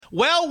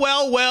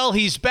Well,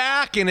 he's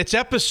back, and it's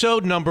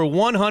episode number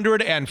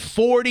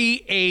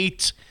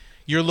 148.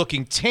 You're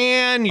looking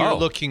tan, you're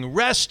looking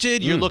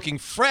rested, you're looking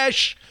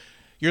fresh.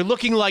 You're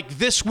looking like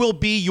this will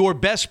be your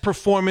best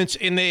performance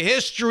in the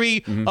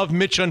history of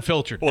Mitch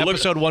Unfiltered,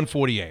 episode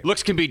 148.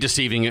 Looks can be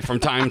deceiving from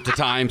time to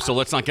time, so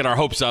let's not get our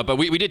hopes up. But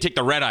we did take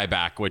the red eye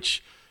back,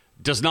 which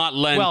does not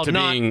lend to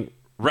being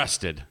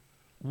rested.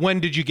 When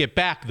did you get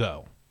back,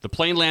 though? The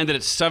plane landed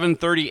at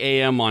 7:30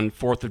 a.m. on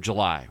 4th of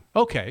July.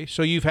 Okay,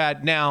 so you've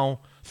had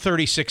now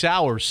 36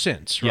 hours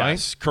since, right?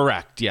 Yes,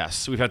 correct.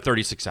 Yes, we've had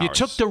 36 hours. You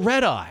took the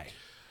red eye.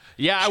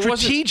 Yeah,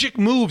 strategic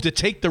move to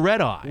take the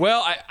red eye.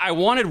 Well, I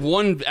wanted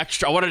one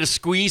extra. I wanted to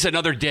squeeze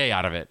another day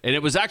out of it. And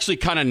it was actually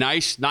kind of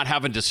nice not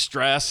having to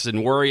stress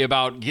and worry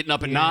about getting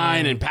up at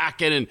 9 and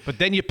packing. But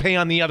then you pay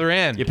on the other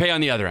end. You pay on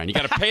the other end. You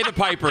got to pay the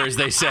piper, as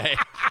they say.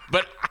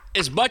 But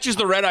as much as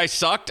the red eye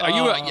sucked, are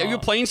you a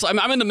plane?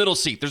 I'm in the middle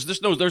seat.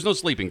 There's no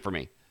sleeping for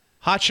me.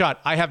 Hotshot,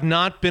 I have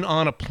not been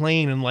on a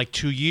plane in like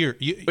 2 years.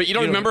 But you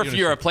don't remember if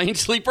you're a plane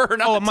sleeper or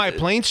not? Oh, am I a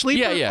plane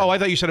sleeper? Yeah. Oh, I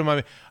thought you said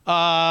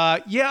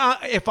yeah,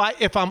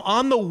 if I'm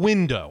on the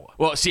window.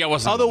 Well, see, I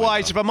wasn't.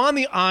 Otherwise, if I'm on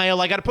the aisle,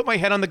 I got to put my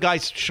head on the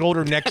guy's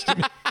shoulder next to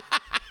me.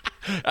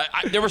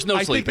 There was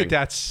no sleeping. I think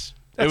that's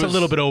a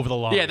little bit over the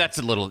line. Yeah, that's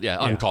a little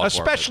uncalled for.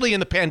 Especially in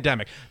the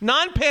pandemic.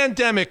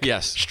 Non-pandemic,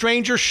 yes.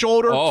 Stranger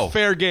shoulder,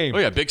 fair game. Oh,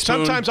 yeah, big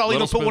spoon. Sometimes I'll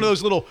even put one of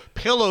those little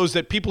pillows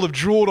that people have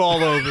drooled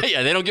all over.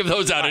 Yeah, they don't give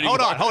those out anymore.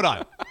 Hold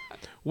on.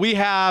 We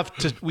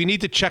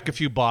need to check a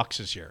few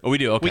boxes here. Oh, we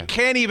do? Okay. We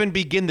can't even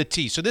begin the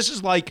tease. So this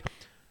is like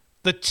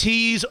the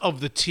tease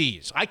of the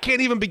tease. I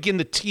can't even begin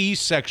the tease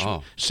section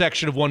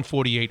of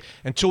 148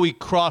 until we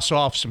cross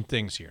off some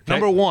things here. Okay.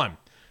 Number one,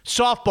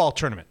 softball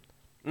tournament.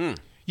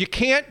 We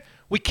can't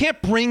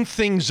bring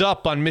things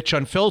up on Mitch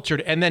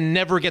Unfiltered and then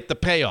never get the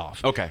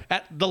payoff. Okay.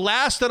 At the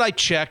last that I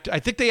checked, I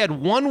think they had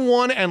won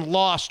one and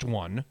lost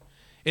one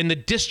in the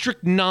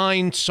District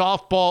 9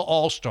 Softball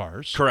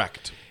All-Stars.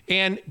 Correct.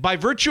 And by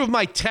virtue of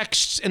my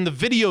texts and the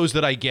videos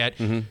that I get,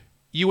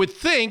 you would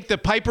think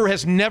that Piper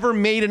has never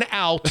made an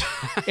out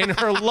in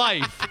her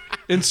life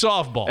in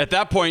softball. At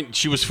that point,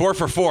 she was 4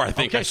 for 4, I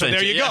think. Okay, so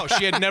there you go.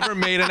 She had never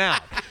made an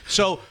out.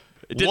 So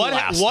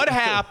what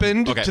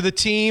happened to the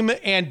team,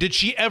 and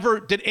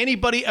did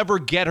anybody ever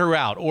get her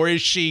out, or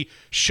is she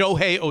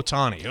Shohei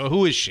Ohtani? Or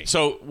who is she?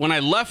 So when I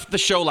left the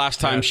show last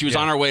time, she was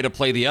on her way to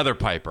play the other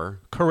Piper.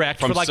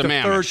 Correct, for like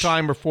Sammamish. The third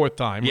time or fourth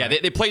time. Yeah,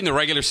 right? they played in the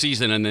regular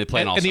season, and they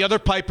played also. And the other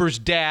Piper's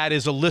dad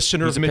is a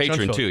listener of Mitch Unfiltered.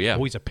 He's a patron too, yeah.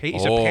 Oh, he's a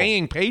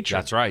paying patron.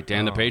 That's right,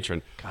 Dan the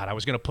patron. God, I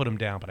was going to put him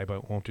down, but I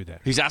won't do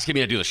that. He's asking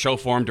me to do the show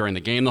for him during the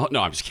game. No,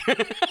 I'm just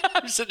kidding.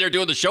 I'm sitting there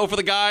doing the show for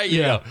the guy.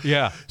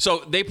 Yeah.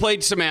 So they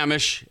played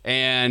Sammamish,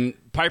 and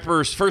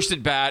Piper's first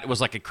at bat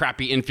was like a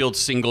crappy infield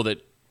single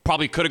that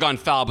probably could have gone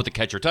foul, but the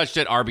catcher touched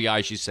it.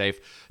 RBI, she's safe.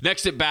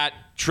 Next at bat,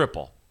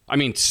 triple. I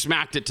mean,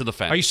 smacked it to the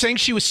fence. Are you saying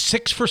she was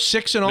 6 for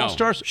 6 in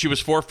All-Stars? She was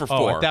 4 for 4.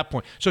 Oh, at that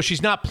point. So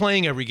she's not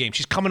playing every game.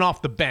 She's coming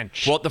off the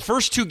bench. Well, the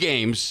first 2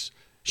 games,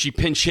 she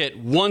pinch hit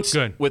once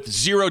with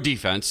 0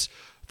 defense.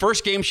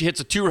 First game, she hits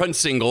a 2-run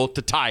single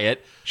to tie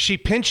it. She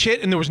pinch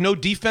hit and there was no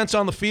defense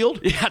on the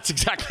field? Yeah, that's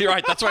exactly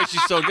right. That's why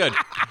she's so good.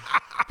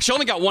 She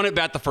only got 1 at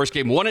bat the first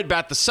game, 1 at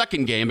bat the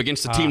second game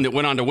against the team that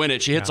went on to win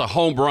it. She hits a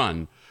home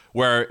run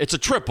where it's a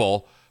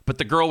triple, but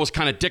the girl was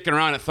kind of dicking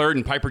around at third,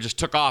 and Piper just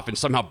took off and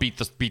somehow beat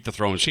the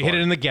throw and She scored. hit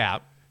it in the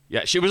gap.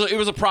 Yeah, it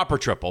was a proper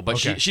triple, but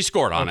she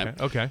scored on it.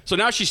 Okay. So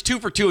now she's 2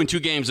 for 2 in 2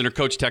 games, and her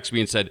coach texted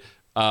me and said,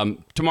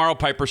 tomorrow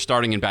Piper's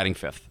starting and batting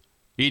 5th.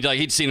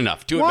 He'd seen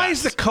enough. Why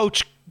is the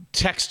coach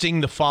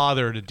texting the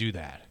father to do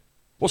that?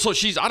 Well, so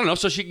I don't know,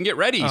 so she can get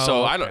ready.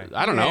 So I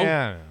don't know.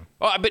 Yeah.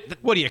 Oh, but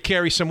what do you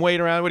carry some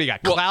weight around? What do you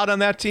got? Cloud on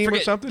that team or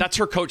something? That's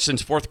her coach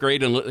since 4th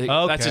grade, and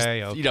that's just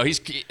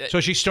he's so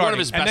she's starting, one of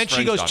his best and then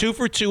she goes 2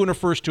 for 2 in her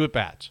first 2 at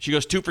bats. She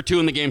goes 2 for 2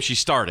 in the game she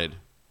started.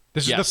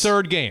 This is the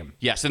third game.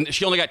 Yes, and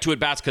she only got 2 at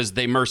bats because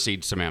they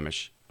mercied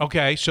Sammamish.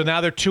 Okay, so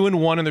now they're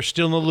 2-1, and they're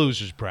still in the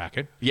losers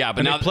bracket. Yeah,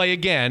 but now they play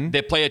again.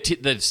 They play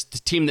the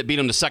team that beat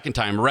them the second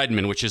time,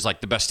 Redmond, which is like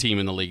the best team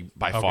in the league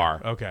by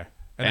far. Okay,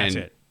 and that's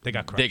it. They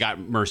got crushed. They got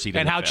mercied.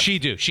 And how'd she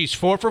do? She's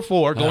 4 for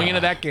 4 going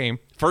into that game.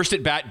 First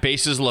at bat,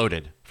 bases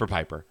loaded for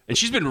Piper, and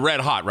she's been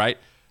red hot, right?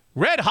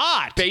 Red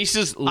hot.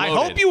 Bases loaded. I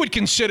hope you would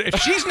consider, if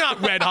she's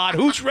not red hot,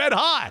 who's red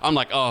hot? I'm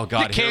like, oh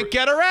God, you can't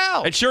get her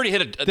out. And she already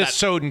hit this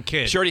Soden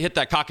kid. She already hit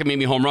that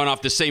cockamamie home run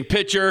off the same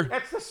pitcher.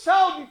 That's the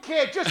Soden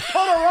kid. Just put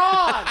her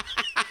on.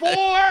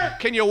 4.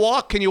 Can you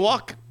walk?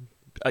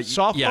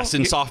 Softball? Yes,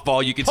 in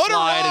softball you can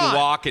slide and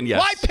walk, and yes.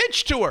 Why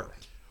pitch to her?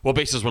 Well,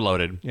 bases were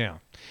loaded. Yeah.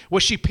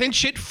 Was she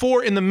pinch hit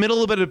 4 in the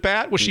middle of an at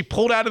bat? Was she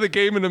pulled out of the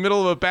game in the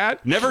middle of a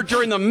bat? Never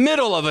during the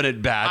middle of an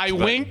at bat. I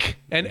wink,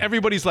 and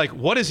everybody's like,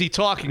 "What is he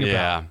talking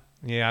about?"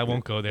 Yeah, I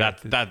won't go there.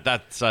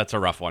 That's a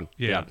rough one.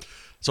 Yeah.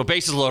 So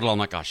bases loaded. I'm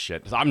like, oh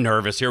shit. I'm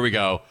nervous. Here we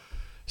go.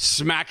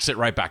 Smacks it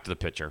right back to the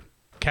pitcher.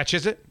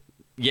 Catches it.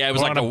 Yeah, it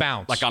was like on a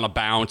bounce. Like on a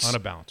bounce. On a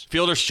bounce.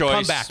 Fielder's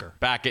choice. Comebacker.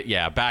 Back it.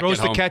 Yeah. Back Throws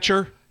at home. the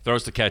catcher.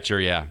 Throws the catcher.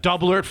 Yeah.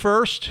 Doubler at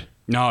first.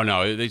 No.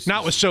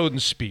 Not with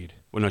Soden's speed.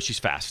 Well, no, she's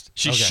fast.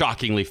 She's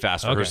shockingly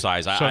fast for her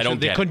size. So I don't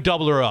they get couldn't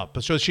double her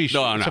up. So No.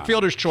 So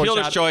fielder's choice.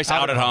 Fielder's choice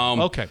out at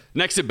home. Okay.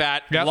 Next at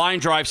bat, line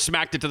drive,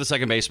 smacked it to the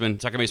second baseman.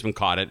 Second baseman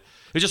caught it.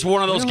 It was just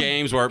one of those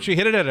games where she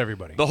hit it at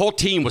everybody. the whole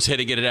team was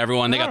hitting it at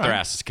everyone. They got their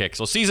asses kicked.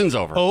 So season's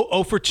over.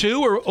 0 for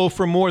 2 or 0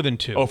 for more than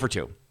 2? 0 for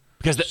 2.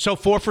 So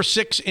 4 for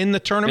 6 in the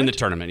tournament? In the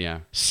tournament, yeah.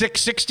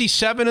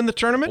 667 in the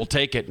tournament? We'll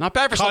take it. Not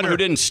bad for someone who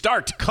didn't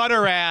start. Cut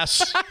her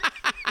ass.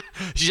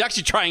 She's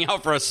actually trying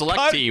out for a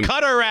select team.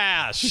 Cut her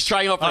ass. She's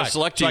trying out for a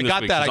select team so I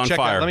got this week. that. She's I on checked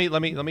fire. that.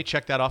 Let me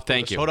check that off.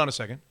 Thank you. Hold on a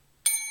second.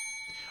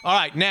 All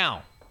right,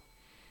 now.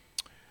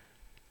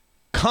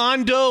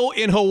 Condo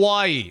in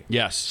Hawaii.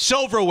 Yes.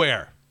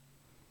 Silverware.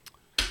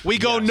 We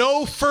go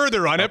no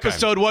further on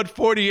episode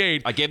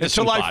 148 I gave this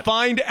until some I thought.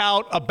 find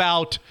out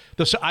about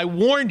this. I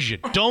warned you,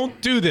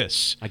 don't do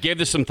this. I gave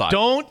this some thought.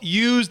 Don't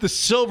use the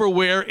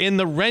silverware in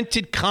the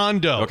rented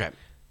condo. Okay.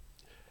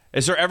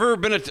 Has there ever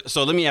been a...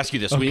 So let me ask you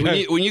this.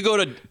 Okay. When you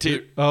go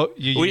to...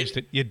 You used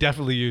it. You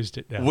definitely used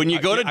it. Now. When you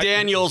go to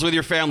Daniel's with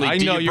your family,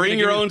 do you bring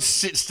your own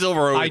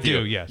silverware with you?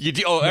 I do, yes. You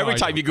do, every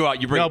time you go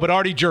out, you bring... No, but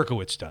Artie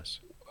Jerkowitz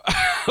does.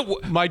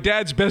 My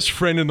dad's best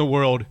friend in the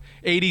world,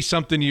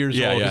 80-something years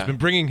old, has been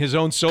bringing his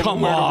own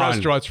silverware to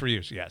restaurants for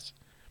years. Yes.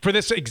 For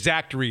this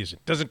exact reason.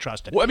 Doesn't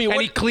trust it. Well, I mean,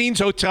 and he cleans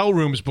hotel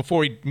rooms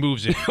before he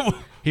moves in.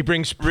 He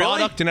brings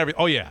product and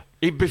everything. Oh, yeah.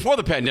 Before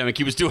the pandemic,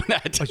 he was doing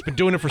that. He's been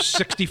doing it for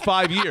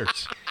 65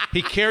 years.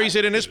 He carries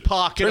it in his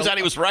pocket. Turns out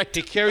he was right.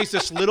 He carries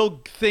this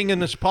little thing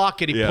in his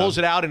pocket. He pulls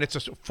it out, and it's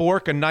a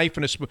fork, a knife,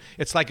 and a spoon.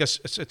 It's like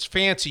it's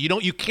fancy.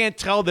 You can't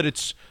tell that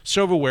it's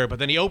silverware, but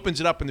then he opens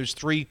it up, and there's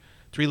three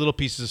little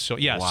pieces of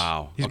silver. Yes.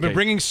 Wow. He's been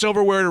bringing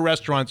silverware to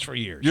restaurants for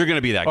years. You're going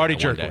to be that guy Artie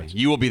one day. Jerkowitz.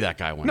 You will be that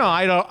guy one day.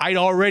 No, I'd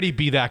already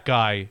be that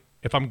guy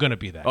if I'm going to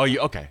be that. Oh,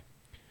 okay.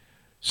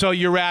 So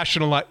you're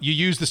rational. You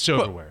use the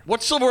silverware.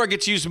 What silverware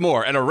gets used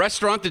more? At a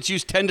restaurant that's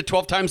used 10 to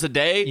 12 times a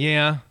day?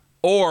 Yeah.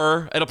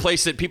 Or at a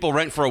place that people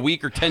rent for a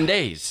week or 10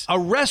 days? A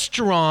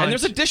restaurant. And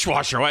there's a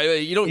dishwasher.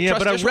 You don't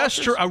trust but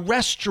dishwashers? a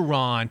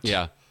restaurant.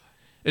 Yeah.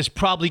 Has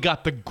probably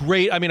got the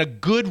great. I mean, a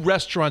good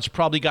restaurant's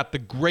probably got the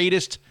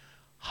greatest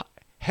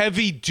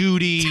heavy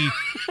duty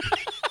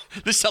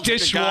This sounds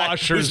like a guy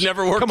dishwashers. who's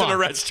never worked in a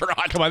restaurant.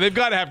 Come on, they've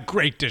got to have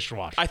great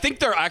dishwashers. I think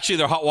their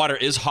hot water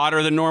is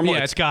hotter than normal.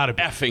 Yeah, it's gotta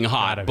be. Effing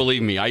hot.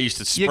 Believe me, I used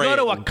to spray. You go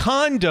to a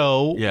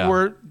condo Yeah.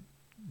 where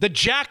the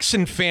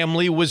Jackson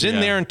family was in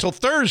there until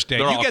Thursday.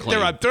 They're You all get clean.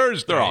 there on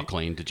Thursday. They're all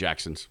clean, the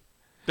Jacksons.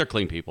 They're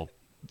clean people.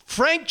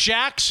 Frank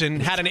Jackson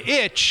had an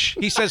itch.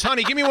 He says,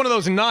 honey, give me one of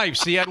those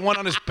knives. He had one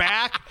on his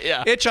back,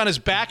 itch on his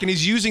back, and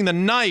he's using the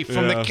knife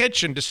from the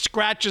kitchen to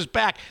scratch his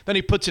back. Then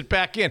he puts it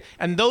back in.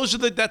 And those are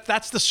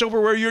that's the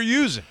silverware you're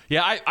using.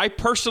 Yeah, I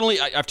personally,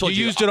 I've told you.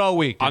 You used it all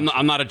week. I'm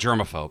not a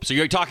germaphobe, so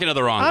you're talking to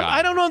the wrong guy.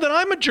 I don't know that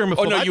I'm a germaphobe.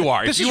 Oh, no, you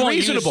are. This If is you won't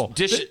reasonable.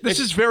 use This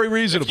is very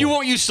reasonable. If you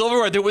won't use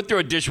silverware that went through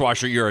a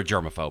dishwasher, you're a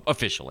germaphobe,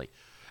 officially.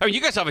 I mean,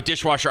 you guys have a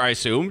dishwasher, I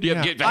assume. Do you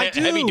have I a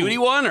do. heavy-duty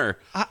one? Or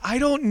I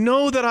don't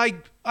know that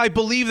I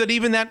believe that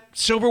even that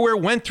silverware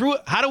went through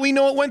it. How do we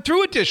know it went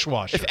through a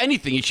dishwasher? If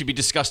anything, you should be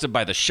disgusted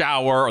by the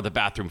shower or the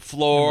bathroom I'm a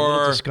floor.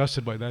 little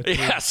disgusted by that. Too.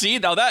 Yeah, see,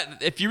 now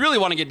that, if you really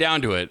want to get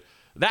down to it,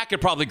 that could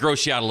probably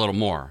gross you out a little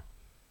more.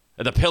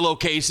 The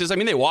pillowcases, I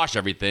mean, they wash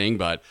everything,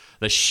 but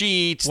the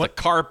sheets, the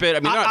carpet,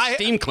 I mean, they're not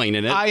steam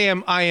cleaning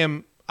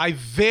it. I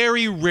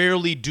very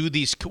rarely do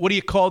these. What do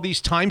you call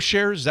these?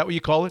 Timeshares? Is that what you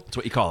call it? That's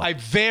what you call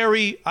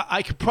it.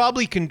 I could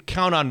probably can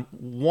count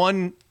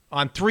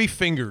on 3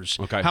 fingers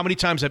how many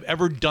times I've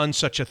ever done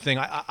such a thing.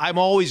 I'm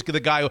always the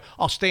guy.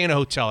 I'll stay in a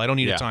hotel. I don't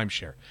need a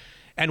timeshare.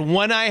 And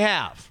when I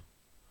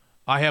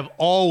have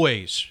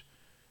always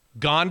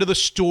gone to the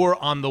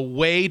store on the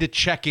way to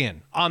check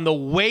in. On the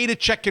way to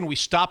check in, we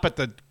stop at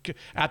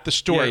the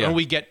store and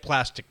we get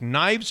plastic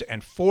knives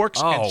and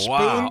forks and spoons.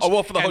 Wow. Oh,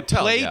 well, for the and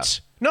hotel,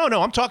 plates. No,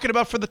 I'm talking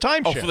about for the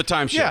timeshare. Oh, for the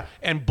timeshare. Yeah,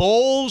 and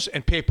bowls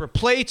and paper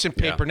plates and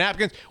paper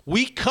napkins.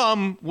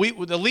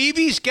 The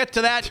Levies get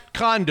to that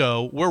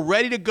condo. We're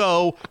ready to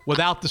go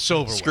without the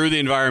silverware. Screw the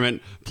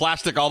environment.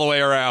 Plastic all the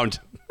way around.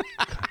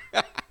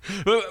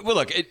 Well,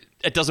 look,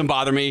 it doesn't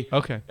bother me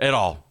at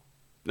all.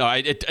 No,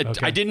 I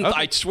didn't.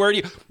 I swear to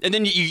you. And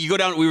then you go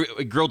down.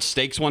 We grilled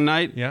steaks one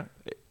night. Yeah.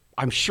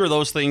 I'm sure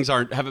those things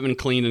haven't been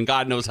cleaned in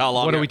God knows how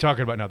long. What are we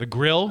talking about now? The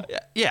grill?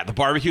 Yeah, the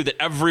barbecue that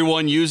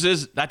everyone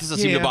uses. That doesn't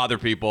seem to bother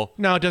people.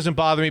 No, it doesn't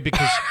bother me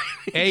because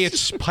A,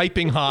 it's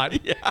piping hot,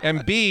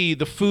 and B,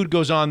 the food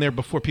goes on there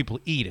before people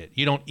eat it.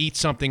 You don't eat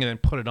something and then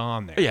put it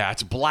on there. Yeah,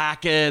 it's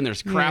blackened.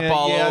 There's crap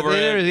all over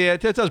it. Yeah,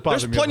 it does bother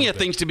me. There's plenty of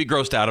things to be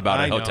grossed out about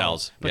at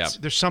hotels. But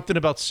there's something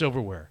about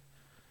silverware.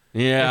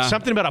 Yeah. And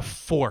something about a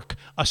fork,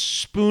 a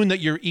spoon that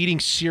you're eating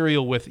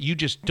cereal with. You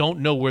just don't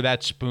know where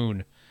that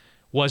spoon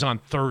was on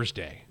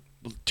Thursday.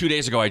 2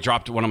 days ago, I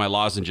dropped one of my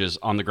lozenges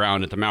on the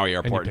ground at the Maui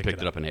airport and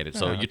picked it up and ate it.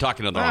 So you're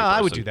talking to the wrong person.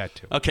 I would do that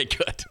too. Okay,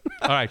 good.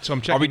 All right, so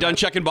I'm checking. Are we done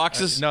checking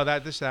boxes? No,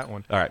 that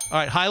one. All right.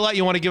 Highlight.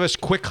 You want to give us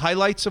quick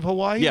highlights of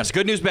Hawaii? Yes.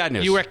 Good news, bad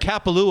news. You were at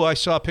Kapalua. I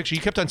saw a picture.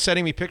 You kept on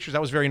sending me pictures.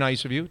 That was very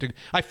nice of you.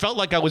 I felt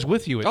like I was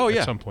with you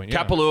at some point.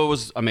 Yeah. Kapalua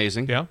was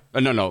amazing. Yeah.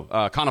 No.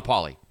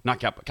 Kaanapali, not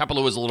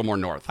Kapalua is a little more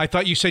north. I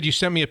thought you said you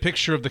sent me a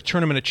picture of the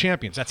Tournament of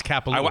Champions. That's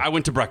Kapalua. I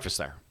went to breakfast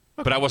there.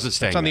 But I wasn't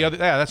staying. That's on the other.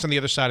 Yeah, that's on the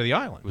other side of the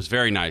island. It was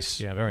very nice.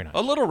 Yeah, very nice.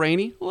 A little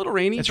rainy.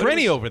 It's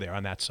rainy over there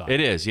on that side. It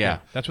is. Yeah.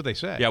 That's what they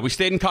say. Yeah, we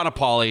stayed in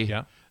Kaanapali.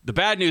 Yeah. The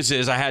bad news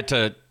is I had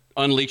to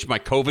unleash my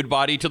COVID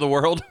body to the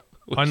world.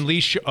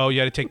 Unleash. Oh,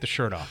 you had to take the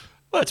shirt off.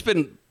 Well, it's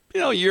been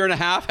a year and a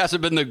half.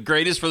 Hasn't been the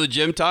greatest for the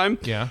gym time.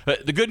 Yeah.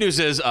 But the good news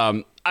is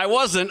I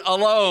wasn't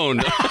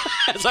alone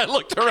as I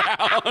looked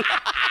around.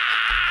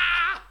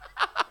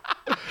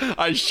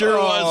 I sure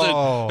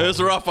wasn't. It was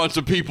rough on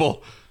some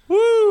people.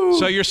 Woo.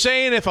 So you're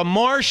saying if a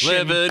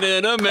Martian living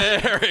in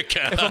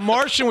America, if a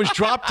Martian was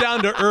dropped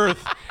down to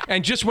Earth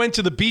and just went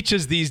to the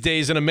beaches these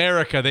days in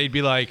America, they'd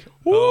be like,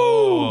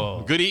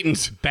 "Oh, good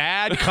eatings,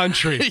 bad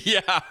country."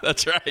 Yeah,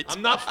 that's right.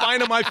 I'm not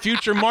finding my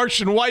future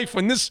Martian wife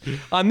on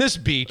this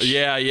beach.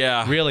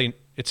 Yeah. Really,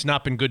 it's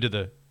not been good to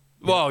the.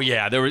 Well,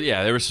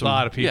 there was some, a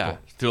lot of people. Yeah,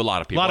 to a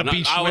lot of people. A lot of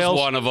beached whales. I was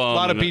one of them. A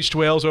lot of beached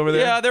whales over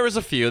there. Yeah, there was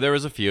a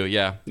few.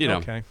 Yeah,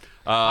 Okay.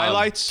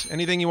 Highlights?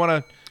 Anything you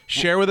want to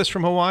share with us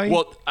from Hawaii?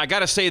 Well, I got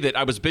to say that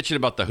I was bitching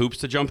about the hoops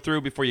to jump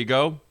through before you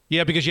go.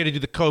 Yeah, because you had to do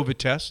the COVID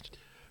test.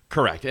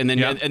 Correct. And then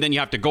you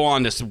have to go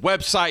on this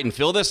website and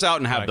fill this out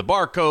and have the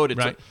barcode.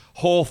 It's a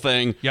whole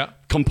thing. Yeah.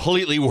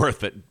 Completely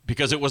worth it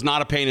because it was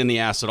not a pain in the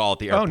ass at all at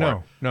the airport.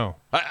 Oh, no.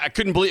 I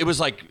couldn't believe it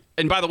was like,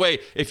 and by the way,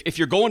 if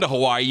you're going to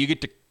Hawaii, you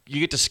get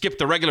to skip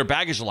the regular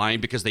baggage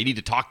line because they need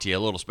to talk to you a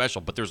little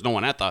special, but there's no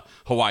one at the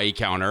Hawaii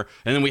counter.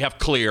 And then we have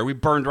Clear. We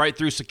burned right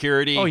through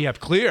security. Oh, you have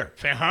Clear.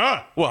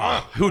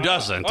 Well, who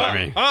doesn't? I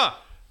mean.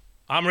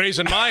 I'm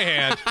raising my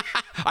hand.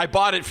 I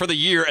bought it for the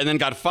year and then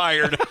got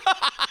fired.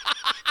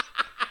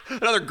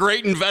 Another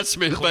great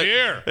investment,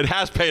 Clear. But it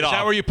has paid off. Is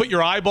that where you put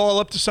your eyeball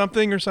up to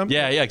something or something?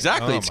 Yeah,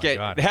 exactly.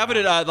 God. Have it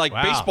at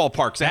baseball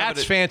parks.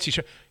 That's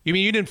fancy. You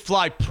mean you didn't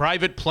fly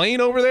private plane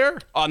over there?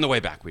 On the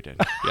way back, we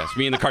did. Yes,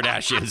 me and the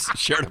Kardashians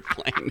shared a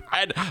plane.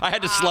 I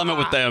had to slum it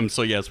with them,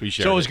 so yes, we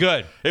shared. So it was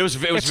good. It was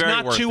very worth it. It's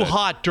not too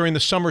hot during the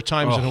summer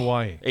times in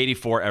Hawaii.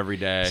 84 every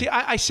day. See,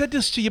 I said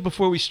this to you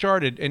before we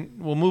started, and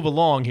we'll move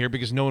along here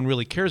because no one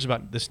really cares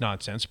about this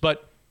nonsense.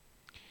 But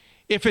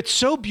if it's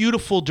so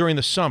beautiful during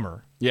the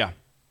summer, yeah,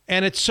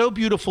 and it's so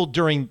beautiful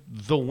during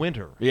the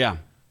winter, yeah,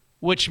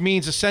 which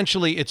means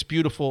essentially it's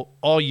beautiful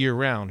all year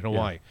round in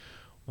Hawaii. Yeah.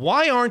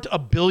 Why aren't a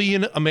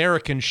billion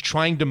Americans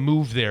trying to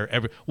move there?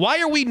 Why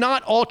are we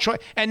not all trying?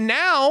 And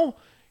now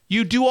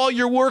you do all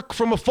your work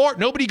from afar.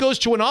 Nobody goes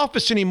to an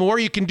office anymore.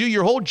 You can do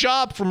your whole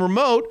job from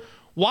remote.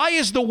 Why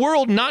is the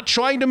world not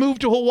trying to move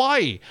to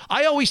Hawaii?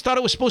 I always thought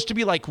it was supposed to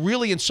be like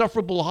really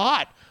insufferable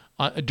hot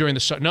during the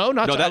summer. No,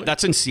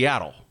 that's in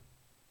Seattle.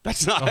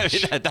 That's not.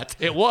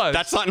 It was.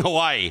 That's not in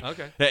Hawaii.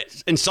 Okay.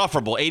 It's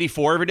insufferable.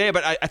 84 every day.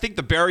 But I think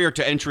the barrier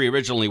to entry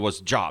originally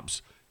was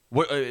jobs.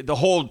 The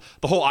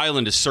whole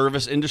island is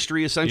service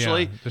industry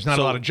essentially. Yeah, there's not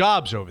a lot of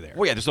jobs over there.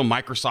 Well, yeah, there's no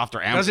Microsoft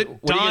or Amazon. Does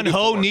it? Don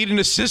Ho need an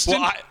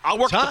assistant? Well, I'll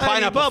work at the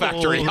pineapple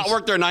factory. I'll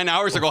work there 9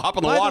 hours to go hop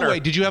in the water. By the way,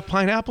 did you have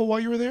pineapple while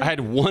you were there? I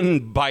had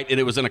one bite and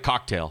it was in a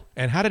cocktail.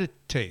 And how did it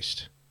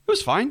taste? It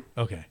was fine.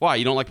 Okay. Why?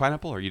 You don't like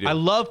pineapple or you do? I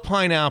love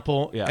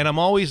pineapple, and I'm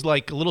always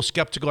like a little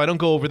skeptical. I don't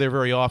go over there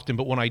very often,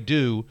 but when I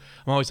do,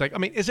 I'm always like, I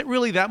mean, is it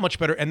really that much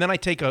better? And then I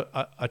take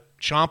a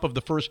chomp of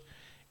the first,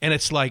 and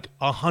it's like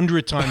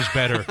 100 times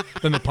better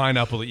than the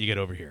pineapple that you get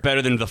over here.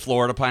 Better than the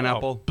Florida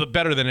pineapple? But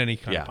better than any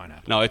kind of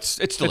pineapple. No, it's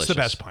delicious. It's the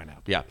best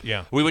pineapple.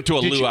 Yeah. We went to a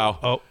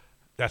luau.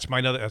 That's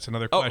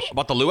another question.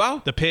 About the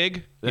luau? The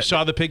pig? You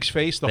saw the pig's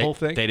face, the whole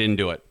thing? They didn't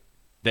do it.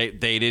 They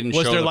didn't show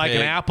Was there the like pig.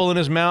 an apple in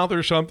his mouth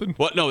or something?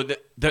 Well, no,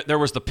 there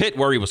was the pit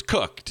where he was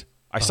cooked.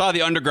 I saw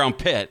the underground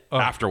pit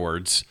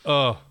afterwards,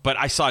 but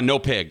I saw no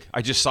pig.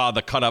 I just saw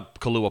the cut up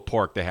Kahlua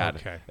pork they had.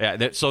 Okay.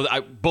 Yeah, so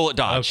I bullet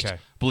dodged. Okay.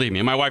 Believe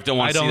me, my wife don't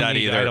want to see that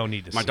either. I don't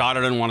need to see My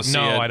daughter didn't want to see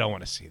it. No, I don't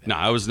want to see that. No,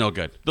 it was no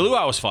good. The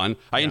luau was fun.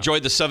 I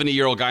enjoyed the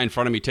 70-year-old guy in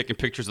front of me taking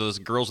pictures of those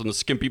girls in the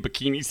skimpy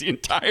bikinis the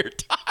entire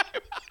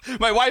time.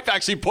 My wife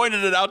actually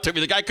pointed it out to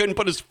me. The guy couldn't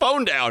put his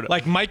phone down.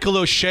 Like Michael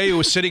O'Shea, who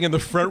was sitting in the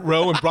front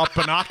row and brought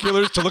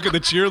binoculars to look at the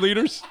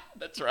cheerleaders?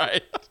 That's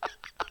right.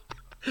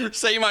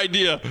 Same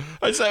idea.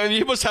 I said,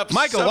 you must have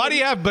Michael, why do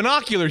you have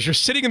binoculars? You're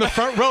sitting in the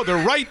front row.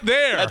 They're right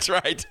there. That's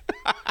right.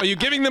 Are you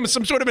giving them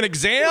some sort of an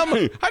exam?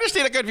 I just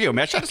need a good view,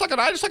 Mitch. I just like a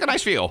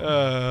nice view.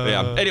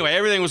 Yeah. Anyway,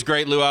 everything was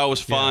great. Luau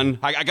was fun.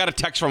 Yeah. I got a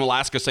text from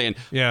Alaska saying,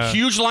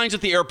 huge lines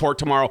at the airport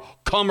tomorrow.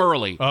 Come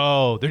early.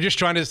 Oh, they're just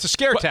trying to, it's a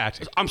scare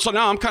tactic.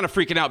 Now I'm kind of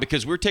freaking out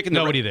because we're taking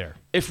nobody there.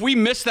 If we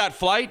miss that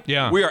flight,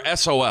 we are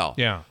SOL.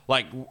 Yeah.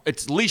 Like,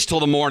 it's at least till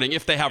the morning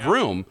if they have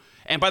room.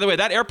 And by the way,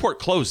 that airport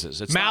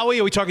closes. It's Maui?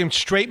 Are we talking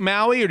straight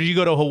Maui, or did you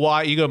go to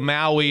Hawaii? You go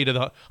Maui to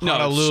the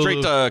Honolulu? No,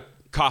 straight to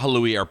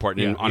Kahului Airport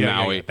on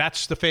Maui. Yeah.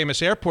 That's the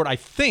famous airport, I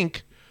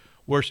think,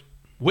 where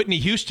Whitney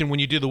Houston, when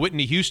you do the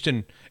Whitney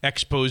Houston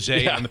expose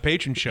on the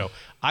Patron show,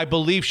 I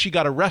believe she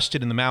got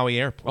arrested in the Maui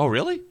airport. Oh,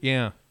 really?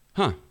 Yeah.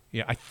 Huh.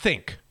 Yeah, I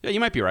think. Yeah, you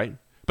might be right.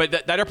 But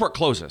that airport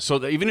closes,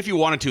 so even if you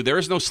wanted to, there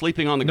is no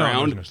sleeping on the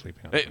ground. No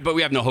sleeping on the ground. But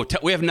we have no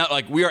hotel. We have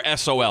not we are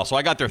SOL. So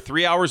I got there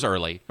 3 hours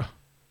early.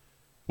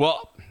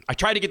 Well, I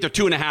tried to get there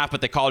 2.5,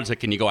 but they called and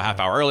said, "Can you go a half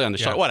hour early on the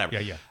show?" Whatever.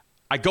 Yeah.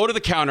 I go to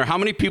the counter. How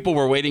many people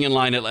were waiting in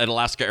line at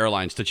Alaska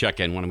Airlines to check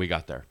in when we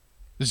got there?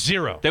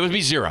 0. There would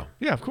be 0.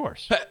 Yeah, of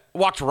course.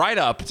 Walked right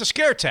up. It's a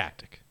scare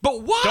tactic.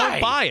 But why?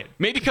 Don't buy it.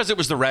 Maybe because it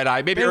was the red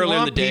eye. Maybe They earlier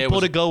in want the day.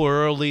 people to go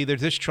early. They're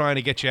just trying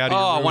to get you out of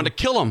your room. I wanted to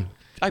kill them.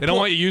 They don't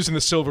want you using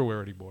the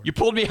silverware anymore. You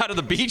pulled me out of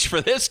the beach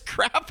for this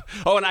crap?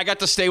 Oh, and I got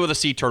to stay with a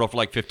sea turtle for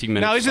like 15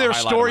 minutes. Now, isn't there a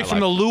story from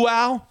the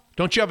luau?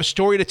 Don't you have a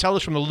story to tell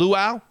us from the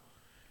luau?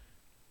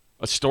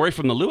 A story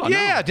from the luau?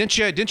 Yeah, No.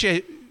 didn't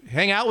you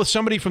hang out with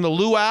somebody from the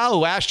luau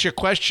who asked you a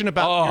question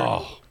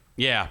about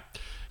yeah.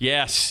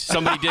 Yes,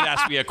 somebody did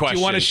ask me a question. Do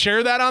you want to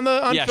share that on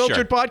the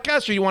Unfiltered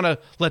podcast, or you want to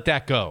let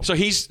that go? So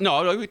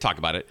we talk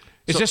about it.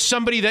 Is this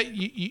somebody that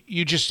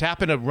you just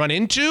happen to run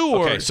into?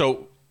 Or? Okay,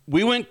 so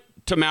we went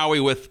to Maui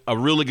with a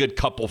really good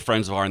couple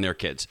friends of ours and their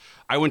kids.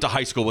 I went to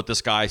high school with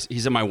this guy.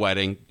 He's in my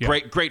wedding. Yeah.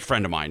 Great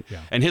friend of mine. Yeah.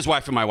 And his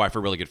wife and my wife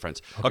are really good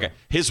friends. Okay.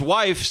 His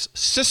wife's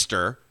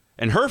sister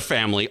and her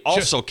family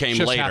also came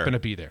just later. Happened to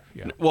be there.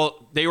 Yeah.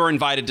 Well, they were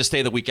invited to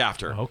stay the week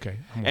after. Oh, okay.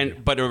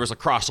 But it was a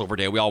crossover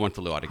day. We all went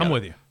to luau together. I'm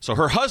with you. So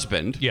her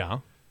husband,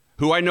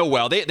 who I know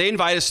well, they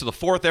invite us to the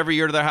 4th every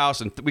year to their house,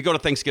 and we go to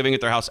Thanksgiving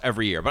at their house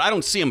every year. But I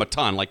don't see them a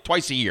ton. Like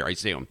twice a year I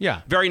see them.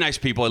 Yeah. Very nice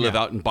people. They live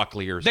out in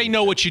Buckley or something. They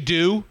know what you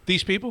do,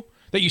 these people?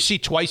 That you see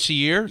twice a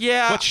year?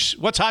 Yeah.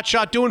 What's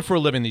Hotshot doing for a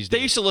living these days?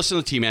 They used to listen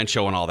to the T-Man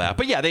show and all that.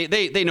 But yeah,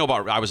 they know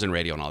about I was in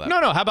radio and all that.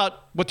 No. How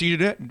about what you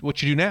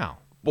do now?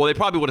 Well, they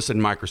probably would have said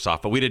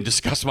Microsoft, but we didn't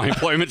discuss my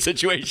employment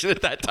situation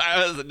at that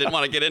time. I didn't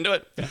want to get into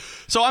it. Yeah.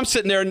 So I'm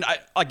sitting there, and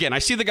I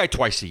see the guy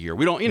twice a year.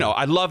 We don't,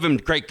 I love him,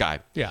 great guy.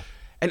 Yeah.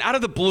 And out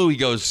of the blue, he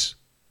goes,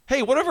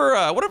 "Hey, whatever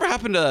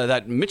happened to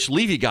that Mitch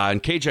Levy guy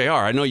in KJR?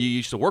 I know you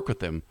used to work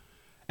with him."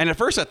 And at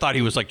first, I thought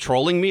he was like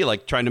trolling me,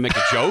 like trying to make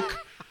a joke.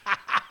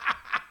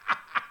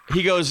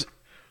 He goes,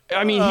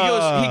 I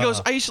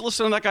used to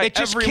listen to that guy every morning. It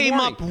just came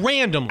up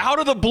randomly. Out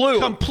of the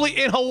blue. Complete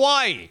in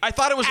Hawaii. I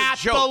thought it was a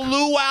joke. At the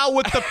luau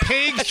with the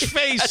pig's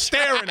face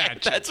staring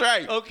at you. That's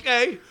right.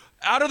 Okay.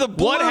 Out of the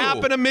blue. What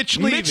happened to Mitch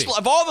Levy?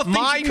 Of all the things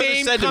my you could have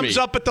name said to me. comes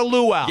up at the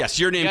luau. Yes,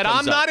 your name Yet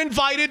comes I'm up. not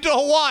invited to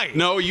Hawaii.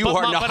 No, you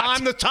are not. But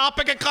I'm the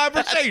topic of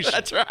conversation.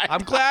 That's right.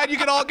 I'm glad you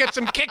can all get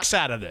some kicks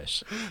out of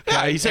this.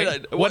 Yeah, he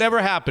said, whatever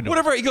happened to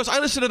him? He goes, I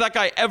listen to that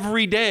guy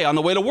every day on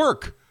the way to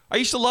work. I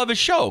used to love his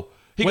show.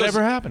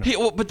 Whatever happened to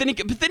him? But then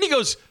he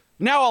goes,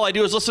 now all I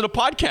do is listen to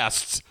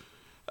podcasts.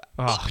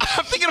 Oh.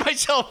 I'm thinking to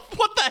myself,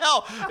 what the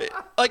hell?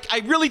 Like, I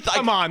really thought.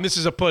 Come on, this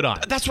is a put on.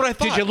 That's what I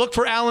thought. Did you look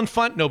for Alan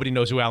Funt? Nobody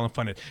knows who Alan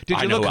Funt is.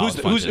 Did you look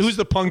who's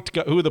the punked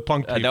guy? Who are the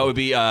punked people? That would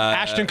be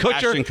Ashton Kutcher.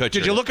 Ashton Kutcher.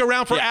 Did you look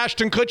around for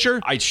Ashton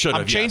Kutcher? I should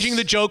have. I'm changing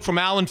the joke from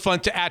Alan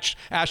Funt to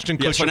Ashton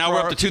Kutcher. So now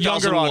we're up to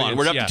 2001.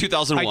 We're up to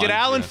 2001. I did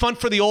Alan Funt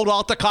for the old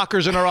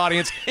Altacockers in our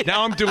audience.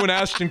 Now I'm doing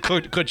Ashton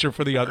Kutcher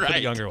for the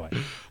younger one.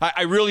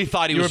 I really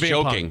thought he was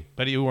joking,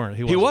 but he weren't.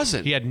 He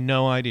wasn't. He had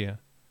no idea.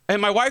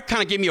 And my wife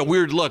kind of gave me a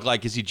weird look,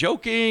 like, is he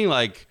joking?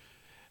 Like,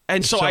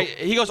 and so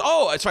he goes,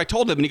 oh, so I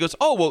told him, and he goes,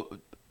 oh, well,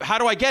 how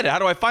do I get it? How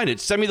do I find it?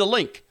 Send me the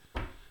link.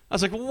 I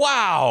was like,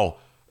 wow,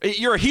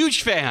 you're a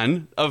huge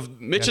fan of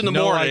Mitch in the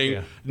Morning.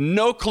 Idea.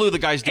 No clue the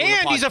guy's doing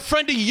And he's a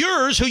friend of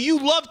yours who you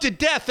love to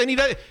death, and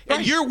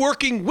and you're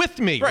working with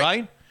me,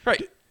 right?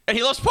 Right. And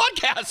he loves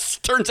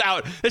podcasts, turns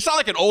out. It's not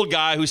like an old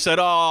guy who said,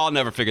 oh, I'll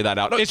never figure that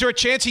out. Is there a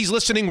chance he's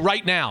listening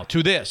right now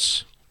to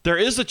this? There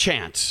is a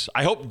chance.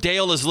 I hope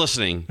Dale is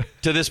listening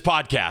to this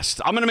podcast.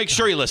 I'm going to make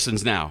sure he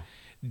listens now.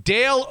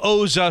 Dale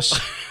owes us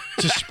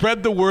to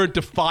spread the word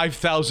to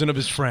 5,000 of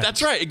his friends.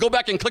 That's right. Go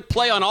back and click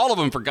play on all of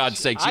them, for God's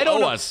sakes. You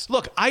owe us.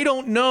 Look, I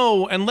don't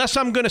know, unless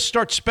I'm going to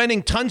start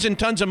spending tons and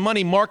tons of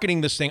money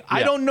marketing this thing. Yeah.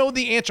 I don't know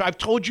the answer. I've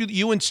told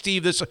you and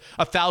Steve this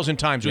 1,000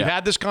 times. We've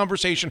had this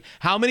conversation.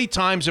 How many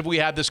times have we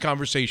had this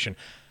conversation?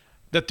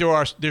 That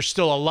there's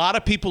still a lot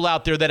of people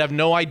out there that have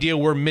no idea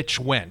where Mitch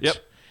went. Yep.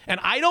 And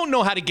I don't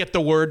know how to get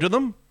the word to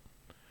them.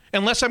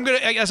 Unless I'm gonna,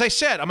 as I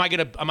said, am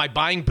I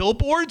buying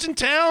billboards in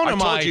town? What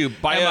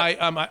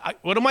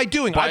am I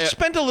doing? I've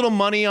spent a little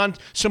money on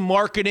some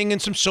marketing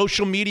and some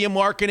social media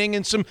marketing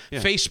and some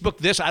Facebook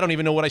this. I don't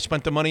even know what I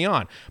spent the money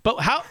on.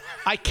 But how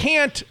I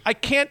can't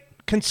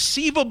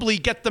conceivably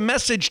get the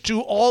message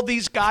to all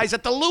these guys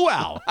at the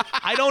luau.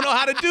 I don't know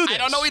how to do this. I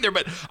don't know either,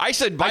 but I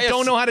said I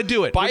don't know how to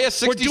do it.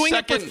 We're doing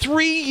it for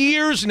 3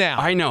 years now.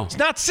 I know. It's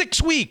not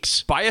 6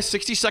 weeks. Buy a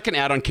 60-second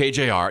ad on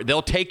KJR.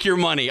 They'll take your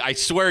money. I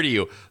swear to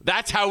you.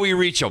 That's how we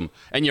reach them.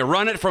 And you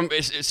run it from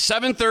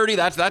 7:30.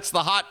 That's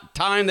the hot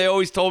time they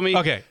always told me.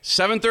 Okay.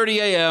 7:30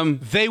 a.m.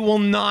 They will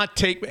not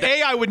take...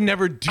 A, I would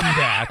never do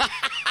that.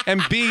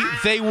 And B,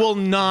 they will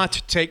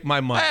not take my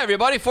money. Hey,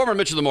 everybody. Former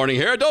Mitch in the Morning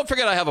here. Don't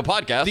forget I have a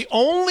podcast. The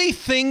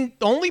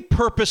only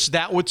purpose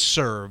that would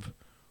serve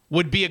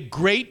would be a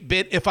great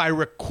bit if I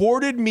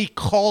recorded me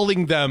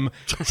calling them,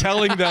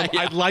 telling them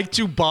I'd like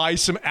to buy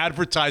some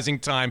advertising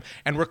time,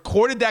 and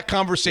recorded that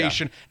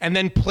conversation and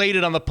then played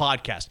it on the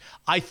podcast.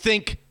 I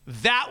think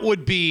that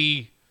would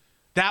be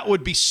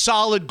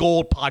solid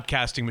gold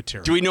podcasting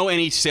material. Do we know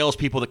any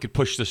salespeople that could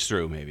push this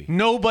through, maybe?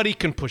 Nobody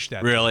can push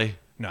that. Really?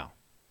 No.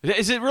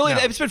 Is it really?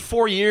 No. It's been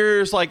 4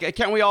 years. Like,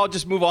 can't we all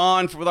just move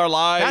on with our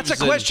lives? That's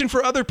a question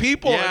for other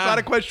people. Yeah. It's not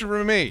a question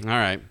for me. All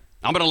right.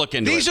 I'm going to look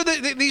into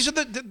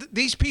it.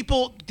 These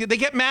people, they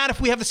get mad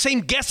if we have the same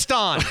guest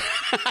on.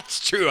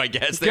 That's true, I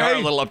guess. They are a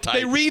little uptight.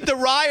 They read the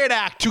riot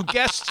act to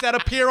guests that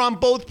appear on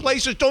both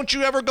places. Don't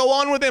you ever go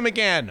on with him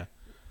again.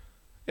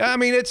 I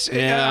mean, it's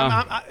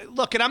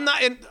look, and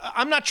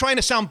I'm not trying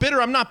to sound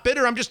bitter. I'm not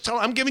bitter.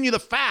 I'm giving you the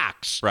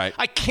facts. Right.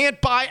 I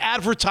can't buy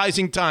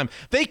advertising time.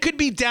 They could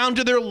be down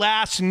to their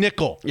last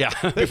nickel. Yeah.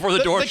 Before the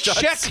door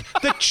shuts.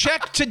 The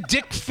check to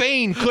Dick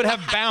Fane could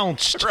have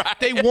bounced. Right.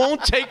 They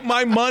won't take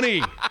my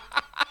money.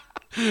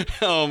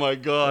 Oh, my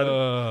God.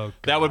 God.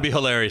 That would be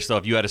hilarious, though,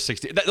 if you had a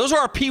 60. Those are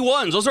our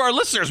P1s. Those are our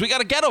listeners. We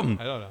got to get them.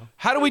 I don't know.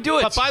 How do we do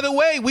it? But by the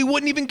way, we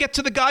wouldn't even get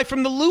to the guy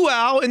from the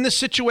luau in this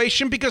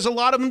situation because a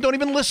lot of them don't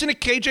even listen to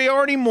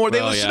KJR anymore.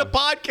 They listen to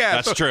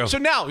podcasts. That's true. So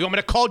now, you want me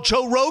to call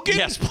Joe Rogan?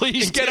 Yes,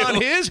 please and get do.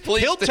 on his?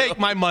 Please He'll do. take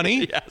my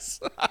money. Yes.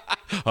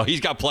 Oh,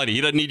 he's got plenty.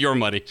 He doesn't need your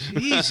money.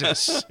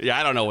 Jesus. Yeah,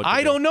 I don't know what to I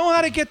do. don't know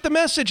how to get the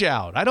message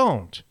out. I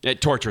don't.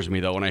 It tortures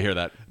me, though, when I hear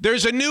that.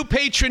 There's a new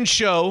patron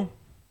show,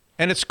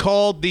 and it's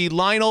called the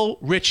Lionel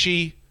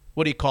Richie,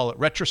 what do you call it,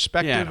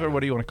 retrospective, or what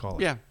do you want to call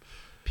it? Yeah.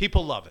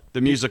 People love it.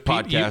 The music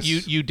podcast.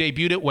 You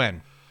debuted it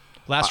when?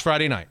 Last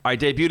Friday night. I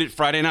debuted it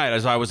Friday night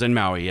as I was in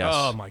Maui, yes.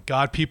 Oh, my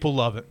God. People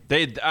love it.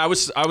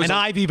 And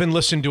I've even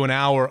listened to an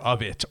hour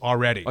of it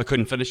already. I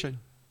couldn't finish it?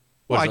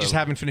 Well, I just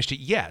haven't finished it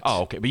yet.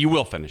 Oh, okay. But you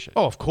will finish it.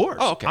 Oh, of course.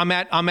 Oh, okay.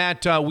 I'm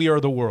at We Are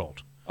the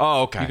World.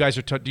 Oh, okay. You guys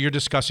are you're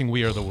discussing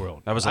We Are the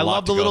World. That was a I lot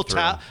love to the go little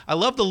through. I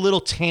love the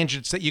little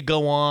tangents that you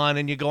go on,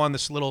 and you go on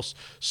this little.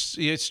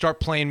 You start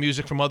playing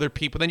music from other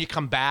people, then you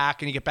come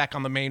back and you get back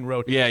on the main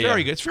road. Yeah, it's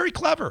very good. It's very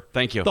clever.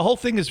 Thank you. The whole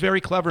thing is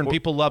very clever, and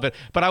people love it.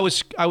 But I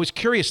was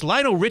curious.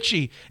 Lionel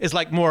Richie is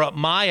like more up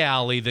my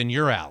alley than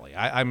your alley.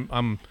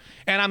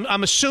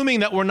 I'm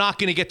assuming that we're not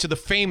going to get to the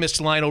famous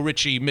Lionel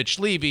Richie, Mitch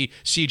Levy,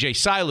 C.J.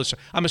 Silas.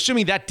 I'm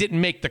assuming that didn't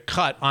make the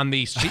cut on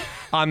the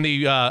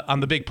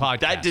big podcast.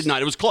 That did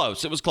not. It was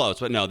close.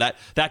 But no,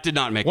 that did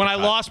not make When the I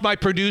cut. lost my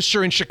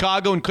producer in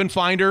Chicago and couldn't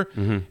find her,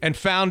 and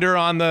found her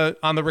on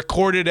the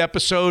recorded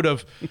episode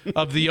of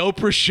the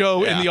Oprah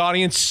show in the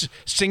audience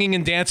singing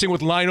and dancing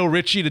with Lionel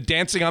Richie to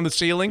Dancing on the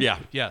Ceiling. Yeah.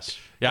 Yes.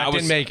 Yeah, That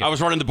didn't make it. I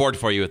was running the board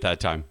for you at that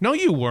time. No,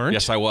 you weren't.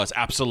 Yes, I was.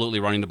 Absolutely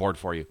running the board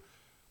for you.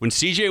 When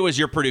CJ was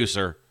your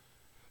producer,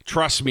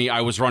 trust me,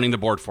 I was running the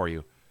board for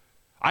you.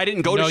 I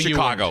didn't go No, to you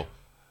Chicago. weren't.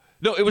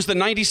 No, it was the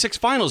 96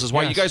 finals is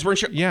why you guys were in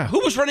Chicago. Yeah. Who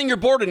was running your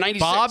board in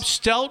 96? Bob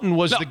Stelton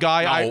was the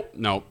guy.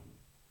 No.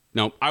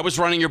 I was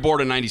running your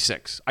board in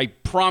 96. I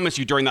promise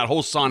you during that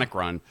whole Sonic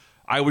run,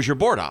 I was your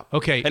board op.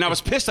 Okay. And I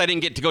was pissed I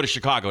didn't get to go to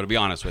Chicago, to be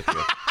honest with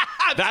you.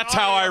 That's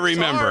how I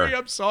remember.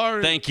 I'm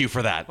sorry. Thank you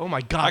for that. Oh,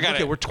 my God.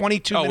 Look, we're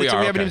 22 minutes and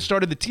we haven't even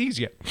started the tease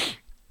yet.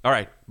 All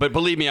right. But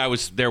believe me, I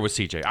was there with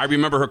CJ. I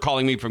remember her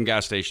calling me from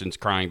gas stations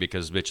crying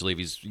because Mitch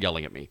Levy's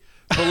yelling at me.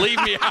 Believe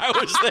me, I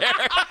was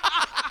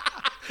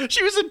there.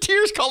 She was in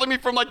tears calling me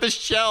from like the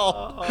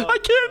shell. I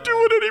can't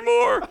do it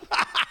anymore.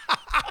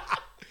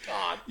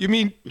 You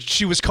mean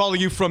she was calling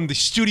you from the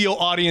studio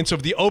audience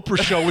of the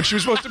Oprah show when she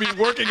was supposed to be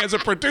working as a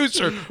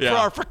producer for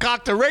our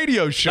Fakakta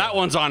radio show? That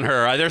one's on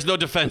her. There's no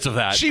defense of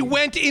that. She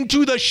went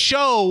into the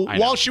show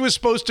while she was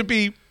supposed to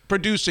be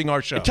producing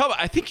our show.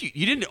 I think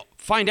you didn't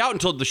find out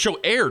until the show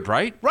aired,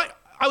 right? Right.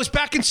 I was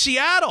back in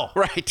Seattle.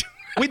 Right.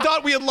 We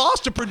thought we had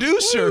lost a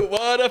producer. Ooh,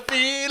 what a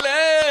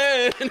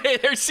feeling. Hey,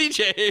 there's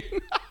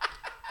CJ.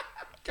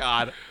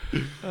 God.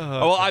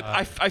 Well,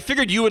 God. I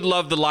figured you would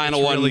love the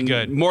Lionel one really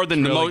good. more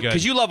than the most good.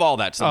 because you love all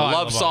that stuff. The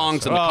love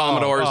songs and the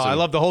Commodores. I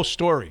love the whole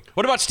story.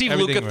 What about Steve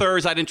Lukather?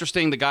 Is that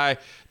interesting? The guy,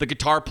 the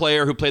guitar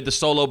player who played the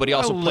solo, but he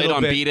also played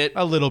on Beat It.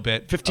 A little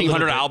bit.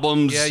 1,500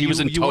 albums. Yeah, he was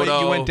in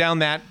Toto. You went down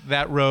that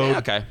road. Yeah,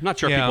 okay. Not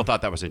sure if people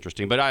thought that was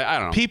interesting, but I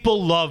don't know.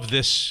 People love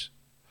this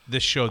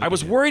show. I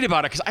was worried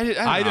about it because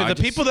I don't know.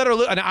 People that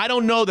are, and I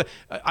don't know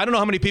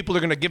how many people are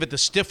going to give it the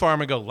stiff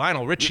arm and go,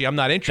 Lionel Richie, I'm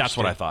not interested. That's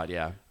what I thought.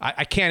 Yeah,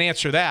 I can't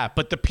answer that.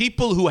 But the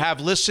people who have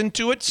listened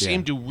to it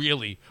seem to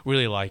really,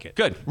 really like it.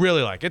 Good,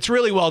 really like it. It's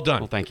really well done.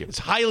 Well, thank you. It's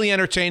highly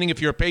entertaining.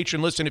 If you're a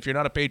patron, listen. If you're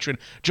not a patron,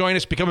 join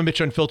us. Become a Mitch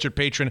Unfiltered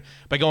patron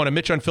by going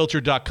to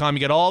MitchUnfiltered.com. You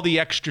get all the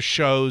extra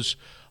shows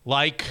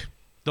like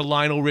the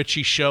Lionel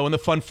Richie show and the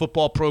fun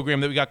football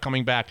program that we got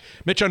coming back.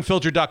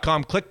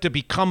 MitchUnfiltered.com. Click to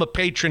become a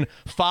patron.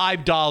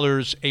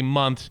 $5 a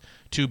month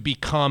to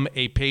become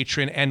a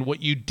patron. And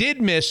what you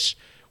did miss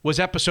was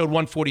episode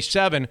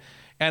 147.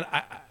 And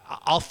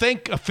I'll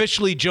thank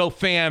officially Joe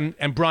Pham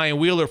and Brian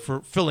Wheeler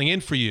for filling in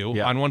for you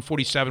on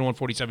 147,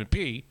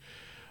 147P.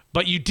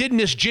 But you did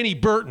miss Ginny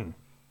Burton.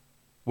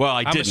 Well,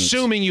 I'm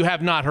assuming you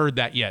have not heard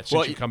that yet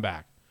since you come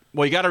back.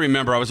 Well, you got to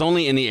remember, I was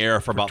only in the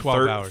air for about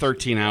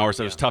 13 hours.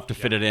 It was tough to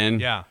fit it in.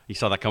 Yeah. You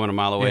saw that coming a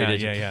mile away,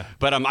 did you? Yeah.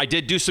 But I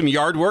did do some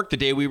yard work the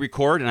day we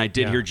record, and I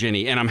did hear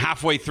Ginny. And I'm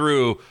halfway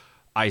through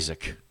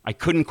Isaac. I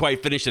couldn't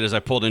quite finish it as I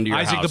pulled into your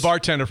house. Isaac, the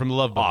bartender from the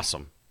Love Boat.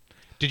 Awesome.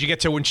 Did you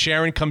get to when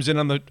Sharon comes in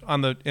on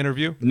the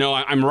interview? No,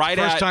 I'm right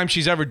First time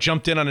she's ever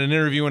jumped in on an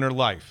interview in her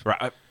life.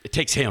 Right. It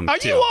takes him, Are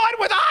too. you on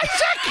with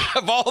Isaac?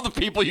 Of all the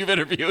people you've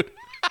interviewed,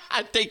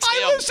 it takes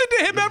him. I listen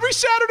to him every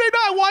Saturday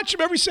night. I watch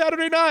him every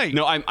Saturday night.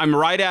 No, I'm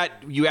right at,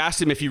 you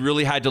asked him if he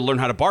really had to learn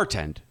how to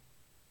bartend,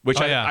 which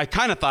I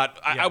kind of thought,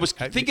 I was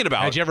thinking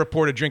about. Had you ever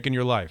poured a drink in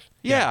your life?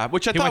 Yeah,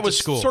 which I thought was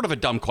sort of a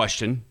dumb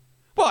question.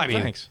 Well, I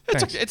mean, Thanks.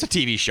 It's a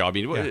TV show. I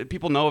mean,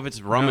 people know if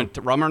it's rum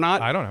or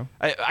not. I don't know.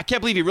 I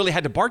can't believe he really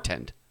had to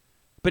bartend.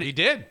 But he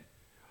did.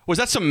 Was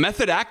that some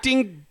method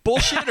acting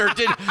bullshit, or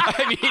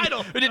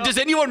does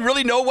anyone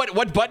really know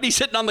what button he's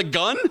hitting on the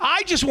gun?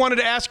 I just wanted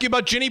to ask you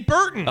about Ginny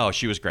Burton. Oh,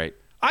 she was great.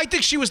 I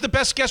think she was the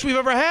best guest we've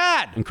ever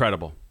had.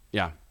 Incredible.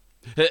 Yeah.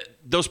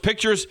 Those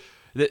pictures,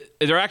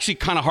 they're actually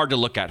kind of hard to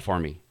look at for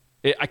me.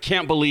 I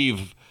can't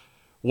believe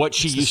what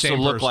she used to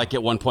look like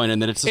at one point,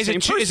 and then it's the same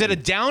person. Is it a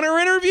downer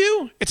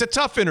interview? It's a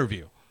tough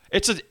interview.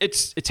 It's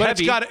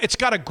heavy. It's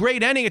got a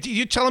great ending.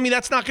 You telling me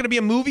that's not going to be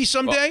a movie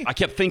someday? Well, I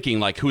kept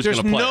thinking, like, who's going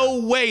to play There's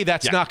no way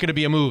that's not going to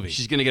be a movie.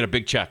 She's going to get a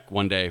big check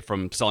one day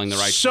from selling the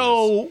rights.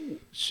 So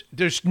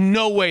there's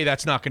no way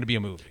that's not going to be a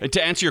movie. And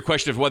to answer your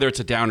question of whether it's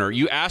a downer,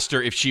 you asked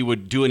her if she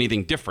would do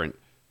anything different,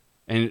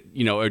 and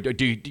you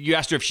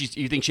asked her if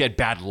you think she had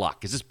bad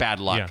luck. Is this bad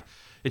luck? Yeah.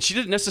 And she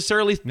didn't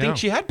necessarily think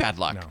she had bad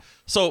luck. No.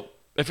 So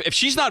if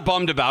she's not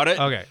bummed about it,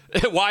 okay,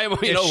 why?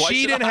 If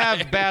she didn't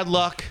have bad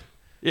luck.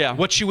 Yeah.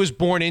 What she was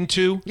born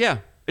into. Yeah.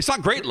 It's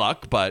not great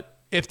luck, but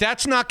if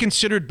that's not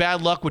considered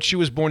bad luck, what she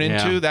was born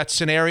into, that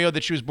scenario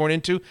that she was born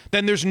into,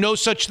 then there's no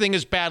such thing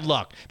as bad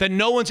luck. Then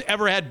no one's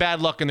ever had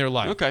bad luck in their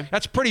life. Okay.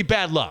 That's pretty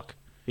bad luck.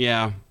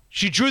 Yeah.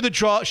 She drew the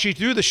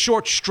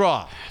short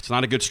straw. It's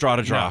not a good straw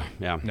to draw. No.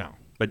 Yeah. No.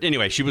 But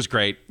anyway, she was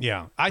great.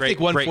 Yeah. I think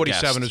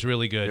 147 was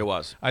really good. It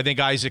was. I think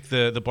Isaac,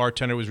 the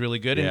bartender, was really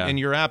good, and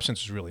your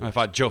absence was really good. I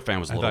thought Joe Fan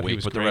was a little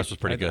weak, but the rest was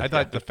pretty good. I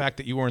thought the fact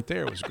that you weren't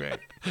there was great.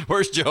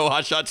 Where's Joe?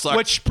 Hotshot sucks.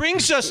 Which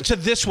brings us to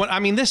this one. I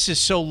mean, this is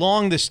so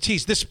long, this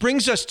tease. This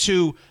brings us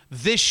to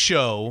this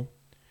show,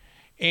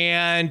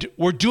 and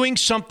we're doing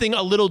something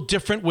a little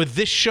different with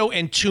this show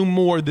and two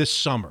more this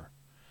summer.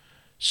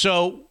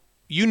 So,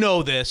 you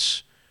know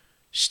this.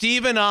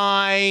 Steve and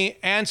I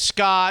and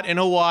Scott in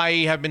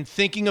Hawaii have been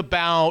thinking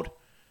about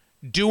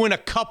doing a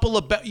couple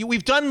of...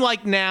 We've done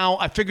now,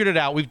 I figured it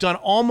out, we've done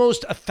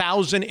almost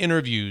 1,000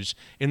 interviews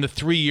in the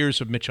 3 years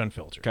of Mitch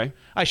Unfiltered. Okay.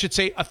 I should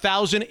say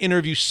 1,000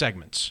 interview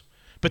segments.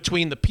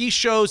 Between the Peace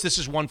shows, this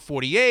is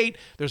 148.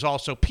 There's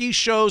also Peace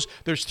shows.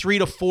 There's 3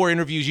 to 4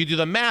 interviews. You do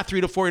the math, 3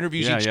 to 4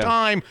 interviews each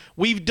time.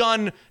 We've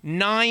done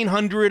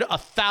 900,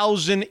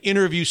 1,000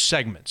 interview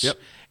segments. Yep.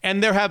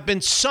 And there have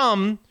been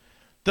some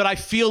that I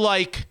feel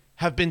like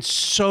have been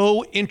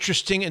so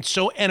interesting and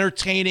so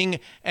entertaining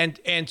and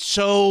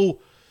so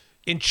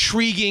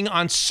intriguing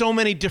on so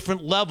many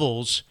different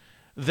levels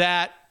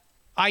that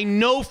I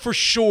know for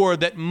sure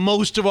that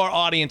most of our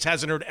audience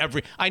hasn't heard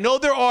every. I know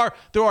there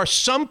are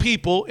some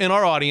people in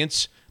our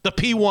audience, the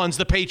P1s,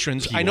 the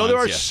patrons. I know there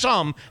are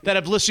some that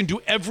have listened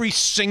to every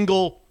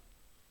single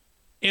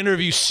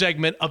interview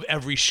segment of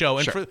every show.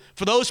 And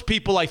for those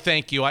people, I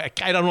thank you. I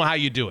don't know how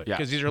you do it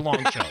because these are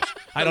long shows.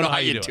 I don't know how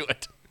you do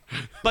it.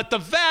 But the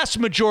vast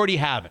majority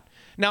haven't.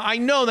 Now, I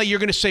know that you're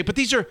going to say, but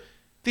these are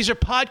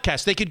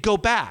podcasts. They could go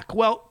back.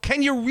 Well,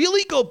 can you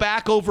really go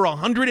back over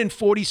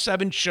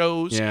 147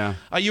 shows? Yeah.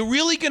 Are you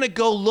really going to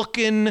go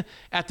looking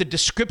at the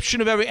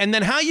description of every... And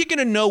then how are you going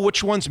to know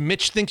which ones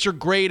Mitch thinks are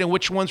great and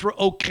which ones were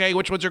okay,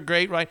 which ones are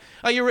great, right?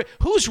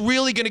 Who's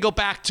really going to go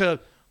back to...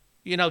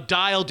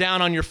 dial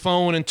down on your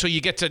phone until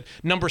you get to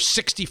number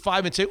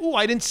 65 and say, "Oh,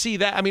 I didn't see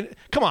that." I mean,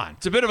 come on.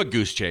 It's a bit of a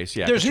goose chase.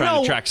 Yeah. There's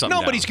trying to track something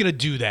nobody's down. going to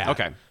do that.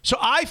 Okay. So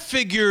I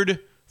figured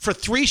for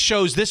 3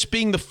 shows, this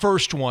being the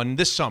first one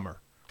this summer,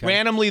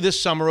 randomly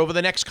this summer over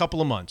the next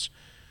couple of months,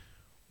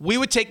 we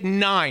would take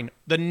 9.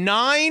 The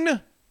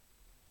 9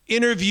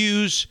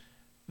 interviews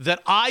that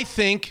I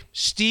think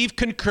Steve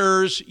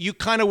concurs, you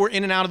kind of were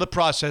in and out of the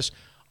process,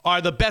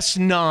 are the best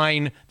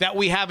 9 that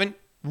we haven't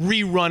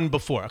rerun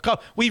before.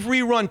 We've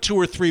rerun 2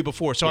 or 3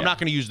 before, so I'm not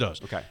going to use those.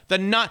 Okay. The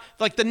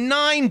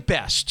 9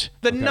 best,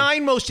 the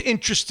 9 most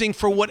interesting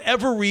for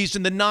whatever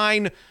reason, the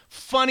 9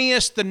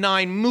 funniest, the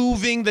 9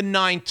 moving, the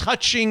 9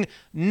 touching,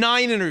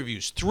 9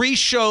 interviews. 3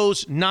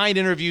 shows, 9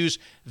 interviews.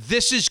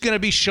 This is going to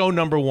be show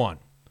number 1.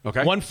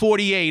 Okay.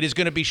 148 is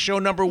going to be show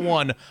number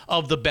 1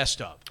 of the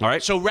best of. All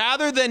right. So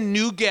rather than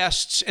new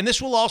guests, and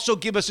this will also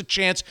give us a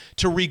chance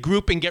to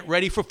regroup and get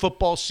ready for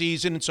football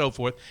season and so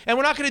forth. And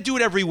we're not going to do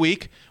it every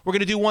week. We're going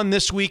to do one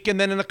this week, and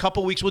then in a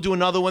couple weeks we'll do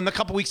another one. A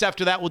couple weeks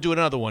after that we'll do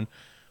another one.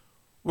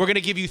 We're going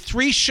to give you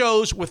 3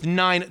 shows with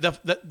 9,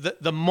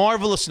 the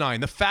marvelous 9,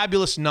 the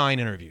fabulous 9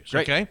 interviews.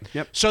 Great. Okay?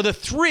 Yep. So the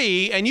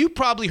 3, and you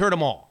probably heard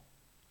them all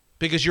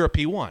because you're a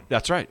P1.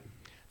 That's right.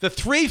 The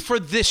 3 for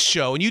this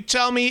show, and you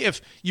tell me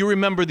if you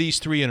remember these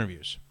 3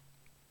 interviews.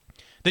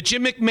 The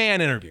Jim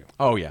McMahon interview.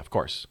 Oh, yeah, of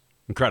course.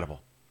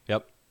 Incredible.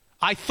 Yep.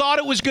 I thought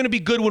it was going to be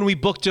good when we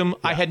booked him.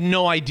 Yeah. I had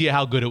no idea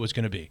how good it was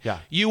going to be. Yeah.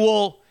 You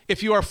will,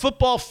 if you are a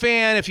football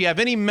fan, if you have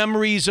any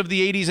memories of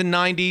the 80s and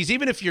 90s,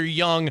 even if you're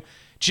young,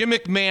 Jim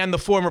McMahon, the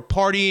former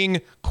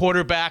partying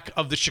quarterback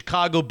of the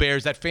Chicago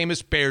Bears, that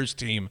famous Bears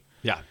team,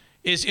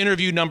 is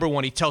interview number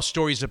one. He tells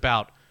stories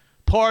about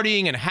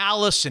partying and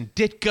Hallis and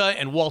Ditka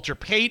and Walter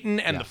Payton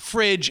and the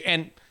fridge,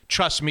 and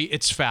trust me,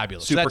 it's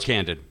fabulous. Super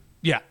candid.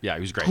 Yeah. Yeah,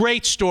 he was great.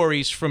 Great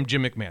stories from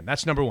Jim McMahon.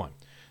 That's number one.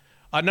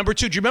 Number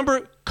two, do you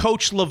remember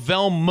Coach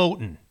Lavelle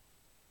Moton?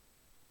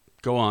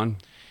 Go on.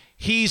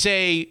 He's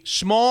a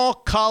small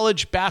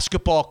college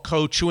basketball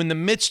coach who, in the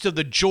midst of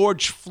the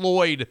George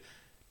Floyd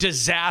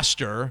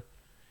disaster,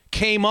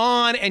 came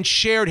on and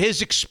shared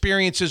his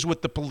experiences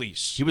with the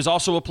police. He was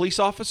also a police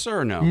officer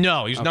or no?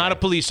 No, he's not a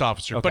police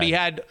officer, but he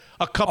had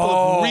a couple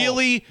of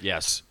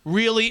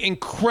really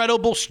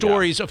incredible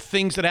stories of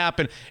things that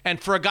happened.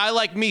 And for a guy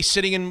like me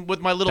sitting in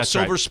with my little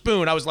silver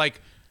spoon, I was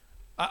like,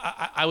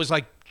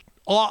 I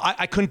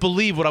couldn't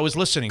believe what I was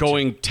listening to.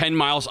 Going 10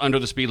 miles under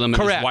the speed limit,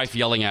 his wife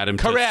yelling at him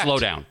to slow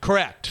down.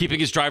 Correct.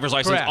 Keeping his driver's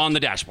license on the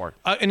dashboard.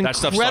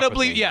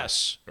 Incredibly,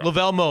 yes,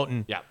 Lavelle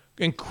Moton. Yeah.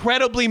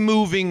 Incredibly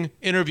moving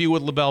interview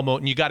with Lavelle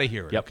Moton. You got to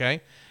hear it,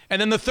 okay?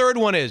 And then the third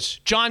one is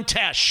John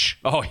Tesh.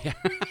 Oh, yeah.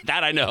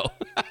 That I know.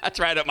 That's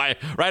right up my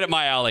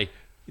alley.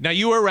 Now,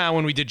 you were around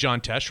when we did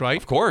John Tesh, right?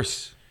 Of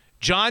course.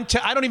 I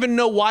don't even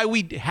know why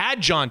we had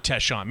John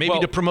Tesh on. Maybe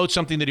to promote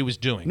something that he was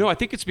doing. No, I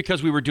think it's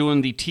because we were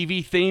doing the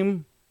TV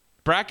theme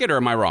bracket, or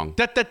am I wrong?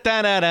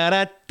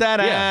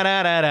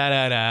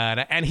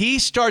 And he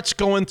starts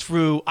going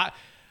through.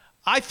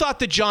 I thought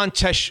the John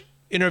Tesh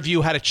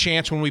interview had a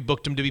chance when we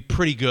booked him to be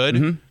pretty good.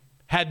 Mm-hmm.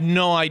 Had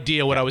no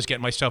idea what I was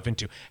getting myself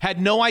into. Had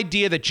no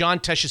idea that John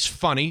Tesh is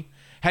funny.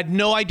 Had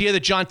no idea that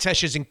John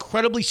Tesh is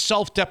incredibly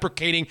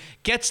self-deprecating,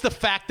 gets the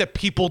fact that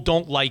people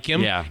don't like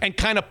him, and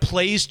kind of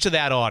plays to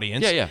that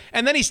audience. Yeah.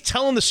 And then he's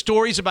telling the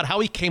stories about how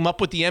he came up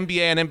with the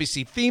NBA and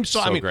NBC theme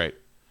song. Great.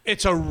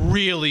 It's a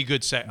really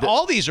good set.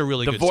 All these are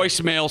really good. The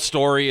voicemail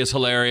story is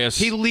hilarious.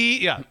 Don't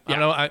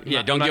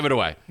give it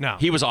away. No.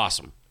 He was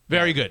awesome.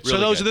 Very good. Really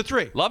so those good. are the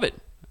three. Love it.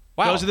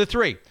 Wow. Those are the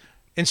three.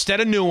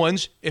 Instead of new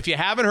ones, if you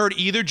haven't heard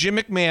either Jim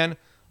McMahon,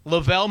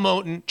 Lavelle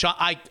Moton,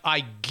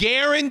 I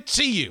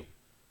guarantee you,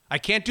 I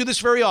can't do this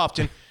very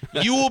often,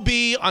 you will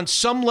be on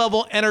some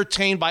level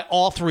entertained by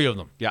all three of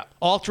them. Yeah.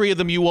 All three of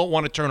them you won't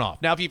want to turn off.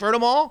 Now, if you've heard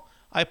them all,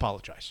 I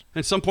apologize.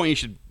 At some point, you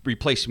should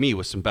replace me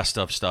with some best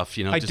of stuff.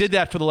 I did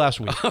that for the last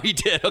week. Oh, you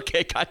did?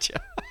 Okay,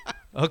 gotcha.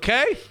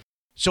 Okay.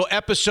 So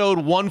episode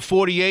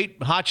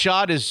 148,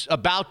 Hotshot, is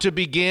about to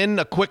begin.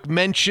 A quick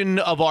mention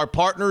of our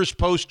partners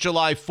post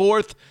July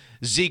 4th.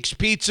 Zeke's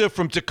Pizza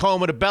from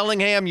Tacoma to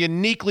Bellingham,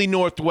 uniquely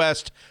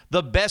Northwest,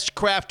 the best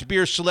craft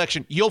beer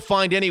selection you'll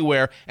find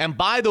anywhere. And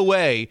by the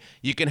way,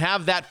 you can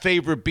have that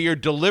favorite beer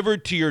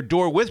delivered to your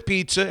door with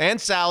pizza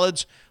and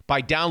salads by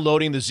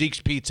downloading the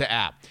Zeke's Pizza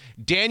app.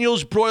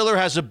 Daniel's Broiler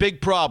has a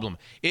big problem.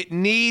 It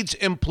needs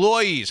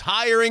employees,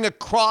 hiring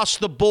across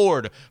the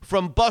board,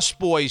 from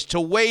busboys to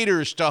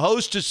waiters to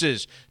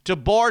hostesses to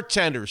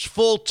bartenders,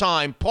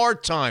 full-time,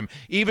 part-time.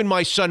 Even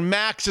my son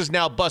Max is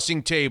now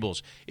bussing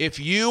tables. If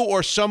you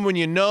or someone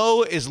you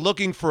know is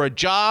looking for a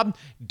job,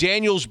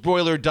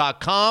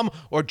 danielsbroiler.com,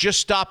 or just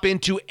stop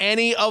into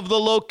any of the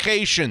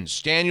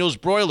locations. Daniel's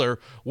Broiler,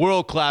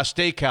 world-class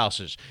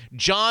steakhouses.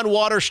 John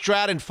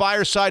Waterstrat and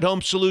Fireside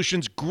Home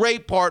Solutions,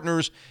 great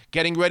partners,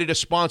 getting ready to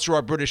sponsor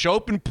our British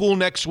Open pool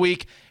next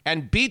week.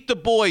 And Beat the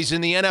Boys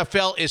in the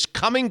NFL is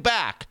coming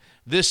back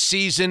this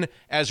season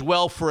as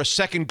well for a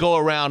second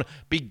go-around.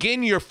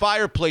 Begin your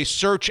fireplace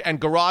search and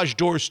garage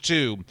doors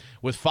too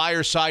with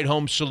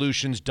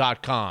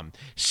FiresideHomeSolutions.com.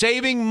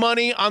 Saving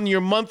money on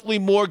your monthly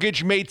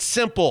mortgage made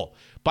simple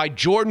by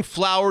Jordan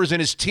Flowers and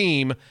his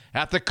team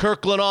at the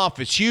Kirkland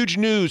office. Huge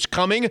news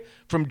coming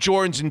from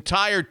Jordan's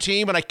entire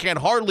team, and I can't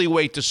hardly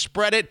wait to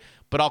spread it.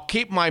 But I'll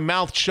keep my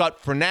mouth shut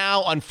for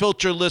now.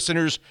 Unfiltered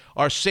listeners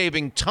are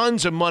saving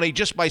tons of money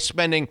just by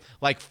spending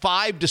like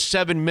 5 to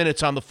 7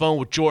 minutes on the phone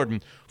with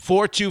Jordan.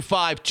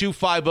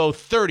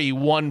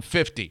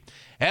 425-250-3150.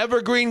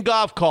 Evergreen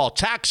Golf Call,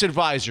 tax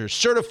advisors,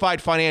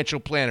 certified financial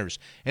planners,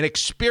 and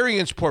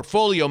experienced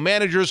portfolio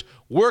managers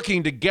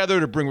working together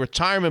to bring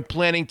retirement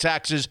planning,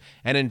 taxes,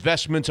 and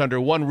investments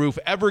under one roof.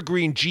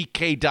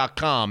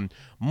 EvergreenGK.com.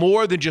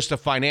 More than just a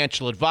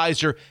financial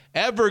advisor,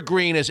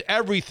 Evergreen is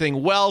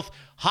everything wealth.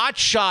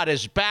 Hotshot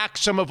is back.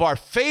 Some of our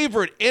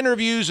favorite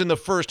interviews in the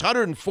first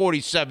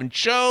 147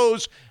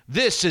 shows.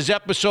 This is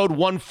episode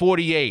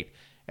 148,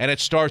 and it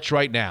starts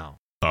right now.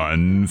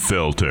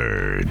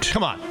 Unfiltered.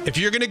 Come on. If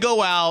you're going to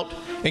go out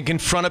and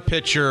confront a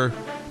pitcher,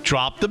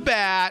 drop the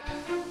bat.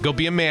 Go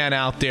be a man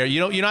out there.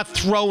 You're not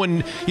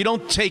throwing, you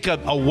don't take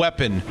a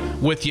weapon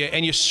with you,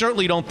 and you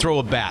certainly don't throw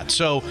a bat.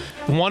 So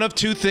one of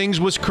two things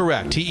was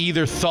correct. He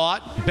either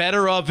thought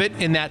better of it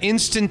in that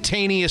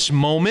instantaneous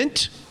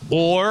moment,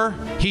 or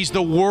he's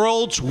the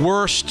world's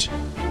worst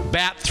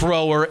bat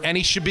thrower, and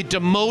he should be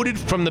demoted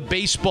from the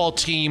baseball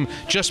team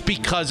just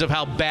because of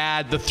how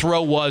bad the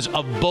throw was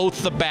of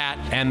both the bat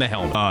and the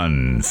helmet.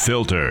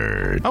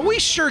 Unfiltered. Are we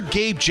sure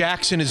Gabe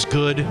Jackson is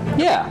good?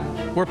 Yeah.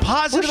 We're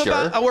positive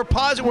about. We're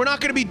positive. We're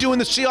not going to be doing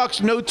the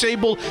Seahawks note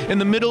table in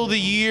the middle of the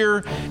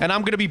year, and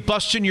I'm going to be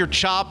busting your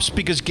chops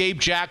because Gabe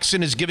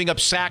Jackson is giving up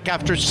sack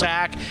after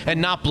sack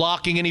and not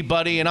blocking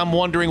anybody, and I'm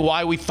wondering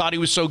why we thought he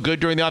was so good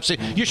during the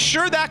offseason. You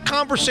sure that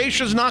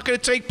conversation is not going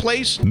to take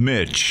place?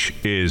 Mitch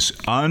is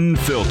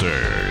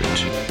unfiltered.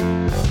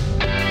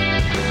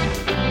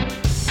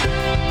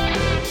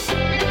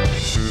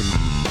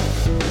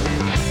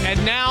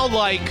 And now,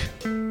 like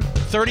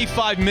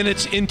 35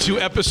 minutes into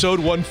episode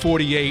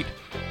 148,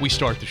 we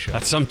start the show.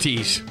 That's some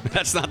tease.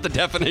 That's not the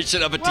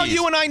definition of a Well, tease.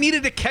 you and I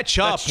needed to catch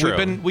up. That's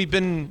true.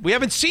 We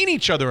haven't seen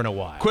each other in a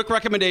while. Quick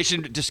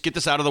recommendation, just get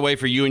this out of the way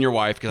for you and your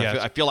wife, because Yes.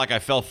 I feel like I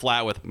fell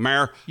flat with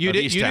Mare You of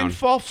Easttown. didn't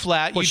fall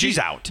flat. Well, You she's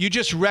just- out. You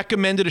just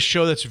recommended a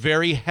show that's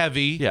very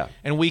heavy. Yeah.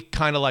 And we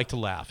kind of like to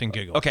laugh and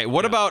giggle. Okay,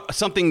 what about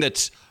something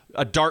that's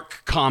a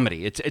dark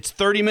comedy? It's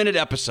 30-minute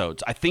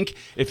episodes. I think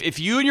if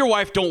you and your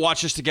wife don't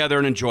watch this together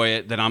and enjoy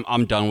it, then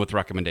I'm done with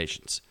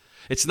recommendations.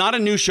 It's not a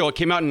new show. It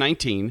came out in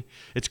 2019.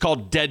 It's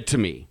called Dead to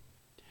Me.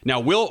 Now,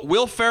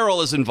 Will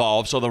Ferrell is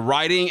involved, so the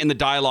writing and the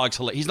dialogue's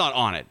hilarious. He's not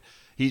on it.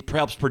 He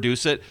helps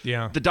produce it.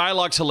 Yeah. The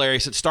dialogue's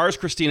hilarious. It stars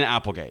Christina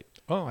Applegate.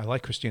 Oh, I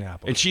like Christina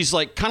Applegate. And she's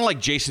like kind of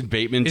like Jason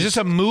Bateman. Is this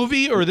a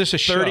movie or is this a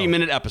show?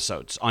 30-minute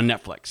episodes on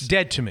Netflix.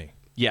 Dead to Me.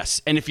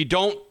 Yes. And if you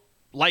don't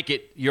like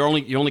it, you're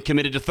only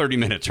committed to 30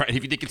 minutes, right?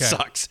 If you think it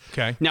sucks.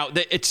 Okay. Now,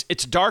 it's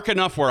dark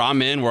enough where I'm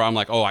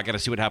like, oh, I got to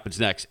see what happens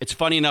next. It's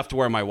funny enough to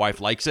where my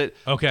wife likes it.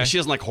 Okay. She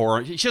doesn't like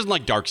horror. She doesn't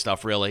like dark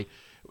stuff, really.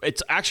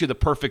 It's actually the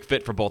perfect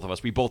fit for both of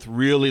us. We both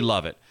really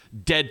love it.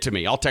 Dead to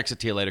Me. I'll text it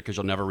to you later because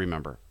you'll never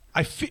remember.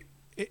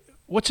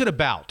 What's it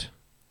about?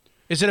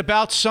 Is it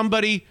about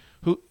somebody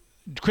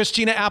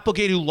Christina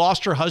Applegate, who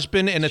lost her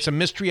husband, and it's a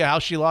mystery of how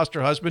she lost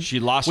her husband?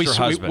 She lost her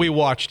husband. We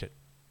watched it.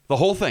 The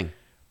whole thing.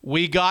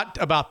 We got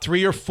about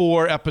 3 or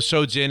 4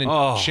 episodes in,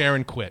 and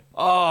Sharon quit.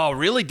 Oh,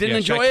 really? Didn't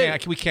enjoy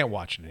it? We can't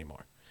watch it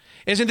anymore.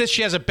 Isn't this?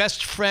 She has a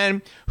best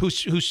friend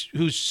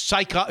who's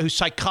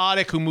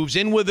psychotic, who moves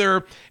in with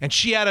her, and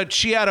she had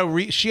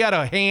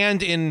a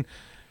hand in.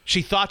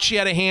 She thought she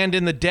had a hand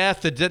in the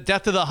death of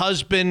the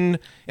husband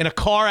in a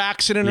car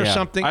accident or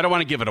something. I don't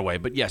want to give it away,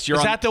 but yes,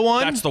 Is that the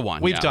one? That's the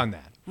one. We've done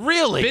that.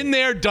 Really? Been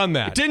there, done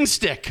that. It didn't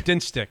stick.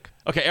 Didn't stick.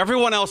 Okay,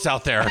 everyone else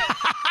out there,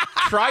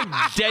 try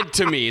Dead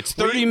to Me. It's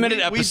 30-minute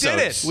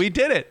episodes. We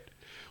did it.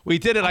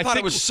 I thought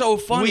it was so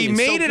funny. We and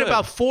made so it good.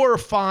 about 4 or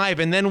 5,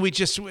 and then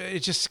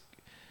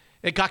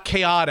it got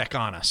chaotic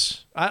on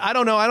us. I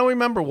don't know. I don't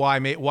remember why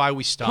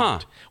we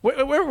stopped.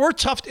 We're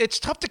tough. It's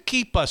tough to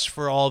keep us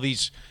for all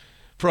these.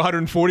 For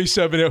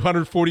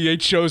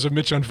 148 shows of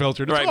Mitch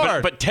Unfiltered. It's right,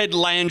 hard. but Ted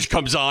Lange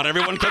comes on.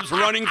 Everyone comes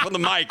running from the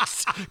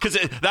mics because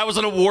that was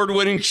an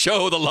award-winning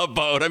show, The Love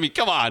Boat. I mean,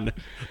 come on.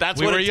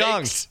 That's what it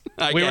takes.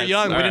 We were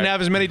young. We didn't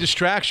have as many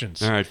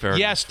distractions. All right, fair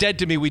Yes, Dead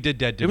to Me. We did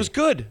Dead to Me. It was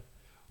good.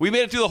 We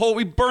made it through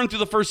we burned through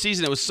the first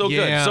season. It was so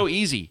good, so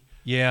easy.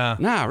 Yeah.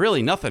 Nah,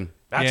 really, nothing.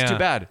 That's too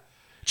bad.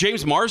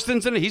 James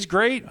Marsden's in it. He's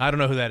great. I don't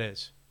know who that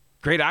is.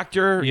 Great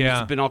actor. Yeah.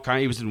 He's been all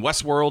kind. He was in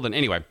Westworld, and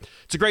anyway,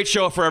 it's a great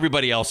show for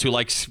everybody else who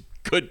likes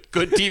good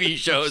TV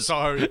shows.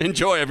 Sorry.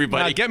 Enjoy,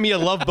 everybody. Now, get me a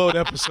Love Boat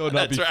episode and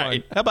I'll be That's fine.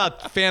 right. How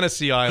about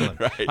Fantasy Island?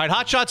 Right. All right,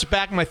 Hotshot's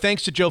back. My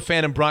thanks to Joe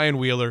Fan and Brian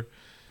Wheeler.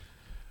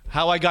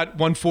 How I got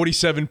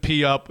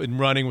 147p up and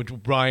running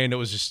with Brian, it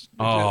was just...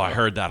 I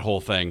heard that whole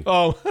thing.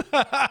 Oh.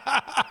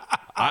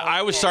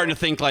 I was starting to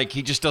think like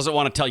he just doesn't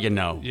want to tell you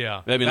no.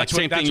 Yeah. I mean, That's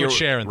like same what thing.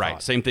 Sharon right.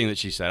 thought. Same thing that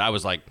she said. I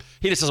was like,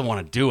 he just doesn't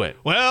want to do it.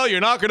 Well,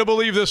 you're not going to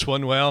believe this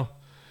one. Well,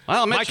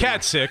 I'll my mention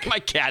cat's sick. My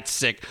cat's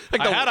sick.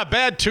 I had a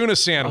bad tuna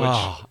sandwich.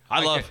 Oh,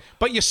 I love.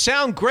 But you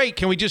sound great.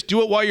 Can we just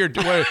do it while you're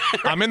doing?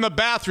 I'm in the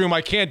bathroom.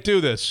 I can't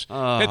do this.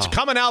 It's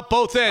coming out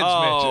both ends,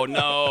 Oh Mitch.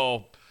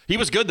 no, he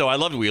was good though. I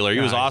loved Wheeler.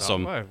 He was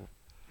awesome.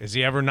 Is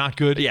he ever not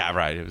good? Yeah,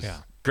 right. It was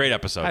great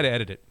episode. I had to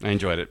edit it. I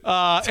enjoyed it.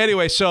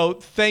 Anyway, so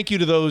thank you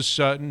to those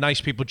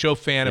nice people, Joe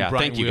Fan and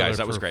Brian thank you Wheeler guys.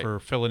 That was great. for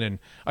filling in.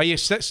 Are you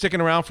sticking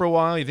around for a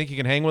while? You think you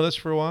can hang with us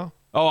for a while?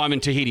 Oh, I'm in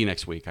Tahiti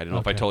next week. I don't know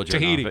if I told you.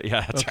 Tahiti. Or not, but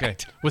yeah, that's okay.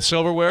 right. With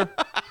silverware?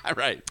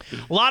 Right.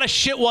 A lot of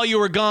shit while you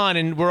were gone,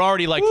 and we're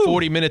already like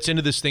 40 minutes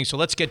into this thing, so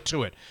let's get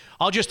to it.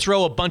 I'll just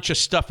throw a bunch of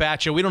stuff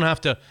at you. We don't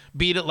have to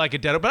beat it like a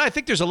dead. But I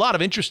think there's a lot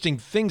of interesting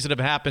things that have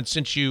happened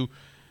since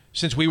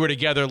we were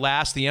together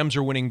last. The M's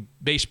are winning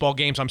baseball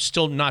games. I'm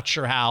still not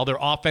sure how. Their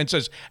offense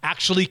has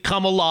actually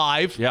come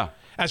alive. Yeah.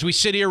 As we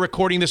sit here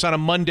recording this on a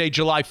Monday,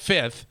 July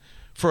 5th,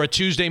 for a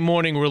Tuesday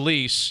morning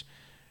release.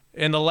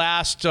 In the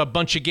last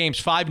bunch of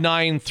games,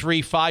 5-9-3,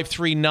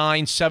 5-3-9,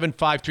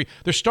 7-5-3.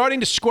 They're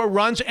starting to score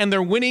runs, and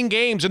they're winning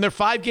games, and they're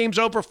 5 games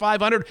over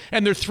 500,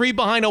 and they're 3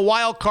 behind a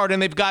wild card,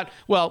 and they've got,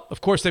 well,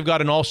 of course, they've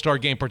got an all-star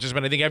game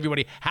participant. I think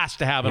everybody has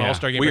to have an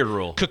all-star game. Weird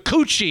rule.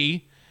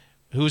 Kikuchi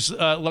who's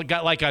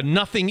got like a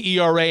nothing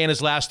ERA in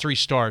his last 3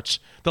 starts,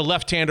 the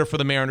left-hander for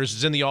the Mariners,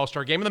 is in the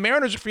All-Star game, and the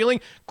Mariners are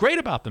feeling great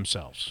about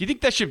themselves. Do you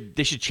think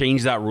they should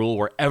change that rule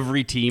where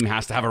every team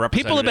has to have a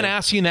representative? People have been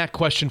asking that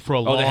question for a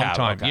long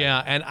time. Okay.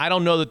 Yeah, and I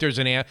don't know that there's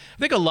an answer. I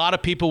think a lot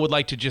of people would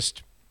like to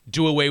just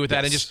do away with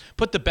that and just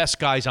put the best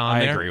guys on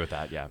there. I agree with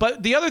that, yeah.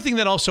 But the other thing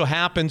that also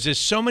happens is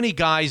so many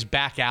guys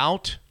back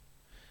out,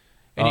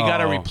 and you got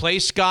to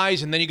replace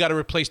guys, and then you got to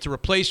replace the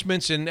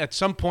replacements, and at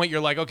some point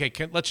you're like, okay,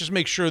 let's just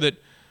make sure that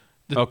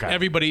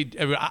everybody,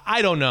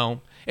 I don't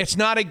know. It's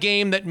not a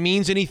game that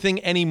means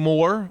anything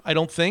anymore, I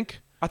don't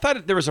think. I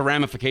thought there was a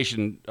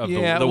ramification of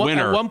the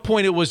winner. At one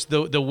point, it was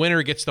the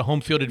winner gets the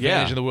home field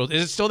advantage in the world.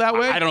 Is it still that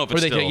way? I don't know if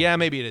it's still. Yeah,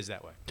 maybe it is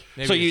that way.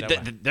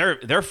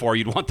 Therefore,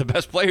 you'd want the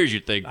best players,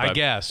 you'd think. I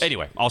guess.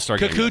 Anyway, All-Star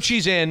game.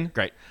 Kikuchi's in.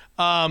 Great.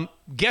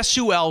 Guess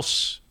who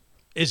else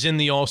is in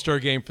the All-Star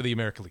game for the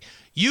American League?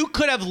 You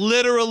could have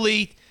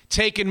literally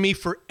taken me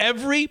for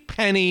every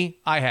penny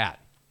I had.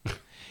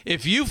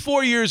 If you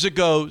 4 years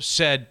ago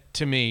said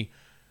to me,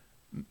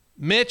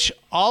 Mitch,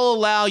 I'll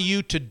allow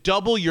you to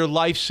double your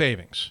life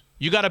savings.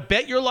 You got to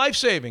bet your life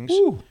savings.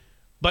 Ooh.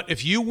 But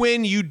if you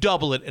win, you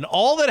double it. And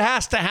all that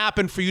has to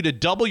happen for you to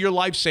double your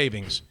life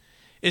savings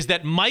is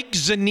that Mike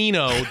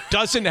Zunino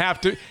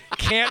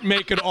can't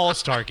make an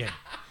All-Star game.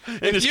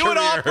 If you had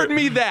offered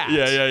me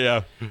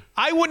that,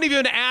 I wouldn't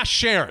even ask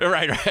Sharon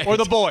or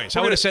the boys.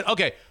 I would have said,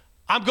 okay,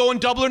 I'm going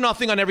double or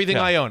nothing on everything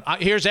I own.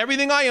 Here's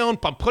everything I own.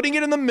 I'm putting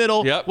it in the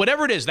middle. Yep.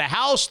 Whatever it is, the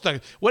house,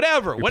 the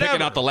whatever.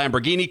 Picking out the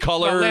Lamborghini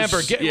colors.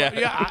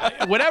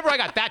 Whatever I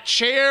got. That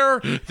chair,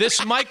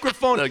 this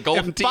microphone. The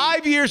golden tee.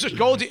 5 years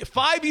ago,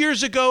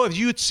 if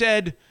you had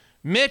said,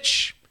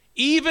 Mitch,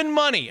 even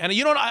money, and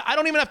I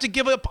don't even have to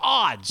give up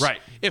odds. Right.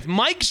 If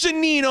Mike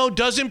Zunino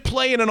doesn't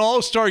play in an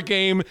All-Star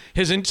game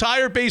his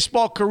entire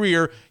baseball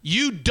career,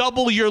 you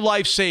double your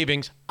life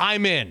savings.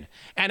 I'm in.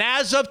 And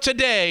as of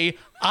today,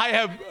 I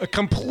have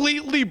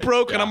completely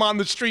broken him on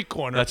the street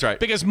corner. That's right.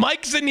 Because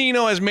Mike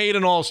Zunino has made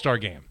an All-Star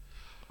game.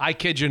 I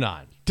kid you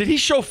not. Did he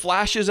show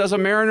flashes as a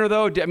Mariner,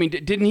 though? I mean,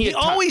 didn't he? He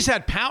always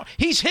had power.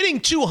 He's hitting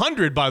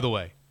 200, by the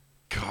way.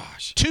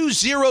 Gosh.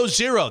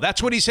 200.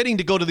 That's what he's hitting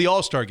to go to the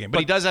All-Star game. But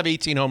he does have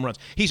 18 home runs.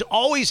 He's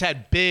always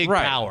had big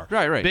power.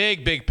 Right.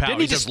 Big power.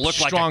 Didn't he just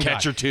look like a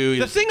catcher, too?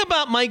 The thing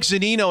about Mike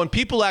Zunino, and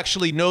people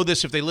actually know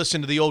this if they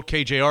listen to the old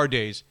KJR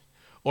days,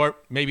 or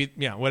maybe,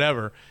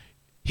 whatever,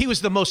 he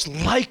was the most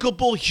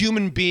likable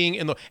human being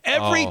in the...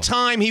 Every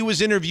time he was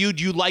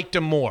interviewed, you liked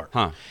him more.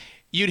 Huh.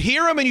 You'd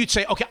hear him and you'd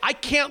say, okay, I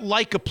can't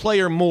like a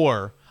player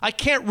more. I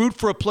can't root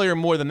for a player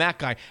more than that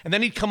guy. And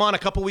then he'd come on a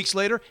couple weeks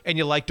later and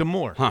you liked him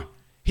more. Huh.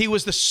 He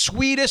was the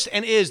sweetest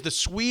and is the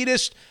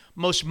sweetest,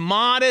 most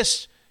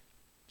modest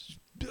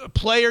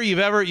player you've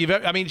ever.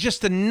 I mean,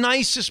 just the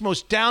nicest,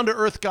 most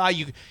down-to-earth guy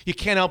you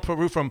can't help but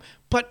root from.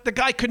 But the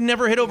guy could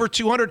never hit over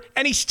 200,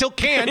 and he still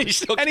can.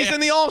 He's in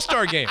the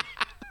All-Star game.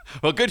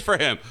 Well, good for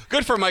him.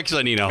 Good for Mike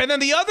Zunino. And then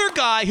the other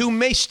guy who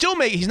may still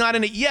make, he's not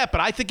in it yet, but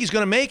I think he's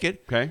going to make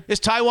it, is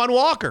Taijuan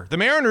Walker. The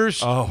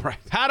Mariners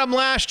had him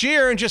last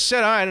year and just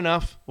said, all right,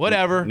 enough,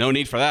 whatever. No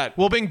need for that.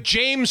 We'll bring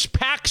James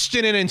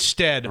Paxton in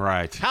instead.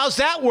 Right. How's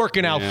that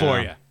working out for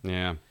you?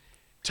 Yeah.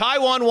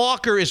 Taijuan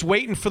Walker is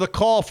waiting for the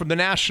call from the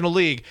National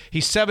League.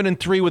 He's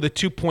 7-3 with a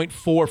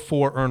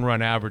 2.44 earned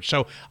run average.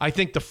 So I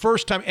think the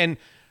first time, and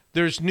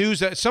there's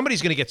news that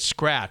somebody's going to get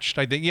scratched.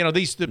 I think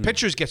the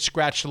pitchers get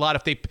scratched a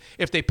lot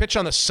if they pitch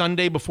on the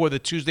Sunday before the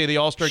Tuesday of the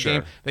All-Star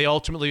game. They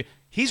ultimately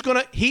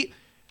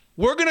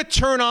we're going to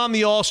turn on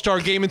the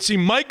All-Star game and see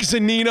Mike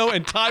Zunino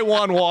and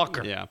Taijuan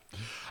Walker. Yeah,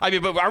 I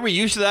mean, but are we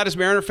used to that as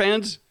Mariner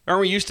fans?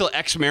 Aren't we used to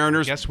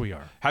ex-Mariners? Yes, we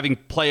are. Having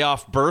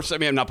playoff berths. I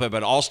mean, not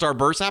but All-Star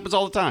berths happens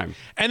all the time.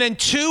 And then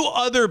 2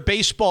 other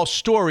baseball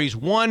stories.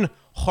 One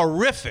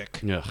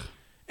horrific,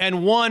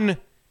 and one.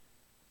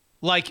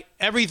 Like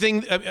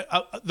everything,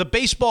 the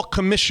baseball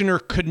commissioner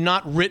could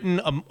not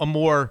written a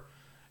more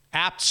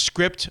apt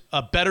script,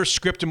 a better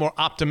script, a more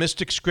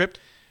optimistic script.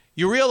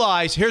 You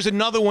realize, here's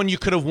another one you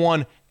could have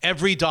won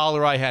every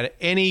dollar I had,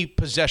 any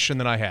possession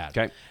that I had.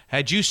 Okay.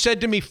 Had you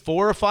said to me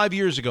 4 or 5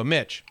 years ago,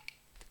 Mitch,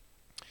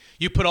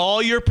 you put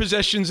all your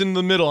possessions in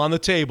the middle on the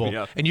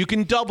table, and you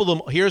can double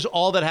them. Here's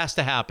all that has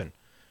to happen.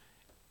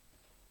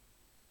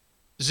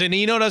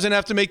 Zunino doesn't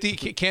have to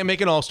can't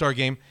make an All-Star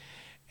game,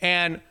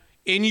 and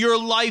in your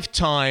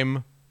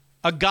lifetime,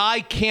 a guy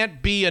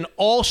can't be an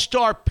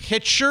all-star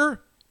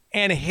pitcher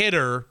and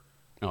hitter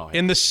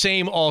in the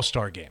same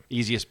all-star game.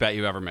 Easiest bet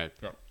you ever made.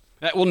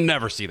 We'll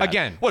never see that.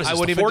 Again, what is this, I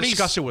wouldn't even 40s?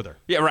 discuss it with her.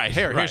 Yeah, right.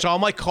 Here's all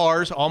my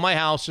cars, all my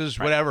houses,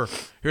 whatever.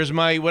 Here's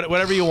my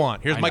whatever you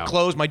want. Here's my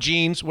clothes, my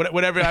jeans,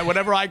 whatever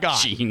I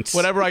got. Jeans.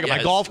 Whatever I got.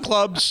 My golf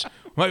clubs,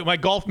 my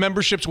golf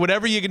memberships,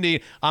 whatever you can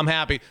need, I'm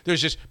happy.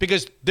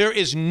 Because there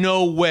is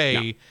no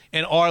way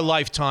in our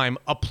lifetime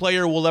a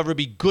player will ever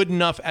be good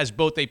enough as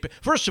both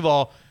first of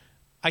all,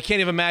 I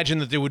can't even imagine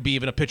that there would be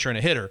even a pitcher and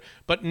a hitter,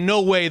 but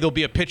no way there'll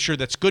be a pitcher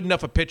that's good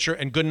enough a pitcher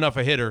and good enough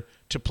a hitter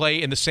to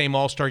play in the same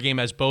All-Star game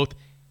as both.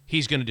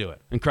 He's going to do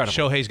it. Incredible.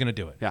 Shohei's going to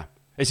do it. Yeah.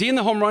 Is he in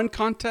the home run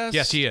contest?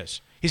 Yes, he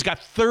is. He's got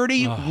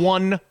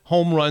 31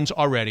 home runs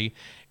already.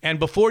 And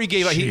before he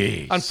gave up,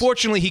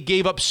 unfortunately, he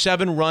gave up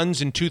 7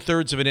 runs in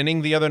 2/3 of an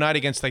inning the other night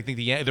against, I think,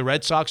 the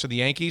Red Sox or the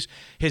Yankees.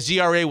 His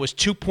ERA was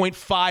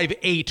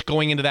 2.58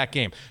 going into that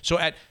game. So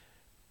at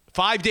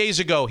 5 days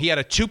ago, he had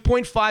a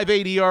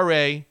 2.58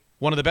 ERA,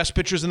 one of the best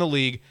pitchers in the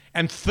league,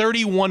 and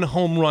 31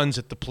 home runs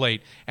at the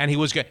plate. And he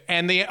was good.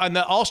 And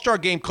the All-Star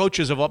game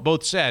coaches have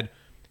both said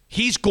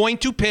he's going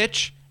to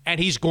pitch and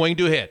he's going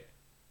to hit.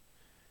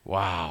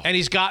 Wow. And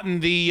he's gotten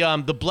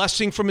the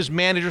blessing from his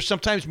manager.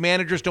 Sometimes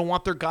managers don't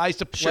want their guys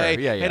to play.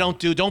 Sure, yeah.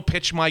 Hey, don't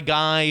pitch my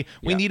guy.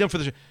 We need him for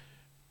the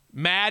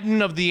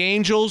Madden of the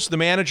Angels, the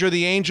manager of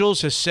the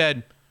Angels, has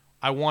said,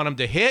 I want him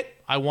to hit.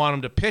 I want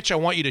him to pitch. I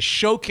want you to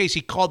showcase.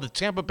 He called the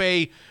Tampa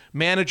Bay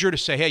manager to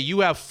say, hey, you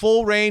have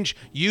full range.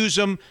 Use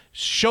him.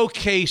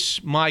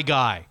 Showcase my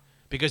guy.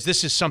 Because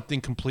this is something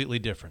completely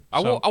different.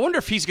 I wonder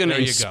if he's going to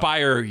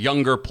inspire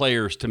younger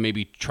players to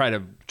maybe try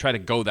to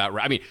go that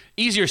route. I mean,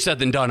 easier said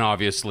than done,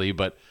 obviously,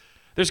 but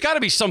there's got to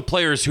be some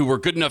players who were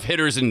good enough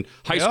hitters in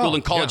high school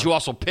and college who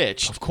also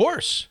pitched. Of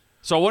course.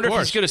 So I wonder if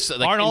he's going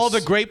to... Aren't all the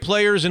great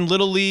players in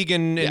Little League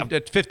and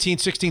at 15,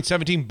 16,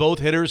 17 both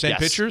hitters and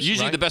pitchers?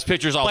 Usually the best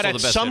pitcher is also the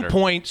best hitter. But at some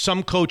point,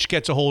 some coach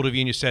gets a hold of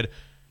you and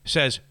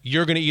says,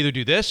 you're going to either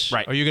do this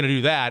or you're going to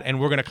do that,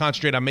 and we're going to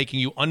concentrate on making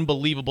you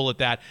unbelievable at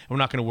that, and we're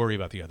not going to worry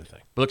about the other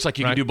thing. It looks like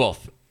you can do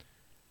both.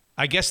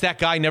 I guess that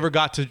guy never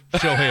got to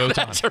Shohei Ohtani.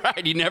 That's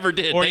right. He never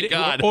did, thank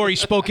God. Or he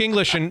spoke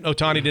English, and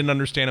Ohtani didn't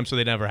understand him, so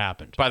they never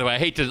happened. By the way, I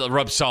hate to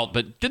rub salt,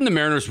 but didn't the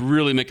Mariners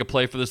really make a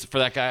play for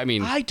that guy? I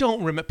mean, I don't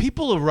remember.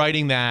 People are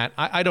writing that.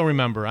 I don't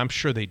remember. I'm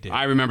sure they did.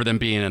 I remember them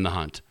being in the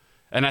hunt.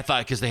 And I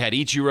thought, because they had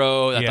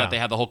Ichiro, I thought they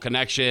had the whole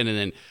connection, and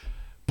then...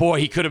 Boy,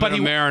 he could have been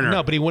a Mariner.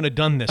 No, but he wouldn't have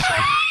done this.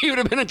 He would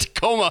have been in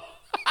Tacoma.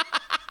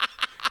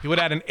 He would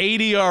have had an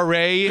 80 ERA,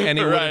 and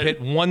he would have hit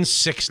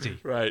 160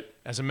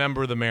 as a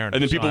member of the Mariners.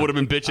 And then people would have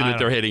been bitching that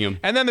they're hitting him.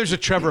 And then there's a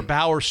Trevor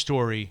Bauer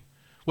story,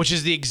 which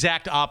is the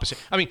exact opposite.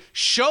 I mean,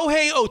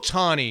 Shohei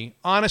Ohtani,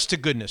 honest to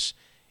goodness,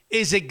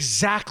 is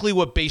exactly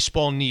what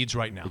baseball needs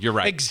right now. You're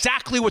right.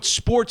 Exactly what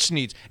sports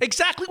needs.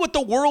 Exactly what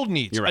the world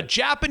needs. You're right. A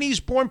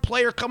Japanese-born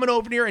player coming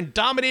over here and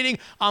dominating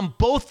on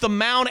both the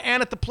mound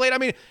and at the plate. I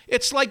mean,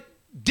 it's like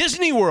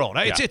Disney World.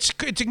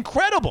 It's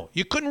incredible.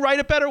 You couldn't write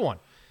a better one.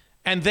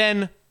 And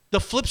then the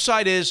flip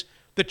side is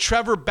the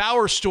Trevor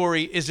Bauer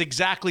story is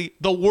exactly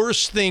the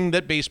worst thing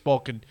that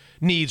baseball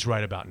needs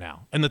right about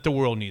now, and that the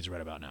world needs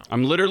right about now.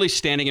 I'm literally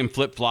standing in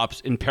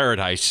flip-flops in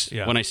paradise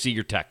when I see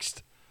your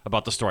text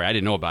about the story. I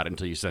didn't know about it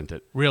until you sent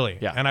it. Really?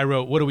 Yeah. And I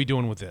wrote, what are we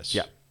doing with this?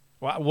 Yeah.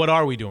 What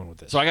are we doing with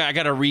this? So I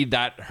got to read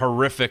that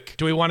horrific...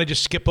 Do we want to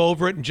just skip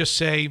over it and just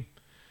say...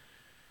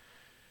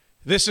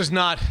 This is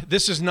not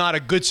a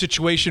good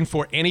situation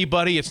for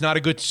anybody. It's not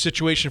a good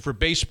situation for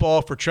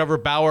baseball, for Trevor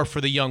Bauer,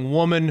 for the young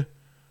woman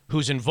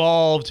who's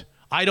involved.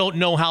 I don't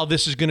know how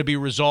this is going to be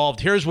resolved.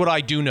 Here's what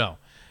I do know.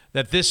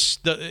 That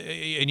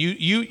and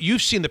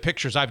you've seen the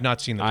pictures. I've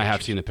not seen the pictures. I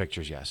have seen the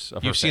pictures, yes.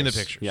 You've seen the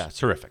pictures. Yeah,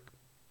 it's horrific.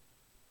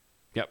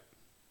 Yep.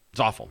 It's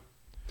awful.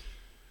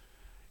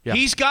 Yep.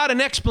 He's got an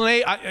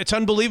explanation. It's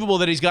unbelievable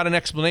that he's got an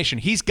explanation.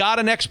 He's got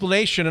an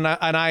explanation, and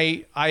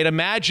I'd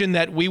imagine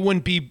that we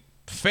wouldn't be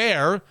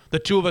fair, the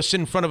two of us sit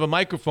in front of a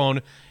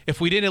microphone, if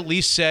we didn't at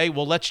least say,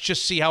 well, let's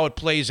just see how it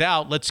plays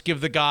out. Let's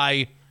give the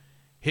guy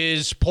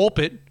his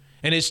pulpit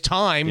and his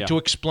time to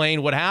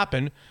explain what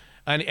happened.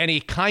 And he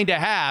kind of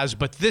has,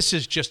 but this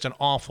is just an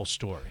awful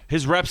story.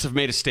 His reps have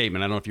made a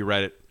statement. I don't know if you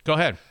read it. Go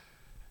ahead.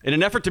 In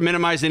an effort to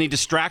minimize any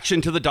distraction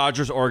to the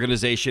Dodgers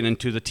organization and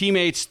to the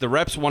teammates, the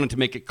reps wanted to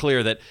make it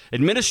clear that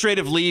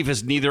administrative leave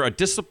is neither a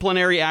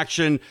disciplinary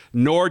action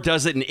nor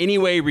does it in any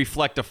way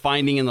reflect a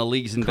finding in the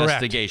league's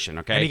investigation.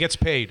 Okay, and he gets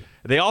paid.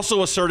 They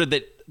also asserted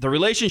that the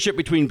relationship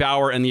between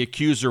Bauer and the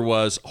accuser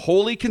was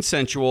wholly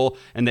consensual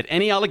and that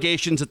any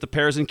allegations that the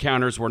pair's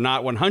encounters were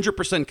not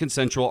 100%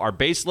 consensual are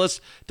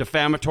baseless,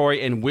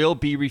 defamatory, and will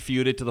be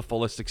refuted to the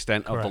fullest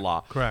extent of the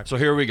law. Correct. So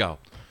here we go.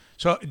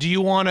 So do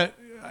you want to...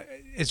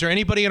 Is there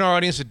anybody in our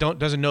audience that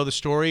doesn't know the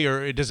story,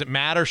 or does it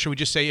matter? Should we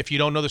just say, if you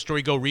don't know the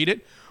story, go read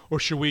it? Or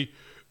should we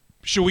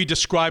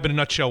describe in a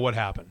nutshell what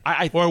happened?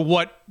 Or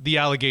what the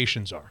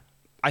allegations are?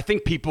 I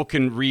think people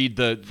can read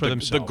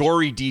the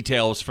gory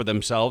details for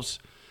themselves.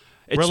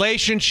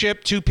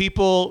 Relationship, two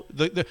people.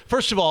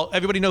 First of all,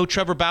 everybody know who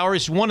Trevor Bauer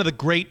is. One of the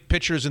great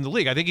pitchers in the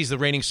league. I think he's the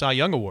reigning Cy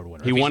Young Award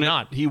winner. He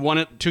won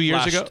it 2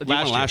 years ago.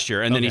 Last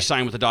year, and then he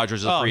signed with the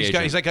Dodgers as a free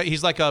agent.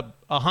 He's like a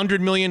 $100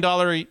 million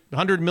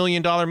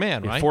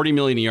man, right? $40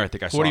 million a year, I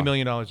think I saw. $40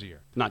 million a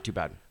year. Not too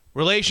bad.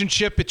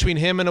 Relationship between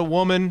him and a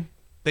woman.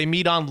 They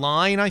meet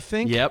online, I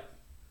think. Yep.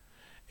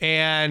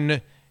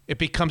 And it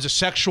becomes a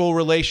sexual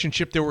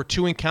relationship. There were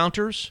 2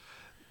 encounters,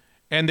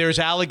 and there's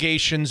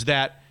allegations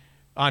that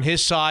on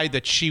his side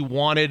that she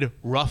wanted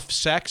rough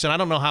sex. And I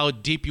don't know how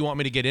deep you want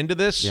me to get into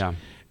this. Yeah.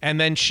 And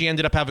then she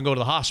ended up having to go to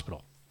the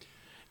hospital.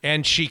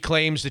 And she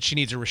claims that she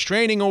needs a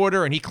restraining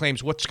order, and he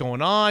claims, what's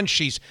going on?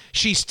 She's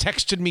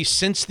texted me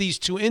since these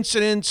 2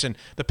 incidents, and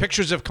the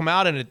pictures have come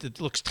out, and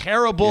it looks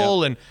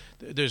terrible. Yeah. And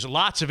there's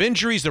lots of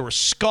injuries. There were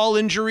skull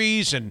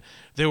injuries, and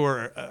there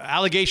were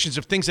allegations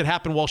of things that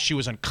happened while she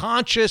was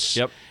unconscious.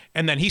 Yep.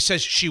 And then he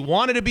says she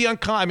wanted to be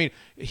unconscious. I mean,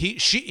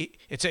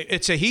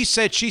 it's a he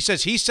said, she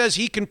says. He says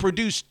he can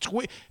produce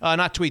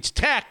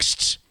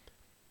texts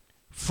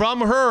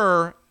from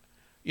her.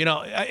 You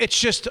know, it's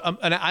just,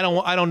 and I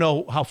don't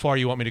know how far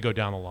you want me to go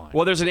down the line.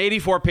 Well, there's an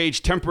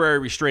 84-page temporary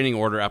restraining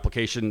order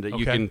application that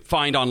you can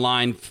find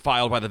online,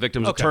 filed by the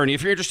victim's attorney,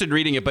 if you're interested in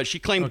reading it. But she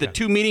claimed that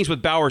 2 meetings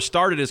with Bauer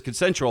started as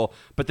consensual,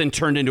 but then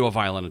turned into a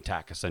violent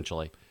attack,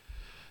 essentially.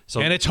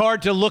 So, and it's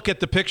hard to look at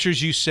the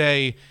pictures you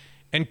say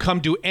and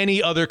come to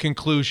any other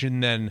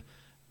conclusion than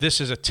this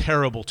is a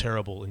terrible,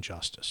 terrible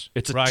injustice.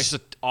 It's right? just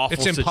an awful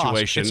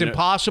situation. It's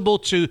impossible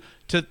to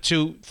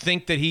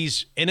think that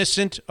he's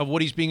innocent of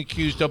what he's being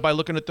accused of by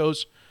looking at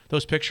those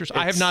pictures.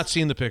 I have not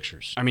seen the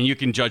pictures. I mean, you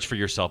can judge for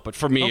yourself, but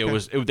for me,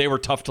 they were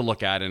tough to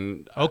look at.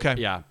 And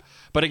yeah.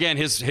 But again,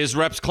 his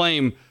reps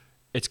claim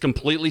it's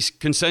completely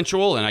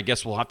consensual, and I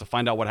guess we'll have to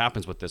find out what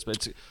happens with this.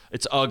 But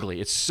it's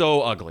ugly. It's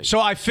so ugly. So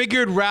I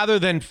figured rather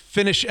than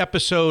finish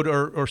episode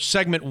or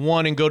segment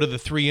 1 and go to the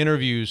 3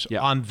 interviews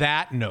on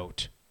that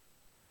note,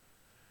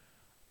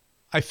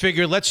 I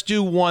figure let's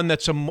do one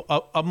that's a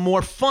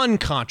more fun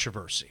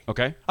controversy.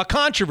 Okay. A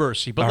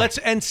controversy, but let's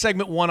end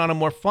segment 1 on a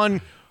more fun.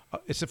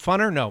 Is it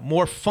funner? No,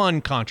 more fun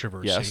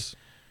controversy. Yes.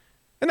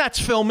 And that's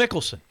Phil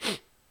Mickelson.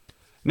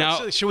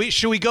 Now,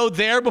 should we go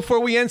there before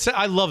we end?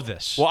 I love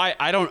this. Well,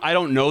 I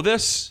don't know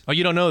this. Oh,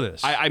 you don't know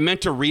this? I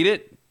meant to read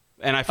it,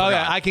 and I forgot. Oh,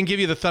 yeah, I can give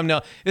you the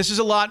thumbnail. This is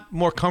a lot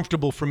more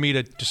comfortable for me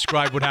to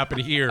describe what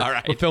happened here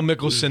with Phil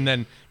Mickelson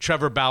than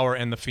Trevor Bauer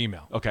and the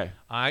female. Okay.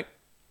 All right.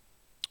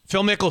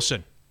 Phil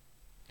Mickelson.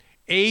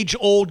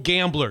 Age-old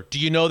gambler. Do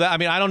you know that? I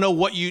mean, I don't know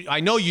what you... I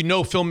know you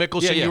know Phil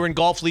Mickelson. Yeah. You were in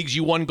golf leagues.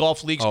 You won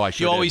golf leagues. Oh, I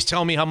sure You did. always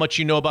tell me how much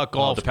you know about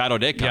golf. The Pat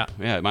O'Day Cup.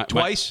 Yeah.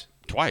 Twice?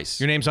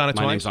 Twice. Your name's on it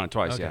twice? My name's on it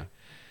twice, Okay. yeah.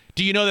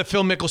 Do you know that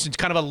Phil Mickelson's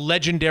kind of a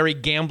legendary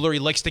gambler? He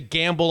likes to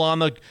gamble on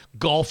the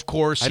golf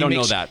course. I don't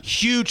know that.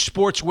 Huge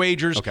sports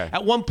wagers. Okay.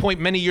 At one point,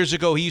 many years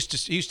ago, he used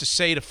to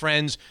say to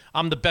friends,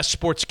 "I'm the best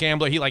sports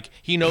gambler."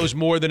 He knows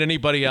more than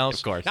anybody else.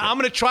 Of course. Now, I'm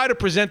going to try to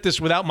present this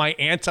without my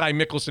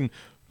anti-Mickelson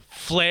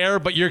flair,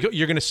 but you're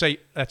going to say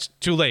that's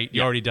too late.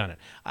 You already done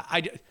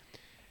it.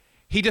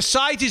 He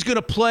decides he's going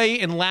to play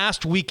in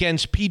last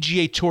weekend's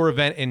PGA Tour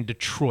event in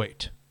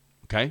Detroit.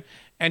 Okay.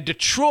 And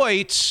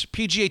Detroit's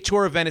PGA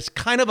Tour event is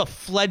kind of a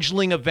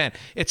fledgling event.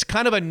 It's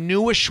kind of a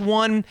newish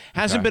one.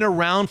 Hasn't been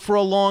around for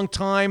a long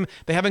time.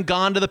 They haven't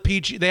gone to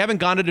They haven't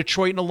gone to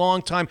Detroit in a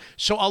long time.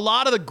 So a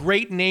lot of the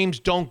great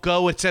names don't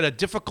go. It's at a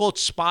difficult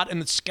spot in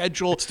the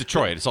schedule. It's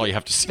Detroit. It's all you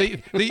have to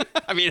say.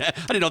 I mean, I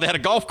didn't know they had a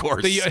golf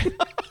course.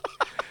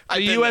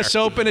 The U.S.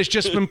 Open has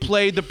just been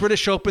played. The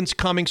British Open's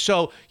coming.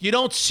 So you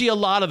don't see a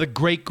lot of the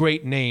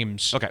great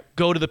names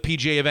go to the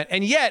PGA event.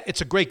 And yet, it's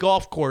a great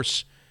golf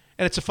course,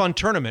 and it's a fun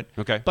tournament.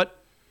 Okay. But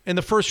in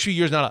the first few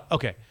years,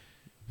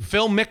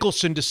 Phil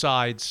Mickelson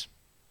decides,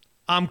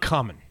 I'm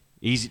coming.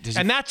 Easy.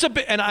 And that's a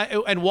bit.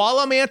 And while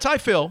I'm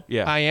anti-Phil,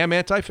 I am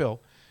anti-Phil.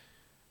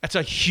 That's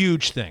a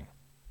huge thing.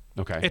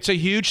 Okay. It's a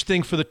huge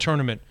thing for the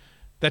tournament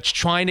that's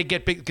trying to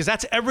get big, because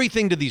that's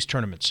everything to these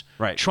tournaments.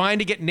 Right. Trying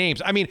to get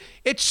names. I mean,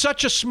 it's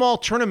such a small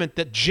tournament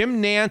that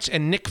Jim Nantz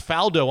and Nick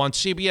Faldo on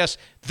CBS,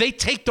 they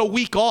take the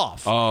week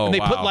off. Oh, and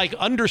they put wow. like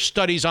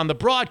understudies on the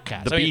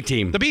broadcast. The B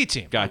team. The B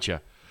team. Gotcha.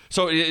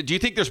 So do you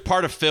think there's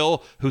part of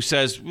Phil who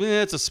says,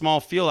 it's a small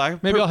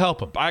field? Maybe I'll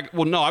help him.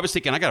 No, I was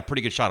thinking I got a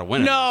pretty good shot of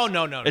winning. No.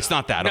 It's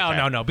not that.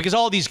 No, because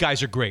all these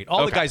guys are great.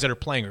 All the guys that are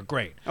playing are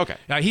great. Okay.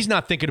 Now, he's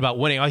not thinking about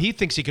winning. He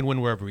thinks he can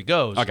win wherever he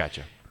goes. I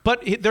gotcha.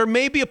 But there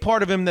may be a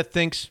part of him that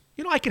thinks,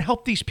 I can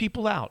help these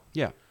people out.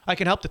 Yeah. I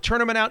can help the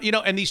tournament out.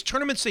 And these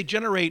tournaments, they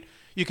generate,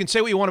 you can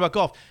say what you want about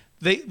golf,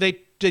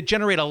 they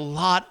generate a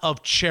lot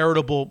of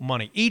charitable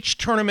money. Each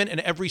tournament in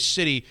every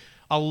city,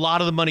 a lot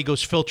of the money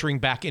goes filtering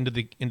back into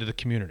the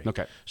community.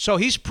 Okay. So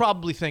he's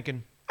probably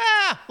thinking,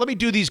 let me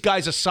do these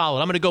guys a solid.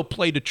 I'm going to go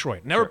play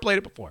Detroit. Never played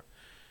it before.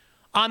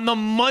 On the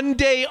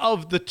Monday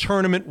of the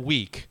tournament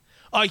week,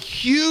 a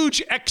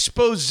huge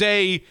expose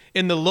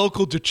in the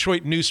local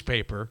Detroit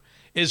newspaper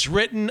is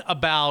written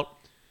about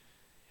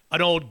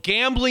an old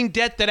gambling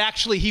debt that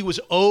actually he was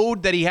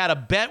owed, that he had a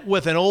bet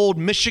with an old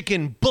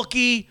Michigan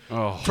bookie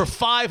for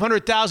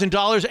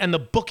 $500,000, and the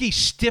bookie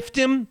stiffed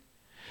him.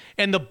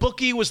 And the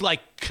bookie was like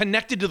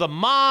connected to the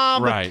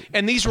mob. Right.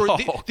 And these were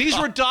these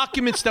were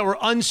documents that were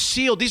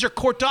unsealed. These are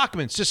court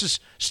documents. This is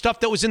stuff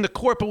that was in the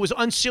court but was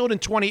unsealed in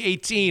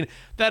 2018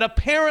 that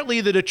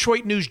apparently the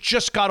Detroit News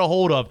just got a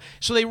hold of.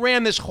 So they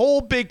ran this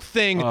whole big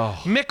thing.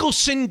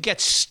 Mickelson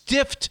gets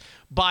stiffed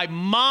by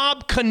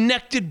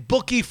mob-connected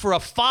bookie for a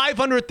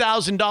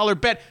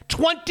 $500,000 bet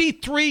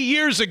 23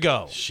 years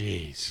ago.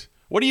 Jeez.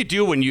 What do you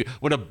do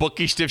when a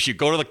bookie stiffs you?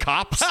 Go to the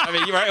cops? I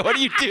mean, right? What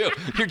do you do?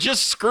 You're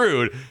just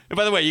screwed. And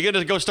by the way, you're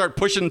going to go start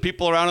pushing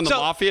people around in the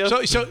mafia?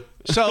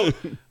 So,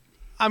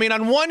 I mean,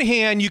 on one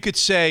hand, you could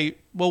say,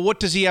 well,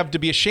 what does he have to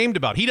be ashamed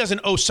about? He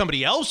doesn't owe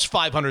somebody else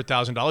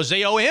 $500,000.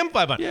 They owe him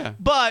 $500,000. Yeah.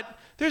 But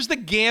There's the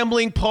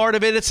gambling part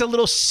of it. It's a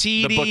little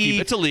seedy. The bookie,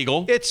 it's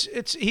illegal.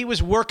 It's he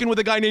was working with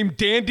a guy named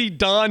Dandy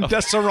Don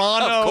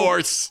DeSerrano. Of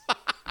course.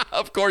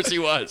 Of course he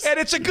was. And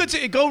it's a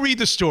good go read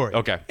the story.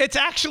 Okay. It's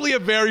actually a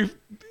very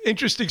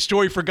interesting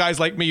story for guys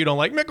like me who don't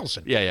like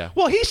Mickelson. Yeah.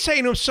 Well, he's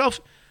saying to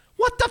himself,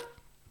 what the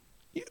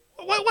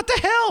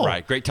hell?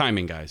 Right. Great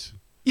timing, guys.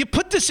 You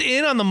put this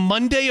in on the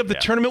Monday of the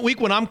tournament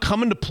week when I'm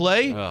coming to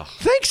play? Ugh.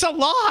 Thanks a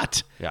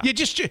lot. Yeah.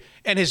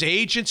 And his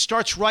agent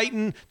starts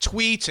writing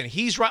tweets, and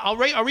he's right. I'll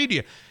read to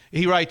you.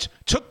 He writes,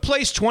 took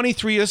place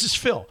 23, this is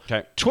Phil.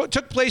 Okay.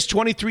 Took place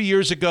 23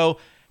 years ago.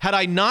 Had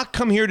I not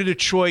come here to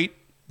Detroit,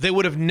 they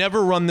would have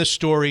never run this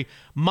story.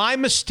 My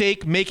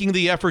mistake making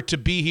the effort to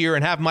be here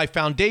and have my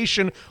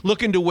foundation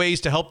look into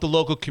ways to help the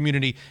local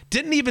community.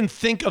 Didn't even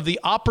think of the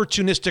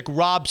opportunistic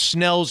Rob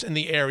Snells in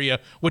the area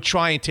would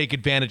try and take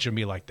advantage of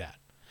me like that.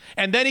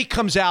 And then he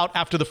comes out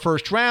after the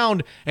first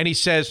round and he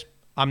says,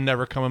 I'm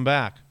never coming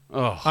back.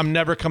 Ugh. I'm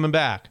never coming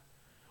back.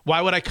 Why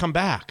would I come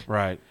back?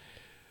 Right.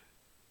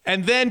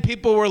 And then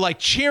people were like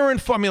cheering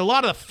for me. A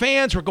lot of the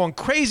fans were going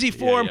crazy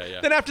for him.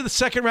 Yeah. Then after the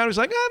second round, he was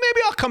like,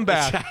 maybe I'll come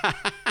back.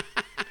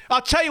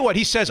 I'll tell you what.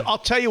 He says, I'll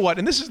tell you what.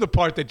 And this is the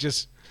part that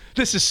this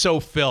is so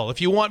Phil.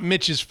 If you want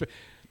Mitch's,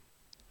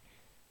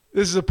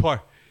 this is the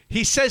part.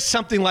 He says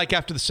something like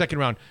after the second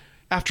round,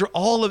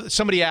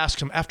 somebody asks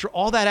him, after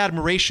all that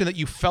admiration that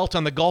you felt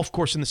on the golf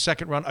course in the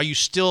second round, are you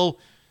still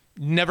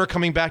never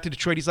coming back to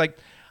Detroit? He's like,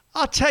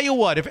 I'll tell you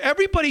what, if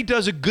everybody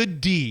does a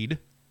good deed,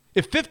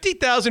 if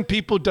 50,000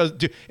 people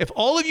if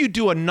all of you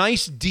do a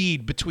nice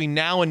deed between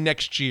now and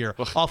next year,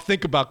 I'll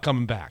think about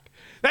coming back.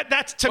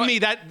 That's to me,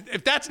 that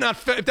if that's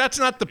not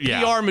the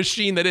PR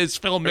machine that is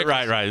Phil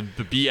Mickelson. Right.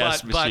 The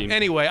BS machine. But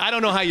anyway, I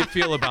don't know how you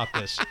feel about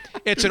this.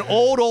 It's an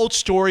old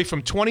story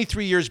from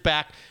 23 years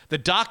back. The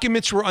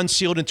documents were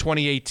unsealed in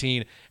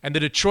 2018, and the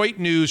Detroit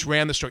News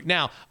ran the story.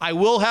 Now, I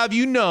will have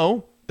you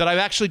know that I've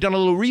actually done a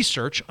little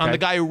research on the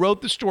guy who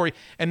wrote the story,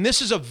 and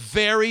he's not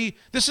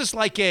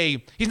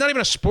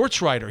even a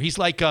sports writer. He's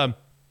like a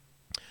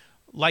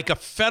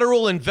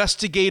federal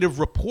investigative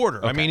reporter.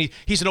 Okay. I mean,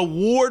 he's an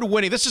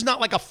award-winning. This is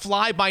not like a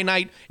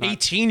fly-by-night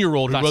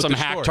 18-year-old who wrote the story.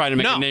 Some hack trying to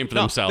make a name for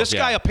themselves. This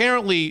guy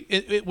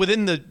apparently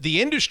within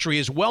the industry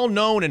is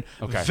well-known and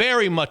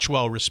very much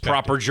well-respected.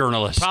 Proper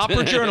journalist.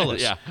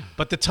 Yeah.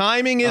 But the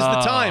timing is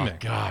the timing.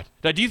 God.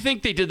 Now, do you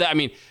think they did that? I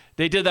mean,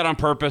 they did that on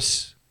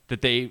purpose,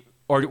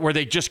 or were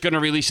they just going to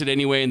release it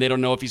anyway and they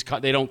don't know if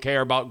they don't care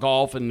about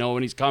golf and know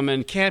when he's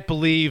coming? Can't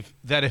believe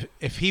that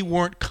if he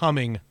weren't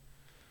coming,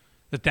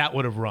 that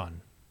would have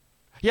run.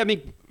 Yeah, I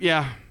mean,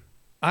 yeah.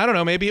 I don't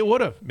know. Maybe it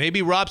would have.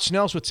 Maybe Rob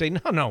Snells would say,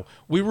 no,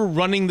 we were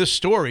running the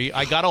story.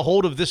 I got a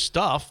hold of this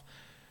stuff,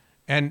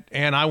 and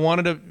I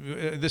wanted to.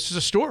 This is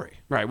a story.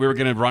 Right. We were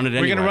going to run it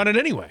anyway. We're going to run it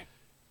anyway.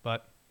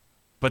 But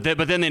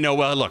then they know,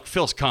 well, look,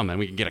 Phil's coming.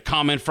 We can get a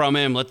comment from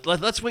him.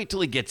 Let's wait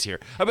till he gets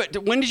here.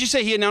 But when did you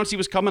say he announced he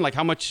was coming? Like,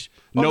 how much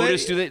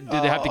notice do they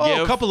have to give?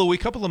 A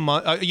couple of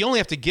months. You only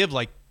have to give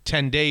like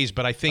 10 days,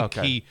 but I think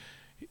he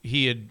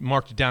had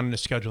marked it down in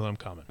his schedule that I'm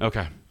coming.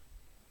 Okay.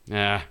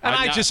 Yeah. And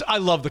I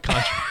love the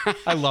controversy.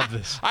 I love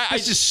this.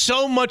 This is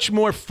so much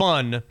more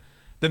fun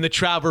than the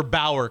Trevor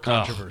Bauer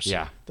controversy.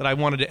 That I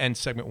wanted to end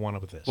segment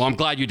 1 with this. Well, I'm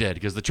glad you did,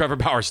 because the Trevor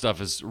Bauer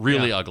stuff is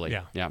really ugly.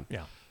 Yeah.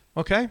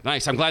 Okay.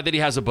 Nice. I'm glad that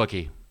he has a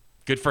bookie.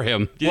 Good for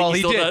him. Do you think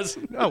he still does?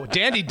 Oh,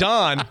 Dandy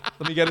Don.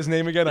 Let me get his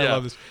name again. I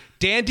love this.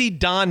 Dandy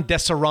Don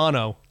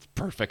DeSerrano.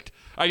 Perfect.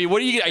 I mean, are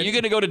you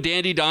going to go to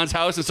Dandy Don's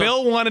house? And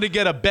Phil wanted to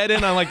get a bet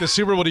in on like the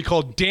Super Bowl. He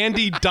called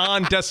Dandy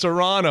Don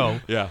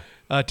DeSerrano.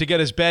 To get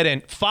his bet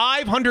in.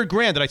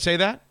 $500,000. Did I say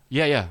that?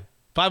 Yeah.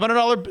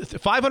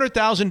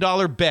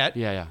 $500,000 bet.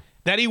 Yeah.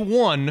 That he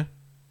won.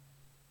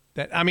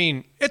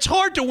 It's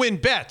hard to win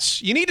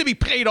bets. You need to be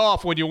paid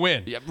off when you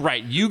win. Yeah,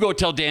 right. You go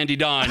tell Dandy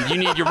Don you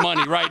need your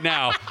money right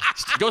now.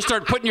 Go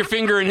start putting your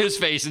finger in his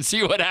face and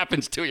see what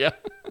happens to you.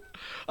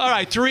 All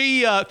right,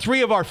 three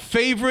of our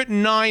favorite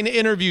 9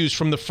 interviews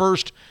from the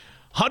first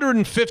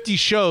 150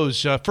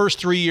 shows, first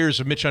 3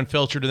 years of Mitch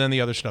Unfiltered, and then the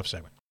other stuff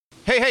segment.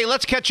 Hey,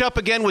 let's catch up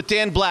again with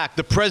Dan Black,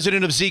 the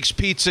president of Zeke's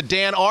Pizza.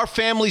 Dan, our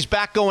family's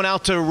back going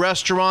out to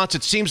restaurants.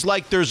 It seems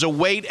like there's a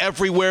wait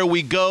everywhere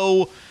we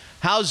go.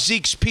 How's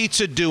Zeke's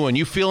Pizza doing?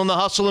 You feeling the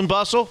hustle and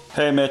bustle?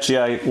 Hey, Mitch.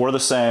 Yeah, we're the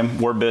same.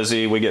 We're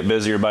busy. We get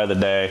busier by the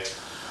day.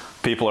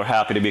 People are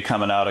happy to be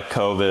coming out of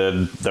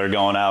COVID. They're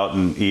going out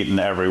and eating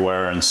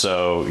everywhere. And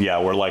so,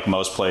 yeah, we're like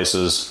most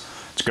places.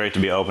 It's great to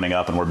be opening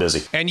up, and we're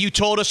busy. And you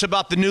told us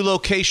about the new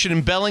location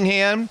in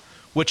Bellingham,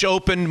 which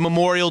opened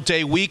Memorial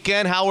Day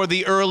weekend. How are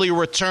the early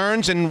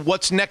returns, and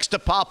what's next to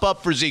pop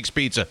up for Zeke's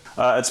Pizza?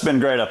 It's been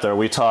great up there.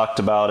 We talked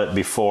about it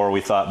before.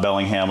 We thought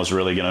Bellingham was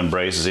really going to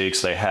embrace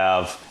Zeke's. They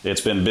have.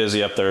 It's been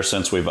busy up there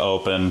since we've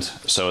opened,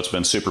 so it's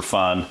been super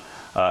fun.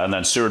 And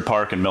then Seward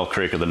Park and Mill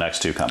Creek are the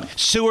next 2 coming.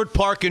 Seward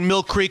Park and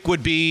Mill Creek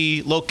would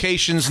be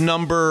locations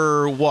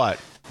number what?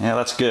 Yeah,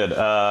 that's good.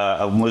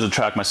 I'm losing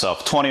track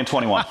myself. 20 and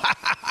 21.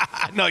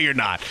 No, you're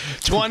not.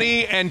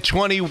 20 and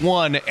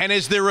 21. And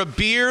is there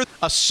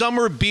a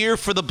summer beer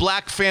for the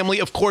Black family?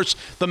 Of course,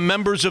 the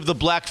members of the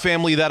Black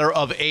family that are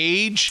of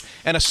age,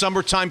 and a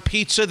summertime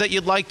pizza that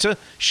you'd like to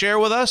share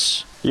with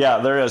us? Yeah,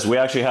 there is. We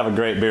actually have a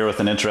great beer with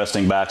an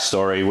interesting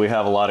backstory. We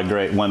have a lot of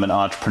great women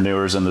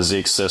entrepreneurs in the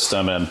Zeke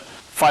system, and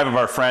 5 of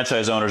our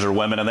franchise owners are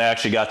women, and they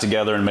actually got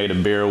together and made a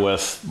beer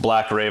with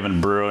Black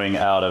Raven Brewing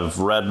out of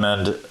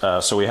Redmond.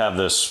 So we have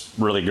this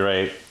really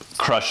great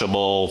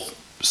crushable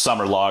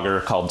summer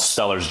lager called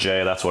Stellar's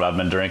J. That's what I've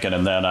been drinking.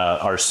 And then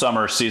our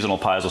summer seasonal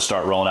pies will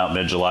start rolling out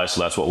mid-July, so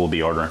that's what we'll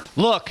be ordering.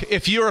 Look,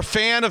 if you're a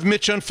fan of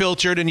Mitch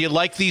Unfiltered and you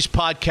like these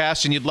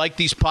podcasts and you'd like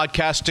these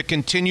podcasts to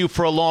continue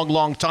for a long,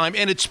 long time,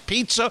 and it's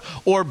pizza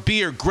or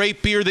beer,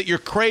 great beer that you're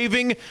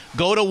craving,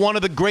 go to one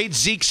of the great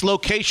Zeke's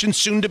locations,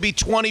 soon to be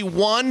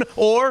 21,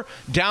 or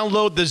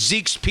download the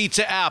Zeke's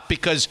Pizza app,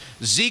 because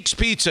Zeke's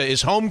Pizza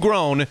is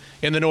homegrown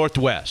in the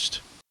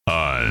Northwest.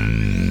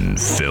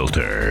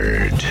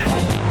 Unfiltered.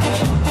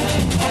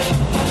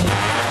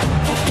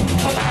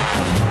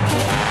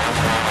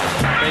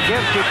 They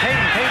give to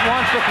Peyton. Peyton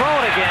wants to throw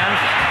it again.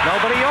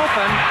 Nobody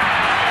open.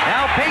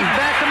 Now Peyton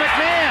back to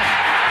McMahon.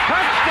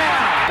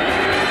 Touchdown.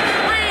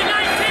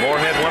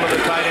 Moorhead, one of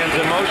the tight ends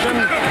in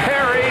motion.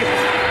 Perry,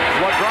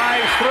 what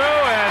drives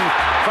through, and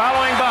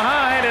following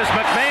behind is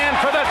McMahon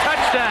for the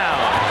touchdown.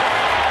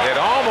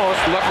 It almost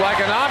looked like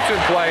an option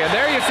play, and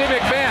there you see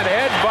McMahon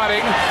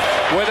head-butting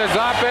with his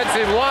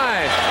offensive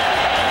line.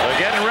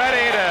 They're getting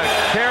ready to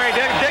carry.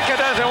 Ditka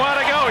doesn't want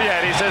to go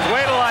yet. He says,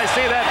 wait till I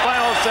see that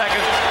final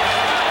second.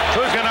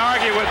 Who's going to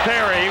argue with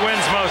Perry? He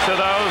wins most of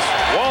those.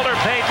 Walter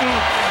Payton,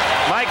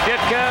 Mike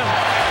Ditka,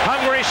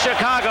 hungry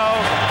Chicago,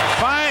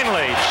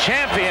 finally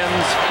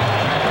champions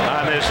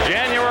on this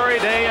January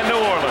day in New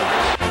Orleans.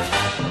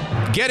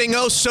 Getting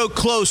so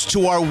close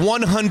to our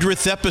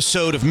 100th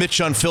episode of Mitch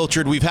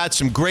Unfiltered. We've had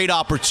some great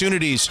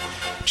opportunities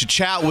to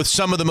chat with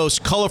some of the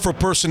most colorful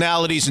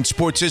personalities in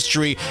sports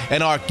history,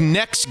 and our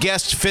next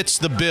guest fits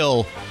the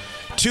bill.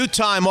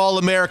 2-time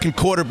All-American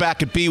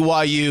quarterback at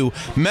BYU,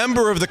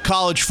 member of the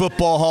College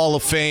Football Hall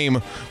of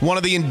Fame, one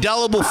of the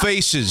indelible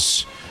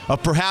faces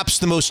of perhaps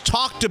the most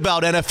talked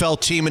about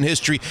NFL team in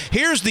history.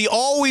 Here's the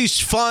always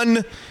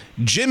fun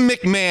Jim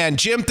McMahon.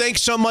 Jim,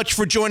 thanks so much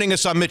for joining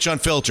us on Mitch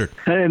Unfiltered.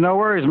 Hey, no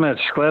worries, Mitch.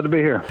 Glad to be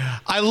here.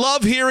 I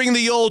love hearing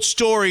the old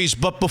stories,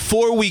 but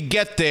before we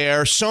get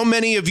there, so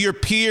many of your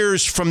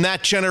peers from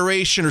that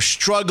generation are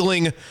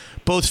struggling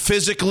both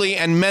physically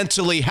and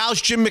mentally.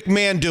 How's Jim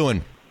McMahon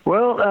doing?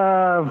 Well,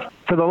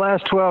 for the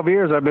last 12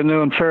 years, I've been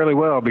doing fairly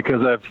well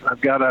because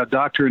I've got a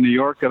doctor in New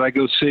York that I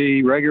go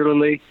see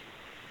regularly.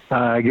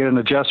 I get an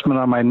adjustment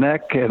on my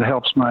neck. It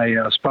helps my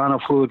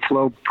spinal fluid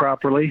flow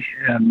properly.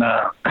 And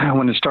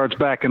when it starts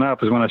backing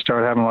up is when I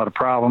start having a lot of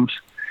problems.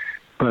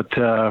 But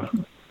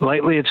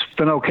lately, it's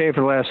been okay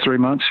for the last 3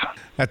 months.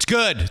 That's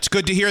good. It's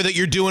good to hear that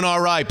you're doing all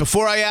right.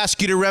 Before I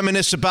ask you to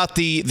reminisce about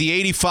the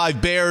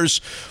 85 Bears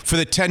for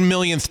the 10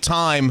 millionth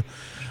time,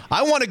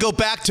 I want to go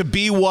back to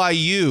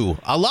BYU.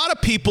 A lot of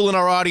people in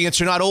our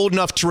audience are not old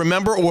enough to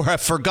remember or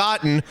have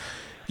forgotten.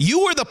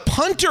 You were the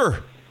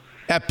punter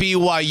at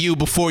BYU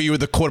before you were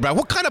the quarterback.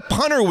 What kind of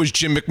punter was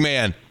Jim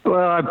McMahon?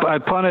 Well, I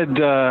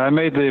punted. I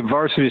made the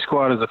varsity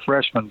squad as a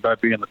freshman by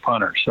being the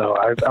punter. So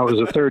I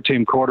was a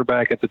third-team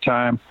quarterback at the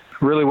time.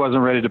 Really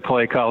wasn't ready to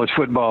play college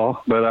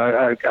football, but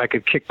I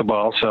could kick the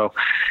ball. So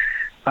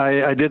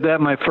I did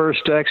that my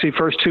first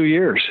 2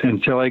 years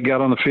until I got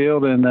on the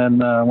field. And then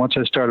once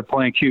I started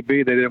playing QB,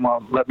 they didn't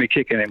want to let me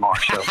kick anymore.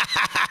 So.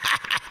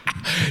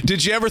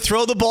 Did you ever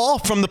throw the ball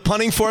from the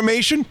punting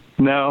formation?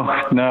 No,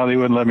 they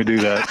wouldn't let me do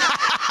that.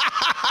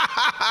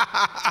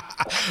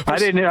 I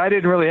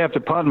didn't really have to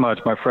punt much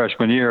my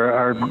freshman year.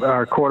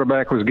 Our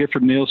quarterback was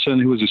Gifford Nielsen,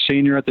 who was a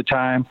senior at the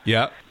time.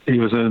 Yeah. He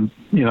was a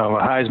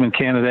Heisman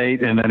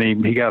candidate, and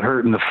then he got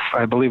hurt in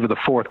I believe the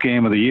fourth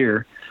game of the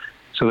year.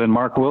 So then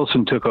Mark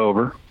Wilson took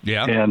over.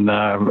 Yeah. And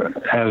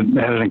had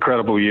an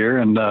incredible year,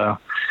 and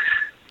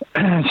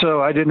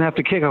so I didn't have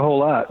to kick a whole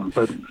lot,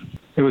 but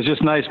it was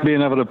just nice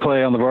being able to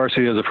play on the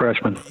varsity as a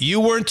freshman. You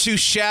weren't too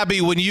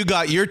shabby when you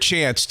got your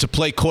chance to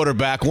play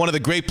quarterback, one of the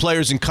great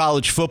players in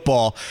college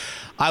football.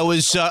 I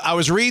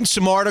was reading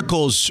some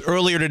articles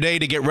earlier today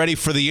to get ready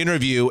for the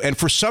interview, and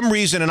for some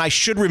reason, and I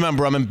should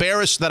remember, I'm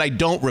embarrassed that I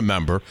don't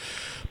remember,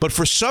 but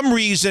for some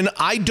reason,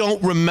 I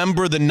don't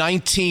remember the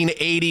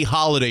 1980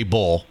 Holiday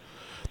Bowl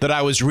that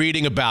I was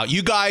reading about.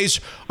 You guys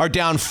are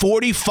down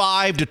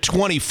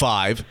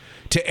 45-25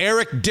 to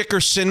Eric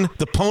Dickerson,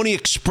 the Pony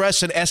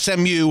Express at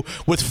SMU,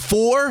 with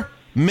 4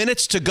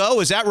 minutes to go.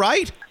 Is that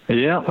right?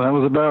 Yeah, that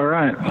was about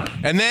right.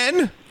 And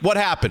then what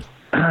happened?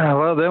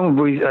 Well, then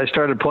I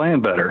started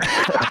playing better.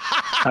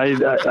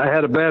 I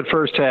had a bad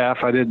first half.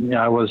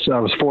 I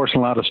was forcing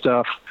a lot of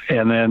stuff,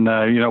 and then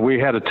we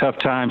had a tough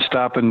time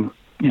stopping.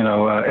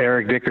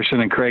 Eric Dickerson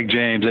and Craig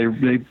James, they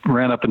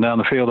ran up and down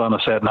the field on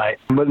us that night.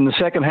 But in the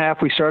second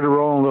half, we started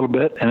rolling a little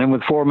bit. And then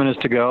with 4 minutes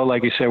to go,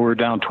 like you said, we were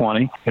down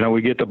 20.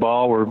 We get the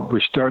ball,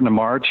 we're starting to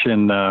march,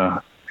 and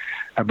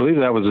I believe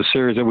that was a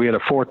series that we had a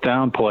 4th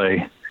down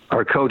play.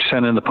 Our coach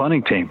sent in the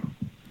punting team.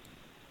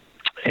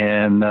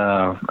 And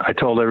I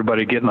told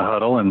everybody to get in the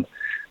huddle, and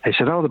they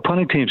said, "Oh, the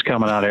punting team's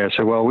coming out here." I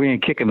said, "Well, we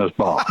ain't kicking this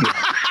ball."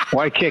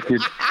 Why kick?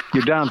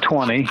 You're down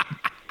 20.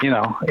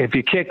 If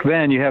you kick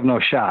then, you have no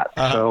shot.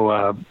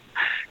 So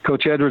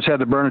Coach Edwards had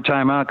to burn a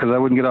timeout because I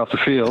wouldn't get off the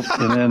field.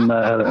 And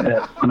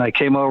then when I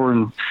came over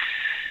and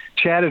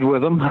chatted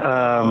with him,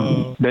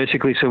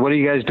 basically said, "What are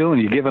you guys doing?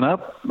 You giving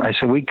up?" I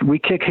said, we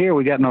kick here.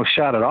 We got no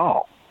shot at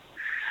all."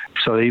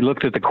 So he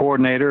looked at the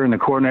coordinator, and the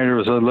coordinator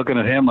was looking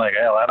at him like,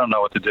 "Hell, I don't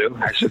know what to do."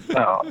 I said,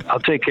 "No,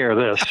 I'll take care of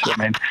this."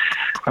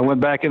 I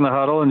went back in the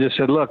huddle and just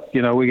said, "Look,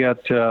 we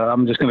got.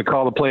 I'm just going to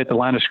call the play at the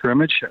line of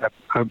scrimmage."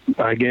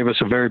 I gave us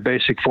a very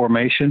basic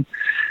formation,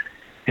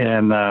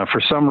 and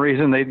for some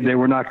reason they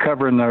were not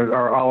covering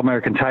our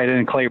All-American tight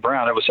end Clay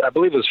Brown. I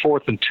believe it was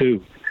 4th and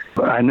 2.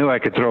 I knew I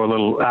could throw a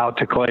little out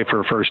to Clay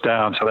for a first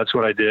down, so that's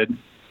what I did.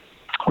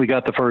 We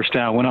got the first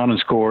down, went on and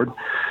scored.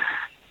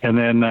 And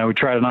then we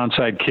tried an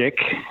onside kick.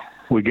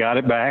 We got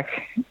it back,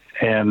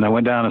 and I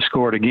went down and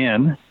scored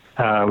again.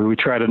 We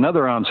tried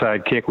another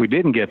onside kick. We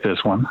didn't get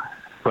this one,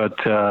 but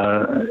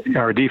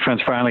our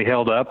defense finally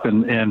held up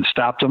and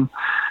stopped them.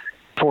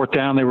 4th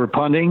down, they were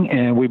punting,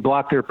 and we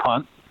blocked their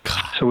punt.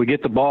 So we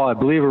get the ball, I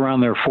believe, around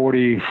their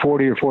 40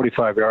 or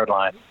 45-yard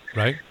line.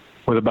 Right.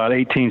 With about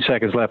 18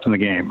 seconds left in the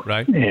game.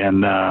 Right.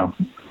 And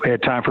we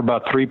had time for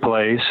about 3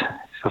 plays.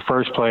 The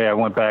first play, I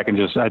went back and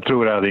I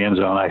threw it out of the end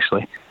zone,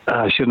 actually.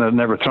 I shouldn't have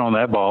never thrown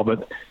that ball.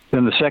 But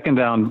then the second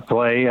down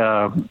play,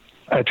 I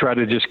tried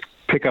to just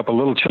pick up a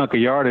little chunk of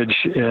yardage,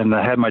 and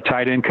I had my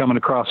tight end coming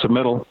across the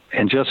middle.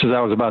 And just as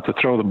I was about to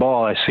throw the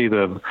ball, I see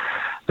the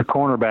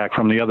cornerback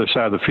from the other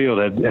side of the field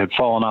had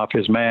fallen off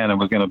his man and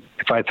was going to,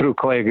 if I threw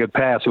Clay a good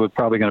pass, it was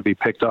probably going to be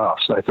picked off.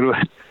 So I threw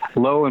it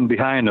low and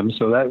behind him.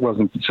 So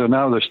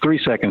now there's 3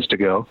 seconds to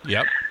go.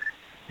 Yep.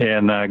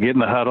 And get in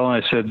the huddle,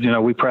 and I said,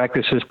 we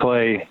practice this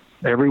play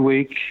every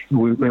week. It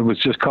was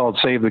just called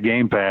Save the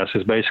Game Pass.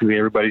 It's basically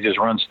everybody just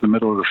runs to the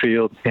middle of the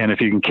field, and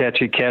if you can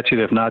catch it, catch it.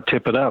 If not,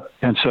 tip it up.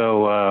 And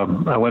so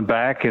I went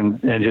back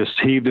and just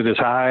heaved it as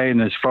high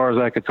and as far as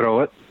I could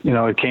throw it.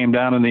 It came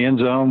down in the end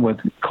zone with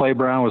Clay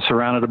Brown was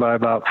surrounded by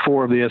about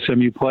 4 of the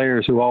SMU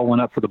players who all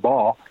went up for the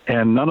ball,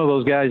 and none of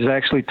those guys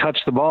actually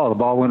touched the ball. The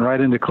ball went right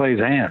into Clay's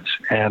hands,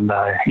 and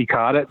he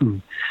caught it,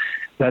 and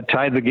that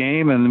tied the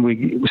game, and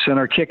we sent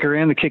our kicker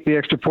in to kick the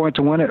extra point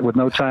to win it with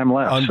no time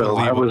left.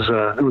 So it was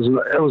a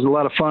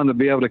lot of fun to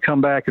be able to come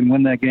back and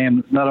win that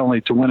game, not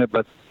only to win it,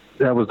 but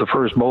that was the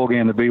first bowl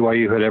game that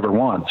BYU had ever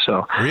won.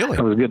 So really?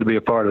 It was good to be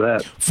a part of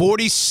that.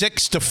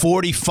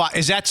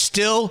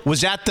 46-45.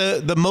 Was that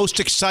the most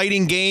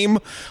exciting game,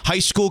 high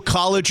school,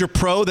 college, or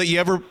pro that you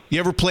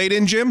ever played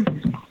in, Jim?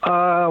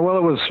 Well,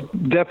 it was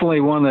definitely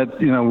one that,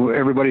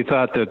 everybody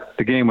thought that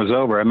the game was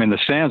over. I mean, the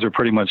stands were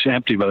pretty much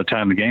empty by the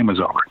time the game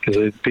was over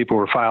because people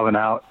were filing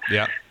out.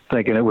 Yeah.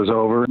 Thinking it was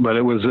over, but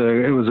it was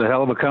a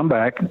hell of a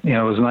comeback.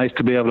 It was nice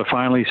to be able to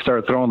finally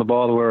start throwing the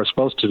ball the way I was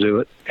supposed to do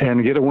it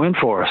and get a win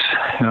for us.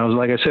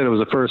 Like I said, it was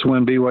the first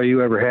win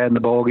BYU ever had in the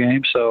bowl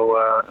game.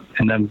 So,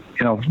 and then,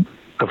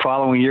 the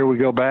following year we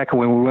go back and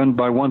we win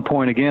by 1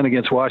 point again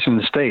against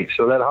Washington State.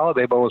 So that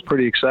Holiday Bowl was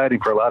pretty exciting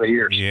for a lot of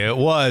years. Yeah, it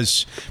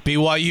was.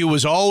 BYU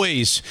was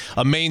always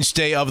a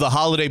mainstay of the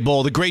Holiday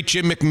Bowl. The great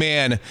Jim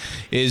McMahon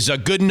is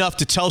good enough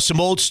to tell some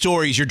old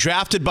stories. You're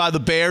drafted by the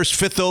Bears,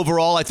 5th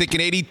overall, I think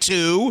in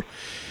 82.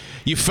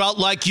 You felt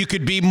like you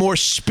could be more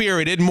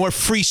spirited, more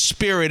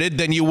free-spirited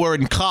than you were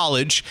in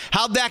college.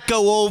 How'd that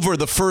go over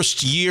the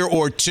first year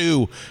or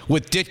two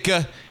with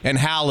Ditka and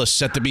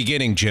Hallis at the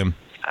beginning, Jim?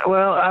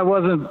 Well, I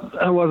wasn't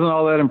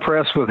all that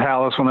impressed with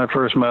Hallis when I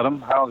first met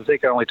him. I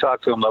think I only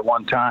talked to him that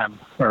one time,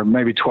 or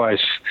maybe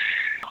twice.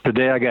 The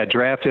day I got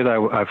drafted,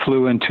 I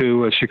flew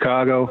into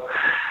Chicago.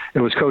 It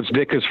was Coach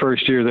Ditka's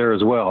first year there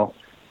as well.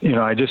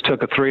 I just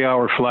took a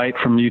 3-hour flight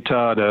from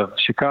Utah to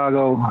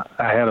Chicago.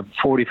 I had a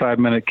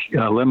 45-minute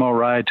limo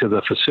ride to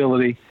the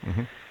facility.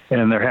 Mm-hmm.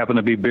 And there happened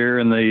to be beer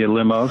in the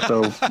limo.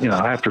 So,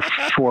 after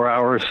 4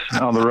 hours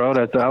on the road,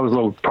 I was a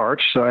little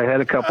parched, so I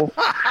had a couple.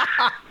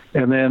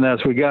 And then as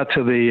we got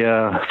to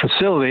the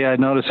facility, I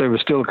noticed there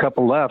was still a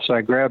couple left. So I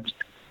grabbed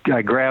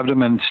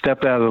them and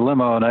stepped out of the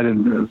limo, and I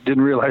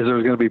didn't realize there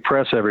was going to be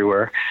press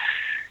everywhere.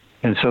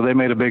 And so they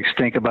made a big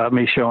stink about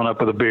me showing up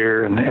with a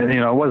beer. And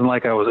it wasn't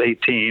like I was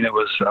 18.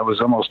 I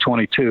was almost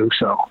 22.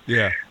 So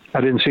yeah,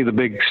 I didn't see the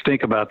big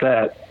stink about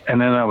that.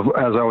 And then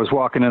as I was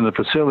walking in the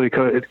facility,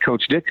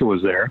 Coach Ditka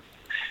was there.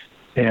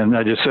 And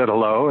I just said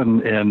hello,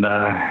 and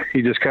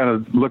he just kind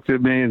of looked at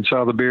me and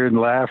saw the beard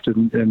and laughed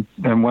and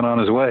went on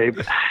his way.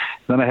 But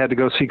then I had to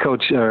go see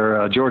George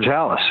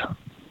Hallis.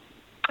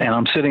 And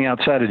I'm sitting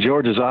outside of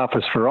George's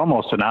office for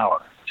almost an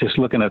hour, just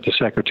looking at the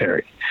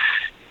secretary.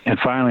 And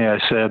finally I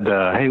said,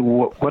 hey,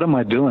 what am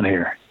I doing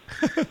here?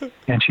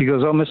 And she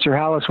goes, oh, Mr.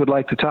 Hallis would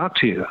like to talk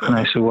to you. And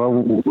I said, well,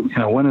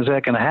 when is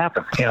that going to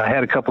happen? I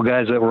had a couple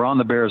guys that were on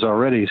the Bears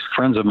already,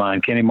 friends of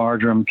mine, Kenny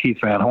Marjoram, Keith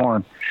Van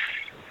Horn.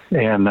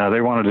 And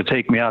they wanted to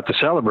take me out to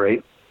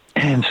celebrate.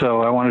 And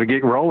so I wanted to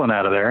get rolling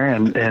out of there.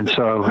 And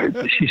so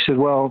she said,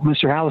 well,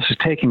 Mr. Hallis is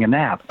taking a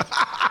nap.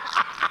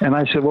 And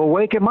I said, well,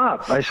 wake him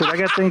up. I said, I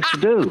got things to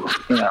do,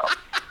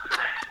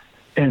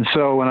 And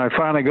so when I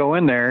finally go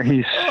in there,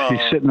 he's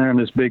sitting there in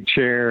this big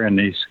chair, and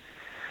he's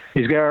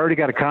already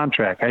got a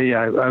contract.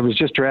 I was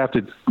just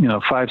drafted,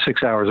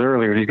 5-6 hours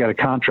earlier, and he's got a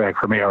contract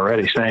for me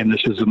already, saying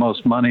this is the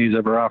most money he's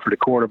ever offered a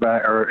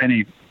quarterback or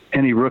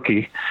any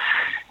rookie.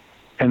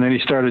 And then he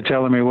started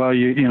telling me, well,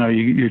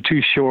 you're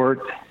too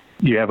short,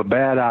 you have a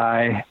bad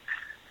eye,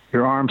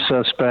 your arm's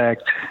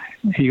suspect.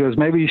 He goes,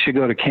 maybe you should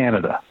go to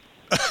Canada.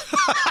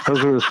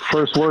 Those were his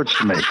first words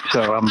to me.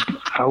 So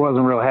I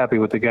wasn't real happy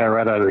with the guy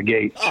right out of the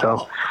gate.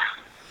 So,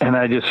 and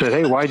I just said,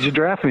 hey, why'd you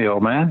draft me,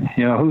 old man?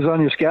 Who's on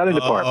your scouting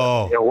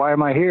department? Why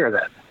am I here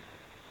then?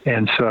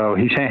 And so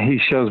he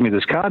shows me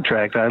this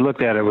contract. I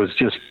looked at it, it was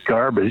just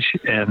garbage,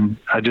 and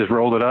I just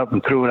rolled it up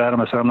and threw it at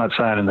him. I said, I'm not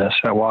signing this.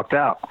 I walked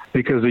out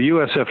because the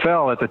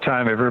USFL at the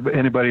time, if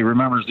anybody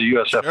remembers the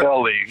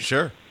USFL league,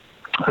 sure,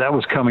 that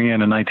was coming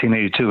in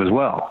 1982 as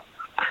well.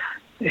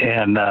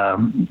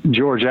 And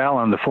George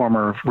Allen, the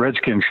former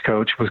Redskins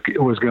coach, was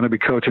going to be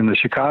coaching the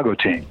Chicago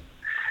team.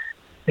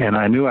 And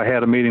I knew I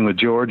had a meeting with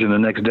George in the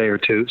next day or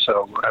two,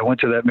 so I went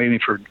to that meeting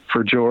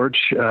for George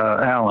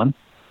Allen,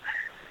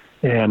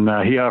 and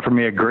he offered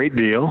me a great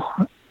deal.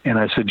 And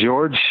I said,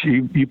 George,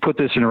 you put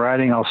this in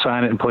writing, I'll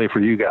sign it and play for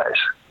you guys.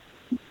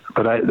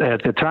 But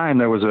at the time,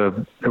 there was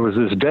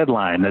this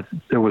deadline that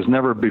there was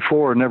never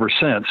before, never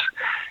since,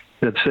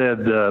 that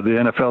said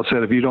the NFL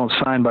said if you don't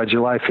sign by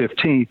July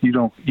 15th,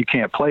 you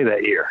can't play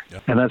that year.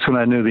 Yep. And that's when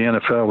I knew the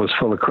NFL was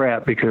full of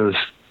crap, because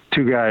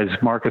two guys,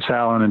 Marcus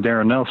Allen and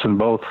Darren Nelson,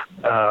 both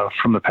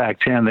from the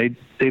Pac-10,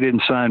 they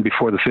didn't sign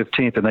before the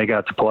 15th, and they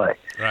got to play.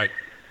 Right.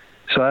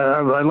 So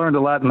I learned a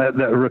lot in that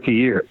rookie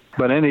year.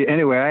 But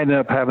anyway, I ended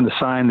up having to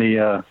sign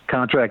the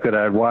contract that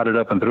I had wadded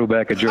up and threw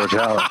back at George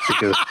Allen,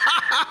 because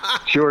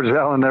George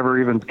Allen never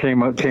even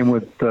came with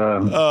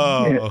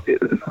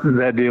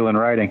that deal in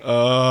writing.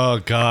 Oh,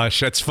 gosh,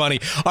 that's funny.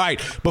 All right,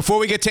 before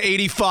we get to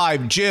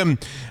 85, Jim,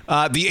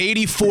 the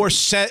 84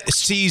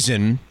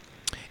 season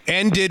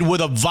ended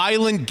with a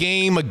violent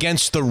game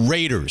against the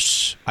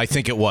Raiders, I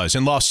think it was,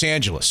 in Los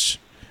Angeles.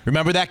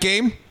 Remember that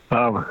game?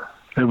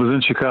 It was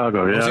in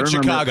Chicago. Yeah, it was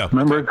in Chicago.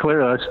 Remember it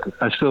clearly.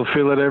 I still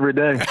feel it every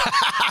day.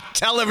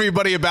 Tell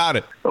everybody about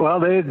it. Well,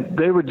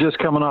 they were just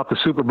coming off the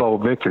Super Bowl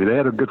victory. They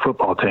had a good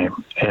football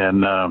team,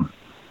 and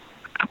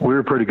we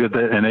were pretty good.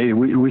 And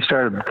we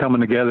started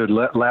coming together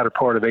latter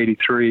part of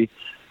 '83,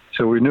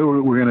 so we knew we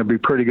were going to be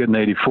pretty good in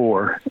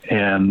 '84.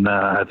 And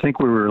I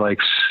think we were like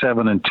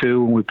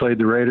 7-2 when we played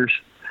the Raiders.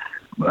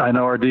 I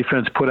know our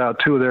defense put out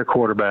two of their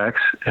quarterbacks,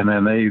 and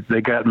then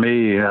they got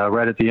me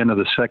right at the end of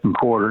the second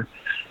quarter.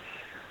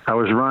 I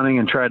was running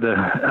and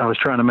I was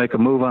trying to make a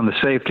move on the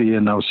safety,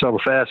 and I was so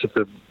fast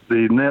that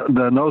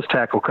the nose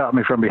tackle caught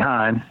me from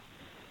behind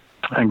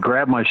and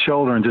grabbed my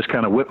shoulder and just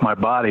kind of whipped my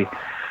body.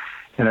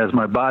 And as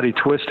my body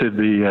twisted,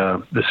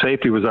 the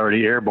safety was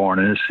already airborne,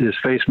 and his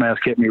face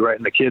mask hit me right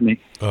in the kidney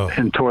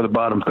and tore the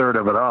bottom third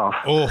of it off.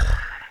 Oh.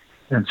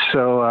 And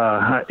so,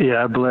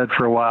 I bled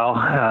for a while.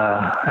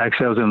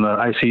 Actually, I was in the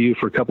ICU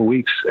for a couple of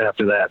weeks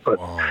after that, but.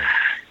 Wow.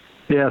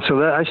 Yeah,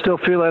 so I still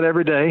feel that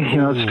every day.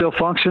 It still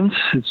functions.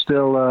 It's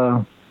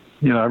still,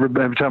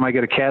 every time I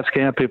get a CAT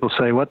scan, people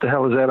say, what the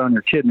hell is that on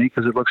your kidney?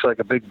 Because it looks like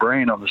a big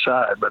brain on the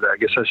side, but I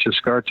guess that's just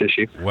scar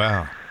tissue.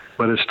 Wow.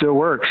 But it still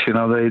works. They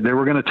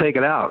were going to take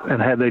it out,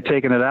 and had they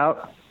taken it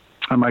out,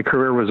 my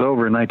career was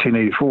over in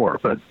 1984.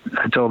 But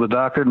I told the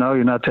doctor, no,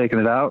 you're not taking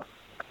it out.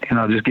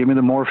 Just give me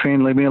the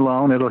morphine, leave me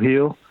alone, it'll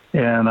heal.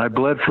 And I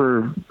bled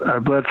from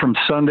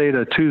Sunday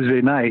to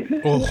Tuesday night.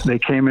 Oh. They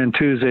came in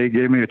Tuesday,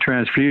 gave me a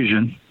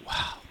transfusion.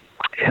 Wow.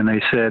 And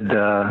they said,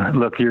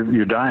 look,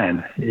 you're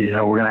dying. We're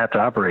going to have to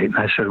operate. And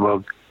I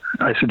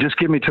said, just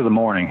give me to the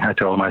morning. I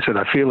told them, I said,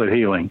 I feel it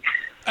healing.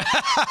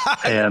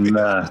 And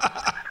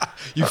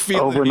you feel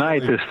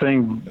overnight, this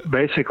thing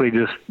basically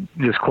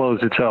just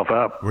closed itself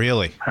up.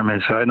 Really? I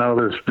mean, so I know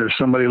there's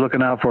somebody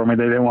looking out for me.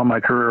 They didn't want my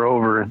career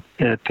over in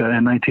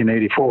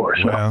 1984.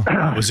 So well,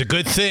 it was a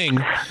good thing.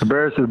 The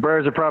Bears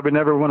would probably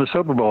never win a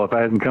Super Bowl if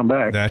I hadn't come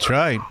back. That's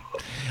right.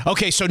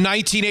 Okay, so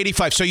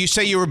 1985. So you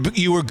say you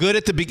were good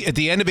at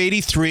the end of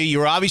 '83. You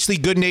were obviously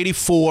good in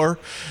 '84.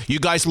 You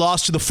guys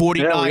lost to the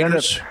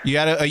 49ers.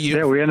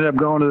 We ended up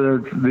going to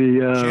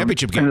the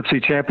championship game.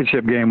 NFC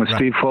Championship game with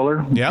Steve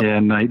Fuller. Yep.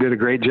 And he did a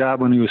great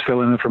job when he was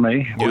filling in for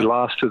me. Yep. We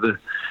lost to the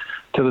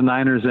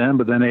Niners then,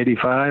 but then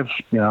 '85.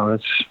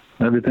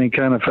 Everything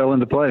kind of fell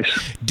into place.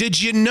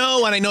 Did you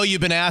know? And I know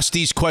you've been asked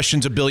these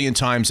questions a billion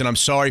times, and I'm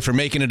sorry for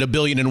making it a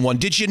billion and one.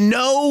 Did you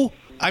know?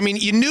 I mean,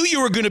 you knew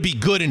you were going to be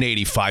good in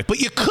 '85,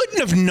 but you couldn't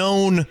have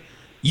known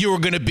you were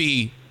going to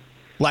be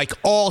like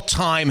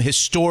all-time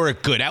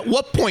historic good. At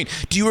what point?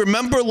 Do you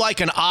remember like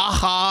an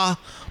aha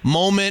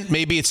moment?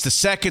 Maybe it's the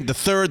second, the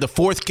third, the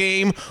fourth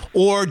game,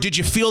 or did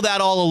you feel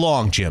that all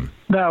along, Jim?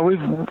 No, we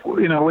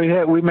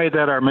made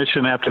that our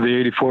mission after the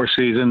 '84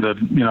 season. That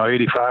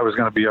 85 was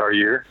going to be our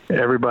year.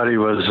 Everybody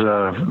was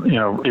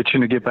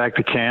itching to get back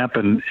to camp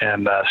and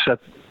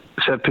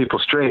set people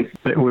straight.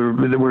 We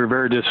were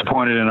very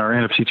disappointed in our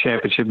NFC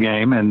Championship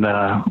game, and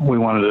we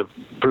wanted to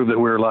prove that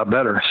we were a lot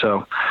better.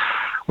 So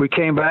we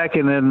came back,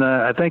 and then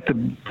I think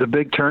the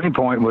big turning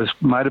point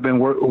might have been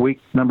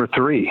week number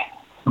 3.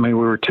 I mean,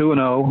 we were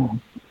 2-0.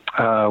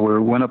 We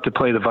went up to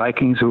play the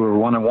Vikings, who were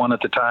 1-1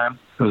 at the time.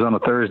 It was on a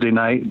Thursday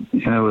night,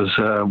 and it was.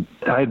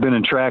 I had been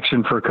in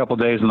traction for a couple of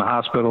days in the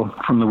hospital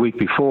from the week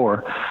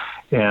before,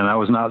 and I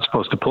was not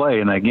supposed to play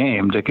in that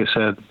game. Dick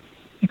said,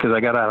 because I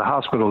got out of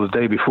hospital the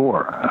day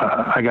before.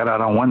 I got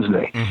out on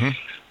Wednesday,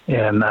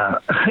 and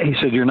he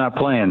said, "You're not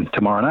playing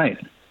tomorrow night."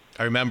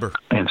 I remember.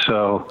 And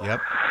so,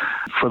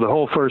 for the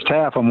whole first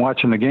half, I'm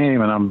watching the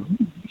game, and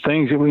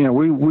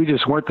we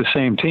just weren't the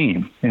same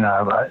team.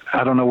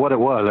 I don't know what it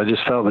was. I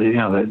just felt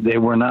that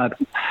that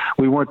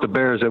we weren't the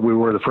Bears that we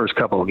were the first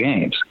couple of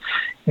games.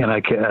 And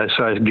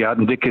so I got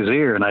in Dick's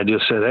ear, and I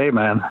just said, "Hey,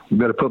 man, you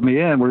better put me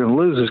in. We're going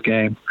to lose this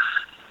game."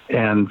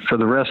 And for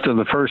the rest of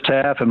the first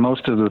half and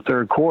most of the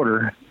third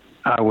quarter,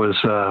 I was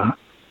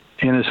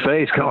in his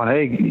face going,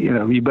 "Hey,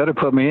 you better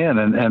put me in."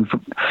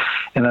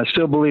 And I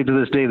still believe to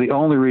this day the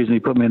only reason he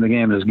put me in the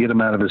game is to get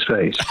him out of his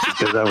face,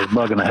 because I was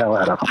bugging the hell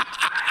out of him.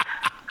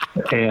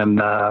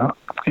 And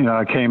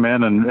I came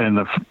in, and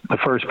the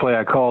first play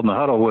I called in the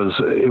huddle was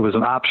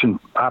an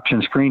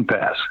option screen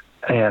pass,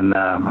 and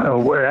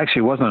it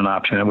actually wasn't an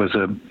option. It was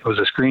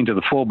a screen to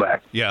the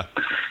fullback. Yeah.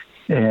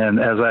 And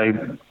as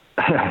I'd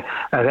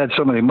had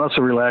so many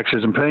muscle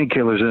relaxers and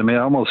painkillers in me, I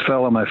almost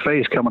fell on my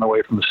face coming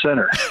away from the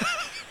center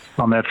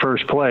on that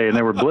first play, and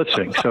they were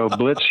blitzing. So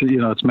blitz,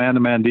 it's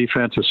man-to-man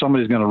defense, so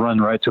somebody's going to run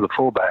right to the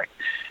fullback.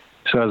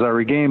 So as I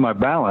regained my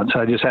balance,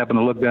 I just happened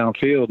to look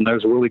downfield, and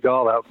there's Willie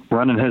Gall out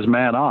running his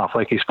man off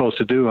like he's supposed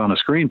to do on a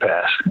screen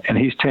pass, and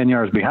he's 10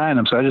 yards behind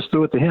him, so I just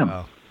threw it to him.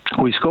 Wow.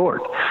 We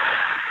scored.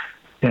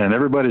 And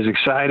everybody's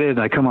excited.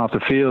 I come off the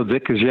field.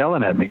 Dick is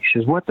yelling at me. He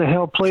says, "What the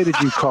hell play did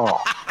you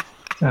call?"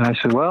 And I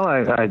said, "Well,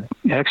 I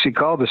actually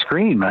called the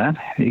screen, man."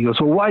 He goes,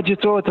 "Well, why'd you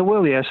throw it to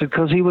Willie?" I said,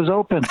 "Because he was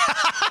open."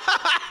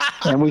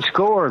 And we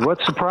scored.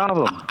 What's the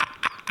problem?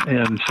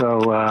 And so,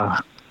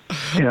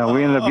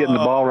 we ended up getting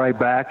the ball right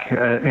back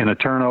in a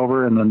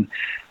turnover. And then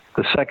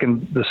the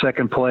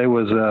second play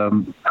was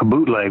a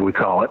bootleg, we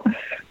call it.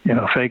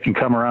 Fake and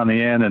come around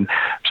the end, and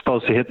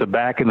supposed to hit the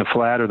back in the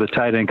flat or the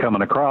tight end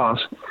coming across.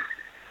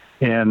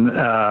 And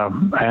I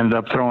ended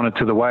up throwing it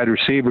to the wide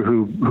receiver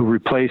who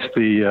replaced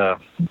the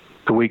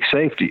weak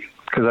safety,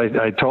 because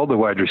I told the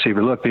wide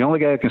receiver, "Look, the only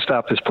guy who can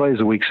stop this play is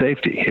the weak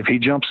safety. If he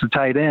jumps the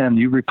tight end,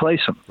 you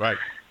replace him." Right.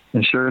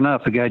 And sure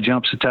enough, the guy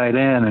jumps the tight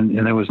end,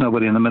 and there was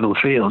nobody in the middle of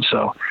the field.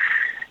 So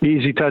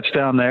easy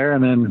touchdown there.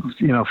 And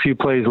then, a few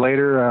plays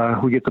later,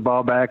 we get the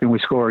ball back and we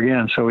score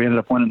again. So we ended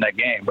up winning that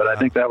game. But I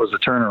think that was the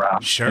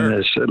turnaround. Sure. And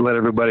it let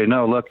everybody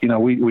know, look,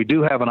 we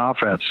do have an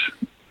offense.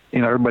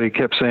 Everybody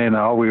kept saying,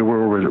 "Oh,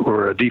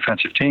 we're a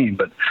defensive team,"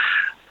 but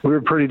we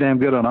were pretty damn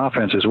good on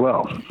offense as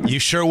well. You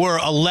sure were.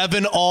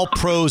 11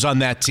 All-Pros on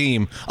that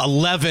team.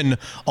 11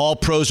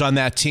 All-Pros on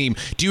that team.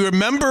 Do you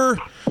remember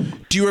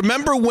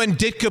when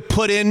Ditka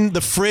put in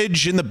the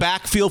fridge in the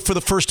backfield for the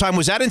first time?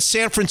 Was that in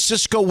San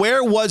Francisco?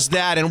 Where was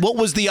that, and what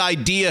was the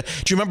idea?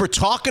 Do you remember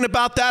talking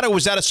about that, or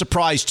was that a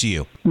surprise to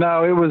you?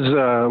 No, it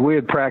was. We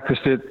had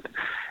practiced it.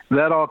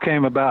 That all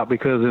came about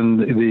because in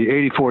the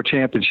 '84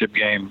 championship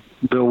game,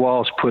 Bill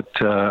Walsh put,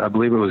 I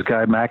believe it was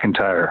Guy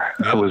McIntyre,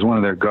 who was one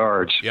of their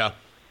guards. Yeah.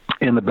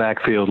 In the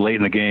backfield late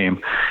in the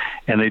game,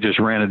 and they just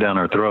ran it down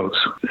our throats.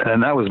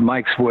 And that was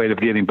Mike's way of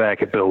getting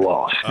back at Bill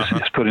Walsh,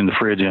 just putting the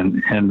fridge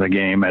in the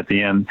game at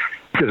the end.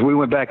 Because we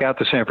went back out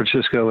to San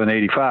Francisco in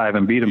 '85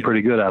 and beat him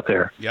pretty good out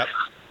there. Yep.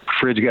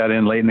 Fridge got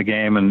in late in the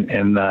game,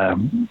 and I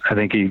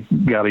think he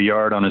got a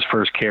yard on his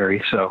first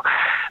carry. So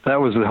that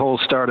was the whole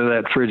start of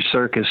that fridge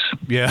circus.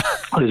 Yeah.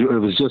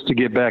 It was just to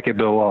get back at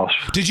Bill Walsh.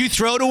 Did you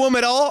throw to him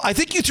at all? I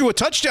think you threw a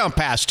touchdown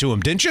pass to him,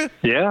 didn't you?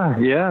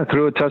 Yeah. I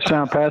threw a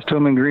touchdown pass to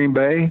him in Green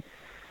Bay.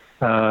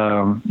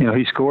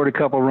 He scored a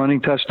couple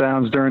running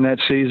touchdowns during that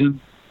season,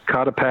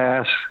 caught a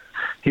pass.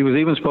 He was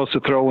even supposed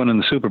to throw one in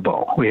the Super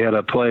Bowl. We had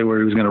a play where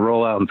he was going to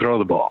roll out and throw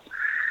the ball.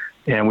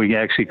 And we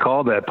actually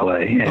called that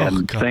play,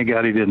 and thank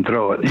God he didn't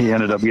throw it. He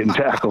ended up getting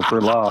tackled for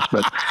a loss.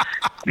 But,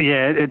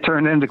 yeah, it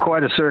turned into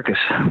quite a circus.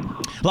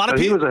 A lot of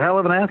people. He was a hell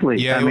of an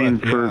athlete. Yeah,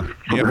 for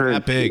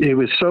that big. It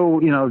was so,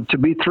 to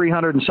be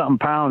 300 and something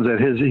pounds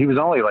he was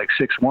only like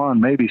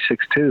 6'1", maybe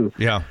 6'2".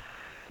 Yeah.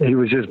 He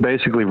was just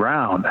basically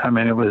round.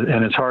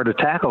 And it's hard to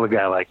tackle a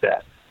guy like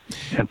that.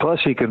 And plus,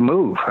 he could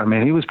move.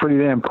 He was pretty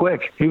damn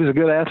quick. He was a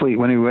good athlete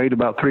when he weighed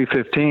about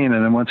 315,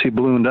 and then once he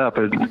ballooned up,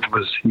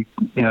 he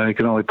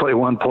could only play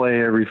one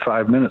play every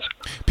 5 minutes.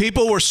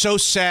 People were so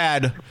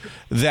sad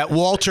that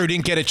Walter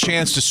didn't get a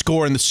chance to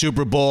score in the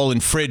Super Bowl,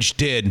 and Fridge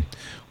did.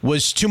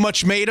 Was too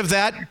much made of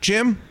that,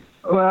 Jim?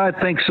 Well, I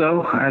think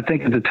so. I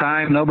think at the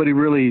time, nobody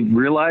really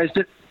realized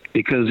it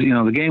because,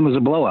 the game was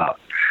a blowout.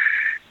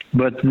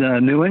 But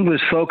New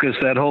England's focus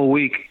that whole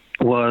week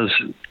was,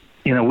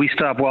 we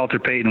stop Walter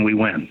Payton, we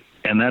win.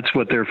 And that's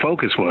what their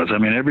focus was.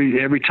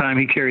 Every time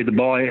he carried the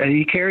ball,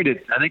 he carried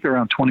it, I think,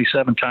 around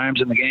 27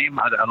 times in the game.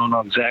 I don't know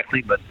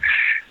exactly, but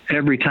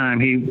every time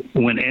he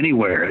went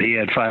anywhere, he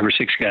had 5 or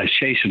 6 guys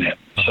chasing him.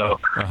 So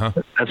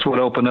that's what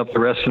opened up the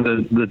rest of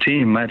the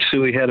team.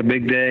 Matsui had a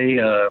big day.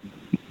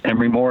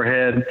 Emery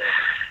Moorhead.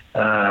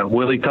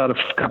 Willie caught a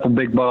couple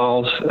big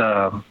balls.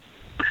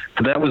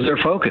 But that was their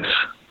focus.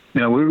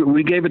 You know,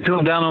 we gave it to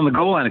him down on the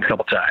goal line a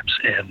couple times,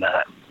 and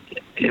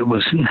it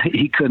was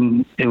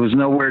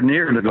nowhere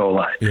near the goal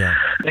line. Yeah.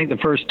 I think the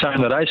first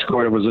time that I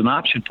scored, it was an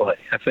option play.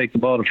 I faked the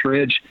ball to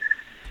Fridge,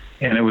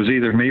 and it was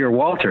either me or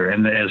Walter.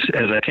 And as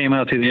I came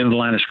out to the end of the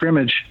line of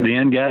scrimmage, the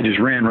end guy just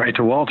ran right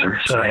to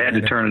Walter, so I had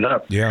to turn it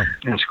up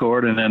and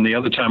scored. And then the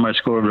other time I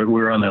scored, we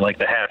were on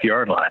the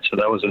half-yard line, so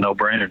that was a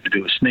no-brainer to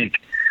do a sneak,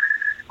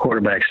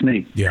 quarterback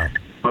sneak. Yeah.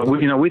 But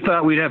we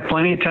thought we'd have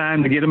plenty of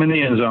time to get them in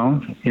the end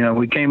zone. You know,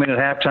 we came in at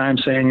halftime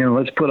saying,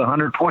 let's put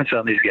 100 points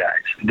on these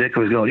guys. Dick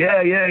was going, yeah.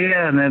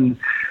 And then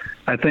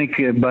I think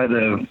by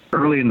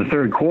early in the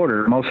third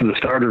quarter, most of the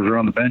starters were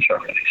on the bench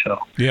already. So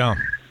yeah.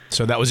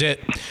 So that was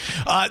it.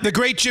 The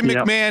great Jim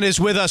McMahon is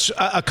with us.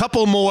 A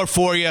couple more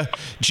for you,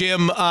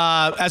 Jim.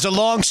 As a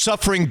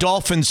long-suffering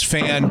Dolphins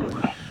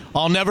fan,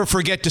 I'll never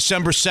forget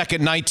December 2nd,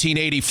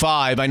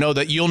 1985. I know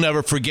that you'll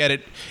never forget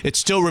it. It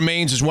still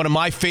remains as one of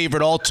my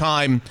favorite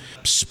all-time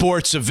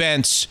sports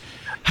events.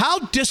 How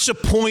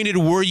disappointed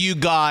were you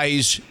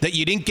guys that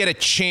you didn't get a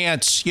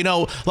chance? You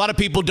know, a lot of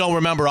people don't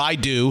remember, I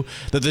do,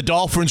 that the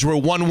Dolphins were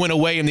one win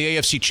away in the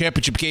AFC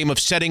Championship game of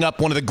setting up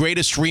one of the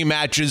greatest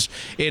rematches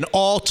in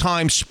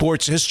all-time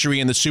sports history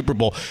in the Super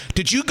Bowl.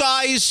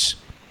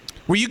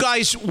 Were you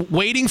guys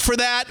waiting for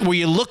that? Were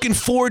you looking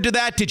forward to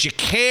that? Did you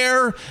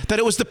care that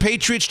it was the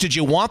Patriots? Did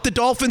you want the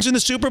Dolphins in the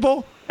Super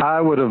Bowl? I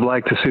would have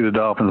liked to see the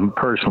Dolphins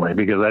personally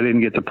because I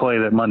didn't get to play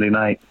that Monday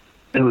night.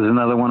 It was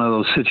another one of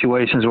those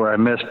situations where I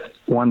missed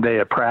one day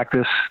of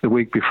practice the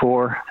week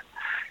before.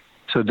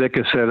 So Dick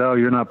has said, "Oh,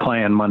 you're not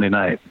playing Monday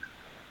night."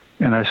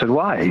 And I said,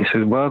 "Why?" He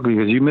said, "Well,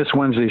 because you missed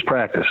Wednesday's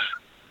practice."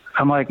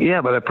 I'm like,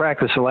 "Yeah, but I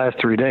practiced the last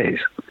 3 days."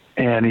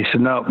 And he said,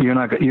 "No, you're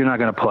not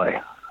going to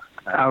play."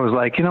 I was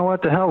like, you know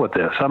what, the hell with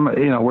this.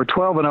 We're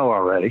 12-0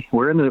 already.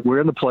 We're in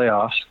the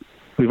playoffs.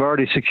 We've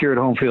already secured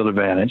home field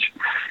advantage.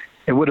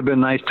 It would have been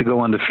nice to go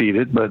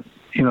undefeated, but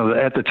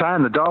at the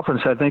time, the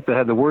Dolphins, I think they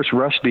had the worst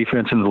rush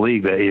defense in the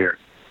league that year.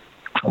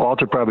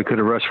 Walter probably could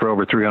have rushed for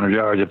over 300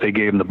 yards if they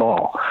gave him the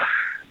ball.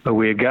 But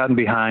we had gotten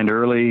behind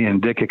early,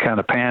 and Dick had kind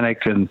of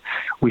panicked, and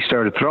we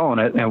started throwing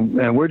it,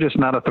 and we're just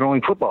not a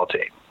throwing football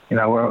team.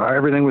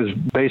 Everything was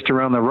based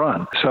around the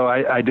run. So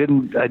I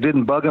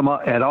didn't bug him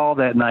at all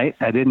that night.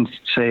 I didn't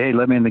say, "Hey,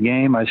 let me in the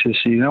game." I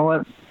just said, "You know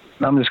what?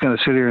 I'm just going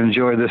to sit here and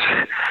enjoy this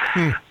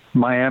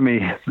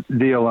Miami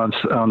deal on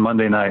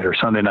Monday night or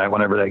Sunday night,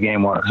 whenever that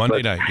game was."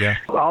 Monday night, yeah.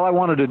 All I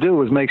wanted to do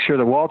was make sure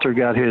that Walter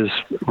got his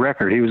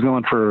record. He was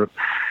going for,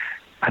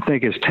 I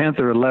think, his 10th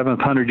or 11th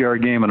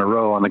 100-yard game in a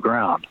row on the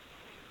ground.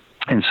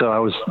 And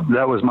so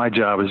that was my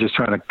job, was just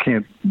trying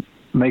to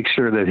make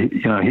sure that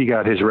he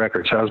got his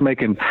record. So I was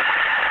making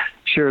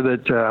sure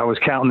that I was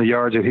counting the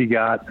yards that he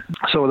got.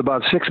 So with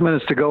about 6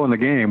 minutes to go in the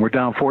game, we're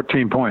down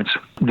 14 points.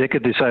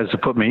 Dick decides to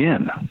put me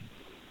in.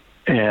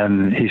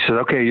 And he said,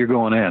 "Okay, you're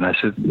going in." I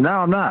said, "No,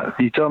 I'm not.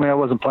 You told me I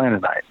wasn't playing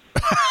tonight."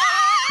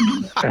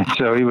 And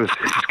so he's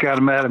kind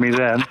of mad at me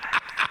then.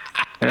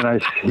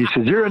 And he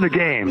said, "You're in the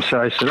game." So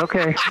I said,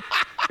 "Okay."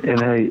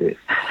 And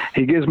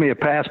he gives me a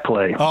pass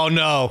play. Oh,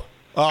 no.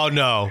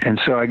 And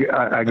so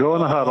I go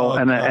in the huddle,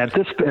 and at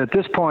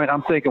this point,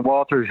 I'm thinking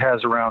Walter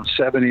has around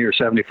 70 or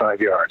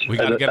 75 yards.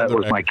 That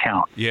was my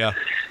count. Yeah.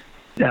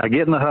 I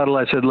get in the huddle.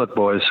 I said, "Look,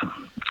 boys,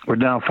 we're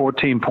down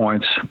 14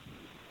 points.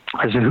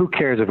 I said, who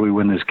cares if we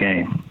win this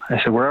game?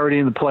 I said, we're already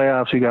in the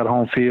playoffs. We got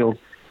home field.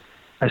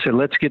 I said,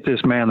 let's get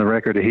this man the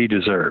record that he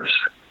deserves."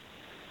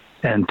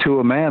 And to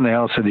a man, they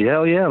all said,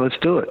 "Hell yeah, let's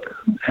do it."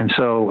 And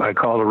so I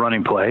called a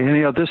running play.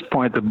 And at this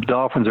point, the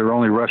Dolphins are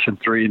only rushing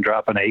 3 and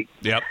dropping 8.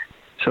 Yep.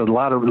 So a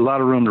lot of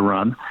room to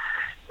run.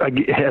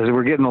 As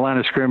we're getting the line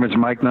of scrimmage,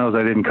 Mike knows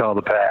I didn't call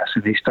the pass,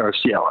 and he starts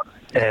yelling.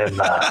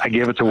 And I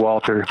give it to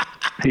Walter.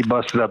 He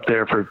busted up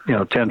there for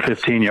 10,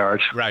 15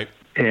 yards. Right.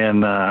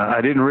 And I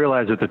didn't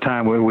realize at the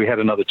time we had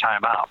another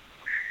timeout.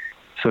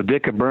 So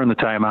Dick had burned the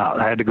timeout.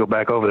 I had to go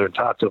back over there and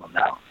talk to him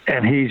now.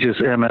 And he's just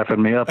MFing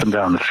me up and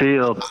down the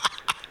field.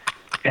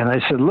 And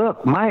I said,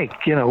 "Look,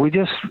 Mike, we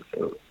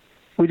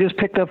just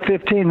picked up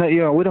 15.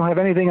 We don't have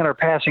anything in our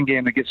passing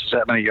game that gets us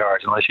that many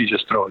yards unless you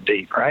just throw it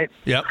deep, right?"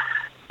 Yep.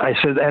 I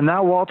said, "And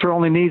now Walter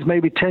only needs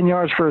maybe 10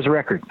 yards for his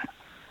record."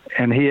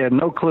 And he had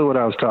no clue what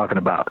I was talking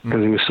about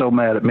because he was so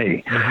mad at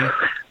me. Mm-hmm.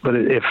 But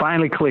it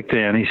finally clicked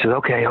in. He said,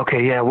 okay,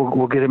 yeah,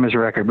 we'll get him his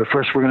record. But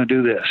first we're going to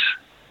do this.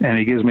 And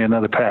he gives me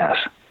another pass.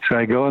 So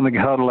I go in the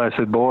huddle. I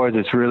said, "Boys,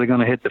 it's really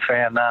going to hit the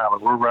fan now,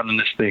 but we're running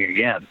this thing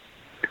again."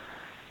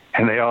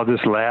 And they all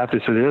just laughed. They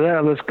said, "Yeah,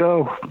 let's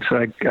go."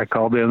 So I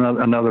called in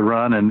another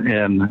run.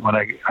 And when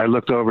I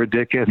looked over at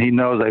Dick, and he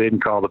knows I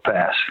didn't call the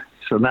pass.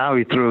 So now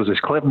he throws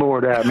his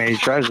clipboard at me. He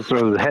tries to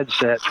throw the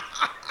headset.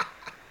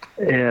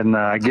 And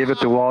I give it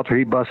to Walter.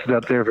 He busted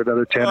up there for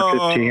another 10 or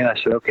 15. I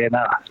said, "Okay,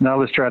 now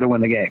let's try to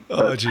win the game."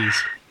 Oh, jeez.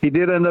 He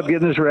did end up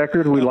getting his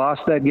record. We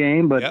lost that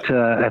game, but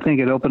I think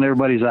it opened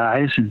everybody's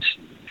eyes and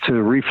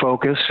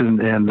refocus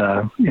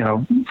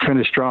and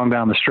finish strong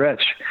down the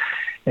stretch.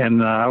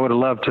 And I would have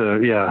loved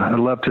to. Yeah, I'd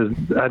love to.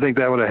 I think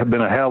that would have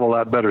been a hell of a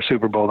lot better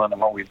Super Bowl than the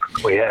one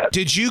we had.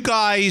 Did you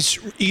guys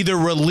either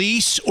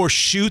release or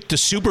shoot the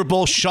Super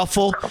Bowl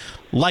shuffle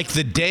like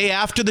the day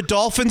after the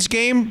Dolphins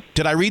game?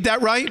 Did I read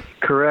that right?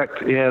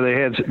 Correct. Yeah, they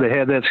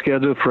had that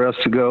scheduled for us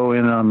to go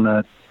in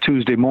on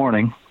Tuesday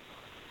morning.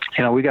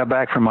 We got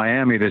back from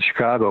Miami to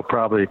Chicago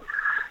probably,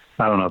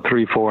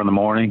 3, 4 in the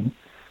morning.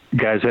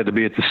 Guys had to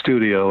be at the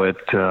studio at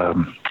I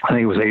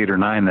think it was 8 or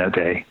 9 that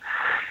day.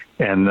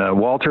 And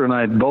Walter and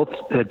I both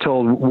had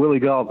told Willie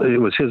Galt it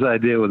was his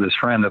idea with his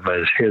friend of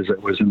his that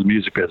was in the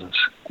music business.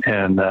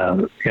 And,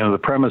 the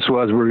premise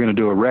was we were going to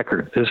do a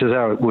record. This is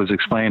how it was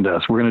explained to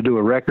us. We're going to do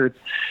a record.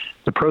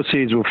 The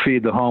proceeds will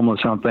feed the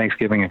homeless on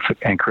Thanksgiving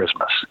and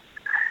Christmas.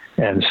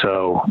 And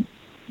so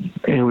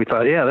we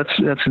thought, yeah,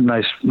 that's a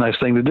nice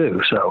thing to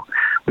do. So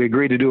we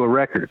agreed to do a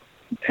record.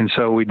 And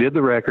so we did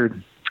the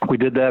record. We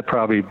did that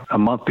probably a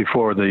month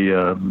before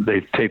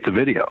they taped the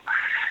video.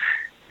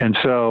 And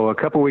so a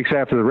couple weeks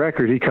after the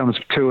record, he comes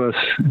to us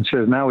and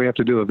says, now we have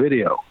to do a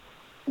video.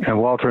 And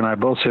Walter and I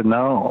both said,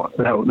 no,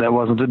 that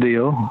wasn't the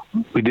deal.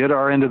 We did held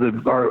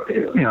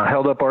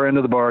up our end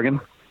of the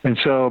bargain. And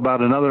so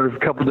about another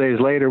couple days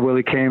later,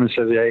 Willie came and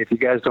said, hey, if you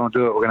guys don't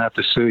do it, we're going to have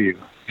to sue you.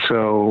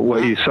 So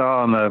what you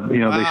saw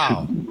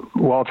on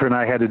Walter and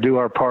I had to do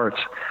our parts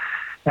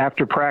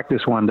after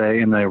practice one day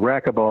in the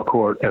racquetball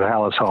court at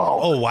Hallis Hall.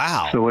 Oh,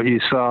 wow. So what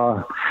you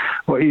saw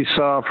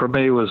for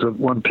me was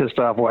one pissed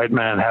off white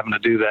man having to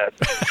do that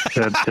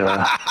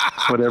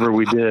whatever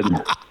we did.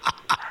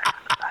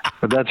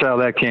 But that's how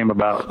that came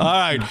about. All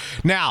right.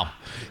 Now,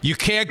 you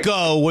can't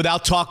go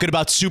without talking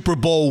about Super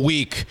Bowl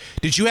week.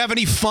 Did you have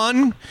any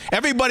fun?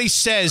 Everybody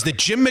says that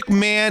Jim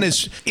McMahon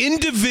is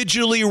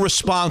individually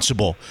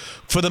responsible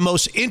for the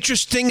most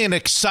interesting and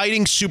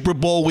exciting Super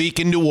Bowl week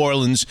in New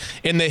Orleans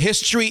in the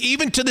history,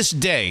 even to this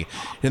day,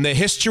 in the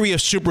history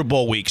of Super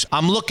Bowl weeks.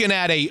 I'm looking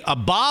at a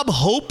Bob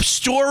Hope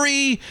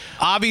story,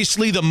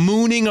 obviously the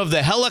mooning of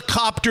the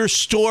helicopter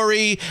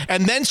story,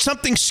 and then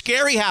something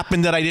scary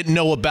happened that I didn't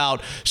know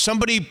about.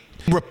 Somebody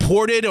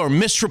reported or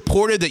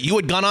misreported that you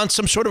had gone on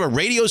some sort of a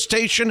radio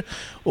station.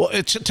 Well,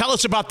 tell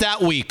us about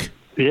that week.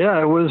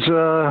 Yeah, it was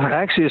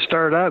actually it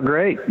started out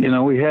great.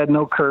 We had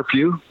no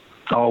curfew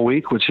all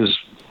week, which was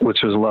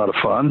a lot of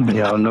fun.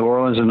 New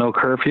Orleans and no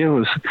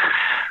curfew.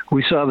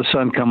 We saw the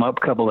sun come up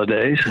a couple of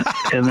days.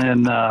 And then,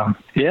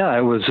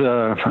 it was,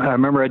 I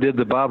remember I did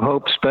the Bob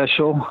Hope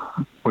special.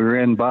 We were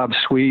in Bob's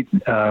suite.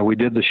 We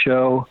did the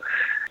show.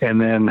 And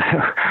then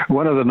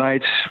one of the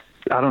nights,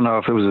 I don't know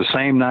if it was the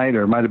same night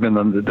or it might have been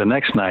the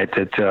next night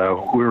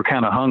that we were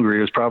kind of hungry.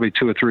 It was probably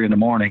 2 or 3 in the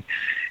morning.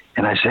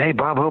 And I said, hey,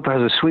 Bob Hope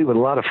has a suite with a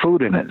lot of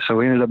food in it. So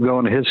we ended up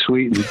going to his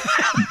suite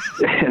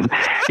and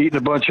eating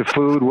a bunch of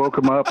food, woke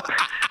him up.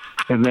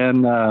 And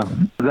then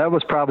that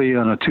was probably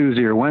on a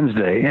Tuesday or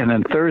Wednesday. And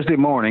then Thursday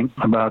morning,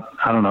 about,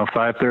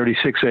 5:30,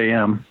 6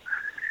 a.m.,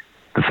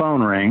 the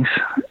phone rings.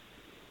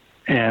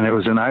 And it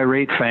was an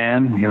irate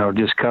fan,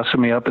 just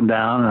cussing me up and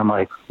down. And I'm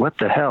like, what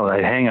the hell?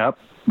 I hang up.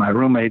 My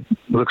roommate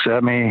looks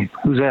at me.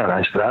 Who's that?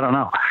 I said, I don't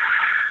know.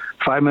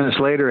 5 minutes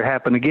later, it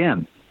happened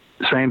again.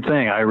 Same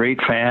thing.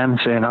 Irate fan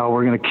saying, oh,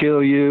 we're going to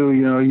kill you.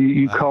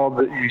 You called,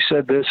 you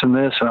said this and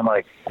this. And I'm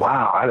like,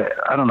 wow,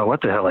 I don't know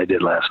what the hell I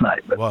did last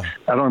night, but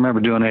I don't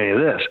remember doing any of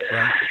this.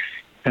 Right.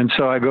 And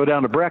so I go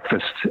down to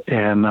breakfast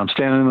and I'm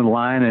standing in the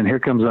line and here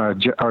comes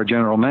our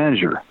general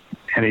manager.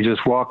 And he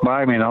just walked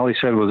by me and all he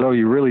said was, oh,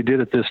 you really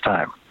did it this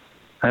time.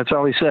 That's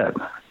all he said.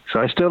 So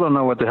I still don't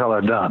know what the hell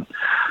I've done.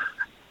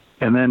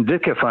 And then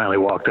Ditka finally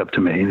walked up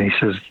to me and he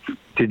says,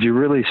 did you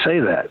really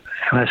say that?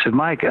 And I said,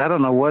 Mike, I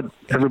don't know what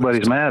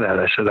everybody's mad at.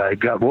 I said, I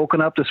got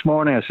woken up this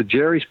morning. I said,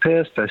 Jerry's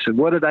pissed. I said,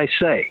 what did I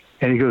say?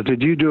 And he goes,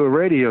 did you do a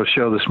radio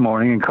show this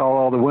morning and call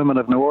all the women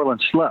of New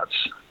Orleans sluts?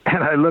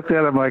 And I looked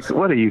at him like,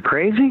 what, are you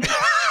crazy?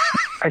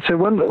 I said,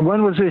 when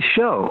was this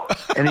show?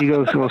 And he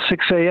goes, well,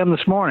 6 a.m.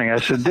 this morning. I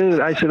said, dude,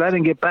 I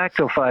didn't get back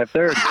till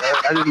 5:30.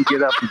 I didn't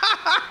get up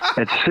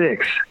at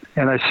 6.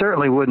 And I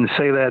certainly wouldn't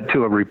say that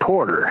to a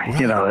reporter. Right,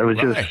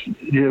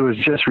 it was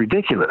just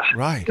ridiculous.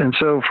 Right. And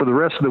so for the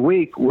rest of the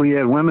week, we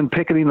had women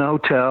picketing the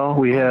hotel.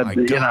 We had,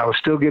 I was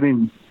still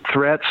getting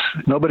threats.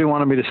 Nobody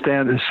wanted me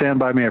to stand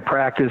by me at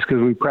practice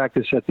because we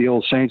practiced at the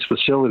old Saints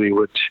facility,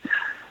 which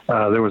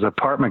there was an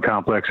apartment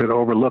complex that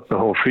overlooked the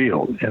whole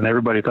field, and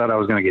everybody thought I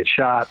was going to get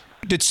shot.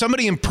 Did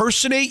somebody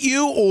impersonate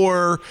you,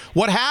 or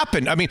what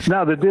happened? I mean,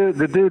 no, the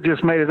dude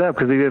just made it up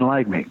because he didn't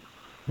like me.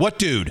 What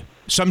dude?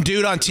 Some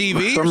dude on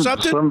TV or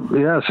something?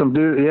 Some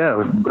dude.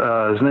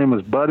 Yeah, his name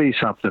was Buddy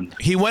something.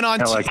 He went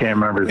on. I can't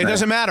remember his name. It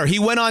doesn't matter. He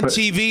went on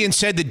TV and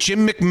said that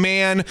Jim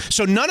McMahon.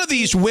 So none of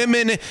these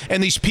women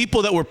and these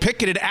people that were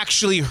picketed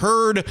actually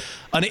heard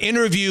an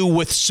interview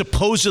with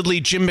supposedly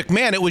Jim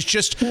McMahon. It was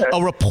just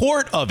a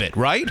report of it,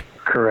 right?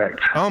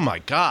 Correct. Oh my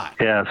God.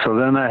 Yeah. So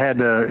then I had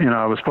to,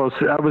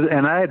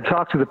 and I had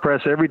talked to the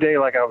press every day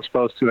like I was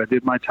supposed to. I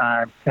did my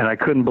time, and I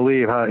couldn't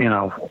believe how,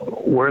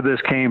 where this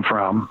came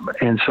from.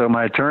 And so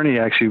my attorney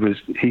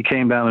he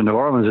came down to New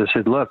Orleans and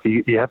said, look,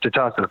 you have to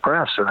talk to the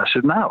press. And I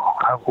said, no,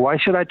 why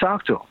should I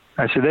talk to them?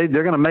 I said,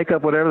 they're going to make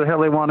up whatever the hell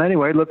they want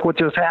anyway. Look what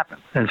just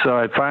happened. And so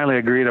I finally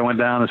agreed. I went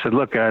down and said,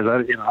 look, guys,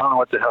 I don't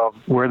know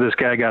where this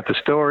guy got the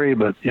story,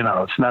 but,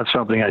 it's not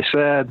something I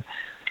said.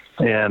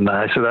 And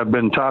I said, I've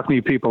been talking to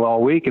you people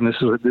all week, and this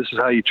is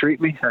how you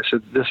treat me. I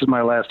said, this is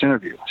my last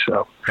interview.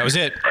 So that was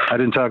it. I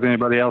didn't talk to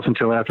anybody else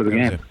until after the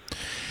game.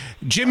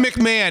 Jim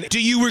McMahon, do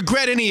you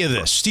regret any of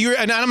this?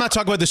 And I'm not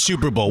talking about the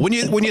Super Bowl. When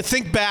you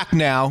think back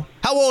now,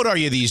 how old are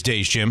you these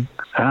days, Jim?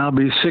 I'll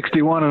be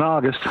 61 in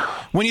August.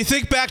 When you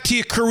think back to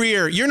your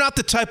career, you're not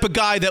the type of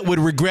guy that would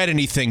regret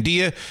anything. Do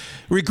you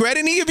regret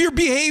any of your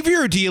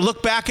behavior, or do you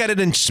look back at it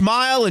and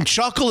smile and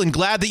chuckle and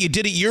glad that you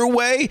did it your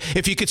way?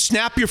 If you could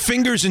snap your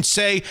fingers and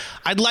say,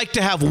 I'd like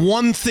to have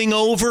one thing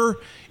over,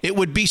 it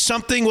would be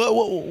something.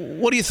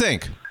 What do you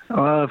think?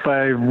 Well, if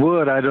I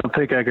would, I don't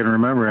think I can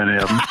remember any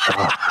of them. So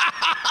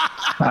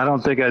I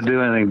don't think I'd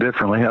do anything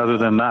differently other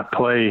than not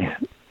play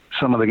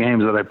some of the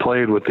games that I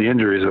played with the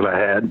injuries that I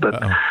had.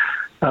 But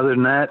other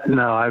than that,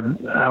 no,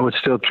 I would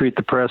still treat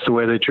the press the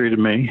way they treated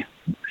me.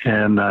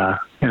 And,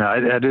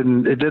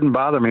 it didn't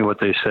bother me what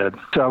they said.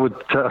 So I would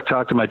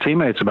talk to my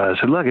teammates about it.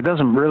 I said, look, it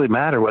doesn't really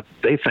matter what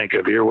they think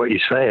of you or what you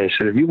say. I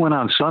said, if you went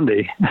on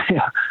Sunday,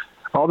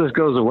 all this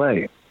goes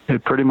away.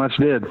 It pretty much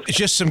did. It's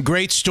just some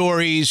great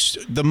stories.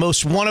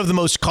 One of the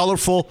most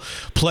colorful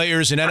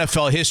players in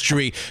NFL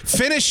history.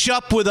 Finish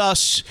up with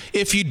us,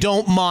 if you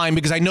don't mind,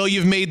 because I know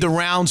you've made the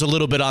rounds a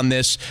little bit on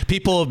this.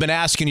 People have been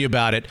asking you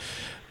about it.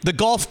 The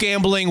golf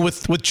gambling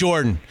with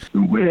Jordan.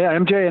 Yeah,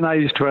 MJ and I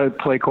used to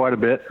play quite a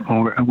bit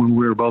when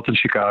we were both in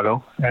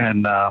Chicago,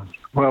 and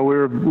we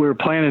were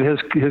playing at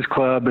his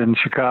club in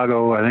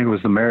Chicago. I think it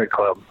was the Merritt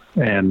Club,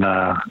 and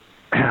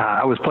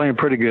I was playing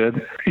pretty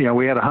good.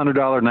 We had a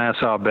 $100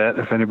 Nassau bet.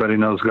 If anybody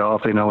knows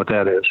golf, they know what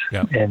that is.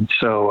 Yeah. And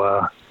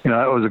so,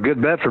 that was a good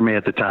bet for me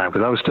at the time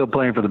because I was still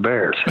playing for the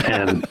Bears,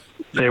 and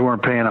they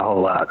weren't paying a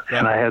whole lot. Yeah.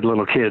 And I had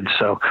little kids,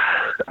 so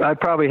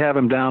I'd probably have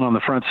him down on the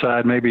front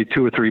side, maybe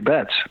 2 or 3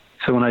 bets.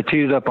 So when I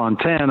teed it up on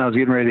 10, I was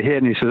getting ready to hit,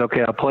 and he said,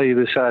 okay, I'll play you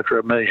this side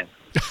for $1 million.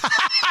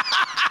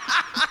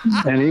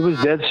 And he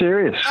was dead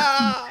serious.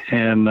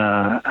 And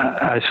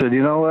I said,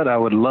 you know what? I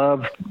would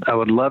love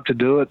to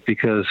do it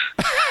because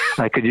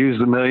I could use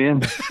the $1 million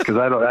because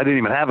I didn't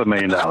even have $1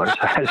 million.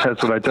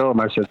 That's what I told him.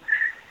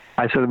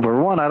 I said,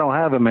 for one, I don't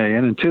have $1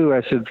 million, and two,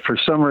 I said, for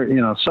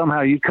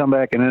somehow you'd come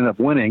back and end up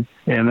winning,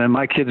 and then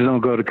my kids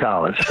don't go to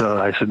college. So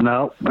I said,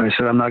 no. I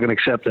said, I'm not going to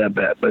accept that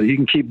bet, but you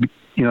can keep,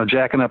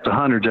 jacking up to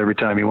hundreds every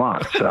time you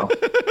want. So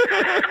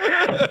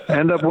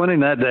end up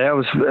winning that day. I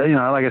was,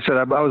 like I said,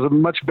 I was a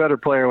much better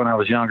player when I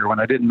was younger, when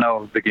I didn't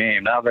know the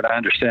game. Now that I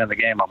understand the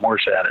game, I'm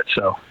worse at it.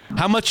 So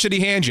how much did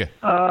he hand you?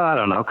 I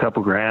don't know, a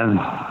couple grand.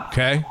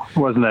 Okay.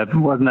 Wasn't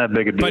that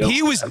big a deal. But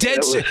he was dead.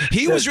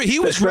 He was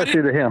ready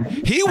to him.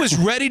 He was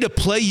ready to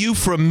play you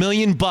for $1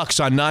 million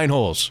on 9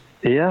 holes.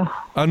 Yeah.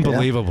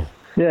 Unbelievable.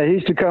 Yeah, he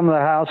used to come to the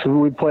house, and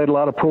we played a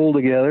lot of pool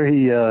together.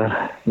 He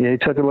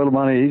took a little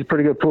money. He's a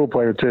pretty good pool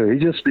player too. He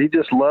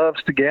just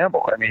loves to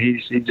gamble. I mean,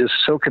 he's just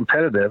so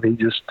competitive. He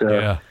just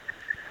and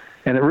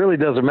it really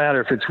doesn't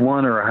matter if it's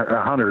 1 or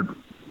 100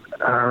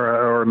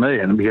 or $1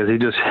 million,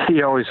 because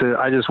he always said,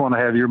 I just want to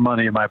have your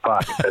money in my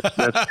pocket.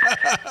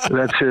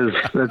 That's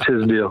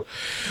his deal.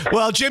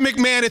 Well, Jim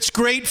McMahon, it's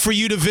great for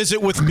you to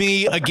visit with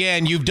me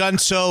again. You've done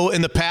so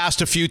in the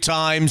past a few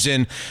times,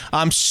 and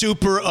I'm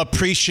super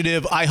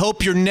appreciative. I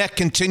hope your neck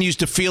continues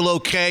to feel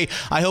okay.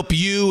 I hope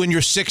you in your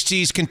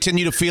 60s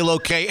continue to feel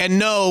okay, and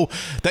know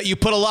that you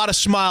put a lot of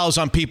smiles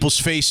on people's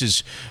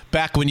faces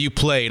back when you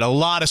played. A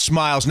lot of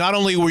smiles. Not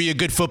only were you a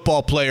good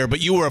football player,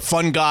 but you were a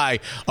fun guy,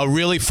 a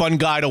really fun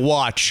guy to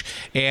watch.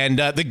 And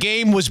the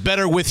game was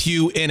better with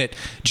you in it.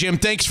 Jim,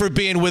 thanks for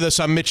being with us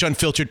on Mitch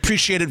Unfiltered.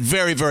 Appreciate it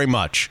very, very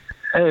much.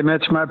 Hey,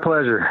 Mitch, my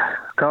pleasure.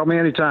 Call me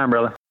anytime,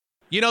 brother.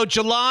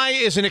 July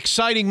is an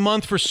exciting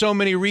month for so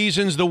many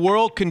reasons. The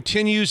world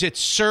continues its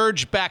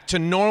surge back to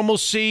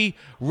normalcy.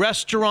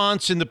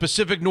 Restaurants in the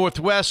Pacific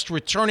Northwest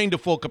returning to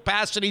full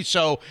capacity.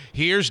 So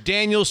here's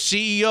Daniel's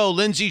CEO,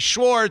 Lindsay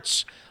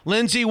Schwartz.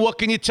 Lindsay, what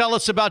can you tell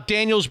us about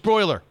Daniel's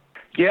Broiler?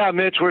 Yeah,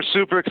 Mitch, we're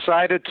super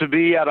excited to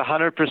be at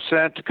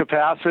 100%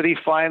 capacity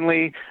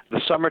finally. The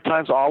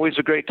summertime's always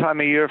a great time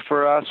of year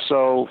for us,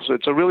 so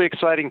it's a really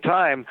exciting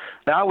time.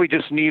 Now we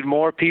just need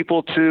more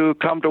people to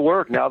come to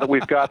work. Now that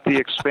we've got the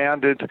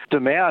expanded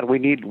demand, we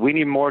need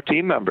more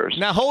team members.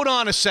 Now, hold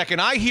on a second.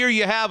 I hear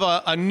you have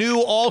a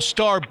new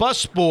all-star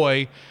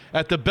busboy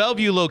at the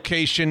Bellevue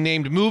location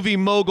named Movie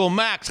Mogul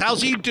Max.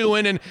 How's he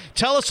doing? And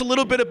tell us a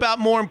little bit about,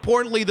 more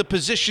importantly, the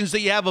positions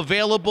that you have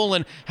available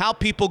and how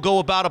people go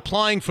about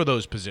applying for those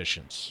those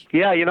positions.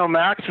 Yeah,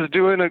 Max is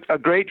doing a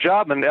great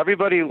job, and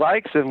everybody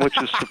likes him,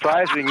 which is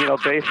surprising,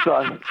 based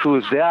on who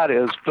his dad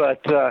is.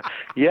 But,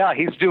 yeah,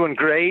 he's doing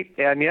great,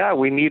 and, yeah,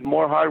 we need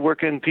more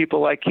hardworking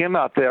people like him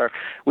out there.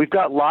 We've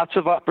got lots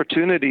of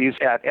opportunities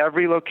at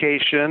every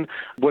location,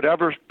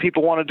 whatever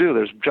people want to do.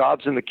 There's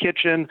jobs in the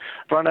kitchen,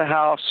 front of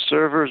house,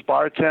 servers,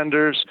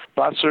 bartenders,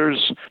 bussers,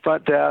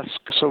 front desk.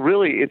 So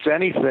really, it's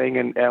anything,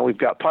 and we've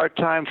got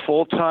part-time,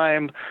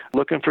 full-time,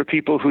 looking for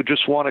people who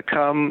just want to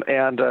come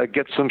and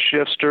get some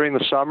shifts during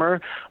the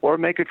summer or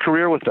make a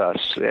career with us.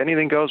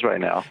 Anything goes right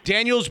now.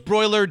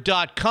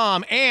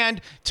 DanielsBroiler.com.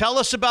 And tell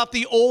us about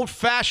the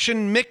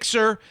old-fashioned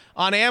mixer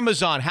on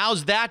Amazon.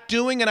 How's that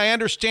doing? And I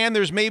understand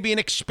there's maybe an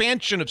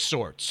expansion of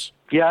sorts.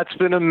 Yeah, it's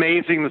been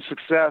amazing, the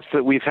success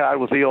that we've had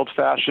with the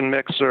old-fashioned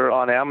mixer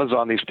on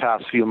Amazon these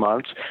past few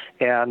months.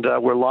 And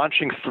we're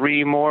launching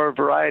 3 more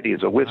varieties,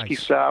 a whiskey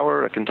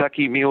sour, a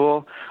Kentucky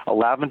mule, a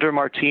lavender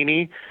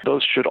martini.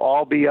 Those should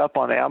all be up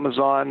on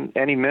Amazon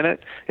any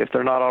minute if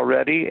they're not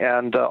already.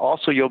 And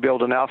also you'll be able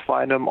to now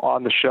find them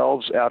on the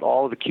shelves at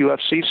all of the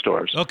QFC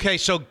stores. Okay,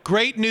 so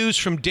great news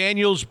from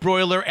Daniel's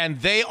Broiler, and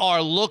they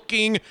are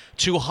looking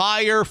to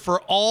hire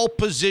for all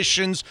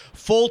positions,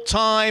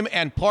 full-time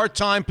and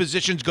part-time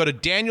positions. Go to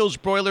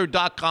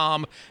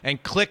DanielsBroiler.com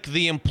and click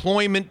the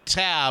employment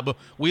tab.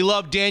 We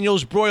love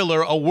Daniel's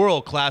Broiler, a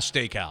world-class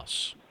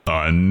steakhouse.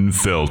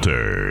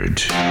 Unfiltered.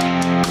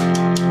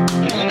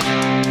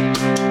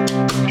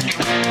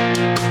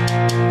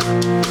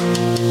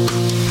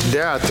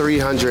 There are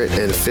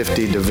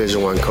 350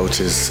 Division I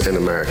coaches in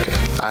America.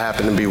 I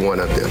happen to be one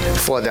of them.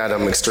 For that,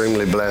 I'm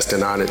extremely blessed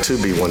and honored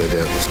to be one of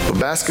them.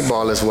 But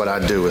basketball is what I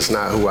do. It's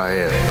not who I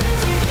am.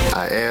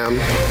 I am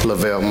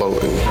Lavelle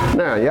Moten.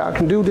 Now, y'all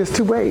can do this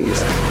 2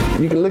 ways.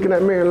 You can look in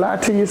that mirror and lie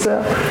to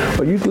yourself,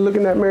 or you can look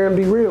in that mirror and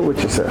be real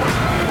with yourself.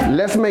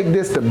 Let's make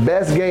this the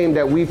best game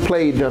that we've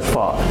played thus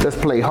far. Let's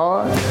play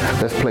hard,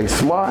 let's play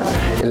smart,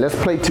 and let's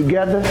play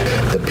together.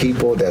 The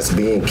people that's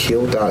being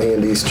killed out here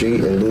in these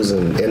streets and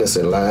losing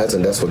innocent lives,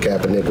 and that's what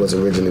Kaepernick was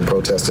originally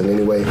protesting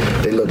anyway,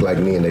 they look like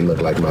me and they look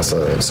like my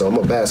son. So I'm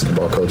a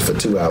basketball coach for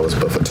 2 hours,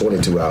 but for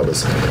 22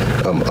 hours,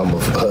 I'm a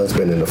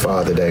husband and a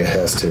father that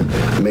has to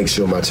make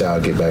sure my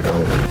child get back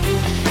home.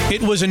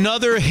 It was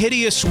another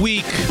hideous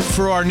week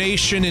for our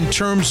nation in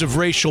terms of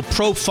racial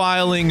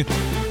profiling,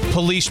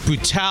 police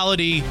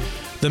brutality.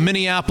 The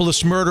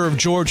Minneapolis murder of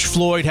George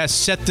Floyd has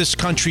set this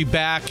country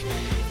back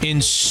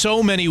in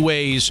so many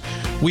ways.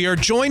 We are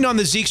joined on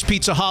the Zeke's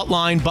Pizza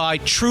hotline by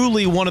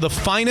truly one of the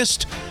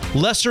finest,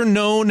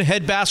 lesser-known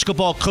head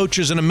basketball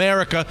coaches in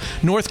America,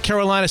 North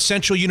Carolina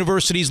Central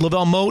University's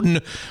Lavelle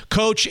Moten.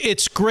 Coach,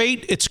 it's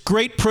great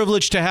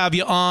privilege to have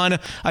you on.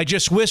 I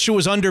just wish it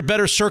was under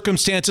better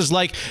circumstances,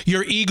 like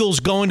your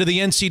Eagles going to the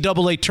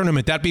NCAA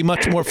tournament. That'd be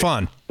much more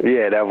fun.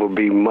 Yeah, that would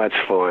be much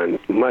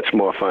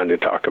more fun to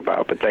talk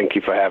about, but thank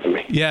you for having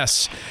me.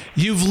 Yes.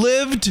 You've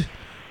lived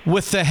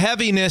with the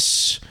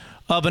heaviness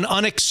of an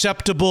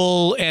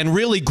unacceptable and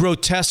really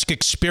grotesque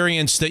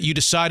experience that you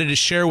decided to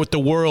share with the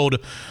world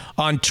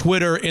on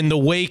Twitter in the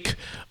wake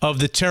of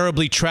the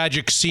terribly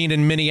tragic scene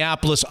in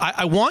Minneapolis.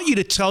 I want you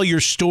to tell your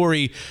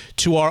story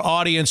to our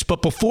audience,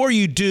 but before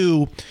you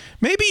do,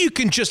 maybe you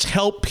can just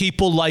help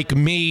people like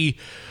me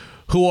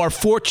who are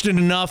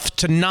fortunate enough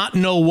to not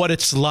know what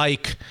it's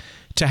like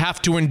to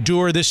have to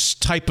endure this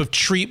type of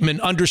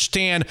treatment,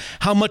 understand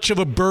how much of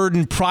a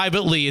burden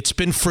privately it's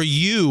been for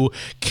you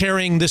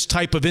carrying this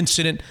type of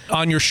incident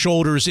on your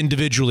shoulders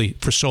individually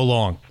for so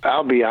long.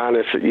 I'll be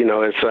honest,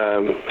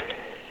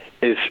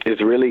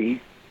 it's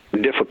really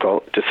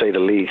difficult, to say the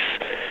least.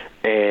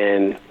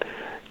 And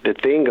the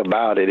thing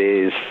about it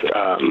is,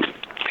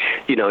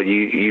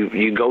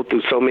 you go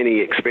through so many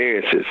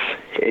experiences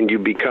and you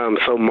become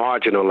so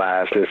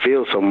marginalized and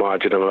feel so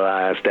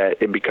marginalized that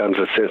it becomes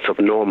a sense of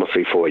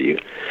normalcy for you,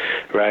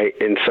 right?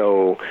 And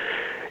so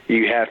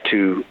you have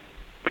to,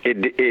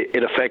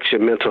 it affects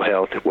your mental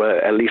health. Well,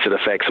 at least it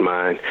affects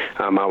mine.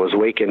 I was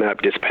waking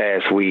up this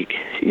past week,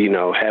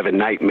 having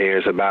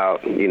nightmares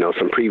about,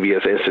 some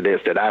previous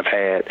incidents that I've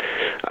had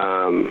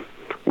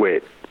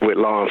with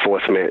law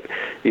enforcement,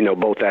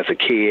 both as a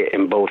kid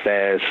and both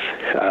as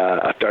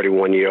a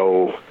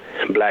 31-year-old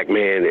black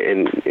man,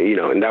 and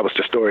that was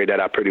the story that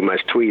I pretty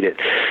much tweeted.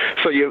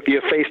 So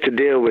you're faced to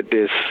deal with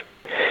this,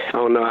 I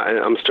don't know,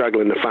 I'm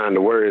struggling to find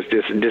the words,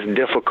 this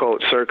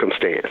difficult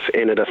circumstance,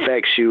 and it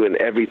affects you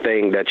in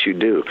everything that you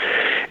do.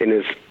 And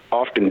it's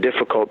often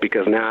difficult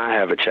because now I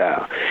have a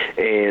child,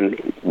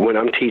 and when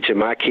I'm teaching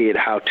my kid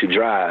how to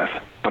drive,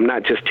 I'm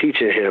not just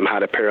teaching him how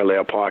to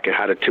parallel park and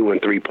how to 2-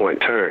 and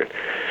 3-point turn.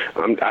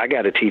 I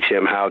got to teach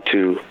him how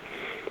to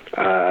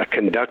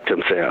conduct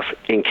himself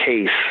in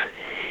case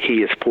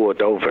he is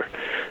pulled over,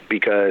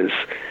 because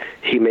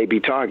he may be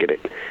targeted.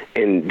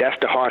 And that's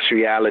the harsh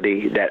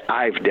reality that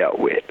I've dealt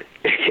with.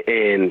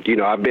 And,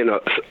 I've been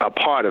a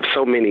part of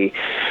so many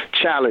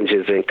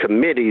challenges and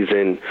committees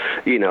and,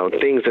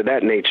 things of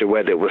that nature,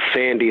 whether it was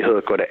Sandy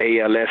Hook or the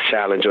ALS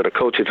challenge or the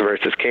Coaches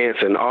versus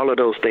Cancer. And all of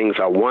those things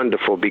are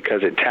wonderful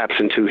because it taps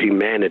into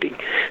humanity,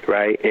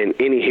 right? And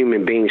any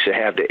human being should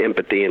have the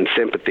empathy and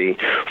sympathy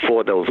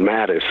for those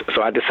matters.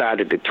 So I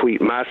decided to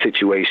tweet my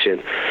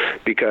situation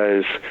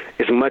because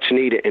it's much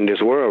needed in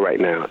this world right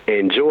now.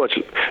 And George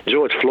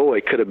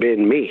Floyd could have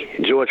been me.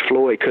 George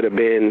Floyd could have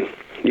been,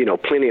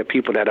 plenty of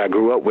people that I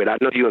grew up with. I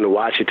know you're in the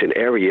Washington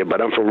area,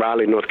 but I'm from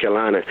Raleigh, North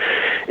Carolina.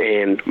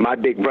 And my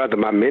big brother,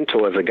 my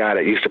mentor, is a guy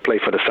that used to play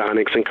for the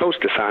Sonics and coach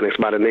the Sonics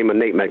by the name of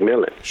Nate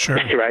McMillan. Sure.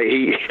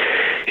 Right?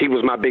 He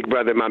was my big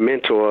brother and my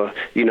mentor,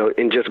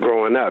 in just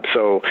growing up.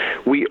 So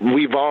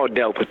we've all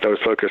dealt with those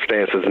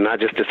circumstances, and I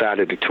just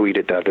decided to tweet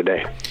it the other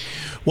day.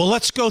 Well,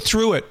 let's go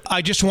through it.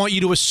 I just want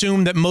you to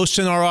assume that most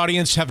in our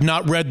audience have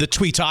not read the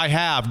tweets. I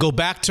have. Go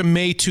back to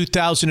May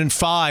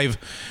 2005.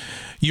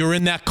 You're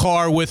in that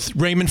car with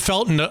Raymond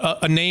Felton,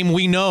 a name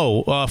we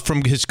know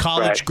from his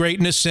college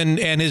greatness and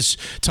his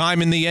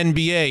time in the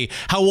NBA.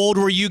 How old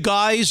were you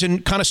guys?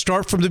 And kind of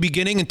start from the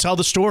beginning and tell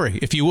the story,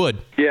 if you would.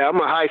 Yeah, I'm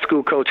a high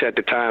school coach at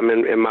the time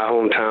in my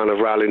hometown of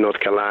Raleigh, North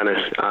Carolina.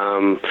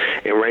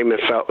 And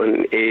Raymond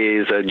Felton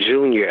is a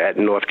junior at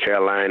North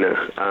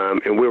Carolina.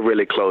 And we're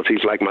really close.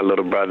 He's like my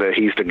little brother.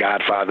 He's the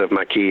godfather of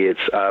my kids,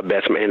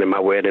 best man in my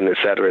wedding, et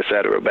cetera, et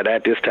cetera. But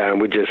at this time,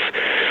 we're just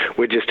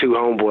two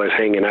homeboys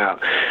hanging out.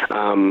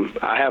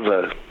 I have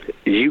a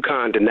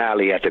Yukon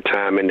Denali at the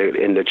time, and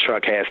the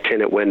truck has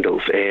tinted windows.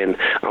 And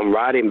I'm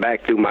riding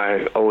back through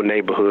my old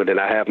neighborhood, and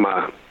I have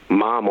my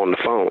mom on the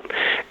phone,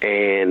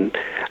 and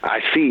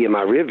I see in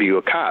my rearview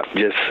a cop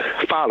just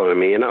following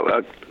me. And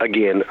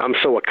again, I'm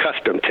so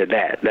accustomed to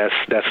that.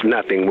 That's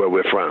nothing where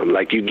we're from.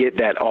 Like, you get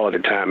that all the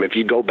time. If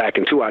you go back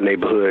into our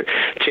neighborhood,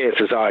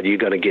 chances are you're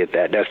going to get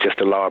that. That's just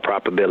the law of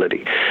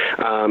probability.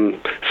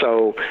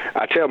 So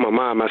I tell my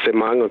mom, I said,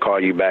 "Ma, I'm going to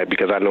call you back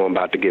because I know I'm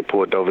about to get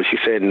pulled over." She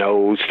said,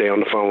 "No, stay on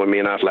the phone with me."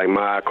 And I was like,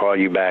 "Ma, I'll call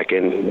you back."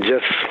 And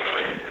just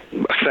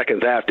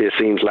seconds after, it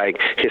seems like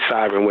his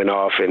siren went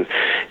off, and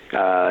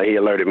he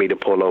alerted me to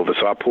pull over.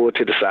 So I pulled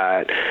to the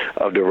side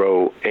of the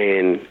road,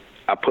 and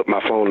I put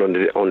my phone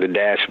on the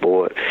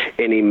dashboard,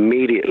 and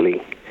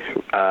immediately,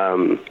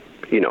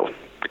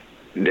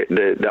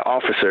 the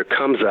officer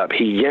comes up.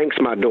 He yanks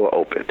my door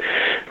open,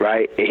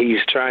 right? And he's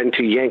trying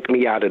to yank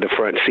me out of the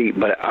front seat,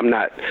 but I'm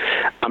not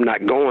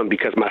going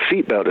because my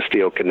seatbelt is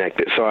still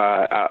connected. So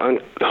I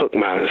unhook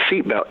my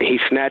seatbelt, and he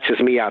snatches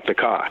me out the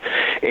car.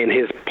 And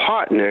his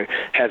partner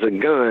has a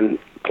gun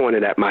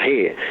pointed at my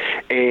head.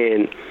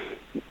 And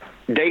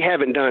they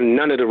haven't done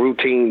none of the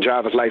routine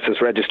driver's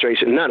license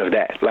registration, none of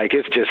that. Like,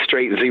 it's just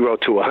straight 0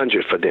 to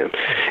 100 for them.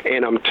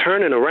 And I'm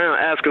turning around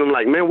asking them,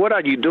 like, "Man, what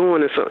are you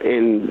doing?"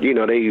 And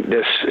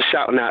they're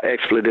shouting out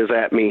expletives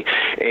at me.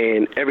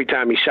 And every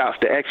time he shouts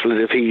the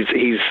expletive,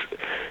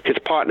 his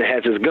partner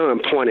has his gun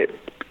pointed,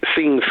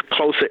 seems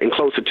closer and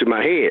closer to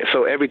my head.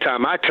 So every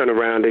time I turn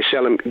around,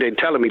 they're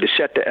telling me to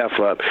shut the F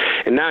up.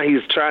 And now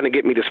he's trying to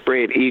get me to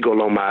spread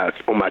eagle on my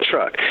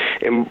truck.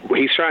 And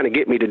he's trying to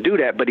get me to do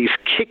that, but he's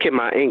kicking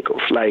my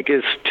ankles. Like,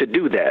 it's to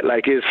do that.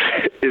 Like,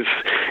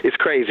 it's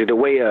crazy. The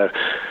way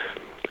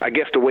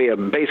a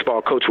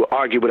baseball coach will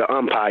argue with an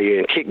umpire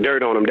and kick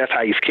dirt on him, that's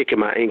how he's kicking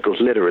my ankles,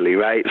 literally,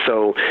 right?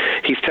 So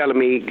he's telling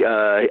me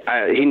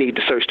he needs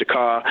to search the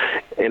car.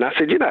 And I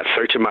said, "You're not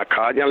searching my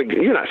car.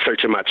 You're not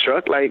searching my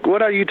truck. Like,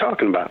 what are you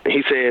talking about?" And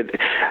he said,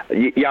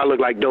 "Y'all look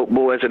like dope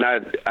boys, and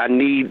I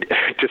need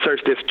to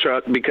search this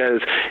truck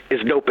because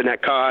it's dope in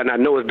that car, and I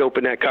know it's dope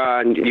in that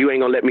car, and you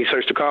ain't going to let me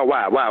search the car.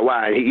 Why?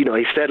 And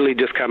he's steadily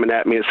just coming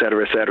at me, et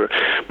cetera, et cetera.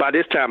 By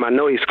this time, I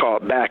know he's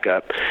called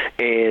backup,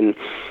 and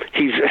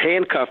he's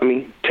handcuffed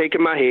me,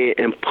 taken my head,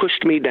 and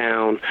pushed me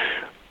down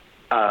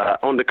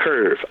on the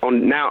curve.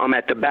 Now I'm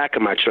at the back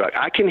of my truck.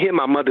 I can hear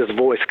my mother's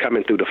voice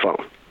coming through the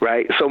phone,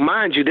 right? So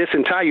mind you, this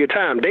entire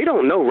time, they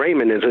don't know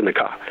Raymond is in the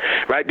car,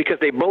 right? Because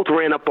they both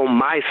ran up on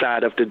my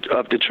side of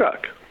the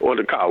truck or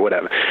the car,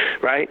 whatever,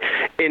 right?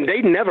 And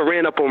they never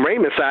ran up on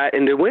Raymond's side,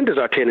 and the windows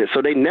are tinted,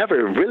 so they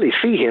never really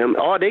see him.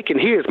 All they can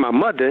hear is my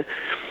mother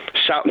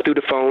shouting through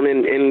the phone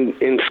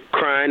and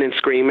crying and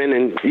screaming,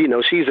 and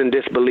she's in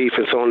disbelief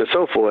and so on and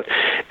so forth.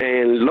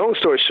 And long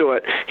story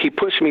short, he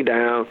pushed me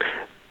down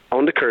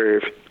on the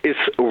curve. It's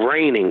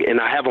raining, and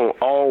I have on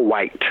all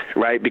white,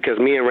 right? Because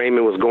me and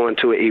Raymond was going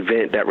to an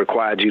event that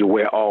required you to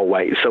wear all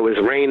white. So it's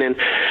raining.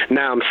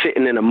 Now I'm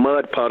sitting in a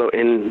mud puddle,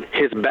 and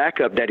his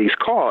backup that he's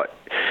caught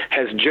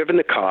has driven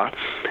the car,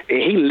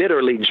 and he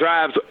literally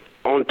drives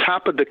on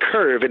top of the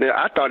curve, and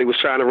I thought he was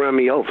trying to run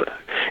me over.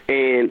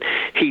 And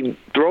he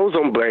throws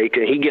on brake,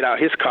 and he get out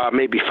his car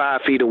maybe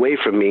 5 feet away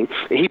from me,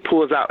 and he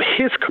pulls out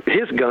his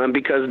gun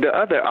because the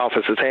other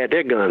officers had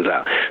their guns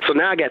out. So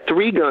now I got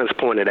 3 guns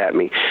pointed at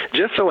me.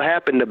 Just so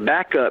happened the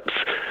backup's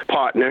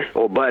partner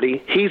or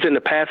buddy, he's in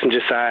the passenger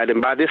side,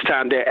 and by this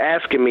time they're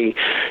asking me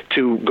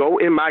to go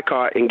in my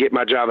car and get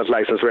my driver's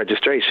license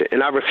registration.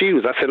 And I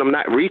refused. I said, I'm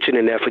not reaching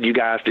in there for you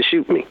guys to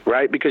shoot me,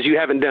 right? Because you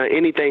haven't done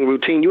anything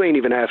routine. You ain't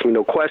even asked me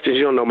no questions.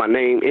 You don't know my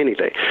name,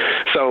 anything.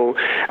 So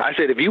I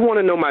said, if you want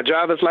to know my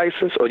driver's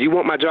license or you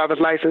want my driver's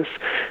license,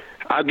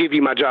 I'll give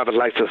you my driver's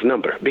license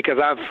number, because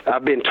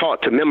I've been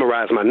taught to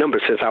memorize my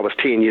number since I was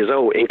 10 years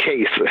old in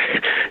case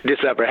this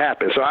ever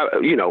happens. So,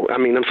 I'm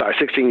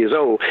 16 years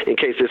old in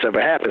case this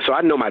ever happens. So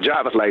I know my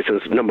driver's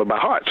license number by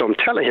heart. So I'm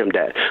telling him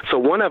that. So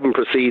one of them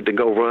proceeded to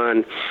go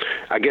run.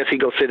 I guess he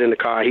go sit in the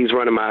car. He's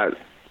running my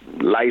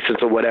license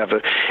or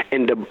whatever.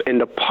 And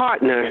the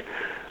partner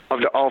of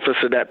the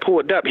officer that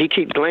pulled up, he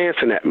keeps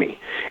glancing at me.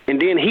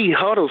 And then he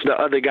huddles the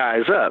other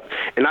guys up,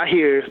 and I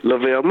hear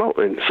Lavelle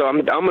Moulton. So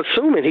I'm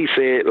assuming he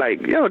said,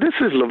 like, yo, this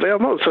is Lavelle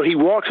Moulton. So he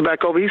walks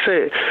back over. He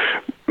said,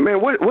 man,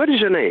 what is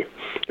your name?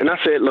 And I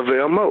said,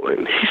 Lavelle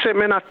Moulton. He said,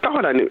 man, I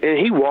thought I knew. And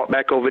he walked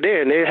back over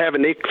there, and they're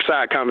having their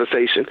side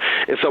conversation.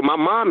 And so my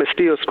mom is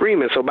still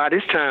screaming. So by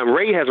this time,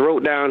 Ray has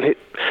wrote down his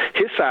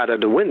side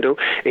of the window,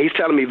 and he's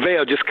telling me,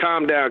 Vale, just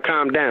calm down,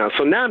 calm down.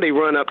 So now they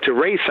run up to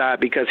Ray's side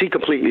because he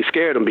completely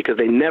scared them, because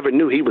they never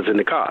knew he was in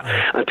the car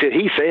until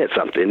he said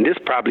something. This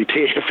probably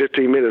 10,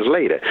 15 minutes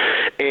later.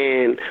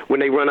 And when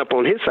they run up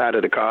on his side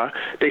of the car,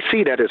 they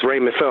see that it's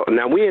Raymond Felton.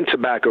 Now, we're in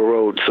Tobacco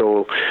Road,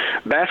 so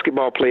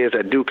basketball players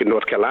at Duke and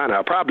North Carolina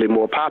are probably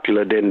more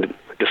popular than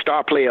the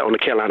star player on the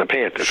Carolina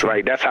Panthers,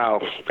 right? That's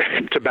how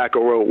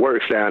Tobacco Road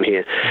works down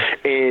here.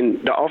 And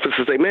the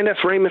officers say, man,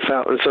 that's Raymond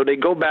Felton. So they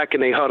go back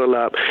and they huddle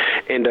up,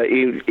 and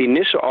the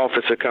initial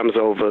officer comes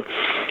over,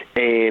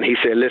 and he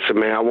said, listen,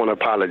 man, I want to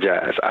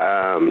apologize.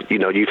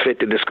 You fit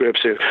the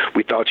description.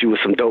 We thought you were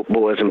some dope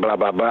boys and blah,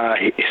 blah, blah.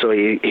 So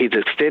he's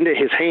extended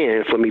his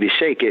hand for me to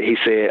shake it. He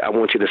said, I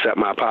want you to accept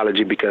my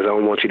apology because I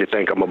don't want you to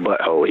think I'm a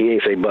butthole. He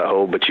ain't say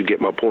butthole, but you get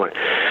my point.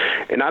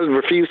 And I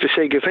refused to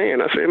shake his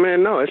hand. I said,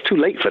 man, no, it's too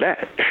late for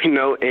that.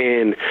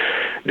 And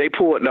they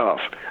pulled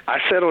off. I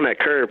sat on that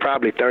curb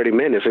probably 30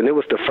 minutes, and it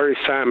was the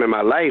first time in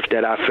my life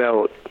that I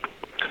felt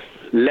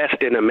less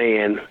than a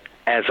man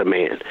as a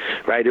man,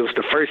 right? It was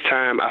the first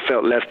time I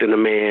felt less than a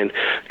man,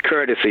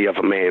 courtesy of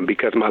a man,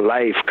 because my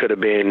life could have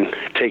been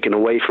taken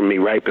away from me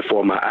right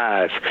before my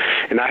eyes.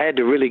 And I had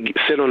to really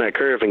sit on that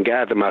curve and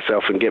gather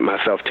myself and get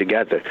myself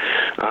together.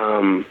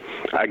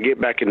 I get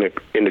back in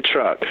the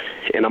truck,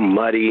 and I'm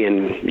muddy,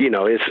 and,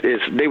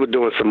 they were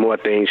doing some more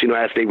things.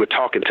 As they were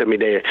talking to me,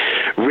 they're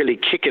really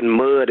kicking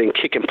mud and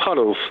kicking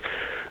puddles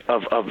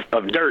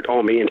of dirt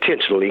on me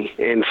intentionally.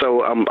 And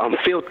so I'm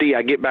filthy.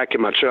 I get back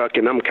in my truck,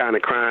 and I'm kind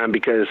of crying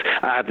because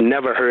I've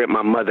never heard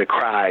my mother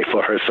cry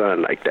for her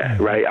son like that,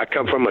 right? I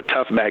come from a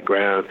tough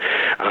background.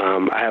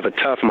 I have a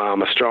tough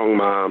mom, a strong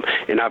mom,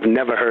 and I've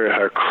never heard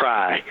her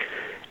cry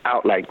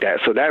out like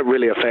that. So that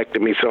really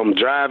affected me. So I'm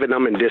driving,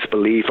 I'm in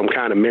disbelief. I'm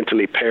kind of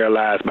mentally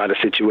paralyzed by the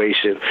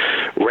situation.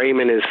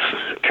 Raymond is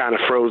kind of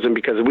frozen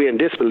because we're in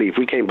disbelief.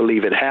 We can't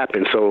believe it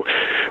happened. So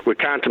we're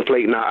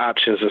contemplating our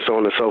options and so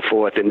on and so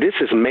forth. And this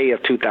is May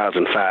of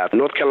 2005.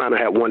 North Carolina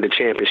had won the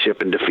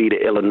championship and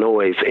defeated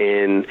Illinois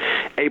in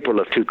April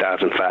of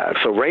 2005.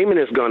 So Raymond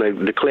is going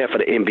to declare for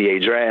the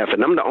NBA draft,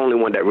 and I'm the only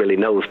one that really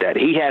knows that.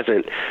 He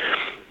hasn't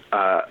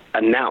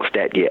announced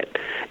that yet.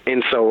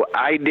 And so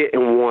I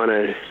didn't want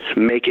to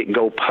make it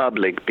go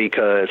public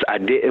because I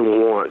didn't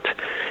want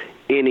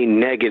any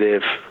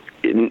negative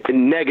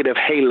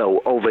halo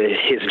over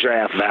his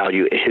draft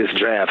value, his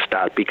draft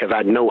stock, because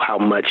I know how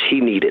much he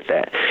needed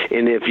that.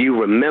 And if you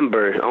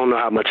remember, I don't know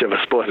how much of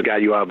a sports guy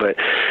you are, but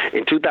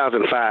in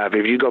 2005,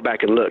 if you go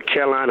back and look,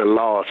 Carolina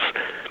lost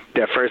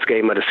their first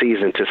game of the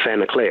season to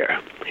Santa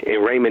Clara,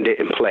 and Raymond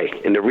didn't play.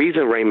 And the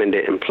reason Raymond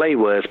didn't play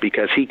was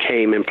because he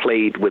came and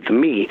played with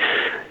me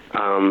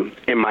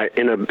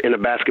in a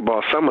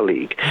basketball summer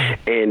league,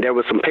 and there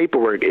was some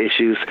paperwork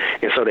issues,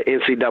 and so the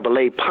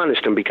NCAA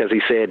punished him because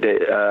he said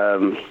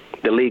that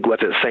the league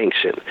wasn't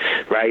sanctioned,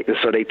 right? And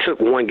so they took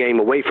one game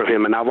away from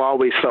him, and I've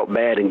always felt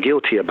bad and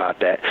guilty about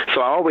that.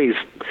 So I always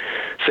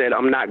said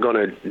I'm not going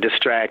to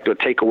distract or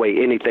take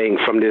away anything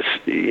from this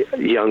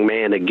young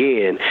man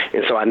again,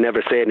 and so I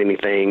never said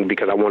anything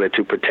because I wanted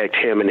to protect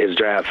him and his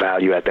draft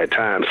value at that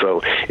time.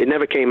 So it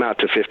never came out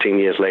to 15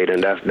 years later,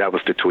 and that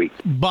was the tweet.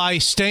 By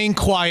staying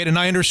quiet, and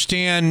I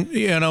understand,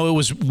 it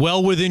was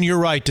well within your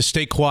right to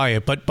stay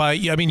quiet, but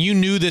you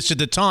knew this at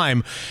the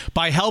time.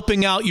 By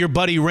helping out your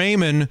buddy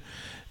Raymond,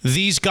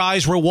 these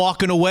guys were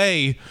walking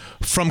away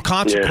from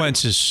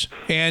consequences.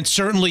 Yeah. And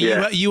certainly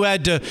you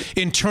had to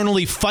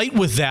internally fight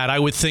with that, I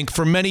would think,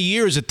 for many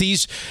years, that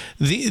these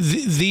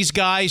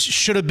guys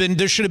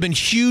there should have been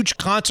huge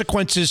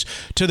consequences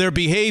to their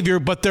behavior,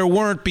 but there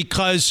weren't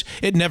because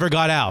it never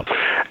got out.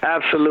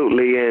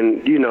 Absolutely.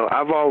 And,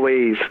 I've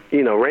always,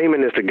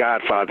 Raymond is the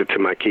godfather to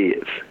my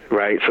kids,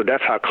 right? So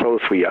that's how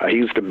close we are.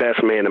 He was the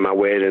best man at my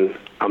wedding.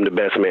 I'm the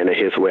best man at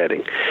his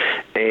wedding.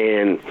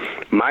 And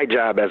my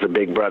job as a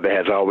big brother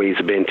has always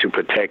been to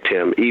protect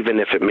him, even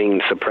if it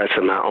means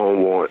suppressing my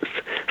own wants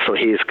so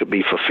his could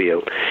be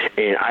fulfilled.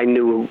 And I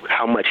knew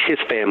how much his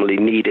family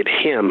needed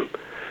him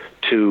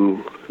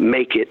to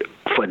make it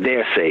for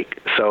their sake.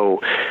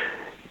 So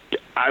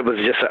I was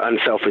just an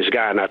unselfish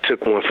guy, and I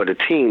took one for the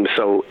team.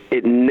 So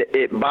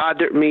it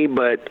bothered me,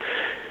 but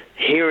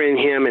hearing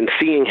him and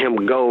seeing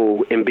him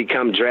go and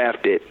become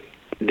drafted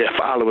the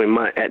following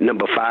month at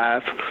number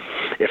 5,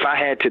 if I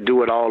had to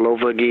do it all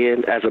over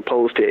again, as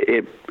opposed to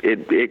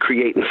it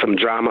creating some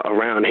drama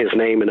around his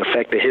name and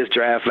affecting his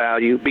draft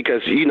value,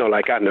 because,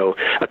 like I know,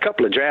 a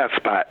couple of draft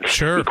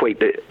spots equate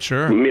to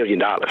 $1 million.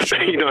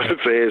 You know what I'm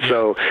saying?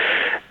 So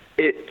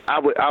I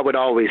would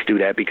always do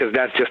that, because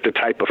that's just the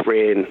type of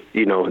friend,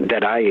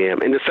 that I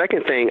am. And the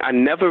second thing, I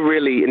never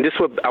really, and this is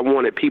what I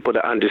wanted people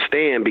to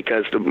understand,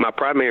 because my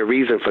primary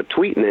reason for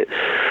tweeting it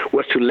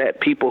was to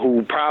let people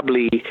who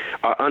probably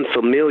are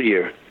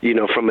unfamiliar,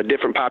 from a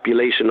different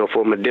population or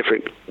from a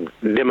different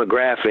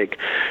demographic,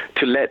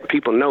 to let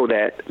people know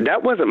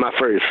that wasn't my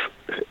first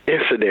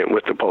incident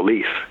with the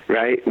police,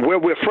 right? Where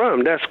we're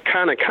from, that's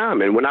kind of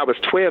common. When I was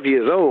 12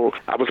 years old,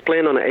 I was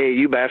playing on the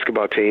AAU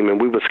basketball team, and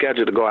we were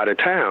scheduled to go out of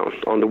town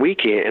on the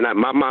weekend, and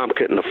my mom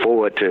couldn't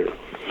afford to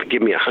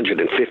give me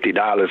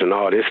 $150 and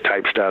all this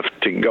type stuff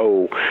to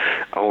go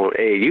on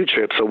AAU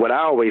trips. So what I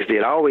always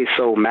did, I always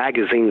sold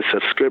magazine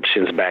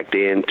subscriptions back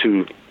then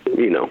to,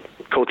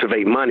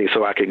 cultivate money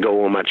so I could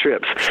go on my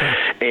trips.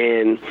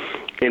 And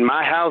in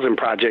my housing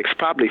projects,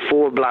 probably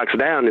 4 blocks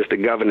down is the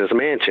governor's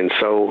mansion.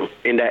 So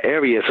in that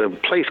area is a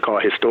place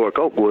called Historic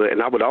Oakwood,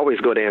 and I would always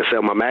go there and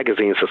sell my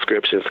magazine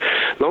subscriptions.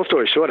 Long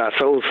story short, I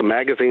sold some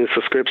magazine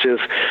subscriptions,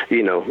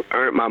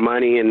 earned my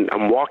money, and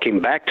I'm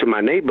walking back to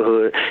my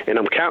neighborhood, and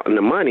I'm counting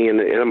the money,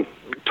 and I'm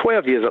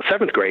 12 years old,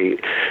 7th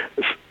grade.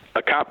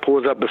 A cop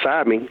pulls up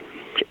beside me,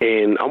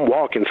 and I'm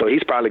walking, so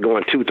he's probably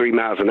going 2-3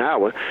 miles an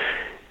hour.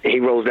 And he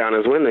rolls down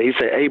his window. He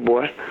said, "Hey,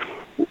 boy,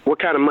 what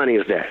kind of money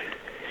is that?"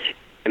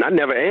 And I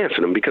never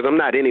answered him, because I'm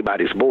not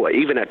anybody's boy.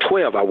 Even at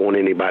 12, I wasn't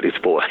anybody's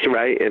boy,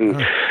 right? And,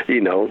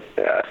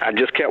 I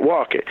just kept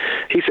walking.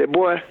 He said,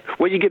 "Boy,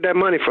 where you get that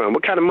money from?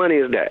 What kind of money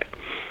is that?"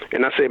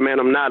 And I said, "Man,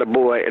 I'm not a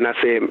boy." And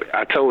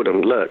I told him,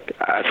 "Look,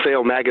 I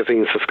sell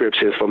magazine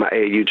subscriptions for my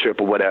AAU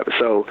trip or whatever."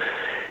 So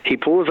he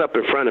pulls up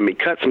in front of me,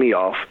 cuts me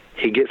off.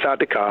 He gets out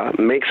the car,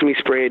 makes me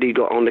spread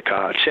eagle on the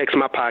car, checks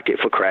my pocket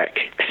for crack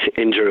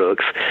and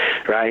drugs,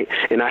 right?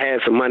 And I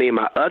had some money in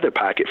my other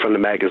pocket from the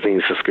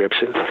magazine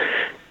subscriptions.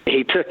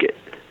 He took it,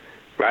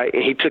 right?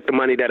 And he took the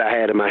money that I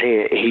had in my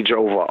hand, and he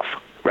drove off.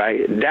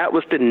 Right? That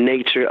was the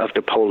nature of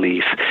the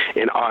police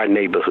in our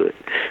neighborhood,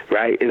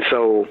 right? And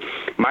so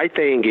my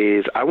thing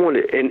is, I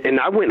wanted, and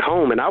I went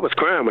home, and I was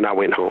crying when I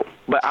went home.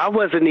 But I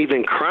wasn't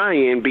even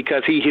crying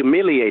because he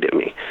humiliated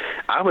me.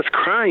 I was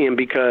crying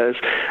because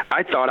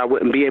I thought I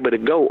wouldn't be able to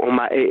go on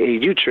my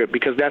AAU trip,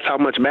 because that's how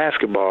much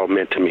basketball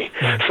meant to me.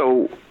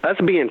 So us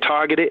being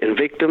targeted and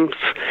victims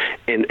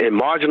and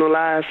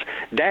marginalized,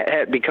 that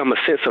had become a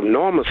sense of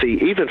normalcy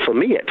even for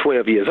me at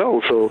 12 years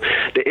old. So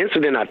the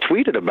incident I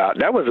tweeted about,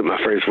 that wasn't my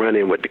first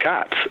run-in with the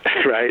cops,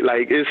 right?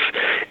 Like,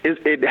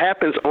 it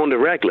happens on the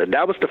regular.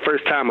 That was the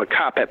first time a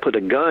cop had put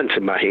a gun to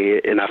my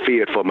head, and I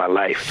feared for my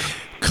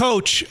life.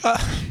 Coach,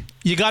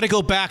 you got to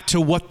go back to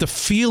what the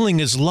feeling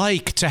is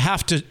like to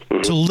have to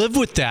live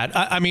with that.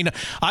 I mean,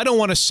 I don't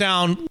want to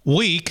sound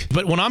weak,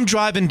 but when I'm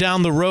driving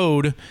down the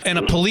road and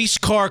a police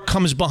car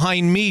comes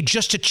behind me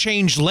just to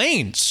change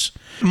lanes,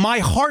 my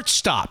heart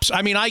stops.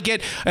 I mean,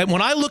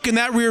 when I look in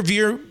that rear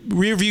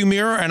view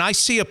mirror and I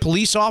see a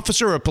police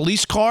officer or a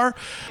police car,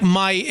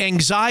 my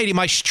anxiety,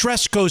 my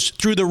stress goes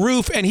through the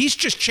roof, and he's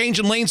just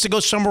changing lanes to go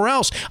somewhere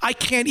else. I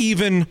can't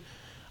even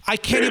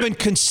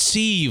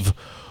conceive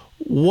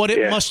what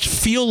it must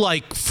feel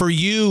like for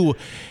you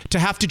to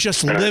have to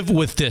just live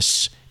with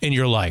this in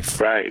your life.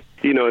 Right.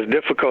 It's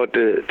difficult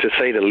to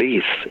say the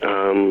least.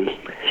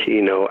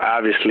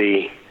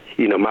 Obviously,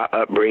 my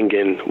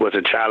upbringing was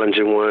a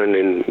challenging one,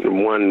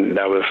 and one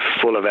that was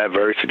full of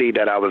adversity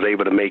that I was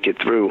able to make it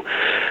through.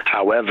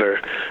 However,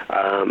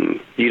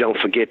 you don't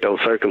forget those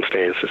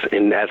circumstances,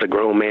 and as a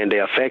grown man, they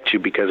affect you,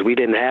 because we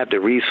didn't have the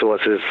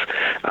resources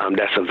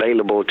that's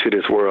available to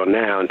this world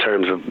now in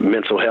terms of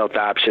mental health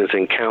options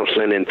and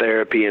counseling and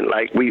therapy, and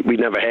we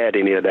never had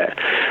any of that.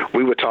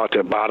 We were taught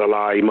to bottle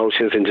our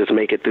emotions and just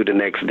make it through the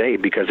next day,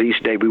 because each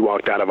day we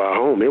walked out of our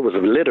home, it was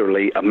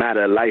literally a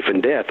matter of life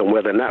and death on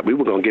whether or not we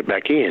were going to get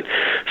back in.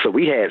 So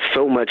we had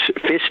so much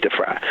fish to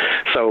fry.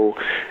 So,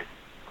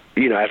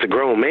 as a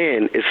grown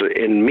man, it's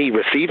in me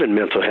receiving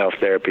mental health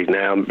therapy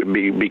now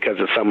because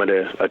of some of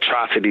the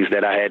atrocities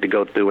that I had to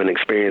go through and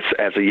experience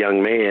as a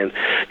young man.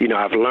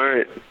 I've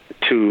learned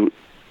to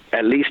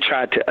at least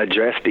try to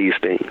address these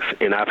things.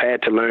 And I've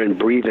had to learn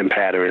breathing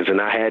patterns, and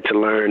I had to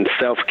learn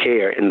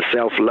self-care and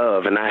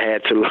self-love, and I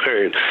had to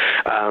learn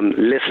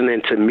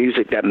listening to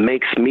music that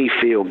makes me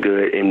feel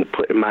good and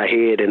putting my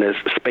head in a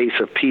space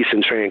of peace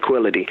and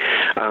tranquility.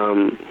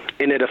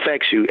 And it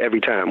affects you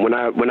every time. When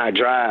I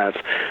drive,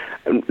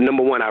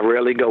 number one, I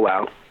rarely go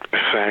out.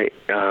 Right.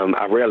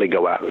 I rarely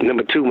go out.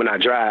 Number two, when I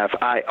drive,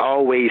 I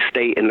always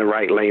stay in the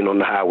right lane on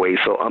the highway.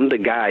 So I'm the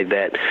guy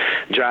that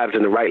drives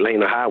in the right lane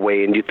on the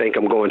highway, and you think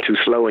I'm going too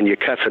slow, and you're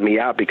cussing me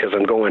out because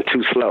I'm going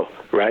too slow.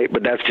 Right.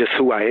 But that's just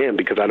who I am,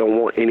 because I don't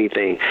want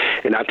anything.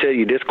 And I'll tell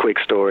you this quick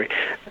story.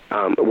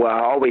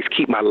 I always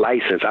keep my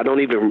license. I don't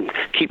even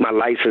keep my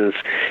license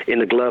in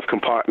the glove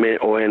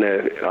compartment or in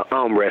a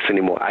armrest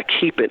anymore. I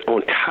keep it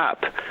on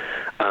top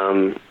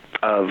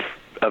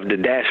of the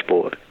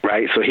dashboard,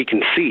 right? So he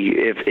can see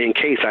if in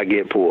case I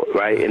get pulled,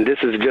 right? And this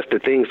is just the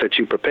things that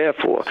you prepare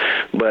for.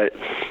 But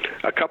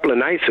a couple of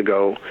nights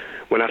ago,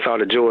 when I saw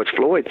the George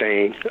Floyd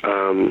thing,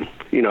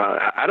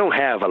 I don't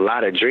have a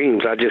lot of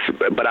dreams.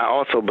 But I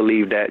also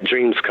believe that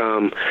dreams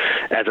come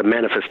as a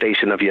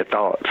manifestation of your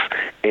thoughts.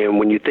 And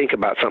when you think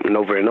about something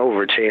over and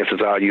over,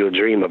 chances are you'll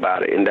dream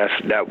about it. And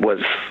that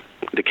was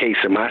the case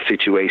in my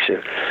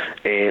situation.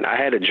 And I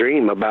had a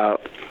dream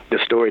about the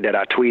story that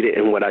I tweeted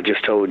and what I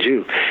just told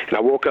you. And I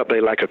woke up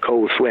in like a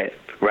cold sweat,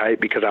 right?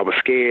 Because I was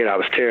scared. I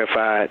was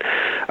terrified.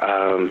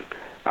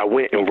 I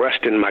went and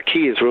rushed in my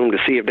kids' room to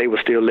see if they were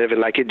still living.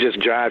 Like, it just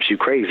drives you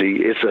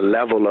crazy. It's a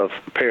level of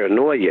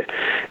paranoia.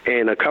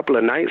 And a couple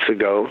of nights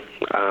ago,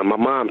 my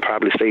mom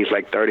probably stays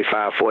like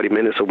 35, 40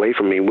 minutes away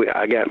from me.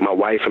 I got my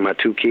wife and my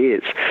 2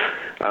 kids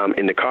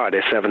in the car.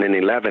 They're 7 and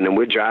 11, and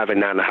we're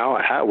driving down the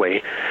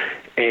highway.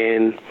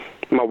 And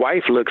my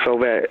wife looks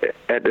over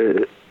at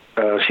the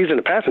she's in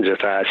the passenger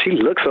side. She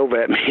looks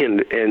over at me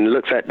and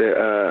looks at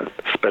the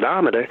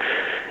speedometer,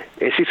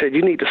 and she said,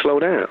 "You need to slow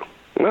down."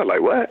 And I was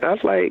like, "What?" I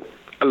was like,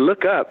 I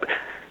look up,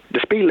 the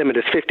speed limit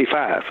is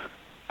 55.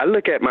 I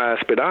look at my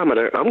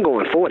speedometer, I'm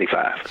going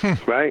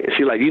 45, right? And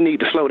she's like, "You need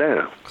to slow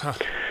down."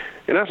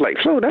 And I was like,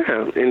 "Slow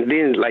down." And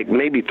then like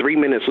maybe 3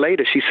 minutes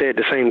later, she said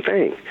the same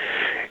thing.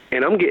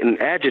 And I'm getting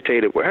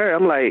agitated with her.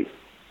 I'm like,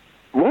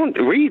 won't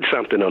read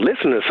something or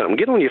listen to something.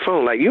 Get on your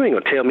phone. Like, you ain't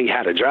going to tell me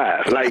how to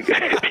drive. Like,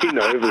 it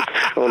was,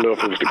 I don't know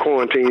if it was the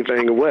quarantine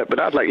thing or what, but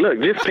I was like, look,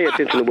 just pay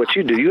attention to what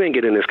you do. You ain't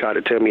get in this car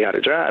to tell me how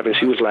to drive. And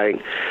she was like,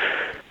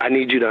 "I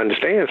need you to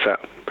understand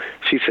something."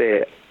 She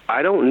said,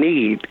 "I don't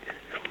need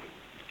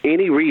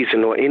any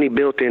reason or any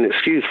built-in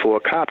excuse for a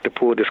cop to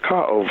pull this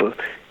car over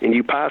and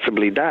you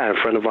possibly die in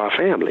front of our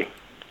family."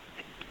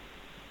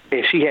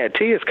 And she had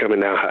tears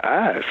coming down her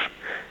eyes.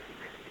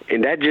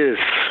 And that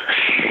just,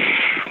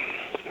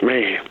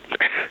 man,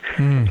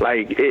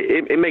 like,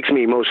 it makes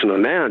me emotional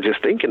now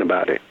just thinking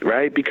about it,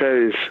 right?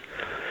 Because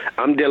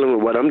I'm dealing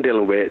with what I'm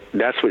dealing with.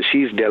 That's what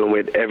she's dealing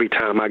with every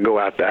time I go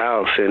out the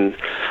house. And,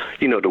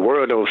 the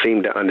world don't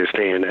seem to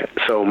understand that.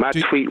 So my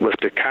tweet was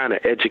to kind of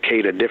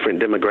educate a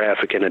different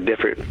demographic and a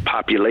different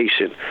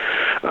population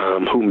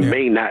who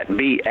may not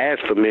be as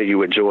familiar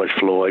with George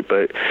Floyd,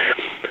 but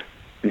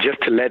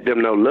just to let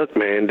them know, look,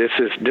 man, this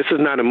is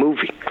not a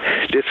movie.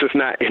 This is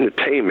not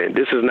entertainment.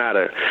 This is not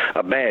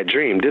a bad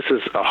dream. This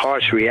is a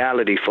harsh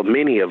reality for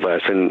many of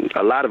us, and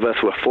a lot of us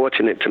were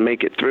fortunate to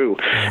make it through,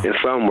 and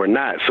some were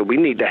not. So we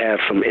need to have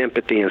some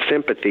empathy and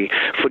sympathy.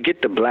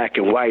 Forget the black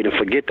and white, and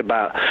forget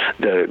about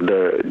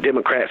the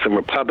Democrats and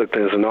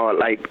Republicans and all.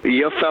 Like,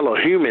 your fellow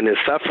human is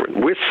suffering.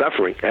 We're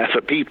suffering as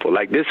a people.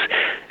 Like, this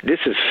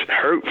is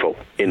hurtful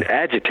and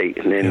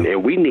agitating,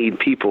 and we need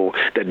people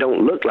that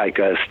don't look like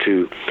us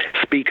to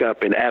speak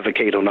up and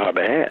advocate on our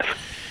behalf.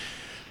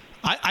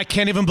 I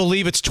can't even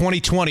believe it's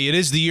 2020. It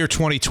is the year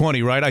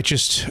 2020, right? I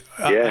just,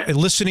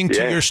 listening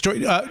to your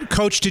story.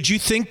 Coach, did you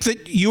think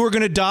that you were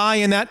going to die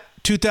in that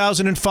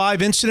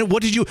 2005 incident?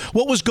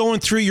 What was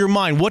going through your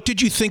mind? What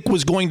did you think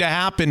was going to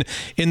happen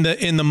in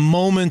the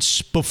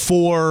moments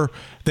before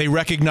they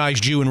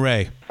recognized you and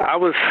Ray?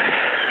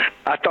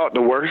 I thought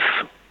the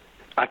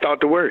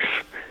worst.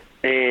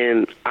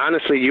 And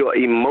honestly, your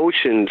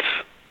emotions,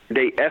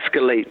 they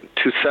escalate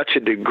to such a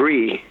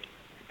degree,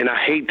 and I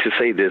hate to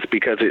say this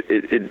because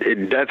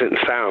it doesn't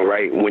sound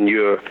right when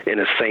you're in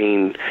a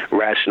sane,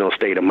 rational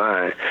state of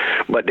mind,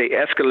 but they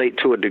escalate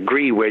to a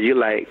degree where you're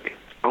like,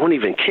 I don't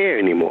even care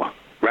anymore,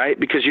 right?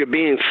 Because you're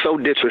being so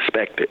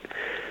disrespected,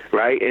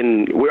 right?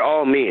 And we're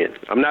all men.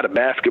 I'm not a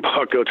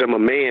basketball coach. I'm a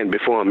man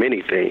before I'm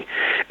anything.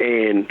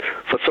 And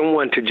for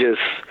someone to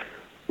just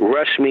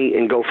rush me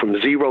and go from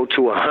 0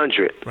 to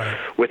 100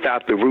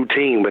 without the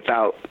routine,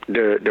 without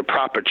the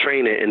proper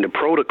training and the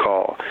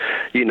protocol,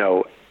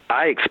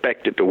 I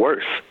expected the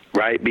worst,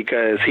 right?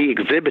 Because he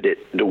exhibited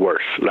the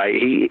worst. Like,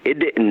 it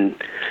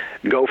didn't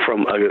go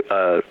from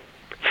a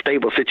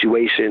stable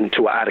situation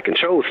to an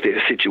out-of-control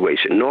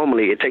situation.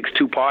 Normally, it takes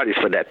 2 parties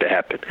for that to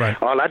happen. Right.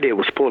 All I did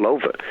was pull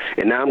over,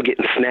 and now I'm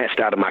getting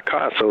snatched out of my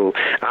car. So,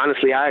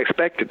 honestly, I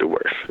expected the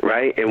worst,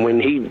 right? And when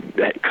he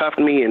cuffed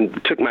me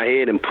and took my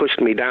head and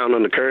pushed me down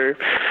on the curb,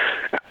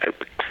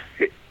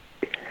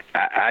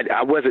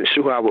 I wasn't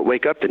sure I would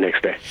wake up the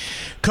next day.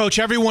 Coach,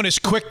 everyone is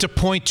quick to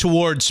point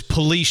towards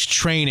police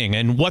training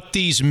and what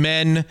these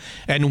men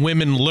and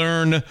women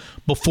learn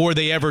before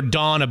they ever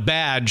don a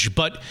badge.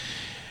 But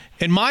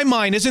in my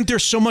mind, isn't there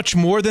so much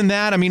more than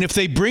that? I mean, if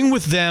they bring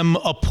with them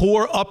a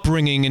poor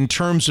upbringing in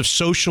terms of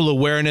social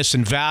awareness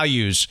and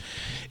values,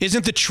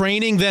 isn't the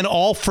training then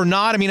all for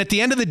naught? I mean, at the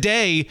end of the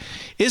day,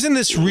 isn't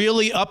this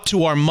really up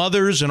to our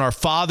mothers and our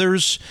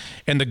fathers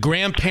and the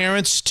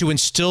grandparents to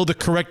instill the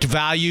correct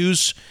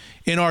values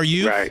in our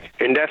youth? Right,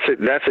 and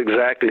that's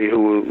exactly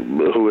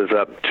who is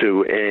up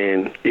to.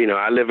 And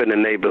I live in a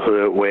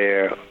neighborhood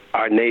where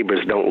our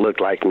neighbors don't look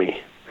like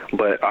me.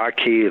 but our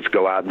kids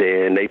go out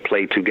there and they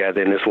play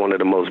together, and it's one of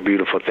the most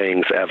beautiful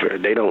things ever.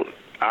 They don't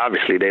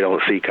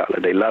see color.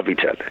 They love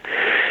each other.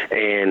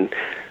 And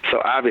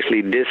so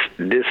obviously this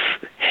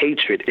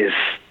hatred is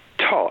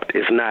taught.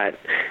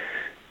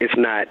 It's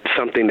not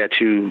something that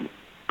you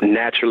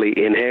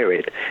naturally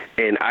inherit.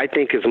 And I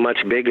think it's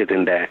much bigger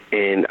than that.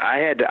 And I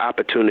had the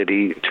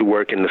opportunity to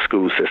work in the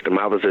school system.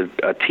 I was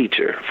a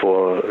teacher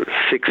for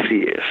 6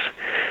 years.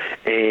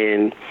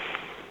 And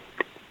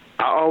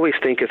I always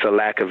think it's a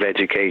lack of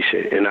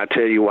education. And I'll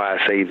tell you why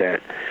I say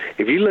that.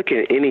 If you look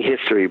at any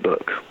history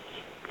book,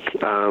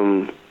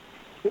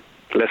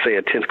 let's say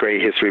a 10th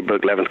grade history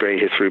book, 11th grade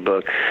history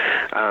book,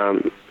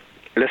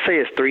 let's say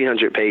it's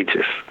 300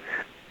 pages.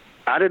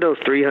 Out of those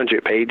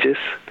 300 pages,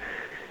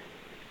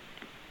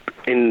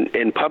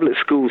 in public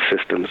school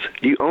systems,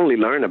 you only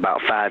learn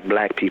about 5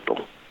 black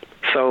people.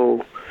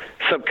 So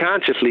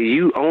subconsciously,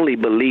 you only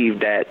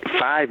believe that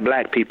 5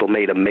 black people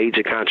made a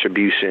major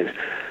contribution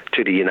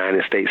to the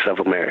United States of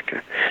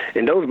America.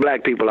 And those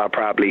black people are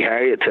probably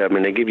Harriet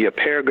Tubman. They give you a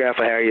paragraph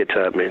of Harriet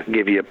Tubman,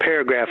 give you a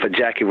paragraph of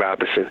Jackie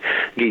Robinson,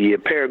 give you a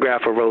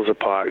paragraph of Rosa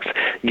Parks,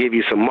 give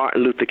you some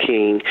Martin Luther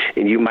King,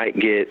 and you might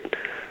get,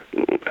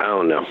 I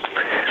don't know,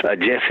 a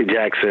Jesse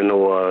Jackson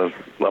or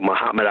a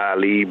Muhammad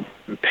Ali,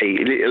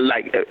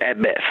 like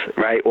at best,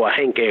 right? Or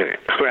Hank Aaron,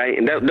 right?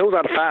 And those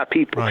are the 5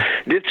 people. Right.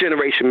 This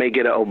generation may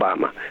get an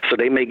Obama, so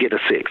they may get a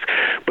 6.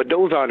 But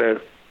those are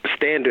the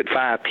standard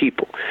 5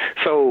 people.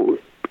 So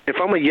if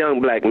I'm a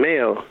young black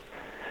male,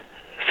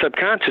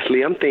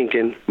 subconsciously I'm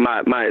thinking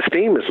my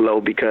esteem is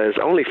low because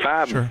only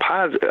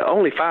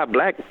 5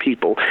 black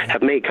people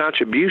have made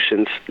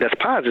contributions that's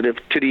positive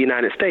to the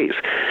United States.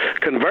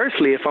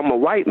 Conversely, if I'm a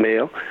white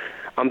male,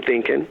 I'm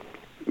thinking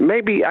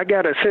maybe I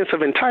got a sense of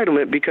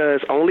entitlement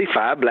because only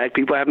 5 black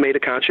people have made a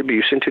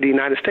contribution to the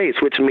United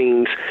States, which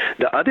means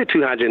the other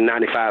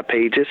 295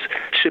 pages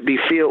should be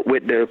filled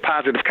with the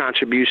positive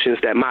contributions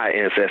that my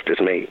ancestors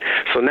made.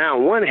 So now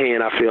on one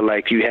hand, I feel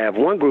like you have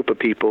one group of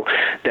people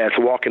that's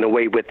walking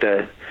away with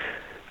the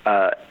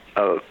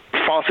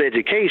false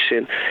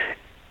education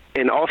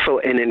and also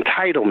an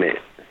entitlement,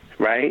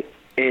 right?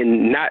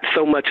 And not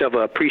so much of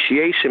an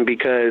appreciation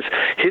because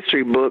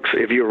history books,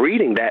 if you're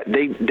reading that,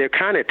 they're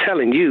kind of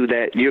telling you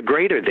that you're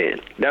greater than.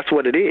 That's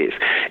what it is,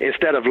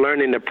 instead of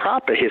learning the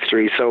proper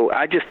history. So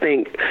I just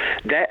think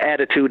that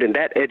attitude and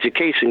that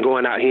education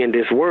going out here in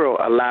this world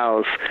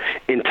allows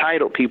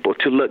entitled people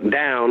to look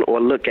down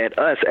or look at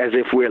us as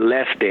if we're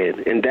less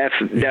than. And that's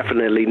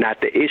definitely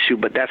not the issue,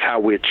 but that's how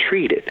we're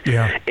treated.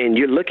 Yeah. And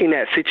you're looking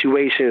at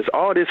situations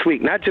all this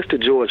week, not just to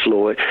George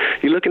Floyd.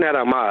 You're looking at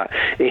Ahmaud,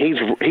 and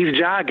he's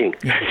jogging.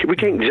 We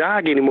can't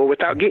jog anymore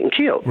without getting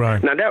killed.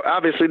 Right. Now, that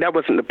obviously that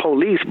wasn't the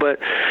police, but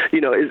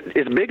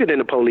it's bigger than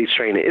the police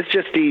training. It's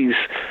just these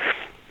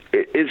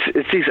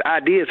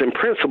ideas and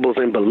principles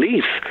and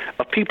beliefs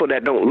of people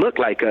that don't look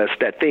like us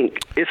that think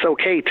it's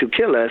okay to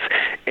kill us,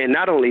 and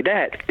not only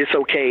that, it's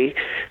okay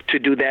to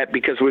do that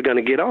because we're going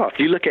to get off.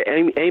 You look at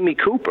Amy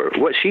Cooper,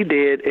 what she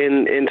did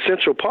in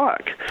Central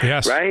Park,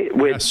 yes, right?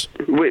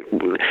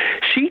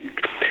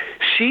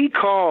 She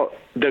called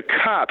the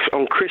cops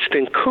on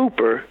Kristen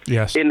Cooper,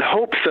 yes, in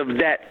hopes of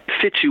that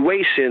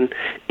situation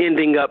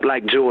ending up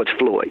like George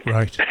Floyd.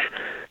 Right.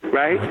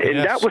 Right? And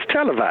yes, that was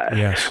televised.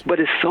 Yes. But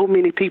it's so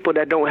many people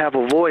that don't have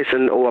a voice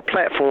or a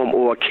platform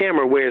or a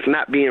camera where it's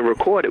not being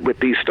recorded with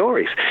these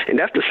stories. And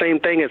that's the same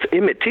thing as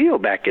Emmett Till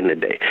back in the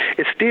day.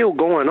 It's still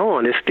going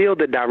on. It's still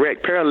the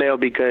direct parallel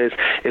because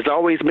it's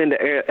always been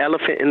the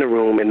elephant in the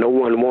room and no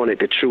one wanted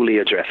to truly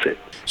address it.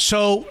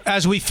 So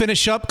as we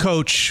finish up,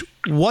 Coach,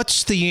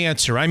 what's the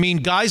answer? I mean,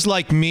 guys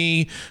like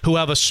me who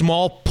have a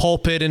small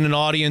pulpit and an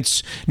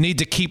audience need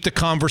to keep the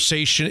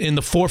conversation in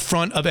the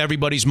forefront of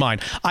everybody's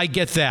mind. I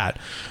get that.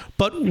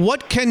 But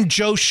what can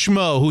Joe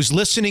Schmo, who's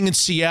listening in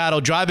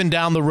Seattle, driving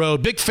down the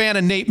road, big fan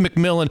of Nate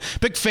McMillan,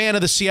 big fan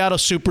of the Seattle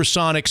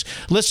Supersonics,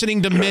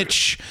 listening to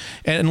Mitch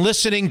and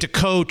listening to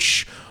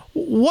Coach,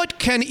 what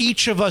can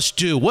each of us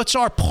do? What's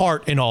our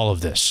part in all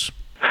of this?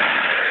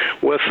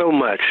 Well, so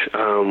much.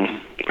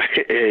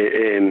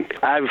 And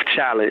I've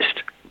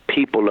challenged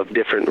people of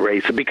different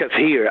races because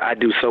here I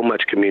do so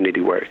much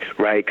community work,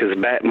 right? Because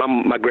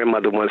my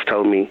grandmother once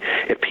told me,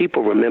 if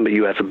people remember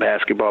you as a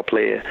basketball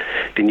player,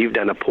 then you've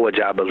done a poor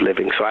job of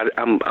living. So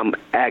I'm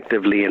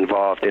actively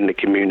involved in the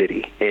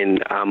community,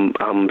 and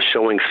I'm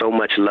showing so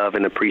much love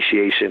and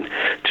appreciation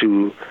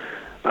to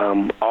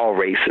all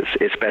races,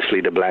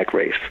 especially the black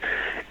race.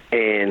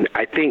 And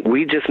I think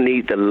we just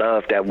need the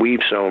love that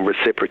we've shown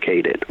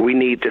reciprocated. We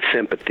need the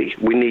sympathy.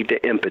 We need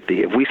the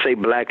empathy. If we say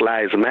Black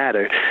Lives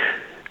Matter,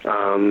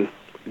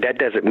 that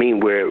doesn't mean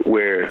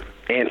we're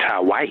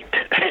anti-white.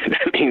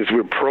 That means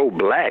we're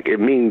pro-black. It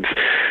means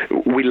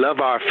we love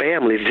our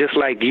families just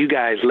like you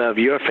guys love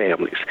your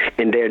families.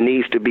 And there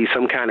needs to be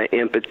some kind of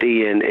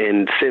empathy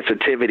and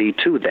sensitivity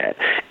to that.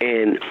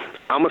 And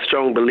I'm a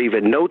strong believer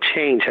no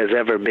change has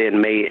ever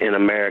been made in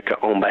America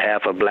on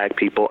behalf of black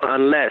people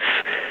unless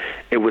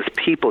it was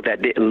people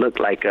that didn't look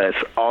like us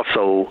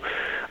also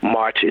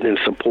marching and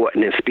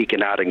supporting and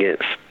speaking out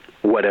against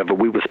whatever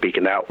we were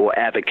speaking out or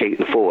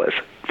advocating for us.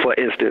 For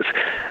instance,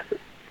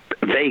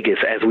 Vegas,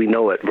 as we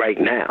know it right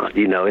now,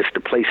 it's the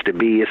place to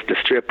be. It's the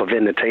strip of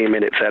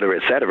entertainment, et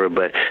cetera,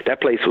 but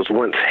that place was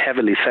once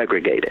heavily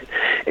segregated.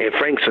 And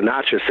Frank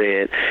Sinatra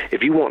said,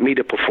 if you want me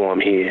to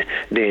perform here,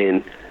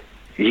 then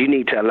you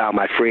need to allow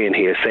my friend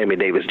here, Sammy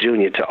Davis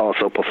Jr., to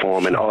also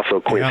perform, and also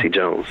Quincy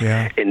Jones.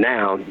 Yeah. And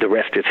now the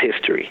rest is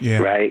history,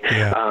 right?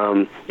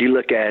 Yeah. You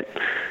look at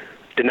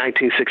the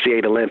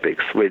 1968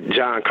 Olympics with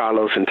John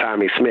Carlos and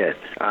Tommy Smith,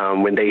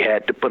 when they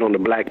had to put on the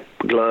black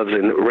gloves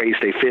and raise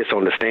their fists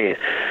on the stand.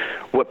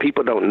 What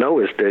people don't know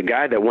is the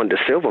guy that won the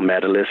silver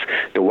medalist,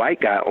 the white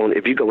guy,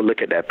 if you go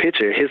look at that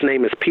picture, his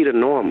name is Peter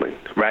Norman,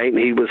 right?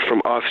 He was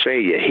from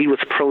Australia. He was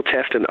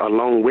protesting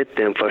along with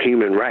them for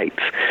human rights.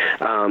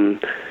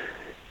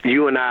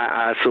 You and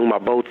I assume, are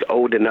both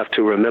old enough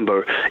to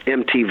remember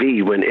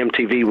MTV, when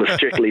MTV was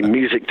strictly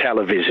music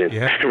television,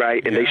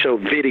 right? And they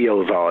showed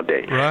videos all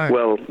day. Right.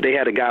 Well, they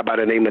had a guy by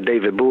the name of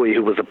David Bowie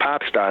who was a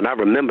pop star, and I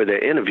remember their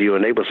interview,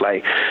 and they was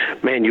like,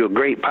 man, you're a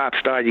great pop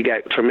star, you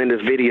got tremendous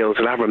videos.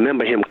 And I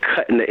remember him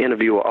cutting the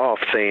interviewer off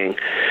saying,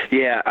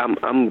 yeah,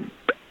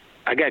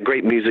 I got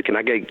great music and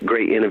I get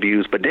great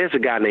interviews, but there's a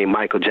guy named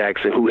Michael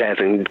Jackson who has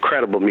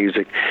incredible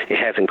music and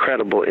has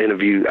incredible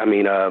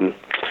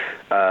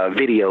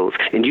videos,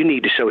 and you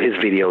need to show his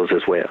videos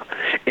as well.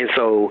 And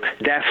so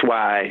that's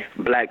why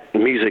black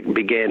music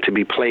began to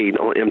be played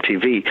on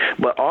MTV.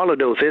 But all of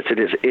those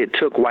incidents, it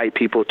took white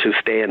people to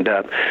stand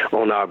up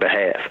on our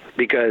behalf,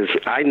 because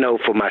I know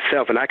for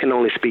myself, and I can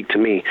only speak to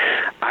me,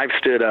 I've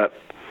stood up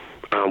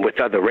with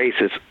other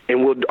races,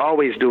 and we'll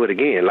always do it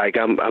again. Like,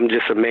 I'm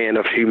just a man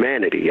of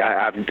humanity.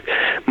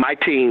 My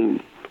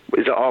team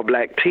is an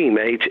all-black team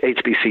at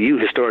HBCU,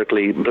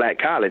 historically black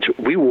college.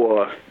 We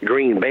wore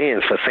green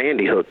bands for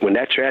Sandy Hook when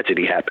that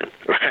tragedy happened,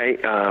 right?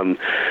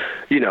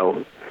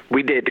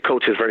 We did the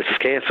Coaches versus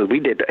Cancer.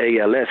 We did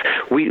the ALS.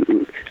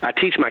 I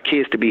teach my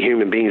kids to be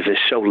human beings and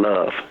show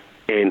love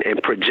and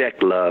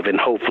project love, and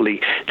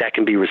hopefully that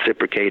can be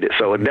reciprocated.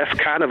 So that's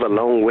kind of a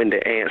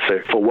long-winded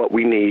answer for what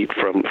we need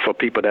for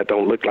people that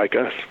don't look like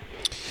us.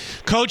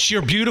 Coach,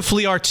 you're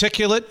beautifully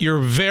articulate. You're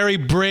very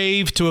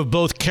brave to have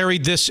both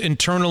carried this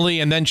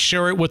internally and then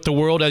share it with the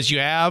world as you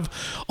have.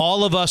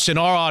 All of us in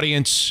our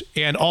audience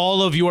and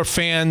all of your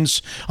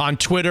fans on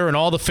Twitter and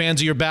all the fans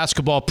of your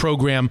basketball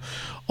program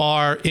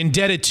are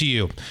indebted to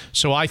you.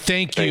 So I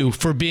thank you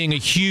for being a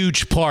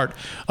huge part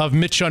of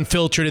Mitch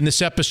Unfiltered in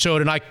this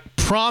episode. And I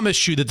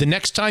promise you that the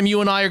next time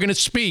you and I are going to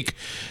speak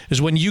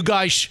is when you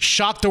guys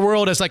shock the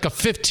world as like a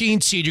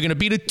 15 seed. You're going to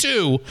beat a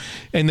 2,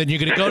 and then you're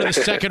going to go to the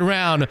second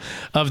round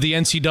of the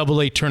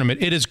NCAA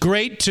tournament. It is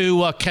great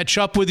to catch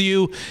up with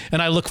you,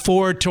 and I look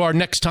forward to our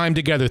next time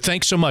together.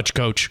 Thanks so much,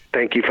 Coach.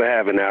 Thank you for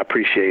having me. I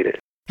appreciate it.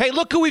 Hey,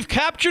 look who we've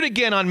captured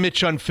again on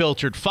Mitch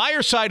Unfiltered.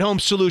 Fireside Home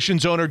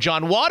Solutions owner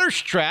John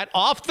Waterstrat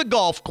off the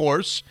golf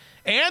course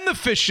and the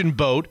fishing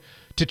boat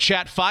to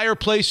chat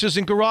fireplaces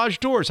and garage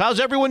doors. How's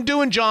everyone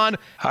doing, John?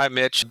 Hi,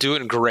 Mitch.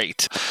 Doing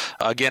great.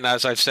 Again,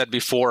 as I've said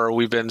before,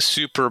 we've been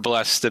super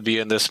blessed to be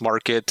in this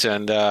market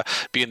and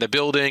be in the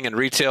building and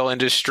retail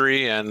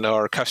industry, and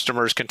our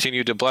customers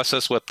continue to bless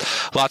us with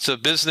lots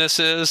of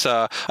businesses.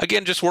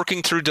 Again, just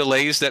working through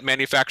delays that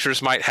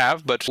manufacturers might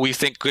have, but we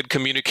think good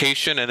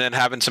communication and then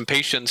having some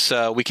patience,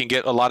 we can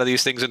get a lot of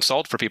these things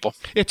installed for people.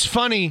 It's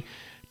funny,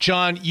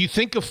 John, you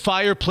think of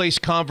fireplace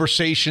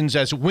conversations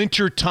as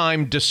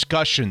wintertime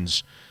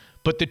discussions,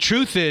 but the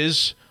truth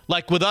is,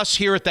 like with us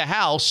here at the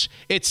house,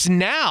 it's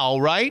now,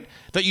 right,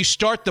 that you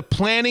start the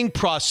planning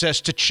process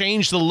to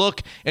change the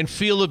look and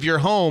feel of your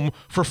home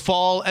for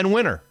fall and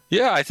winter.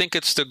 Yeah, I think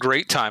it's the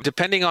great time.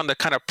 Depending on the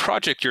kind of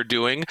project you're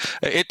doing,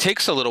 it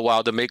takes a little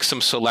while to make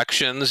some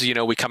selections.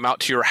 We come out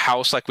to your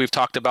house like we've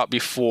talked about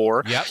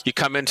before. Yep. You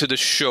come into the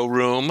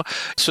showroom.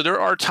 So there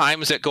are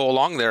times that go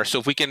along there. So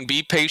if we can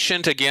be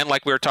patient, again,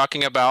 like we were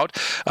talking about,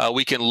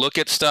 we can look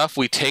at stuff.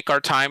 We take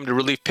our time to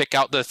really pick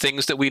out the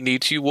things that we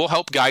need to. We'll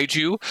help guide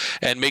you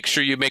and make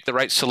sure you make the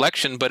right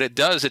selection. But it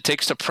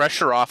takes the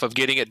pressure off of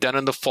getting it done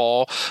in the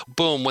fall.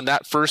 Boom, when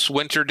that first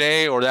winter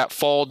day or that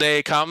fall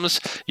day comes,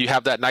 you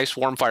have that nice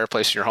warm fireplace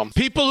in your home.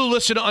 People who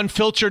listen to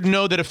Unfiltered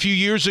know that a few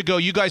years ago,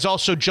 you guys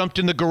also jumped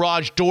in the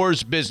garage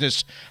doors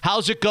business.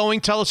 How's it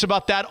going? Tell us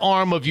about that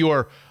arm of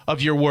your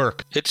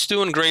work. It's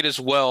doing great as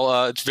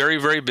well. It's very,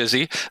 very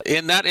busy.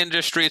 In that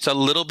industry, it's a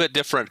little bit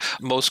different.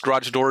 Most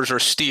garage doors are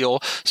steel,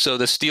 so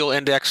the steel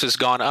index has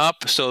gone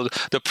up. So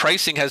the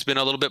pricing has been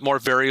a little bit more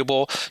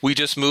variable. We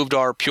just moved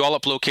our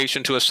Puyallup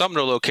location to a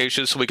Sumner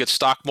location so we could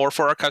stock more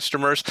for our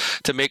customers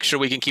to make sure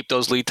we can keep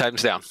those lead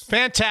times down.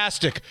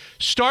 Fantastic.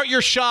 Start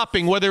your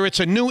shopping, whether it's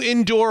a new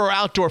indoor or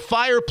outdoor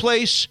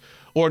fireplace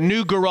or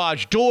new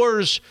garage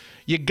doors.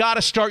 You got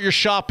to start your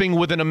shopping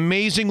with an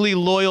amazingly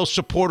loyal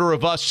supporter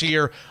of us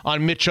here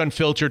on Mitch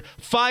Unfiltered,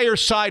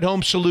 Fireside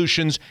Home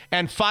Solutions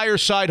and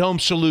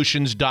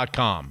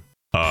firesidehomesolutions.com.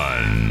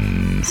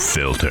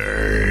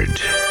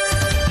 Unfiltered.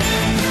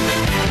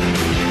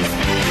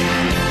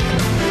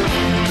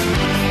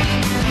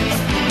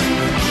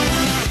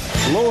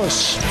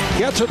 Lewis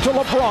gets it to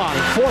LeBron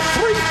for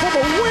 3 for the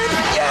win.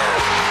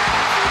 Yes!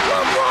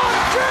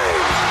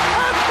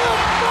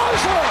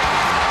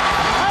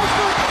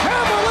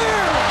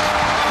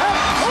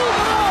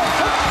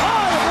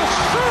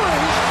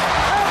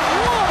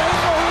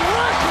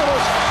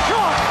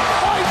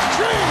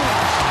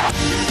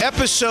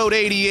 Episode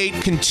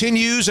 88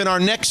 continues, and our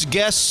next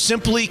guest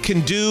simply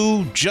can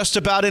do just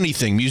about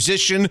anything.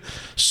 Musician,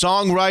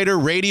 songwriter,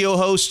 radio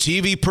host,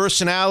 TV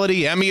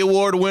personality, Emmy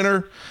Award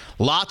winner,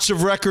 lots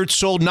of records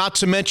sold, not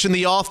to mention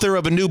the author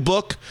of a new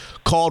book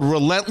called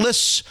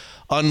Relentless,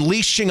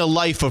 Unleashing a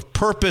Life of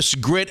Purpose,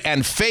 Grit,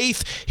 and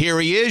Faith. Here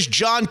he is,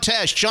 John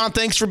Tesh. John,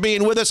 thanks for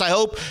being with us. I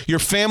hope your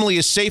family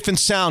is safe and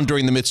sound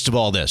during the midst of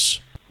all this.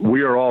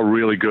 We are all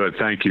really good.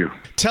 Thank you.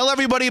 Tell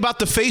everybody about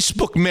the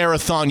Facebook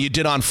marathon you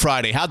did on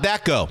Friday. How'd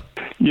that go?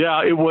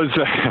 Yeah, it was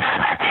a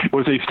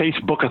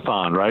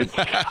Facebook-a-thon, right?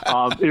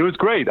 It was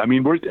great. I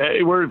mean, we thought,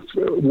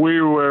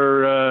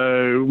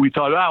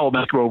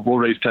 we'll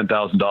raise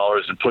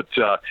 $10,000 and put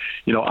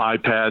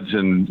iPads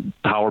and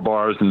power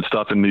bars and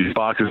stuff in these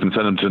boxes and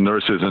send them to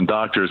nurses and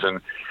doctors, and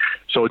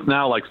so it's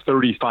now like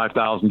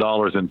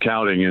 $35,000 and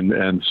counting,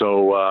 and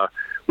so.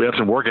 We have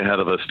some work ahead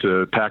of us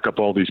to pack up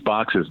all these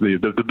boxes.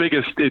 The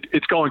biggest,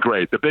 it's going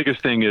great. The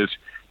biggest thing is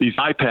these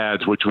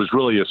iPads, which was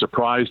really a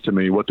surprise to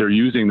me. What they're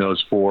using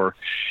those for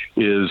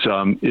is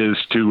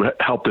to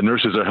help the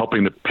nurses are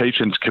helping the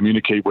patients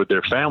communicate with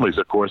their families,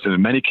 of course, and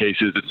in many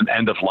cases it's an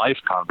end-of-life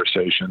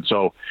conversation.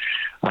 So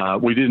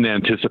we didn't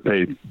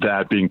anticipate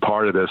that being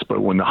part of this,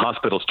 but when the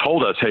hospitals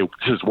told us, hey,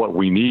 this is what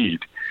we need,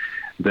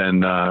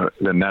 then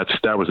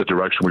that was the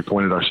direction we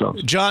pointed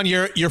ourselves. John,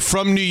 you're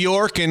from New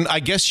York, and I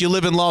guess you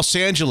live in Los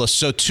Angeles,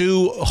 so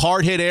two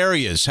hard-hit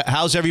areas.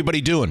 How's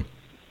everybody doing?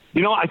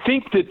 I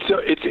think that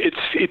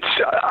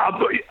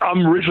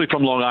I'm originally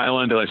from Long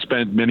Island, and I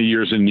spent many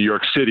years in New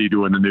York City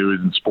doing the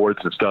news and sports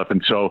and stuff,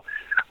 and so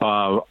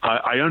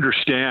I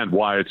understand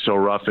why it's so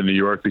rough in New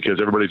York, because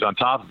everybody's on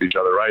top of each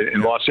other, right?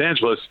 In Los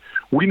Angeles,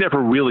 we never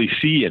really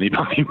see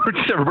anybody.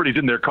 Everybody's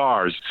in their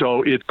cars,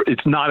 so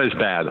it's not as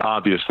bad,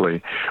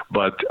 obviously.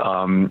 But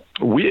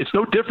it's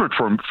no different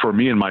for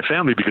me and my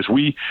family, because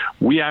we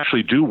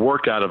actually do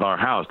work out of our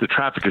house. The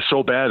traffic is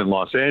so bad in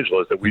Los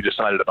Angeles that we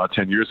decided about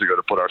 10 years ago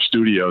to put our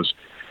studios,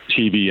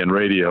 TV and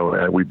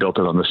radio, we built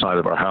it on the side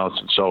of our house,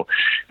 and so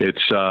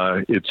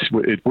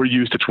we're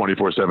used to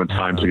 24/7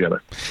 time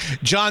together.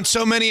 John,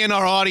 so many in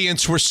our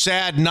audience were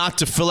sad not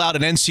to fill out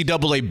an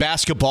NCAA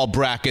basketball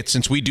bracket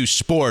since we do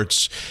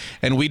sports,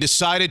 and we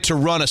decided to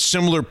run a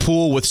similar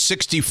pool with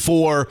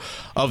 64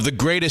 of the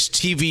greatest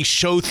TV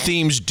show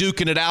themes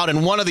duking it out,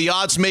 and one of the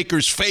odds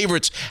makers'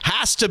 favorites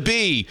has to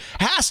be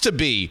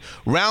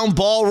Round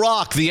Ball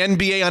Rock, the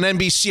NBA on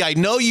NBC. I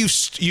know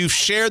you've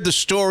shared the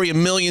story a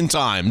million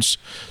times,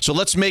 so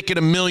let's make it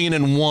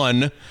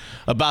 1,000,001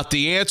 about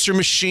the answer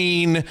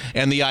machine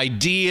and the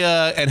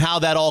idea and how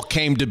that all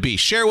came to be.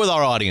 Share with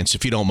our audience,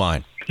 if you don't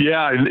mind.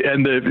 Yeah,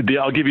 and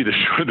I'll give you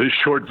the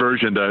short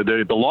version.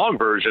 The long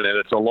version, and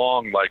it's a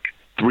long,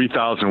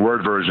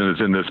 3,000-word version,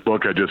 is in this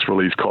book I just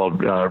released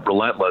called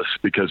Relentless,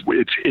 because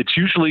it's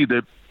usually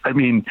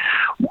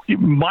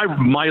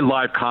my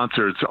live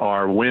concerts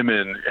are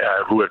women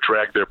who have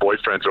dragged their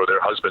boyfriends or their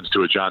husbands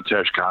to a John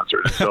Tesh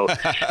concert. So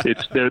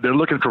they're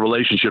looking for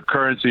relationship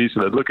currency.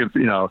 So they're looking,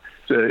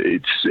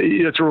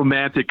 it's a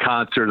romantic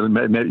concert,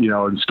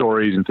 and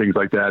stories and things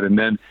like that. And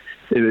then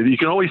you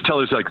can always tell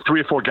there's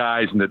 3 or 4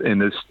 guys in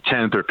this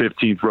 10th or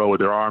 15th row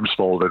with their arms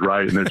folded,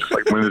 right? And they're just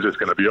like, when is this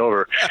going to be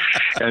over?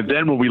 And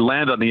then when we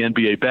land on the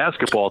NBA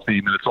basketball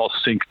theme, and it's all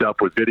synced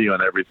up with video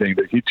and everything,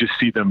 that you just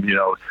see them,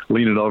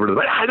 leaning over to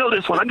I know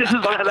this one. I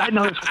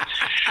know this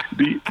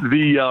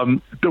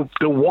one.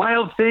 The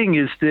wild thing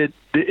is that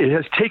it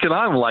has taken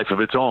on a life of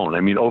its own. I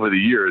mean, over the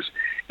years.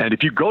 And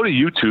if you go to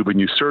YouTube and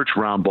you search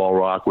Round Ball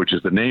Rock, which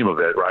is the name of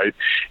it, right,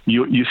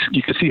 you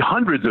can see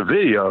hundreds of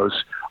videos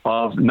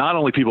of not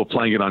only people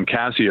playing it on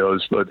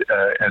Casios, but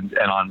and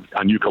on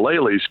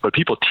ukuleles, but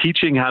people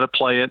teaching how to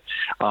play it.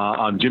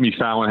 On Jimmy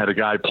Fallon had a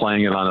guy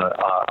playing it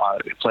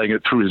playing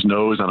it through his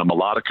nose on a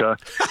melodica.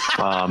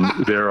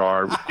 There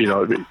are,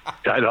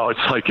 I know it's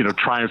like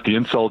Triumph the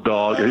Insult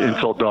Dog.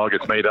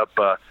 It's made up.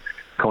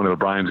 Conan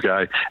O'Brien's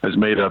guy has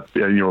made up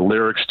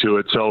lyrics to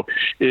it. So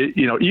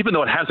even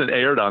though it hasn't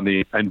aired on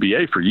the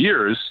NBA for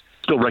years,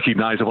 still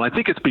recognizable. And I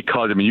think it's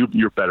because,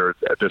 you're better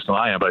at this than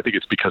I am, but I think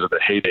it's because of the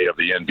heyday of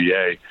the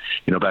NBA,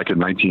 back in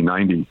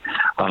 1990.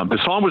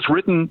 The song was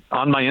written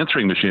on my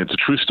answering machine. It's a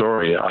true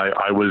story.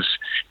 I was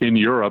in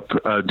Europe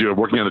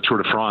working on the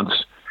Tour de France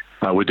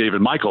with David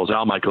Michaels,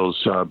 Al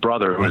Michaels'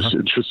 brother, who was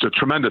just a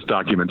tremendous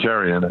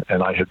documentarian,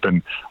 and I had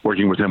been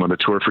working with him on the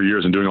tour for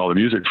years and doing all the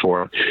music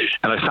for him.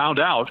 And I found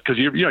out, because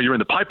you're in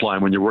the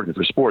pipeline when you're working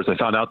for sports, I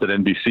found out that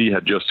NBC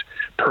had just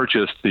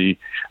purchased the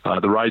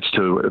rights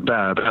to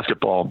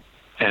basketball.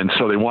 And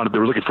so they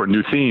were looking for a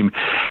new theme,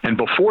 and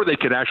before they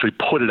could actually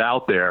put it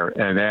out there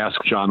and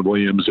ask John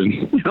Williams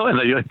and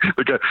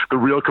the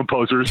real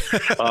composers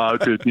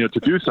to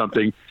do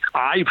something,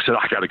 I said,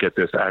 I got to get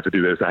this. I have to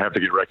do this. I have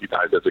to get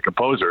recognized as a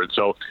composer. And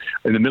so,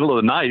 in the middle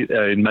of the night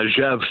in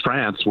Megève,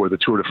 France, where the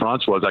Tour de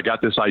France was, I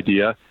got this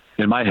idea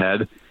in my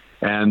head,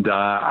 and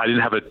I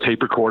didn't have a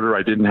tape recorder.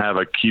 I didn't have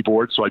a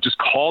keyboard, so I just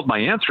called my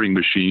answering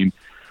machine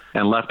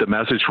and left a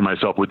message for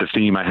myself with the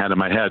theme I had in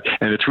my head.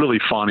 And it's really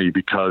funny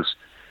because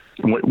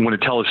when to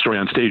tell a story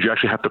on stage, you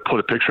actually have to put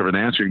a picture of an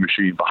answering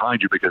machine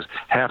behind you because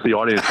half the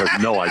audience has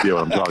no idea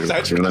what I'm talking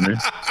about. You know what I mean?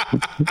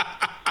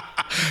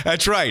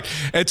 That's right.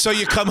 And so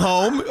you come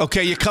home.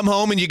 Okay, you come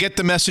home and you get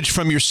the message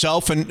from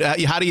yourself. And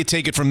how do you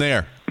take it from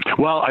there?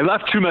 Well, I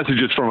left 2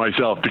 messages for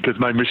myself because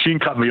my machine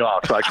cut me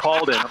off. So I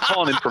called in. I'm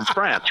calling in from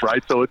France,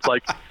 right? So it's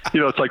like,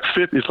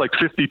 it's like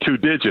 52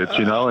 digits,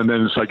 and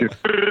then it's like,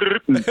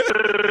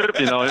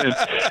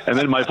 and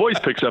then my voice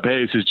picks up,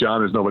 hey, this is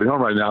John. There's nobody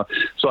home right now.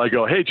 So I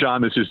go, hey,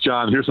 John, this is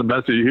John. Here's a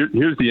message.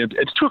 Here's the end.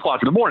 It's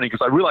 2:00 in the morning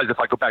because I realize if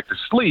I go back to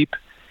sleep,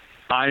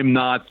 I'm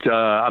not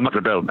going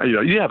to be able.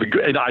 You have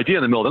an idea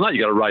in the middle of the night.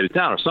 You got to write it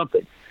down or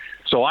something.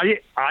 So I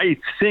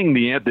sing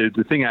the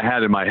thing I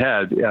had in my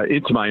head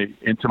into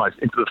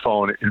the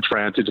phone in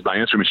France, into my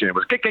answering machine. It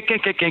was and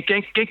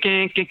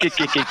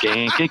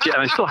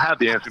I still have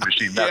the answering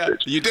machine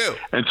message. Yeah, you do.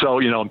 And so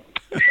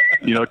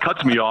it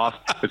cuts me off.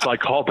 It's like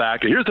call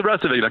back. Here's the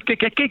rest of it.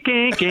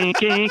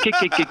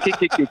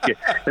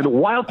 And the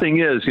wild thing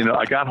is,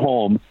 I got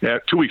home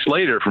 2 weeks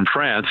later from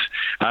France,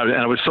 and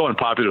I was so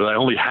unpopular that I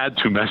only had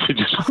 2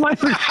 messages on my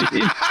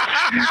machine.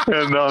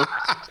 And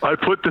I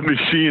put the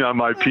machine on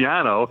my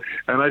piano,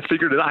 and I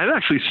figured I had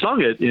actually sung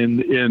it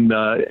in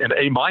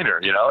A minor,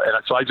 and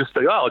so I just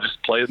think, I'll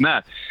just play it in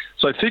that.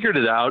 So I figured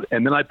it out,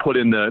 and then I put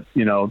in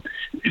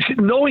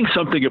knowing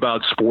something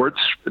about sports,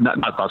 not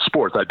about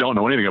sports, I don't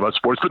know anything about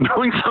sports, but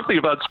knowing something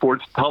about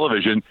sports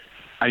television,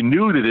 I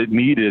knew that it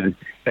needed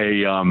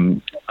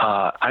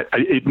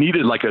it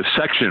needed like a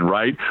section,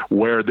 right,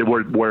 where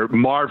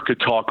Marv could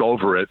talk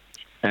over it.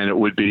 And it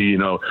would be,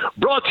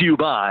 brought to you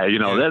by, da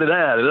da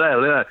da da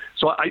da.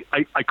 So I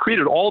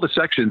created all the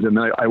sections, and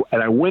then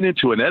I went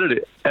into an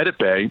edit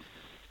bay,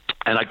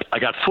 and I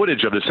got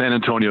footage of the San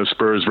Antonio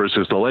Spurs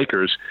versus the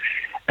Lakers,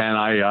 and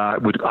I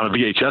on a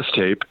VHS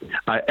tape,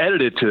 I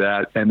edited to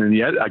that, and then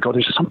I go,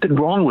 there's something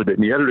wrong with it,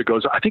 and the editor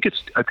goes, I think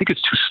it's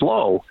too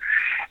slow.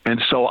 And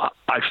so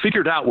I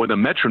figured out with a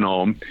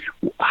metronome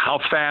how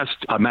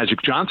fast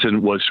Magic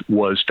Johnson was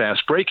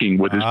fast breaking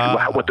with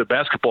what the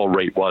basketball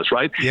rate was,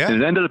 right? Yeah.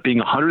 And it ended up being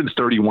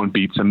 131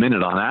 beats a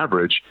minute on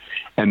average,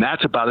 and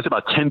it's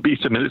about 10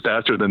 beats a minute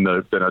faster than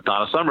a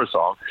Donna Summer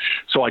song.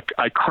 So I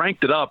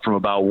cranked it up from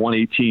about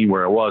 118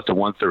 where it was to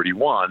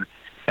 131.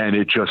 And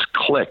it just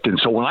clicked. And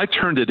so when I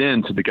turned it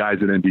in to the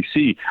guys at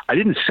NBC, I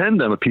didn't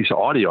send them a piece of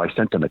audio. I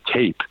sent them a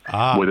tape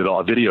with it all,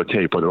 a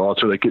videotape with it all,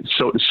 so they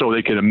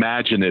could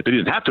imagine it. They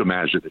didn't have to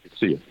imagine it; they could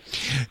see it.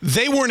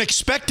 They weren't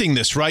expecting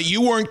this, right?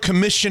 You weren't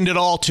commissioned at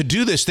all to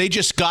do this. They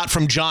just got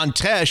from John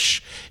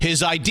Tesh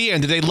his idea,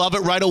 and did they love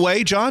it right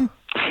away, John?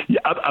 Yeah,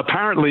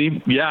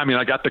 apparently, yeah. I mean,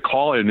 I got the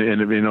call in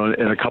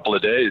a couple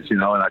of days,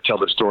 and I tell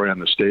the story on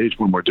the stage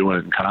when we're doing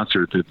it in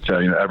concert that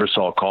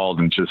Eversole called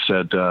and just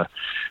said,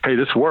 "Hey,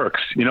 this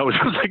works." It was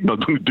just like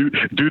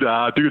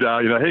do-da.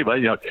 Hey,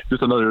 but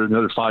just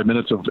another 5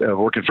 minutes of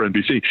working for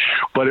NBC.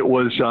 But it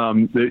was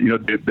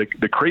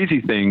the crazy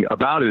thing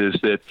about it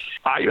is that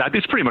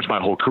it's pretty much my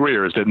whole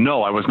career is that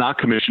no, I was not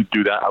commissioned to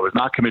do that. I was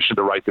not commissioned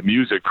to write the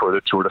music for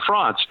the Tour de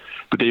France.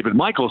 But David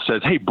Michael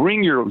says, "Hey,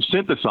 bring your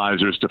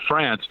synthesizers to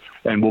France,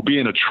 and we'll be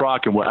in a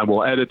truck and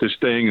we'll edit this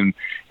thing."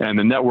 And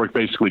the network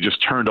basically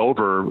just turned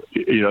over,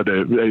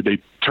 they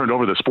turned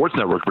over the sports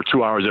network for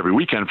 2 hours every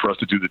weekend for us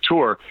to do the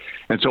tour.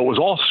 And so it was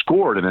all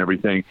scored and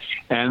everything.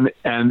 And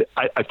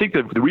I think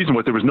that the reason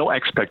was there was no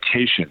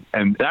expectation.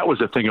 And that was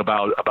the thing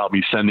about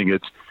me sending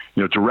it,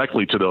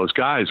 directly to those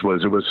guys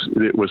was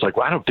it was like,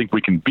 well, I don't think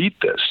we can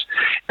beat this.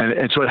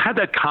 And so it had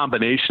that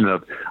combination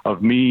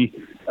of me.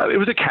 It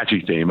was a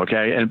catchy theme.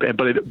 Okay.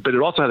 But it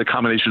also had a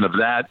combination of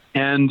that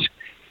and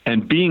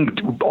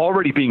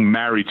already being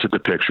married to the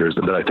pictures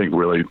that I think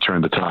really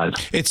turned the tide.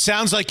 It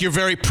sounds like you're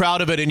very proud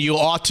of it, and you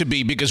ought to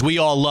be because we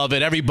all love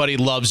it. Everybody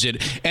loves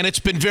it, and it's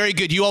been very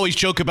good. You always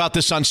joke about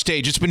this on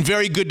stage. It's been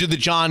very good to the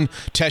John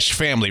Tesh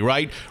family,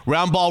 right?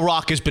 Round Ball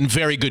Rock has been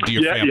very good to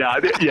your family. Yeah.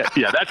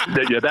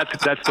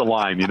 That's the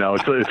line.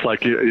 It's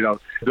like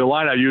the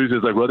line I use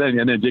is like, well, then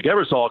Dick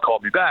Eversole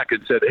called me back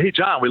and said, "Hey,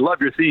 John, we love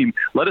your theme.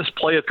 Let us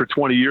play it for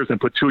 20 years and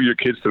put 2 of your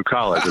kids through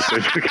college."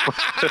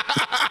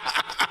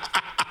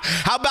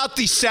 How about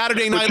the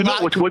Saturday Night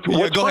Live? What's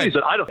funny is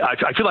that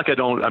I feel like I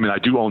don't. I mean, I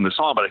do own the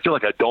song, but I feel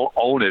like I don't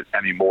own it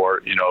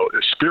anymore.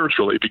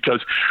 Spiritually, because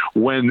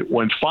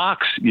when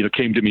Fox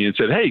came to me and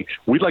said, "Hey,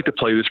 we'd like to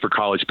play this for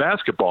college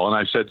basketball," and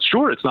I said,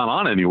 "Sure, it's not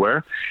on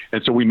anywhere."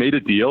 And so we made a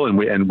deal, and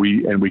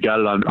we got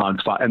it on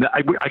Fox. And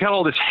I got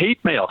all this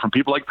hate mail from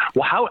people like,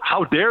 "Well,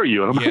 how dare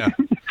you?" And I'm like,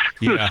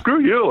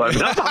 "Screw you! I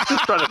mean, I'm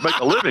just trying to make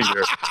a living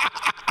here."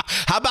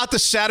 How about the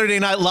Saturday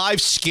Night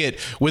Live skit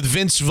with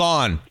Vince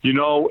Vaughn?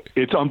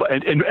 It's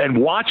and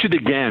watch it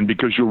again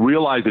because you'll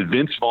realize that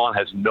Vince Vaughn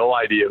has no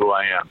idea who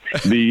I am.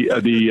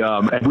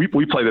 And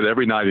we play that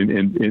every night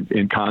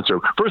in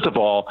concert. First of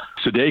all,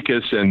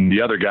 Sudeikis and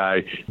the other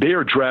guy, they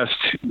are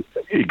dressed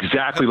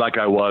exactly like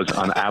I was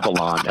on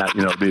Avalon. I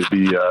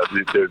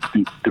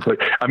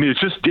mean, it's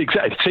just the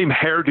exact same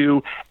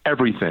hairdo,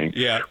 everything.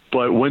 Yeah.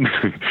 But when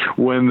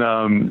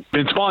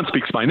Vince Vaughn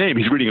speaks my name,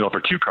 he's reading it off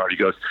a cue card. He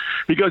goes,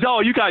 "Oh,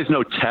 you guys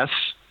know Tess."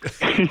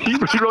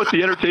 he wrote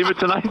the Entertainment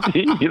Tonight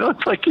theme. You know,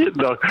 it's like, who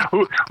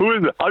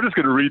is it? I'm just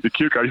going to read the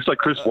cue card. He's like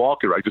Chris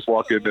Walken. I just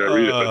walk in there and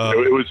read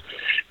it.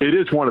 But it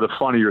is one of the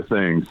funnier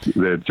things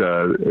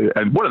that,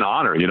 and what an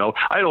honor, you know.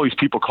 I had all these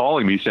people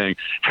calling me saying,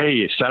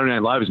 hey, Saturday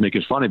Night Live is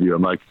making fun of you.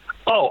 I'm like,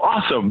 oh,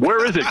 awesome.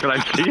 Where is it? Can I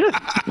see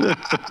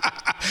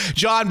it?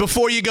 John,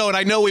 before you go, and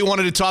I know we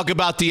wanted to talk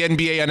about the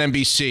NBA on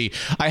NBC,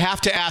 I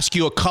have to ask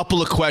you a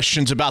couple of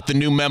questions about the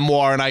new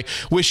memoir, and I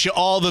wish you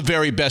all the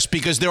very best,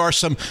 because there are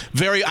some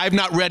I've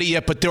not read it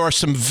yet, but there are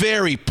some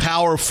very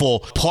powerful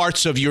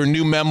parts of your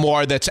new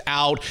memoir that's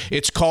out.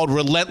 It's called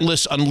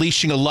Relentless: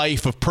 Unleashing a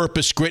Life of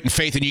Purpose, Grit, and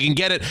Faith, and you can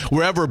get it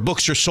wherever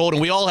books are sold,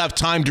 and we all have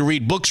time to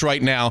read books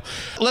right now.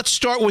 Let's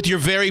start with your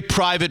very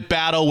private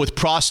battle with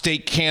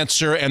prostate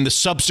cancer and the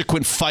subsequent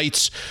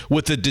fights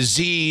with the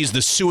disease,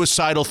 the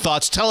suicidal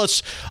thoughts. Tell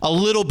us a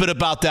little bit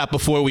about that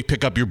before we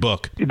pick up your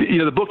book. You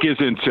know, the book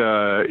isn't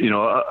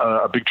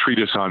a big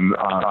treatise on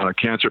a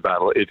cancer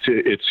battle.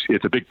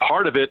 It's a big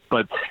part of it,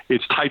 but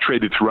it's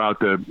titrated throughout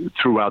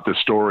the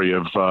story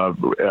of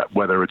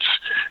whether it's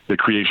the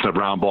creation of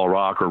Round Ball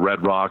Rock or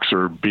Red Rocks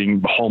or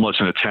being homeless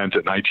in a tent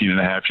at 19 and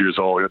a half years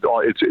old.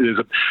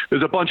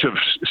 There's a bunch of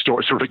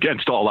stories, sort of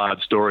against all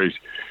odds stories.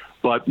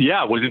 But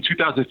yeah, it was in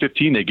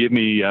 2015 they gave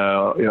me,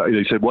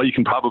 they said, well, you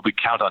can probably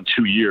count on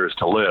 2 years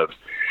to live.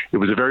 It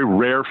was a very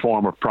rare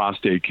form of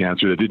prostate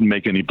cancer that didn't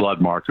make any blood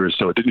markers,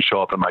 so it didn't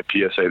show up in my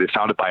PSA. They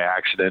found it by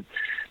accident.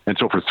 And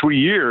so for 3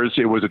 years,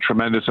 it was a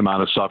tremendous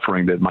amount of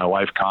suffering that my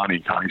wife, Connie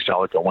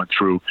Selico, went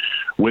through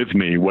with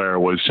me, where it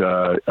was 2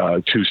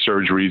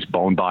 surgeries,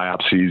 bone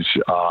biopsies,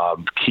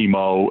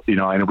 chemo, you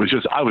know, and it was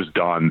just, I was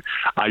done.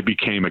 I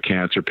became a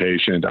cancer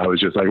patient. I was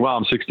just like, well,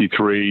 I'm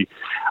 63.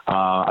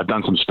 I've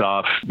done some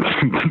stuff.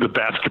 The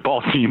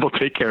basketball team will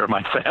take care of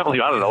my family.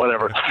 I don't know,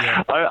 whatever.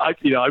 Yeah.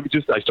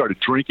 I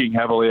started drinking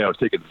heavily. I was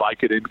taking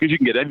Vicodin, because you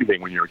can get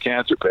anything when you're a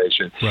cancer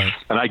patient. Right.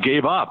 And I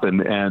gave up,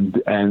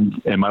 and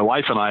my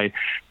wife and I,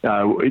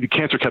 the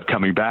cancer kept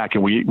coming back,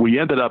 and we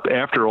ended up,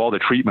 after all the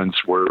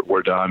treatments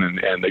were done,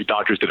 and the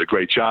doctors did a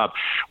great job,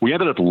 we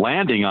ended up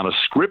landing on a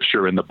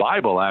scripture in the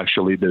Bible,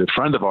 actually, that a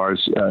friend of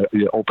ours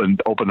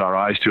opened our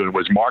eyes to. It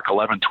was Mark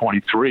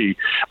 11:23,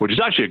 which is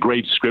actually a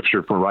great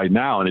scripture for right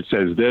now. And it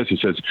says this: it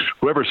says,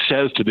 whoever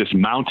says to this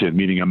mountain,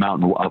 meaning a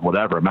mountain of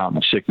whatever, a mountain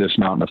of sickness,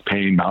 mountain of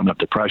pain, mountain of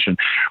depression,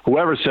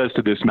 whoever says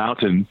to this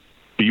mountain,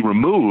 be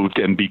removed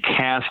and be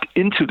cast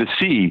into the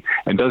sea,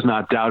 and does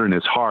not doubt in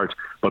his heart,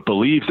 but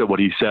believes that what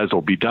he says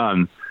will be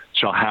done,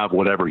 shall have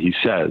whatever he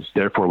says.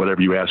 Therefore,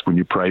 whatever you ask when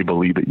you pray,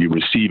 believe that you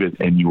receive it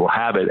and you will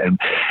have it. And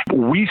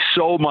we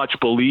so much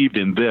believed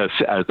in this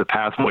as the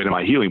pathway to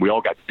my healing. We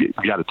got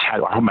a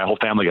tattoo. My whole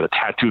family got a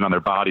tattooed on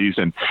their bodies.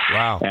 And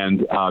wow.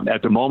 And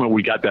at the moment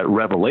we got that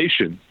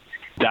revelation,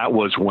 that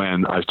was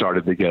when I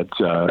started to get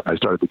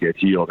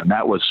healed, and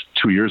that was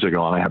 2 years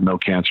ago. And I have no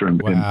cancer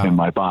in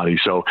my body.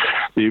 So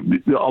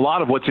a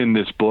lot of what's in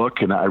this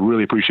book, and I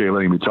really appreciate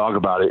letting me talk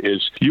about it,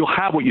 is you'll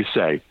have what you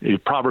say.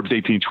 Proverbs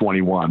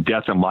 18:21,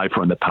 death and life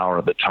are in the power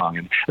of the tongue.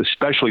 And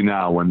especially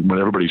now when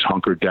everybody's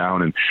hunkered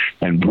down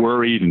and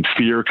worried and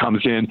fear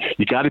comes in,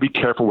 you got to be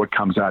careful what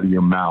comes out of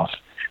your mouth.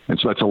 And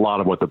so that's a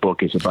lot of what the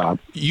book is about.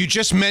 You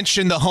just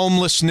mentioned the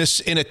homelessness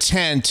in a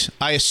tent.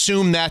 I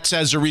assume that's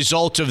as a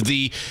result of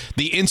the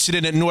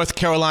incident at North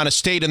Carolina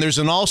State. And there's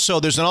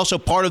also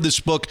part of this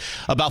book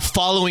about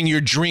following your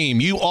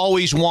dream. You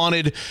always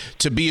wanted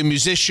to be a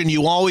musician.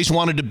 You always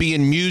wanted to be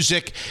in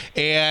music.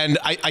 And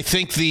I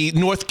think the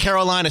North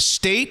Carolina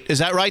State, is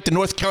that right? The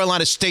North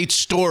Carolina State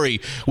story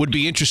would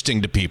be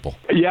interesting to people.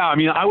 Yeah, I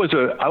mean, I was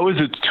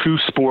a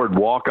two-sport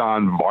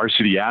walk-on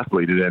varsity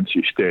athlete at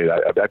NC State.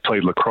 I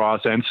played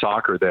lacrosse and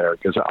soccer there,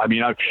 because I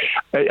mean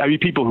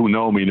people who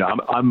know me,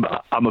 I'm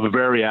a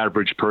very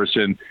average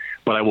person,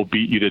 but I will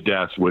beat you to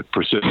death with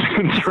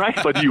persistence,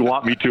 right? Whether you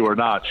want me to or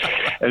not.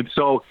 And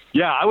so,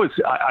 yeah, I was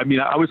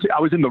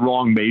in the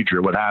wrong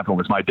major. What happened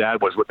was my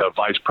dad was with the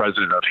vice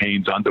president of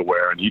Hanes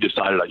Underwear, and he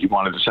decided that he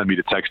wanted to send me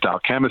to textile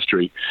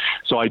chemistry.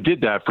 So I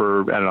did that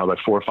for, I don't know, about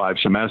 4 or 5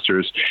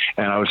 semesters,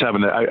 and I was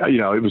having, I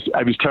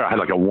was terrible. I had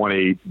like a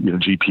 1.8,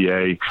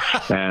 GPA,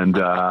 and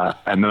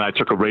then I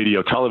took a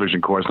radio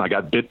television course, and I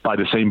got bit by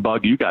the same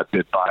bug you got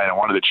bit by, and I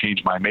wanted to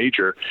change my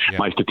major. Yeah.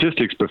 My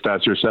statistics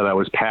professor said I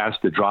was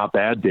past the drop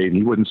ad date, and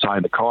he wouldn't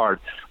sign the card.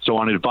 So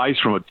on advice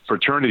from a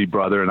fraternity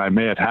brother, and I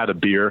may have had a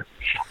beer,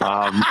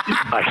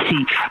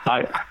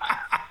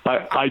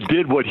 I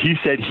did what he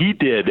said he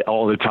did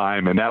all the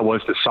time, and that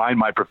was to sign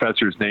my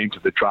professor's name to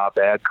the drop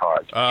ad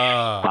card.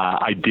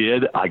 I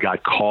did. I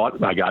got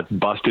caught. I got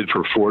busted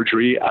for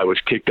forgery. I was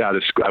kicked out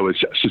of school. I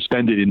was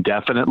suspended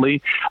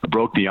indefinitely. I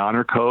broke the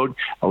honor code.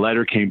 A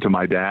letter came to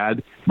my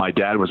dad. My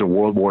dad was a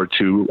World War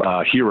II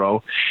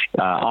hero,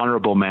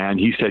 honorable man.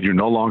 He said, "You're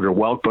no longer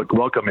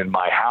welcome in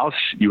my house.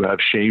 You have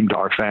shamed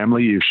our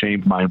family. You've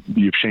shamed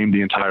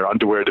the entire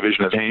underwear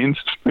division of Hanes."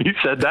 He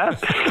said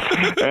that,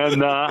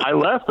 and I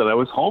left, and I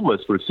was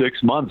homeless for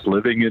 6 months,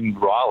 living in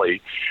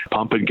Raleigh,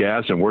 pumping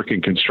gas and working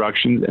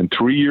construction. And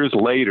 3 years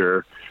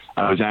later,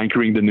 I was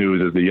anchoring the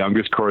news as the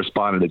youngest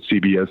correspondent at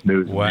CBS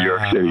News in New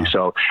York City.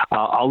 So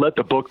I'll let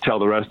the book tell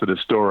the rest of the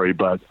story,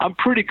 but I'm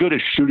pretty good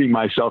at shooting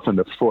myself in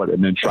the foot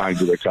and then trying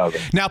to recover.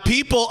 Now,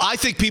 I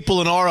think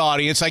people in our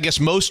audience, I guess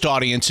most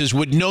audiences,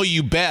 would know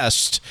you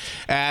best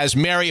as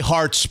Mary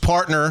Hart's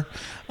partner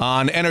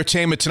on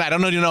Entertainment Tonight. I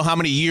don't know how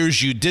many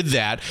years you did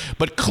that,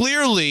 but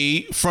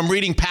clearly from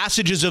reading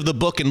passages of the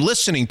book and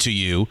listening to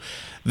you,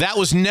 that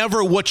was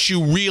never what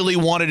you really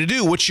wanted to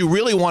do. What you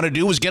really wanted to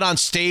do was get on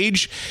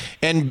stage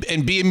and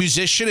be a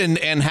musician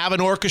and have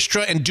an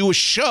orchestra and do a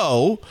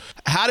show.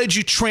 How did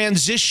you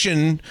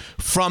transition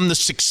from the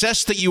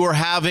success that you were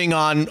having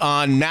on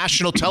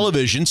national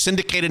television,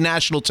 syndicated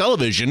national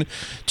television,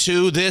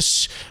 to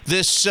this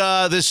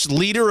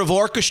leader of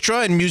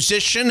orchestra and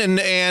musician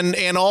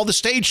and all the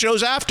stage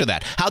shows after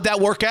that? How'd that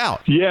work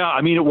out? Yeah,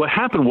 I mean, what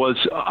happened was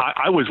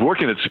I was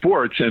working at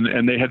sports,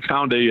 and they had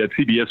found a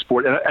CBS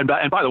sport. And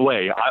by the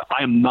way,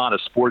 I am not a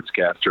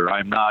sportscaster.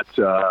 I'm not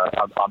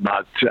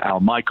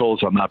Al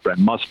Michaels. I'm not Brent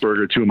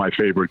Musburger, two of my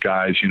favorite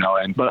guys,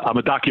 but I'm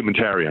a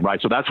documentarian,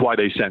 right? So that's why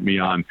they sent me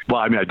on.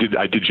 Well, I mean,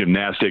 I did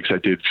gymnastics, I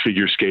did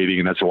figure skating,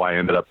 and that's why I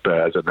ended up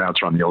as an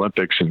announcer on the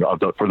Olympics and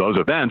for those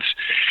events.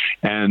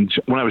 And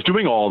when I was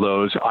doing all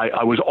those,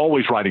 I was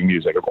always writing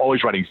music. I'm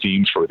always writing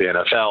themes for the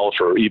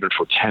NFL, even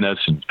for tennis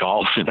and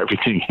golf and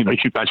everything. You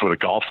can imagine what a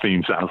golf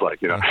theme sounds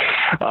like.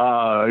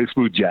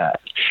 Smooth jazz.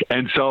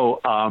 And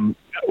so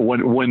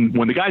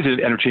when the guys at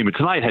Entertainment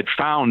Tonight had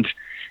found,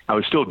 I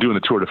was still doing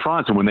the Tour de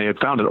France, and when they had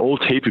found an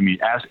old tape of me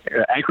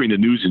anchoring the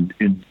news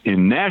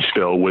in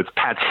Nashville with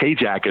Pat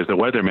Sajak as the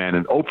weatherman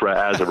and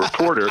Oprah as a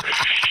reporter,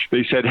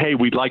 they said, "Hey,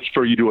 we'd like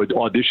for you to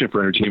audition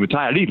for Entertainment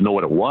Tonight." I didn't even know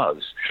what it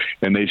was.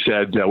 And they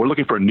said, "We're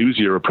looking for a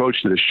newsier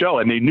approach to the show."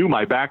 And they knew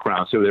my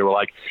background. So they were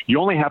like, "You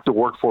only have to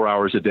work 4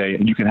 hours a day,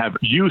 and you can have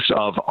use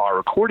of our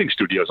recording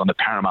studios on the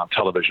Paramount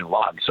television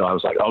lot." So I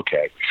was like,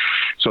 okay.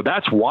 So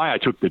that's why I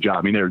took the job.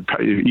 I mean,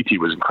 E.T.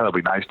 was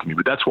incredibly nice to me,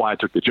 but that's why I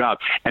took the job.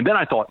 And then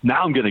I thought,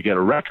 now I'm going to get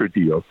a record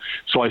deal.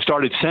 So I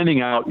started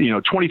sending out,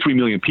 23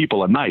 million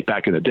people a night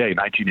back in the day,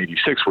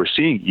 1986, were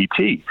seeing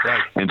E.T.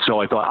 Right. And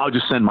so I thought, I'll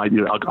just send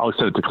I'll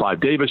send it to Clive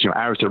Davis,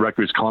 Arista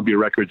Records, Columbia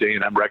Records,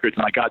 A&M Records,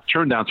 and I got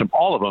turned down from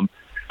all of them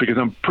because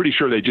I'm pretty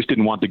sure they just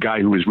didn't want the guy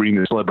who was reading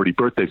the celebrity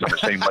birthdays on the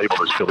same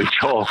label as Billy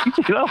Joel.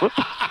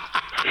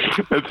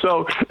 And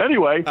so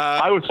anyway,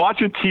 I was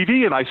watching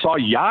TV and I saw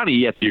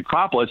Yanni at the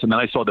Acropolis, and then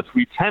I saw the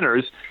Three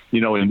Tenors,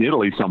 in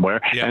Italy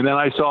somewhere. Yeah. And then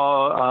I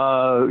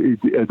saw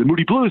the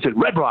Moody Blues at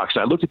Red Rocks.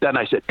 I looked at that and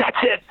I said, that's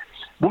it.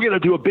 We're going to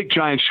do a big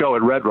giant show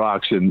at Red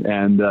Rocks,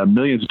 and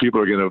millions of people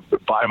are going to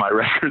buy my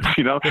records,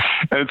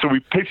 And so we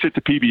pitched it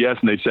to PBS,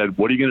 and they said,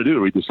 "What are you going to do?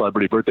 Read the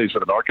celebrity birthdays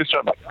with an orchestra?"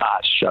 I'm like,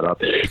 shut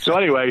up. So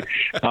anyway,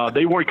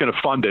 they weren't going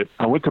to fund it.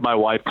 I went to my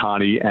wife,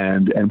 Connie,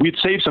 and we'd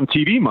saved some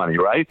TV money,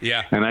 right?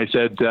 Yeah. And I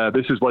said,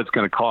 "This is what it's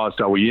going to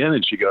cost. Are we in?"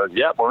 And she goes,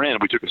 "Yeah, we're in."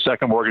 We took a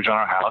second mortgage on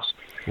our house.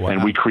 Wow.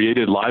 And we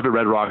created Live at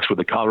Red Rocks with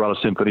the Colorado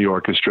Symphony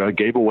Orchestra,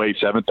 gave away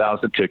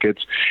 7,000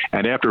 tickets,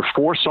 and after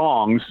 4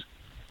 songs,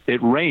 it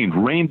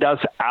rained us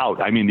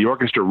out. I mean, the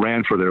orchestra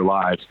ran for their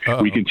lives.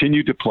 Uh-oh. We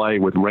continued to play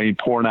with rain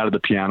pouring out of the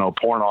piano,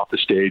 pouring off the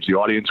stage. The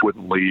audience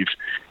wouldn't leave.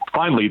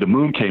 Finally, the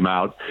moon came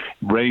out,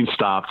 rain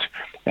stopped,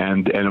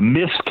 and a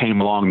mist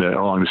came along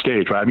the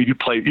stage. Right? I mean, you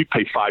pay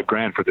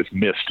 $5,000 for this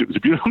mist. It was a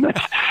beautiful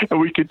mist, and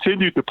we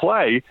continued to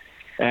play.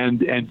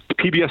 And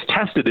PBS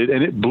tested it,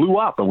 and it blew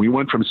up. And we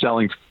went from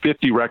selling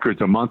 50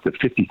 records a month to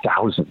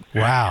 50,000.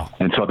 Wow!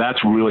 And so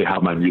that's really how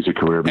my music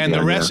career began. And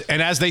the rest,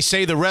 and as they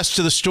say, the rest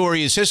of the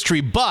story is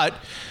history. But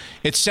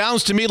it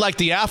sounds to me like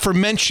the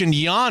aforementioned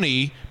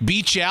Yanni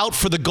beat you out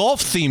for the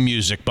golf theme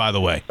music, by the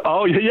way.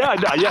 Oh, yeah.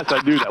 Yes,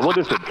 I knew that. Well,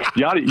 listen,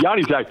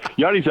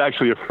 Yanni's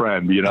actually a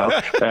friend,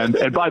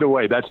 And by the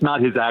way, that's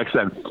not his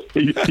accent.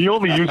 He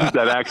only uses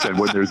that accent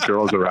when there's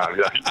girls around.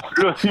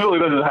 He really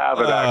doesn't have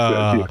an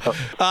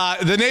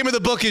accent. The name of the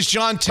book is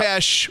John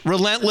Tesh,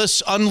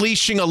 Relentless,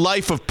 Unleashing a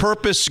Life of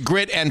Purpose,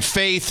 Grit, and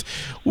Faith.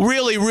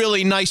 Really,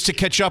 really nice to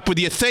catch up with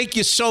you. Thank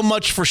you so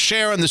much for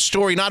sharing the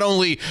story, not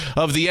only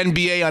of the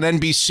NBA on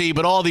NBC,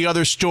 but all the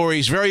other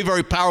stories. Very,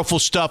 very powerful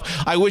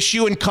stuff. I wish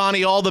you and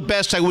Connie all the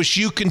best. I wish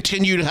you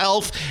continued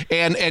health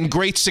and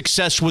great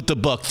success with the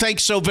book.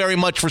 Thanks so very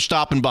much for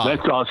stopping by.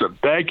 That's awesome.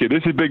 Thank you.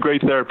 This has been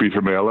great therapy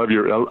for me. I love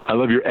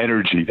your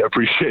energy. I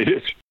appreciate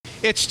it.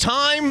 It's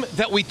time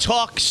that we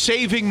talk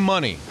saving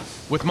money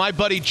with my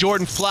buddy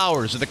Jordan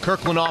Flowers at the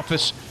Kirkland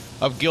office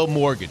of Gill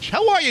Mortgage.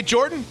 How are you,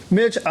 Jordan?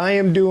 Mitch, I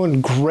am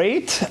doing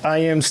great. I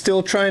am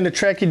still trying to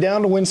track you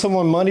down to win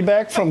someone money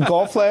back from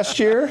golf last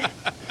year.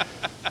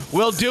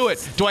 We'll do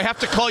it. Do I have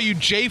to call you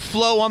J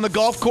Flo on the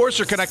golf course,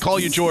 or can I call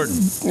you Jordan?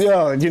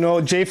 Yeah,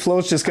 J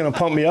Flo's just going to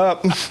pump me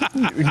up.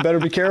 You better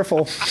be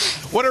careful.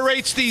 What are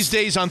rates these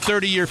days on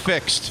 30-year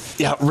fixed?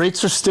 Yeah,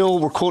 rates are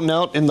we're quoting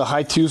out in the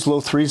high 2s, low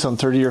 3s on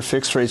 30-year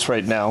fixed rates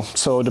right now.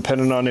 So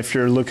depending on if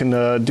you're looking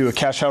to do a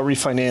cash out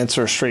refinance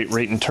or a straight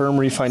rate and term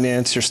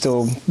refinance, you're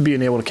still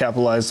being able to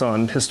capitalize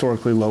on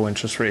historically low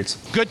interest rates.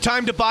 Good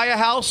time to buy a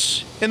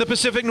house in the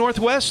Pacific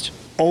Northwest?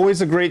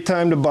 Always a great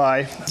time to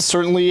buy.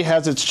 Certainly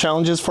has its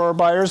challenges for our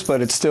buyers,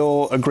 but it's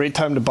still a great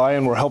time to buy,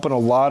 and we're helping a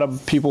lot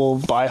of people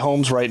buy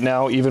homes right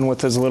now, even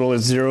with as little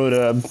as 0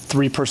 to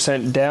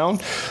 3% down.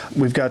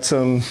 We've got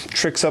some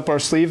tricks up our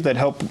sleeve that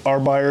help our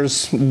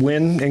buyers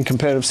win in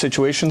competitive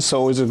situations, so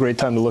always a great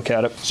time to look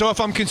at it. So if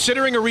I'm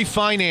considering a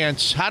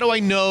refinance, how do I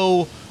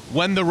know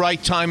when the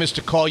right time is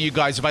to call you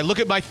guys? If I look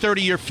at my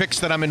 30-year fix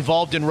that I'm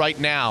involved in right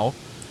now,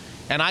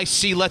 and I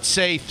see, let's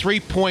say,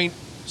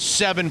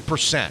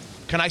 3.7%,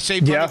 can I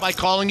save money by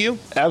calling you?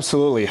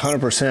 Absolutely,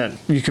 100%.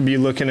 You could be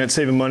looking at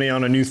saving money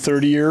on a new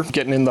 30-year,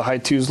 getting in the high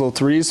 2s, low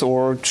 3s,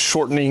 or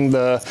shortening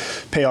the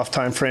payoff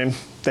time frame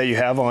that you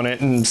have on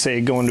it and, say,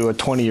 going to a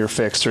 20-year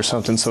fixed or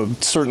something. So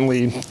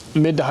certainly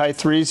mid to high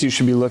 3s, you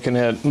should be looking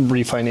at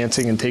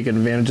refinancing and taking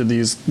advantage of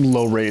these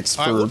low rates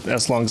for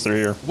as long as they're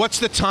here. What's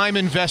the time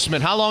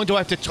investment? How long do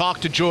I have to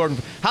talk to Jordan?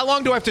 How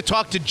long do I have to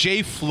talk to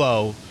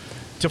J-Flow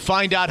to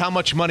find out how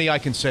much money I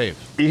can save?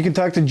 You can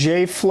talk to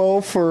J-Flow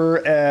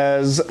for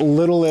as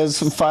little as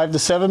 5 to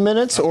 7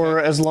 minutes, or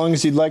as long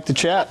as you'd like to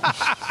chat.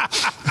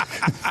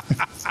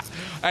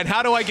 And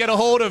how do I get a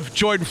hold of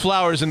Jordan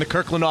Flowers in the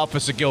Kirkland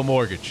office at Gill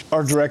Mortgage?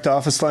 Our direct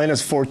office line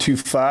is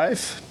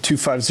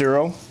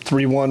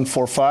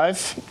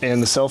 425-250-3145,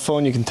 and the cell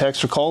phone you can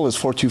text or call is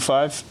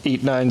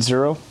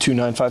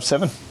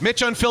 425-890-2957.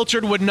 Mitch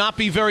Unfiltered would not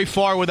be very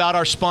far without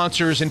our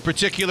sponsors, in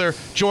particular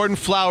Jordan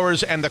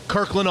Flowers and the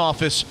Kirkland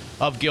office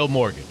of Gill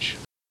Mortgage.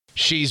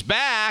 She's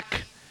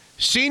back.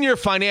 Senior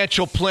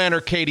financial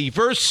planner Katie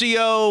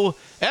Versio,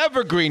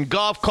 Evergreen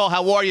Golf Call.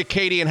 How are you,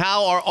 Katie? And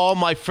how are all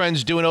my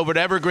friends doing over at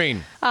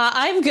Evergreen?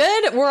 I'm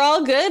good. We're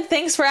all good.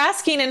 Thanks for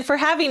asking and for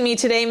having me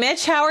today,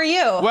 Mitch. How are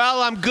you?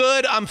 Well, I'm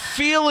good. I'm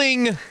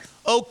feeling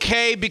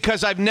okay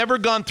because I've never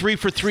gone 3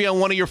 for 3 on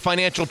one of your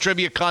financial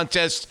trivia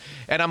contests,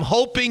 and I'm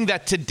hoping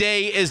that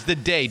today is the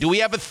day. Do we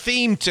have a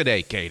theme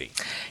today, Katie?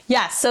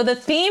 Yes. So the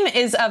theme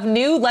is of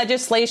new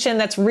legislation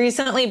that's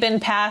recently been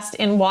passed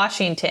in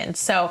Washington.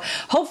 So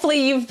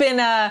hopefully you've been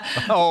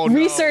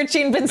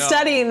researching,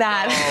 studying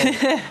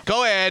that.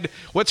 Go ahead.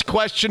 What's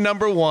question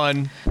number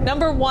 1?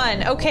 Number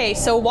 1. Okay.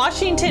 So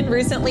Washington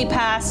recently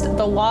passed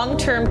the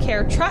Long-Term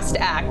Care Trust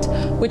Act,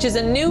 which is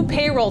a new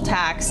payroll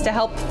tax to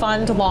help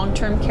fund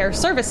long-term care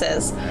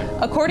services.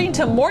 According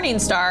to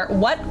Morningstar,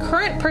 what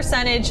current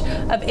percentage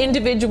of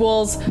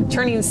individuals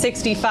turning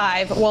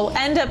 65 will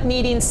end up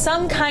needing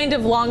some kind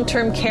of long-term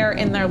care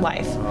in their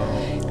life?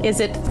 Is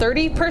it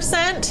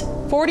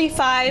 30%,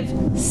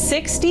 45,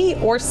 60,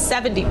 or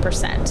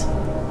 70%?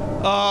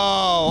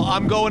 Oh,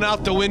 I'm going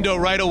out the window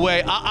right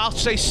away. I'll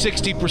say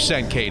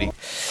 60%, Katie.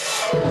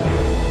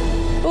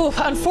 Oof,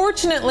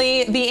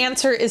 unfortunately, the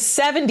answer is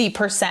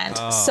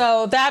 70%.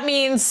 So that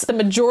means the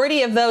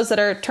majority of those that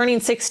are turning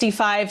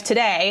 65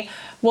 today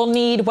will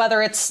need,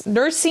 whether it's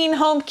nursing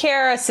home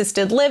care,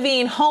 assisted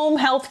living, home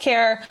health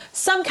care,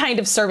 some kind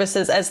of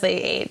services as they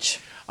age.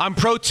 I'm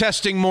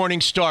protesting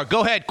Morningstar.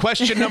 Go ahead.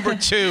 Question number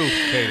 2,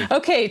 Katie.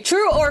 Okay,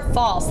 true or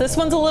false? This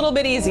one's a little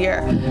bit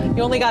easier.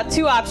 You only got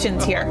 2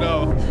 options here.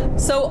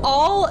 So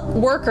all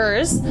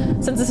workers,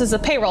 since this is a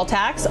payroll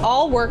tax,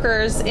 all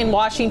workers in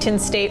Washington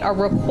state are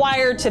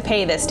required to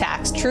pay this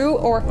tax. True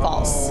or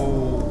false?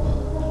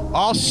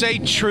 I'll say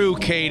true,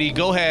 Katie.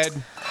 Go ahead.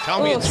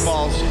 Tell me it's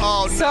false.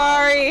 Oh, no.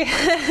 Sorry.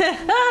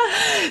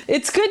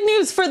 It's good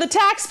news for the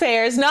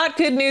taxpayers, not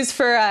good news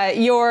for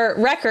your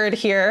record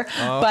here.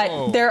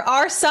 But there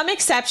are some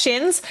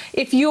exceptions.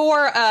 If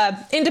you're an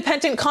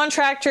independent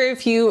contractor,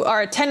 if you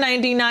are a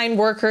 1099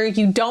 worker,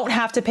 you don't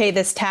have to pay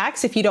this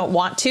tax. If you don't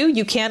want to,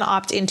 you can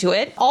opt into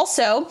it.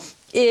 Also,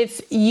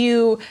 if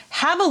you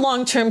have a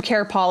long-term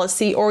care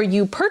policy or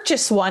you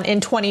purchase one in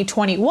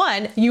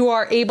 2021, you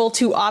are able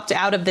to opt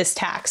out of this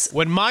tax.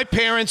 When my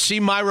parents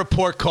see my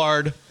report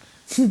card,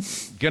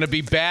 gonna be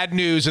bad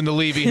news in the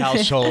Levy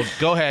household.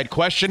 Go ahead.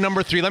 Question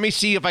number 3. Let me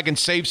see if I can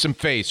save some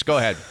face. Go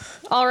ahead.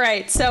 All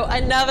right. So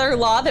another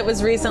law that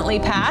was recently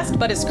passed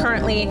but is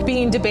currently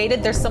being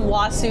debated. There's some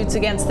lawsuits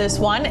against this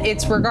one.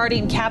 It's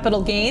regarding capital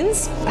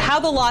gains. How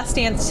the law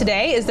stands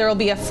today is there will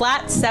be a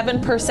flat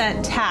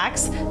 7%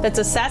 tax that's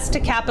assessed to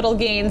capital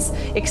gains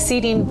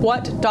exceeding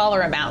what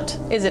dollar amount?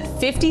 Is it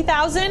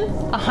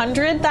 $50,000,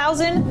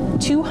 $100,000,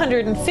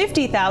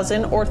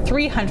 $250,000, or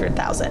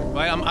 $300,000?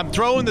 I'm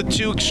throwing the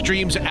 2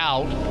 extremes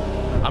out.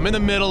 I'm in the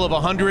middle of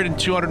 100 and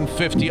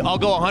 250. I'll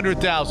go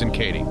 100,000,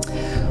 Katie.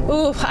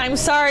 Ooh, I'm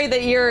sorry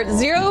that you're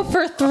 0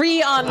 for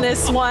 3 on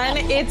this one.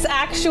 It's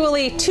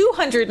actually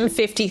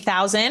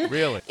 250,000.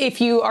 Really? If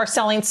you are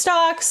selling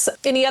stocks,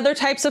 any other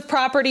types of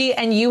property,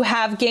 and you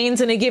have gains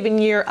in a given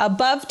year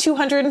above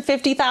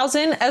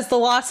 250,000, as the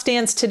law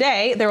stands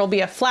today, there will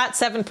be a flat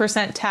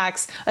 7%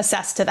 tax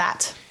assessed to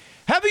that.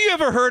 Have you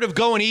ever heard of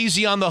going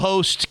easy on the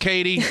host,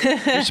 Katie?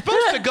 You're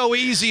supposed to go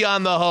easy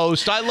on the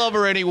host. I love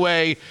her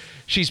anyway.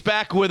 She's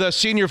back with us,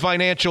 senior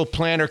financial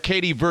planner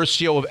Katie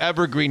Versio of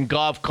Evergreen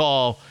Golf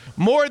Call.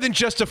 More than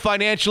just a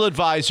financial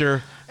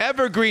advisor,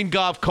 Evergreen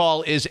Golf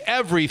Call is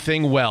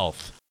everything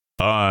wealth.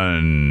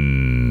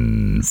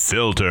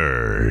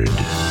 Unfiltered.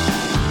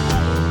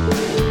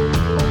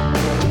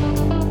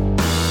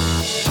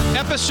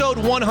 Episode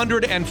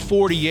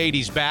 148.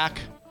 He's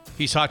back.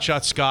 He's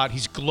Hotshot Scott.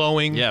 He's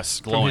glowing. Yes,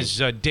 glowing. From his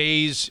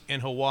days in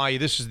Hawaii.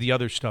 This is the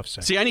other stuff.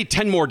 See, I need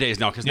 10 more days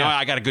now because now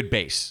I got a good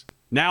base.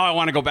 Now I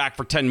want to go back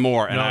for 10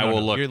 more, and I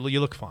will look. You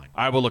look fine.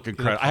 I will look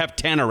incredible. I have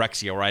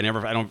tanorexia, where I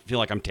don't feel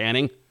like I'm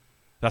tanning.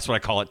 That's what I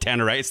call it,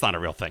 tanorexia. It's not a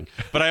real thing,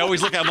 but I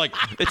always look at it like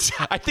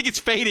I think it's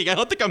fading. I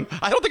don't think I'm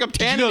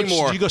tanning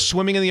anymore. Did you go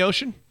swimming in the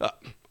ocean?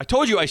 I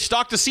told you I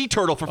stalked a sea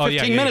turtle for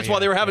 15 minutes while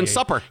they were having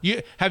supper.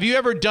 Have you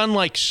ever done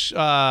like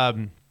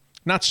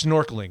not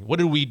snorkeling? What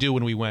did we do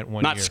when we went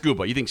one year? Not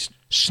scuba. You think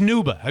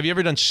snuba? Have you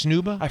ever done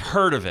snuba? I've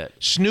heard of it.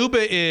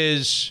 Snuba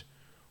is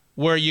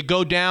where you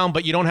go down,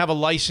 but you don't have a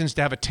license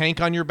to have a tank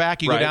on your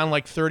back. You go down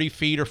like 30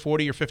 feet or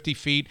 40 or 50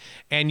 feet,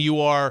 and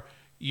your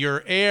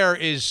air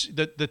is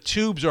the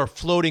tubes are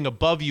floating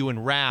above you in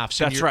rafts.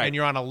 That's right. And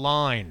you're on a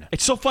line.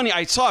 It's so funny.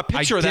 I saw a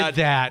picture of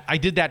that. I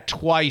did that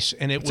twice,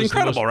 and it was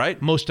incredible,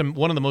 right?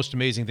 One of the most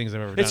amazing things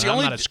I've ever done.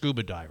 I'm not a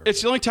scuba diver.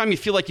 It's the only time you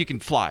feel like you can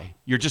fly.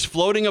 You're just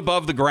floating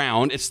above the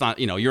ground. It's not,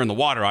 you're in the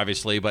water,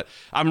 obviously, but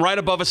I'm right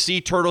above a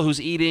sea turtle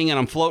who's eating, and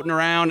I'm floating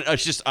around.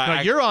 It's just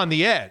you're on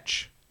the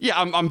edge. Yeah,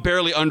 I'm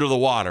barely under the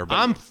water. But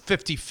I'm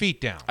 50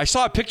 feet down. I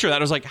saw a picture of that. I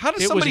was like, how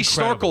does somebody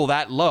snorkel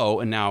that low?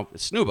 And now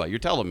it's snuba. You're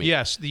telling me.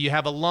 Yes, you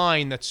have a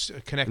line that's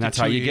connected and that's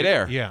to how you get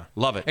air. Yeah.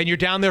 Love it. And you're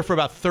down there for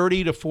about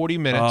 30 to 40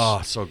 minutes.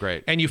 Oh, so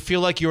great. And you feel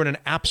like you're in an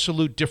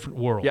absolute different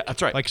world. Yeah,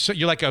 that's right. Like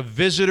you're like a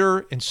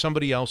visitor in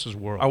somebody else's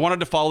world. I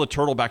wanted to follow the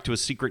turtle back to a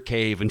secret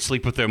cave and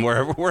sleep with him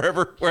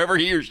wherever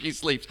he or she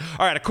sleeps.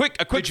 All right, a quick.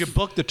 Did you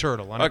book the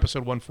turtle on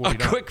episode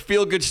 149? A quick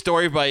feel-good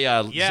story by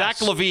Zach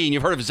Levine.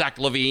 You've heard of Zach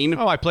Levine?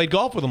 Oh, I played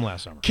golf with him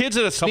last summer. Kids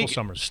at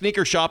a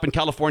sneaker shop in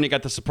California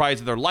got the surprise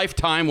of their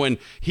lifetime when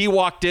he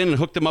walked in and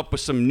hooked them up with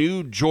some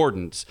new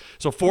Jordans.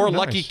 So four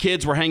lucky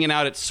kids were hanging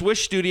out at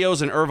Swish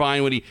Studios in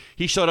Irvine when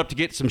he showed up to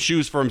get some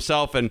shoes for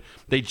himself, and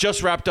they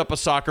just wrapped up a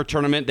soccer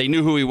tournament. They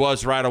knew who he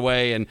was right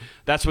away, and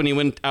that's when he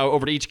went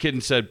over to each kid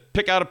and said,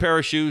 pick out a pair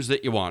of shoes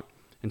that you want.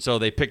 And so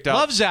they picked out.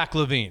 Love Zach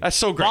Levine. That's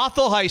so great.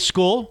 Bothell High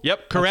School.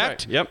 Yep.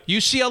 Correct? Right. Yep.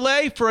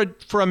 UCLA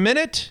for a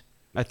minute.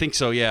 I think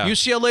so, yeah.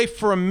 UCLA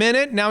for a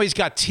minute. Now he's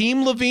got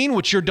Team Levine,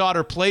 which your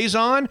daughter plays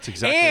on. That's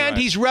exactly and right.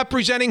 He's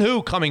representing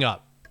who coming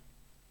up?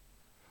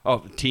 Oh,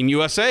 Team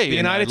USA. The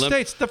United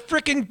States. The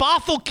freaking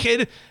Bothell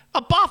kid.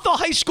 A Bothell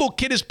High School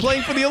kid is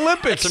playing for the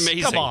Olympics. That's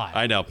amazing. Come on.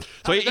 I know.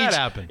 So how did that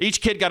happen?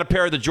 Each kid got a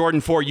pair of the Jordan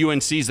 4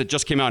 UNCs that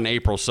just came out in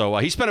April. So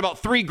he spent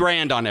about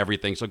 $3,000 on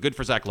everything. So good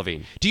for Zach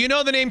Levine. Do you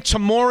know the name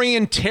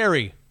Tamorian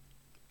Terry?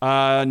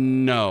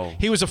 No.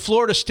 He was a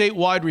Florida State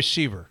wide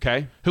receiver.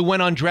 Okay. Who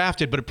went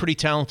undrafted, but a pretty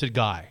talented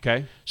guy.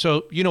 Okay.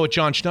 So you know what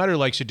John Schneider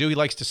likes to do? He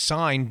likes to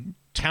sign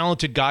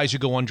talented guys who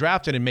go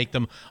undrafted and make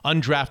them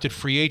undrafted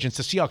free agents.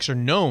 The Seahawks are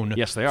known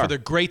for their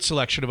great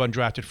selection of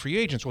undrafted free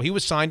agents. Well, he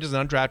was signed as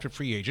an undrafted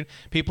free agent.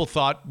 People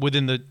thought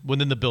within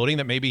the building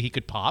that maybe he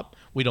could pop.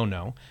 We don't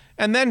know.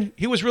 And then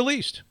he was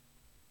released.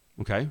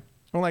 Okay.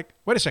 I'm like,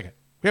 wait a second.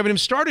 We haven't even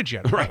started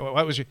yet. Right.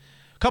 Why was he?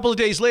 A couple of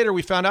days later,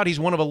 we found out he's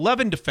one of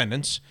 11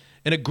 defendants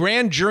in a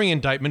grand jury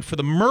indictment for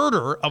the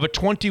murder of a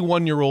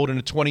 21-year-old in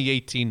a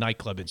 2018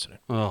 nightclub incident.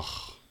 Ugh.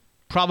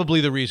 Probably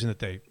the reason that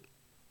they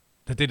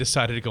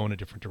decided to go in a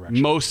different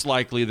direction. Most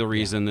likely the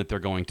reason that they're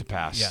going to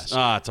pass. Yes.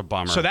 It's a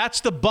bummer. So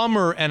that's the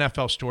bummer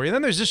NFL story. And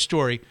then there's this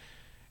story,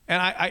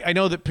 and I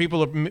know that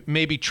people are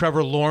maybe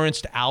Trevor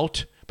Lawrence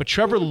out, but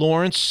Trevor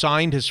Lawrence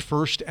signed his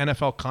first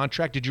NFL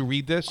contract. Did you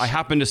read this? I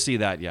happened to see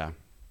that, yeah.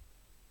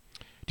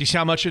 Do you see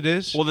how much it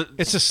is? Well,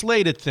 it's a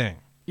slated thing.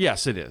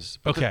 Yes, it is.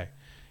 Okay.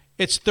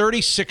 It's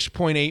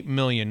 $36.8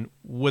 million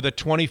with a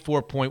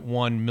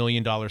 $24.1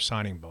 million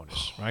signing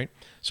bonus, right?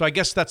 So I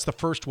guess that's the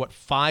first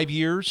 5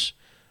 years.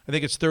 I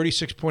think it's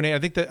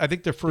 36.8. I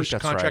think their first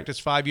contract is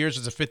 5 years.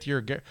 It's a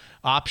fifth-year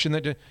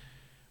option.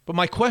 But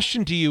my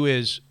question to you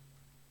is,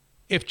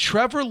 if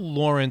Trevor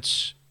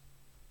Lawrence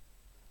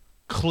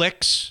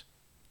clicks,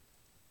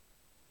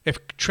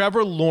 if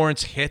Trevor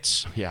Lawrence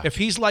hits, if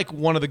he's like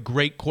one of the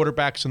great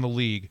quarterbacks in the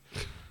league,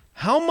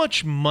 how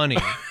much money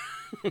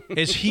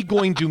is he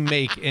going to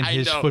make in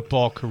his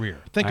football career?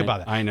 Think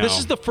about it. I know. This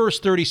is the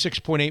first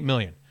 $36.8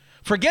 million.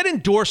 Forget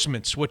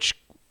endorsements, which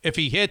if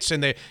he hits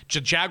and the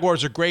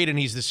Jaguars are great and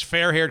he's this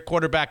fair-haired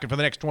quarterback for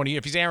the next 20 years,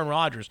 if he's Aaron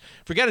Rodgers,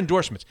 forget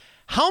endorsements.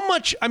 How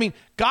much,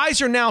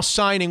 guys are now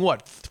signing,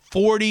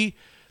 40?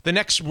 The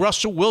next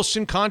Russell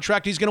Wilson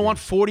contract, he's going to want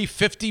 $40,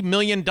 $50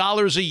 million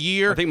a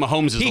year. I think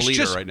Mahomes is the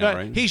leader right now,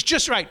 right? He's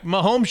just right.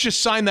 Mahomes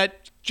just signed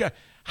that.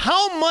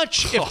 How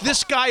much, if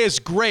this guy is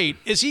great,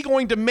 is he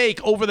going to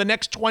make over the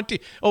next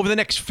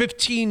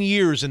 15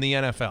 years in the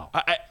NFL?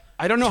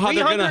 I don't know how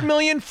they're going to... $300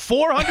 million,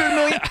 $400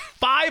 million,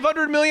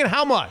 $500 million,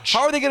 how much?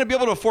 How are they going to be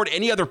able to afford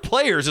any other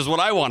players is what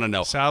I want to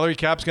know. Salary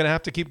cap's going to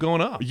have to keep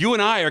going up. You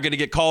and I are going to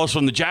get calls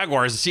from the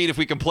Jaguars to see if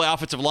we can play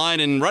offensive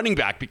line and running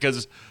back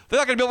because they're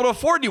not going to be able to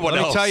afford anyone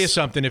else. Let me tell you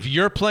something. If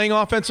you're playing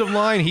offensive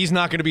line, he's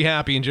not going to be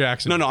happy in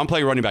Jacksonville. No, I'm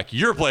playing running back.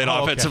 You're playing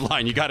offensive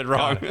line. You got it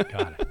wrong.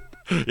 Got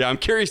it. Yeah, I'm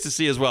curious to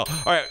see as well.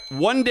 All right,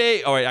 one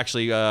day...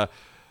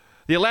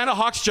 The Atlanta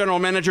Hawks general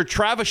manager,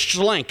 Travis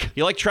Schlenk.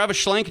 You like Travis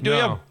Schlenk, do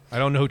you? I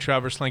don't know who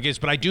Travis Slank is,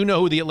 but I do know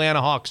who the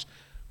Atlanta Hawks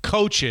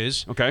coach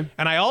is. Okay.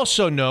 And I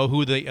also know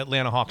who the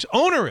Atlanta Hawks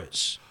owner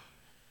is.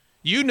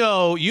 You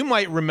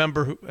might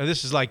remember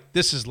this is like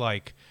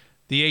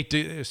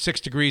the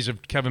 6 degrees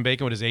of Kevin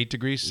Bacon. What is 8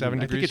 degrees? 7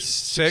 degrees? I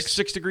think it's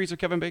 6 degrees of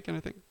Kevin Bacon, I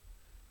think.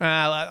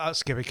 I'll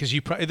skip it because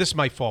this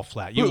might fall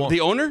flat. Who,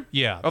 the owner?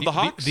 Yeah. Of the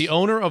Hawks? The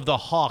owner of the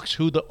Hawks,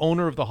 who the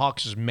owner of the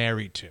Hawks is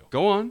married to.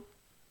 Go on.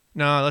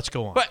 No, let's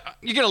go on. But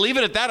you're going to leave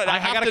it at that?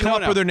 I got to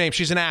come up with her name.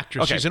 She's an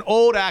actress. Okay. She's an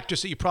old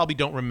actress that you probably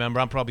don't remember.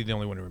 I'm probably the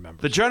only one who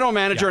remembers. The general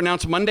manager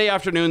announced Monday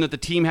afternoon that the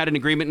team had an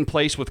agreement in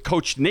place with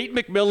coach Nate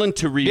McMillan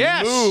to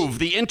remove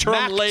the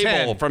interim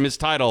label from his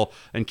title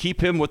and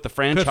keep him with the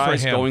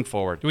franchise going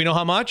forward. Do we know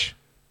how much?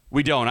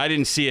 We don't. I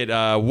didn't see it.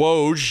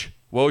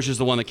 Woj is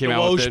the one that came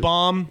out with it. Woj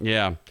bomb?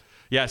 Yeah.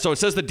 Yeah, so it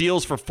says the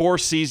deal's for 4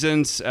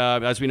 seasons.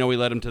 As we know, we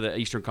led him to the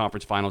Eastern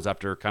Conference Finals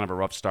after kind of a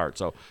rough start.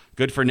 So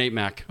good for Nate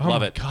Mack.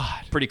 Love it.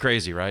 God. Pretty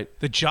crazy, right?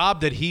 The job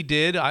that he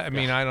did, I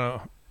mean, I don't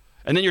know.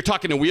 And then you're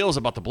talking to Wheels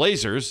about the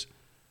Blazers.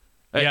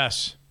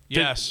 Yes.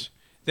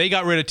 They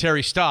got rid of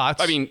Terry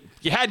Stotts. I mean,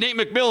 you had Nate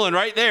McMillan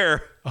right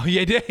there. Oh,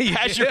 you did?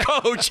 As your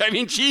coach. I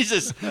mean,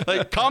 Jesus.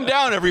 Calm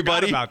down,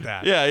 everybody. Forgot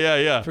about that.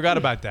 Yeah. Forgot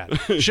about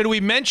that. Should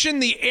we mention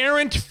the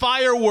errant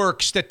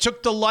fireworks that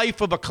took the life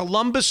of a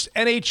Columbus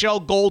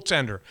NHL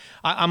goaltender?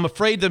 I'm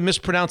afraid to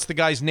mispronounce the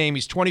guy's name.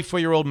 He's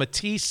 24-year-old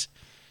Matisse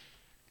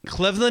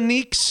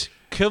Klivlenieks.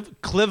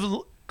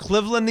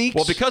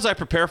 Well, because I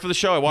prepare for the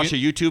show, I watched a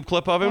YouTube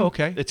clip of him. Oh,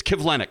 okay. It's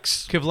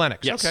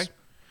Kivlenieks. Yes. Okay.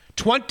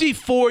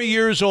 24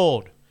 years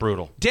old.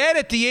 Brutal. Dead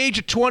at the age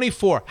of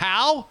 24.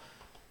 How?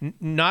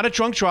 Not a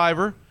drunk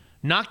driver,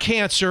 not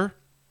cancer,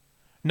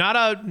 not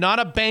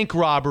a bank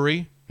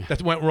robbery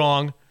that went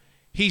wrong.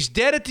 He's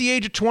dead at the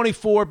age of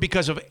 24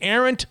 because of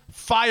errant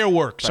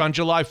fireworks on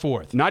July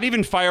 4th. Not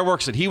even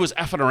fireworks that he was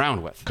effing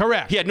around with.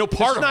 Correct. He had no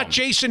part of it. It's not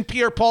Jason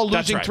Pierre-Paul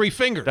losing 3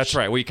 fingers. That's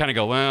right. Well, you kind of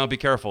go, well, be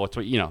careful. It's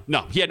what,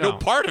 No, he had no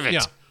part of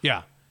it.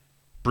 Yeah.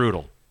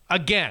 Brutal.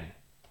 Again.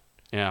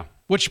 Yeah.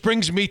 Which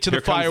brings me to the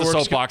fireworks. Here comes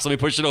the soapbox. Let me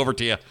push it over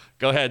to you.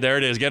 Go ahead. There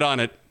it is. Get on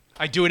it.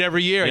 I do it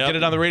every year. Yep. I get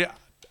it on the radio.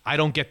 I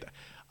don't get that.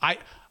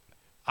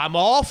 I'm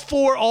all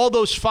for all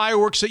those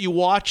fireworks that you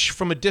watch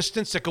from a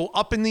distance that go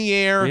up in the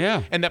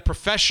air and that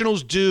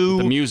professionals do.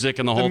 The music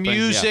and the whole thing. The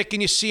music,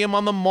 and you see them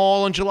on the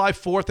mall on July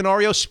 4th, and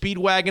REO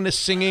Speedwagon is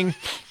singing.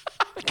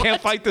 I can't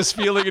fight this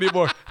feeling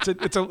anymore.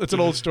 It's an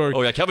old story.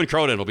 Oh, yeah. Kevin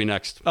Cronin will be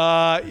next.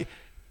 I'm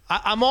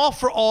all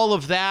for all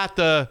of that.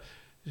 The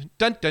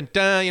dun, dun,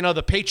 dun,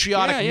 the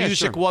patriotic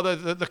music, sure.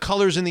 the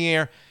colors in the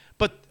air.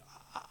 But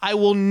I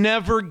will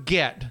never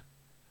get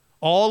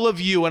all of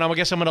you, and I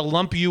guess I'm going to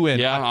lump you in.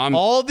 Yeah,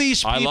 all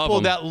these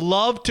people that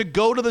love to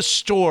go to the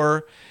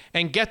store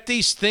and get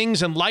these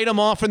things and light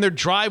them off in their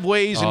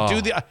driveways and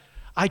do the.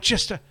 I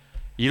just.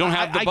 You don't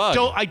have the bug.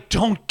 I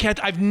don't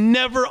get. I've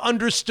never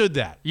understood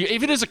that.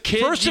 Even as a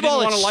kid, First you of all,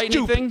 didn't want to light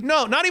anything?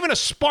 No, not even a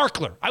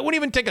sparkler. I wouldn't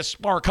even take a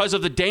sparkler. Because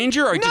of the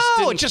danger? Or it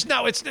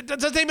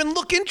doesn't even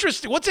look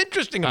interesting. What's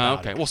interesting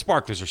about it? Well,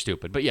 sparklers are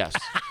stupid, but yes.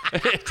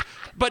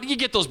 But you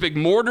get those big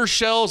mortar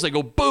shells. They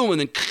go boom, and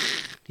then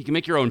you can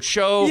make your own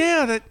show.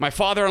 Yeah. My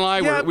father and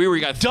I, we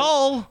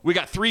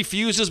got 3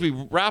 fuses. We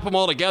wrap them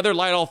all together,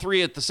 light all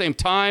 3 at the same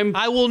time.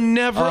 I will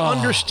never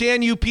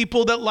understand you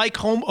people that like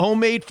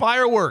homemade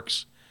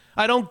fireworks.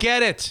 I don't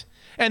get it.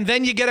 And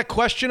then you get a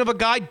question of a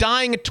guy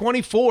dying at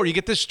 24. You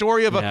get this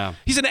story of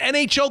he's an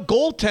NHL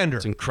goaltender.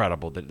 It's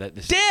incredible that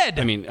this dead.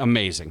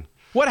 Amazing.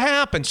 What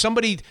happened?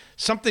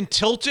 Something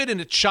tilted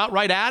and it shot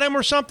right at him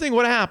or something?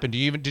 What happened?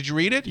 Did you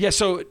read it? Yeah,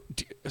 so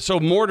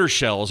mortar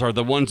shells are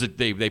the ones that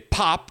they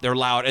pop, they're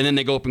loud, and then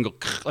they go up and go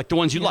like the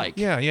ones you like.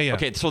 Yeah.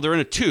 Okay, so they're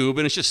in a tube,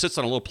 and it just sits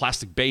on a little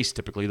plastic base,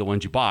 typically the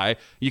ones you buy.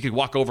 You could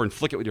walk over and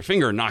flick it with your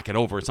finger and knock it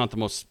over. It's not the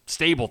most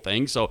stable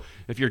thing. So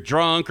if you're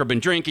drunk or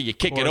been drinking, you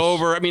kick it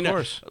over. I mean,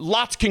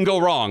 lots can go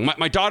wrong.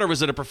 My daughter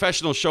was at a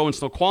professional show in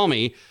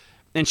Snoqualmie,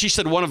 and she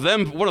said one of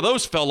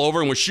those fell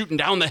over and was shooting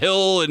down the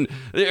hill, and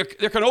there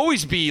can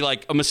always be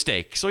like a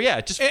mistake. So yeah,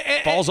 it just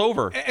falls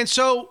over. And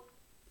so,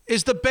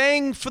 is the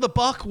bang for the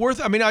buck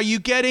worth? I mean,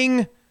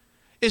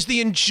 is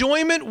the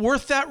enjoyment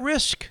worth that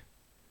risk?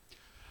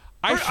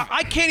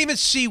 I can't even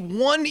see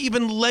one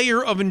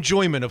layer of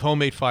enjoyment of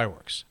homemade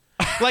fireworks.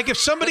 Like if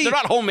somebody they're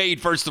not homemade,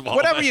 first of all.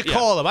 Whatever you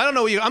call them, I don't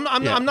know.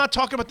 I'm not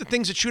talking about the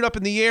things that shoot up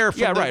in the air.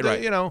 From right.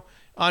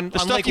 On the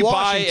stuff Lake you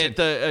Washington.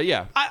 buy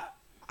at the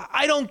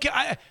I don't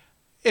get.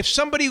 If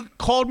somebody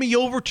called me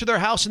over to their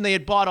house and they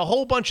had bought a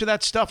whole bunch of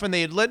that stuff and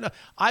they had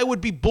I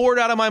would be bored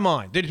out of my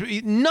mind.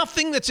 There's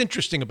nothing that's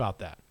interesting about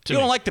that. You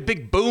don't like the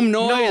big boom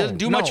noise? It doesn't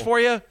do much for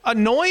you? A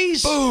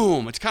noise?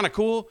 Boom. It's kind of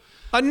cool.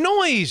 A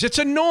noise. It's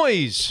a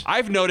noise.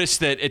 I've noticed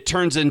that it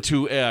turns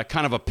into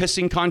kind of a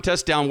pissing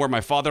contest down where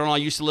my father-in-law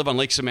used to live on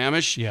Lake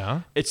Sammamish.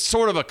 Yeah. It's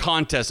sort of a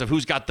contest of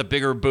who's got the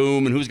bigger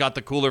boom and who's got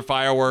the cooler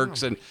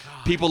fireworks, and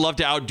people love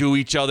to outdo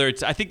each other.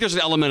 I think there's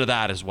an element of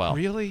that as well.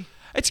 Really?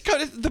 It's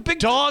good. The big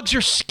dogs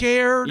are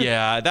scared.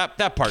 Yeah,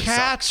 that part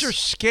Cats sucks. are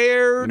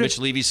scared. Mitch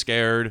Levy's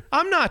scared.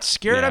 I'm not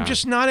scared. Yeah. I'm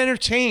just not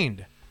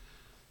entertained.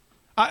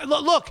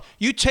 Look,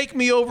 you take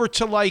me over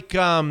to like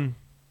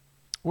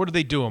Where do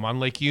they do them? On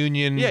Lake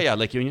Union? Yeah,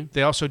 Lake Union.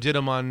 They also did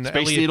them on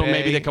Space Elliott Needle. Bay.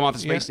 Maybe they come off the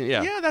Space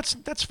Needle. Yeah,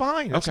 that's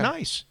fine. That's Okay.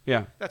 nice.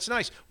 Yeah. That's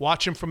nice.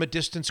 Watch them from a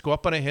distance. Go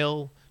up on a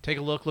hill. Take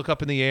a look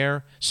up in the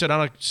air. Sit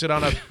on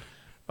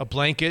a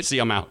blanket. See,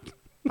 I'm out.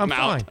 I'm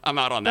fine. I'm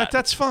out on that.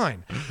 That's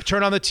fine.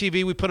 Turn on the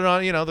TV. We put it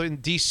on. They're in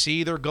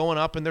D.C. They're going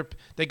up and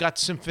they got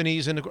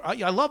symphonies and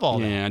I love all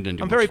that. Yeah, I didn't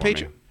do I'm much very for me.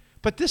 patient.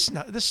 But this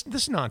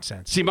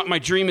nonsense. See, my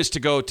dream is to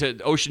go to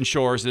Ocean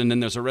Shores, and then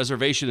there's a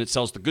reservation that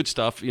sells the good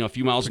stuff, a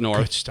few miles north.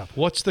 Good stuff.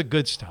 What's the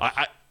good stuff?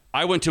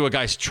 I went to a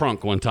guy's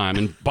trunk one time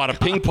and bought a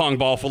ping pong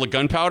ball full of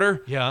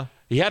gunpowder. Yeah.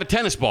 He had a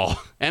tennis ball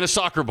and a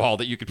soccer ball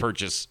that you could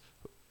purchase.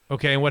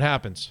 Okay, and what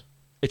happens?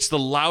 It's the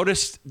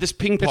loudest. This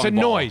ping pong ball. It's a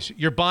noise.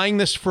 You're buying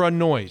this for a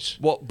noise.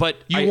 Well, but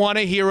you want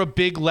to hear a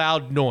big,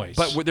 loud noise.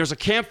 But there's a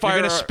campfire.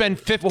 You're going to spend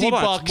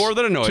 $50 more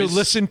than a noise. to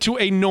listen to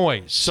a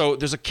noise. So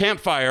there's a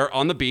campfire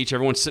on the beach.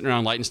 Everyone's sitting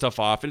around lighting stuff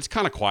off, and it's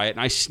kind of quiet.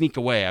 And I sneak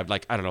away.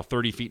 I'm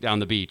 30 feet down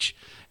the beach,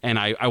 and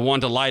I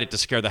wanted to light it to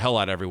scare the hell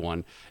out of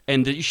everyone.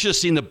 And you should have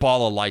seen the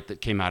ball of light that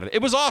came out of it.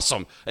 It was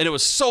awesome, and it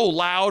was so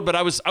loud. But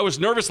I was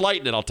nervous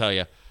lighting it. I'll tell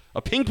you,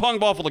 a ping pong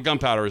ball full of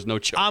gunpowder is no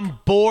joke. I'm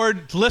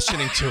bored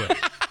listening to it.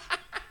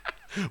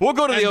 We'll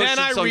go to the ocean And then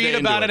I someday read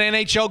and about do an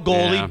it. NHL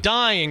goalie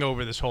dying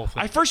over this whole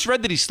thing. I first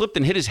read that he slipped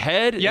and hit his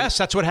head. Yes,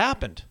 that's what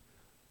happened.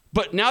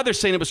 But now they're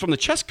saying it was from the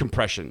chest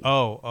compression.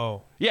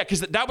 Oh. Yeah,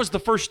 because that was the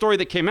first story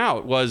that came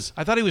out was...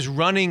 I thought he was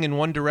running in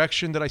one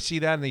direction. Did I see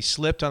that? And he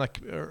slipped on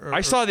a...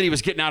 I saw that he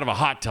was getting out of a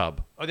hot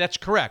tub. Oh, that's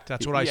correct.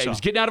 That's what I saw. Yeah, he was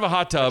getting out of a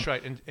hot tub. That's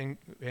right,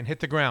 and hit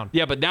the ground.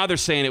 Yeah, but now they're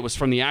saying it was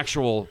from the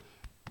actual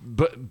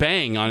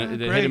bang on it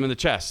that hit him in the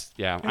chest.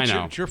 Yeah, I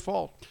know. It's your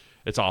fault.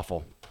 It's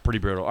awful. Pretty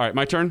brutal. All right,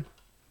 my turn.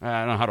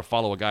 I don't know how to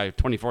follow a guy,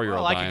 24-year-old.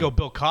 Well, I could go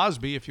Bill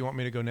Cosby if you want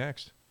me to go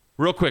next.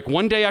 Real quick,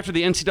 one day after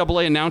the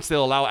NCAA announced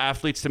they'll allow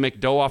athletes to make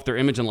dough off their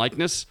image and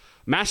likeness,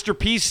 Master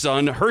P's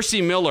son,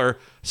 Hersey Miller,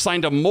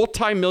 signed a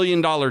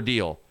multi-million-dollar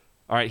deal.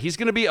 All right, he's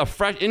going to be a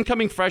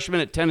incoming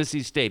freshman at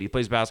Tennessee State. He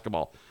plays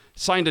basketball.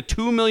 Signed a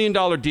 $2 million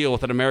deal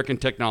with an American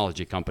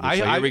technology company.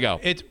 So here we go.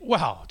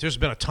 There's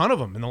been a ton of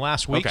them in the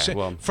last week. Okay,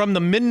 well. From the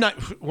midnight,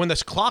 when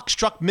this clock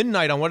struck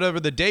midnight on whatever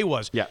the day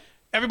was. Yeah.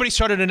 Everybody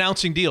started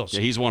announcing deals.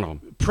 Yeah, he's one of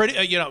them.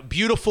 Pretty,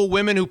 beautiful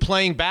women who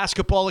playing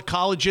basketball at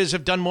colleges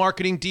have done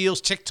marketing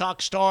deals,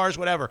 TikTok stars,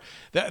 whatever.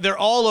 They're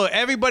all.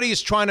 Everybody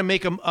is trying to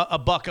make a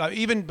buck.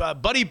 Even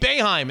Buddy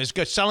Boeheim is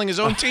selling his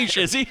own T-shirts.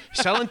 Is he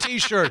selling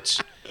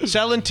T-shirts?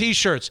 Selling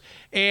T-shirts,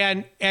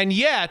 and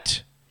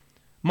yet,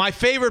 my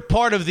favorite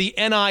part of the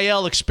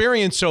NIL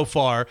experience so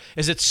far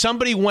is that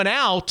somebody went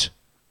out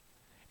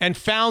and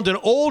found an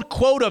old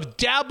quote of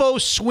Dabo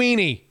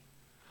Swinney,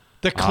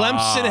 the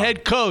Clemson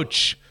head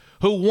coach,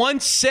 who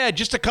once said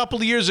just a couple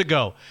of years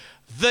ago,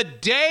 the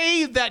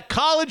day that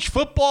college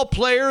football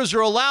players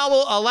are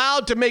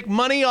allowed to make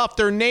money off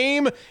their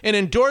name and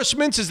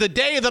endorsements is the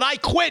day that I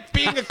quit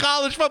being a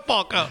college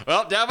football coach.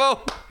 Well, Dabo,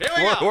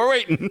 we're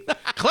waiting.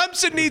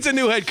 Clemson needs a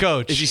new head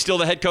coach. Is he still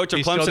the head coach of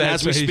He's still Clemson the head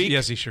as we coach. speak?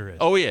 Yes, he sure is.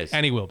 Oh, he is.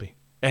 And he will be.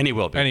 And he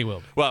will be. And he will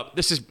be. Well,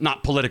 this is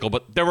not political,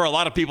 but there were a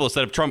lot of people that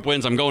said if Trump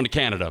wins, I'm going to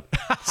Canada.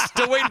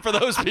 Still waiting for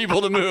those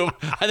people to move.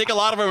 I think a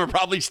lot of them are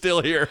probably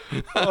still here.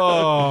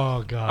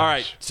 Oh, gosh. All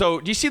right. So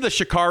do you see the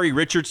Sha'Carri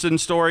Richardson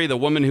story, the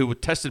woman who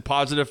tested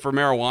positive for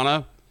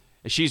marijuana?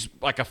 She's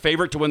like a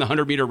favorite to win the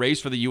 100-meter race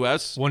for the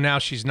U.S. Well, now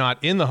she's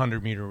not in the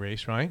 100-meter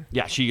race, right?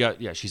 Yeah, she's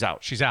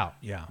out. She's out,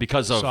 yeah.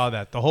 Because of... I saw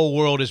that. The whole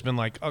world has been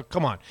like, oh,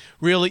 come on.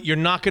 Really? You're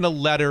not going to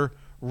let her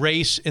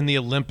race in the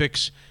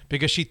Olympics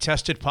because she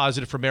tested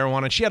positive for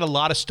marijuana. And she had a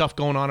lot of stuff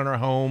going on in her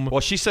home. Well,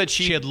 she said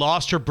she had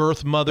lost her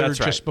birth mother That's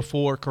right. just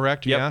before,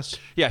 correct? Yep. Yes?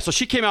 Yeah, so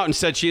she came out and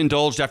said she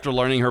indulged after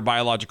learning her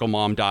biological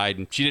mom died,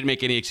 and she didn't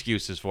make any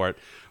excuses for it.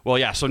 Well,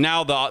 yeah, so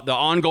now the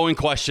ongoing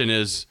question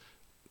is,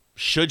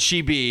 should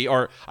she be,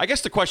 or I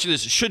guess the question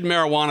is, should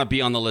marijuana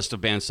be on the list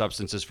of banned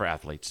substances for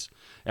athletes?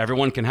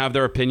 Everyone can have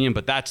their opinion,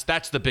 but that's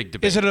the big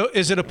debate.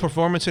 Is it a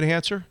performance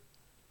enhancer?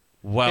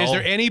 Well, is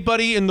there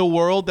anybody in the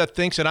world that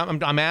thinks, and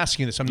I'm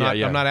asking this, I'm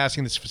not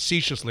asking this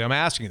facetiously, I'm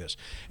asking this.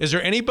 Is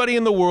there anybody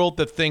in the world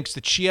that thinks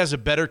that she has a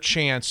better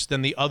chance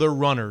than the other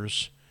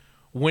runners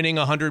winning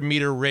a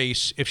 100-meter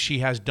race if she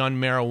has done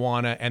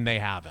marijuana and they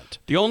haven't?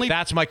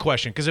 That's my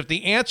question. Because if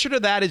the answer to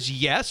that is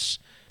yes,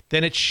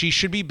 then she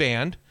should be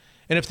banned.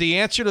 And if the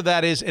answer to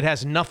that is it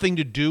has nothing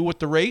to do with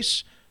the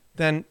race,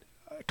 then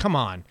come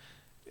on.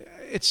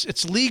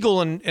 It's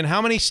legal in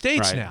how many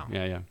states now?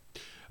 Yeah.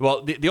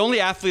 Well, the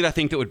only athlete I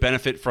think that would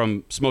benefit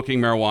from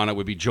smoking marijuana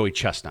would be Joey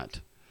Chestnut.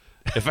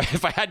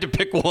 If I had to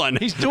pick one.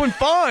 He's doing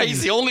fine.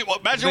 He's the only one.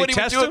 Imagine what he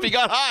would do if he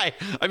got high.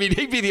 I mean,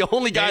 he'd be the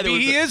only guy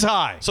Maybe he is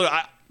high. So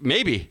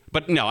maybe.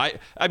 But no, I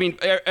mean,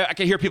 I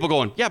can hear people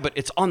going, yeah, but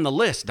it's on the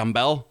list,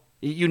 dumbbell.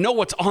 You know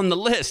what's on the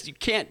list. You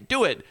can't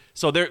do it.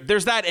 So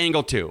there's that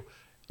angle too.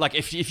 Like,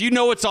 if you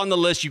know it's on the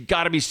list, you've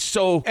got to be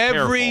so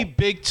Every careful.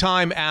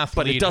 big-time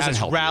athlete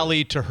has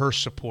rallied to her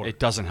support. It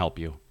doesn't help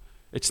you.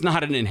 It's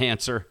not an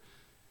enhancer.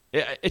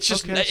 It's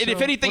just, okay, and if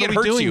so anything, what it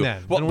are we hurts doing you.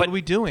 Then? Well, what are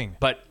we doing?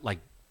 But, like,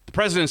 the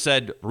president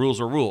said,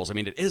 rules are rules. I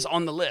mean, it is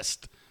on the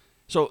list.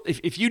 So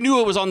if you knew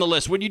it was on the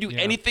list, would you do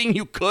anything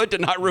you could to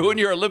not ruin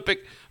your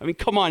Olympic? I mean,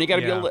 come on, you got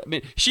to be. I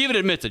mean, she even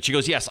admits it. She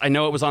goes, "Yes, I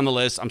know it was on the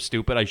list. I'm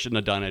stupid. I shouldn't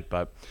have done it."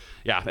 But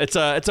yeah, it's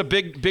a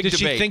big Did debate.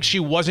 she think she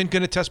wasn't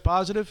going to test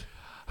positive?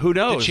 Who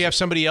knows? Did she have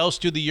somebody else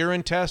do the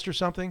urine test or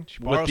something?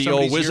 With the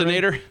old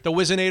Whizzinator? The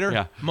Whizzinator?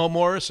 Yeah. Mo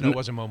Morris? No, it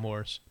wasn't Mo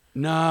Morris.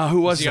 No,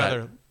 who was the that?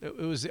 other? It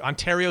was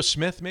Ontario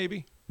Smith,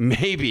 maybe.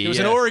 Maybe There was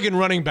an Oregon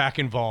running back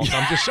involved.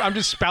 I'm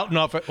just spouting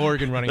off an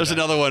Oregon running There's back.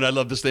 another one. I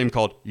love this name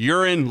called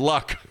Urine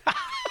Luck.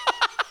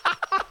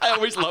 I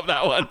always love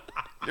that one.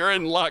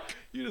 Urine Luck.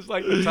 You just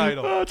like the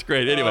title. Oh, that's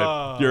great. Anyway,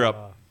 you're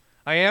up.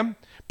 I am.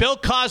 Bill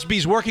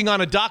Cosby's working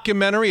on a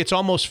documentary. It's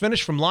almost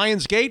finished from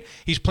Lionsgate.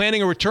 He's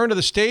planning a return to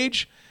the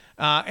stage,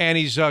 and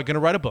he's going to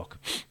write a book.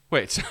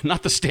 Wait, it's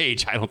not the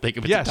stage. I don't think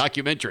if it's a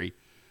documentary.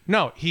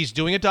 No, he's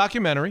doing a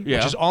documentary,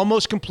 which is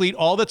almost complete.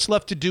 All that's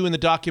left to do in the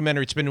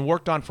documentary, it's been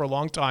worked on for a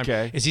long time,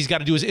 is he's got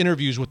to do his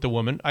interviews with the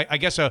woman. I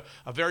guess a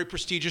very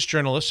prestigious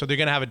journalist. So they're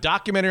going to have a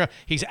documentary.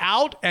 He's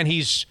out,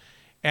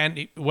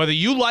 and whether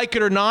you like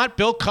it or not,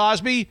 Bill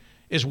Cosby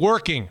is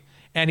working,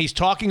 and he's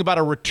talking about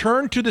a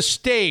return to the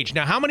stage.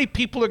 Now, how many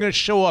people are going to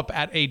show up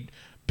at a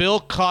Bill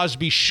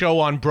Cosby show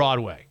on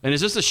Broadway? And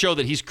is this a show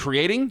that he's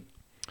creating?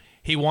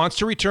 He wants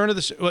to return to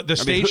the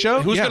stage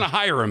show. Who's going to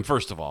hire him,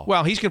 first of all?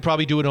 Well, he's going to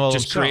probably do it all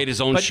Just himself. create his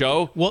own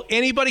show? Will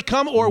anybody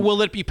come, or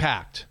will it be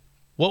packed?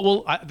 What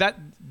will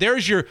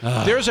there's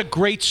a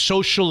great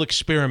social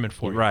experiment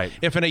for you. Right.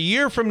 If in a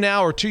year from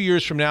now or 2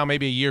 years from now,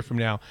 maybe a year from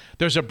now,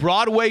 there's a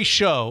Broadway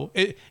show,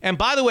 and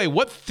by the way,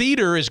 what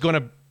theater is going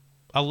to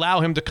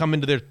allow him to come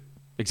into their...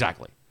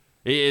 Exactly.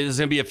 There's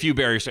going to be a few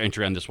barriers to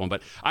entry on this one,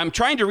 but I'm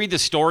trying to read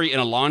this story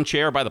in a lawn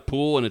chair by the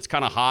pool, and it's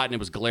kind of hot, and it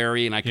was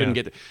glary, and I couldn't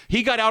get it.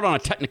 He got out on a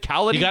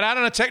technicality? He got out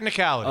on a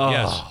technicality,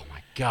 yes. Oh,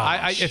 my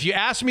gosh. If you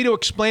asked me to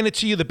explain it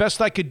to you, the best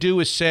I could do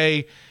is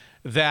say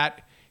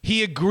that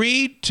he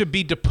agreed to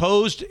be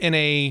deposed in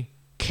a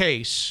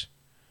case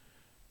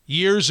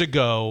years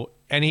ago,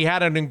 and he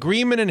had an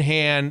agreement in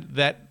hand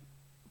that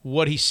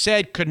what he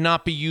said could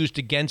not be used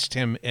against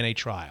him in a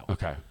trial.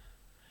 Okay.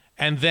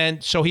 And then,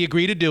 so he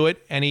agreed to do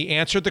it, and he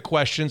answered the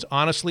questions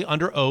honestly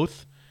under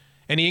oath,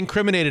 and he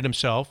incriminated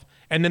himself,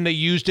 and then they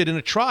used it in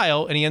a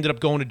trial, and he ended up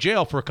going to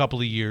jail for a couple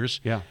of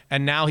years. Yeah.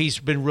 And now he's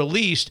been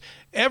released.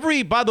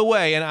 By the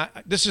way, and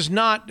this is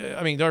not,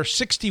 I mean, there are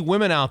 60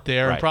 women out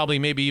there, and probably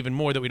maybe even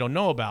more that we don't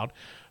know about,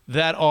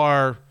 that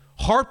are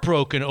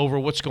heartbroken over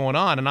what's going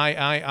on, and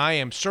I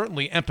am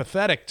certainly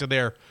empathetic to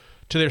their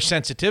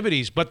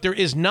sensitivities, but there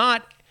is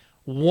not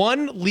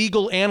one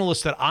legal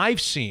analyst that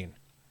I've seen.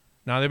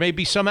 Now, there may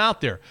be some out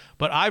there,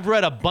 but I've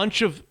read a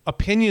bunch of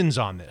opinions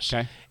on this.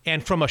 Okay.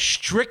 And from a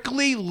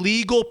strictly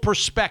legal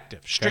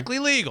perspective,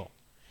 legal,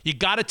 you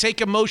got to take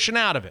emotion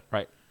out of it.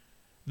 Right.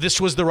 This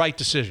was the right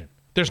decision.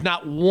 There's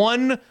not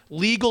one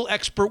legal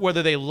expert,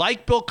 whether they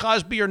like Bill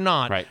Cosby or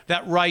not,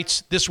 that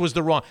writes this was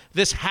the wrong.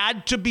 This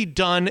had to be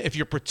done if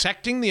you're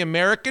protecting the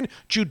American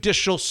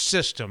judicial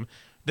system.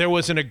 There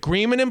was an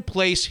agreement in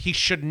place. He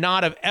should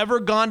not have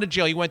ever gone to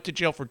jail. He went to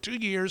jail for 2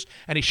 years,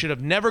 and he should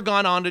have never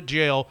gone on to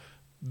jail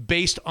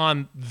based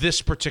on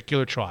this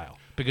particular trial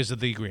because of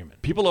the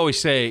agreement. People always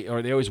say,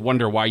 or they always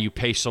wonder why you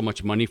pay so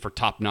much money for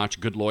top-notch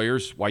good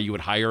lawyers, why you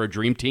would hire a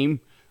dream team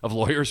of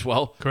lawyers.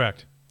 Well,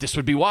 correct. This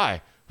would be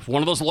why. If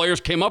one of those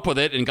lawyers came up with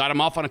it and got him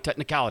off on a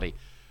technicality.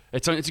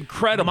 It's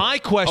incredible. My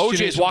question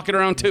OJ's walking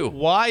around too.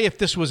 Why, if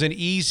this was an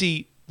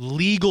easy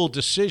legal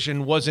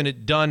decision, wasn't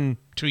it done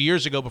 2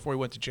 years ago before he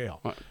went to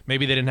jail?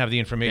 Maybe they didn't have the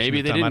information. Maybe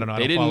at the they time. didn't. I don't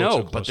know. They didn't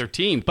know, but their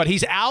team. But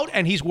he's out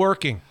and he's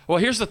working. Well,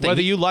 here's the thing.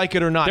 Whether you like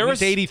it or not,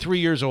 he's 83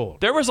 years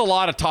old. There was a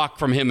lot of talk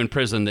from him in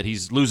prison that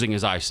he's losing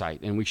his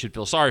eyesight, and we should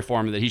feel sorry for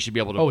him, and that he should be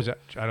able to. Oh, is that?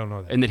 I don't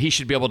know that. And that he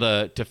should be able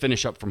to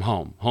finish up from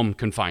home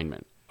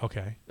confinement.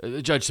 Okay.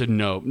 The judge said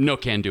no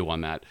can do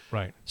on that.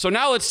 Right. So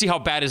now let's see how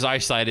bad his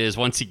eyesight is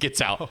once he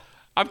gets out.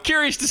 I'm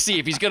curious to see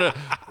if he's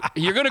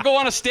you're gonna go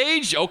on a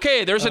stage.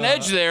 Okay, there's an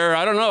edge there.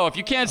 I don't know. If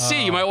you can't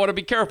see, you might want to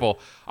be careful.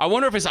 I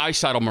wonder if his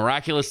eyesight will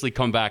miraculously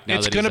come back now.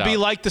 It's going to be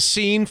like the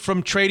scene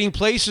from Trading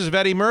Places of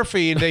Eddie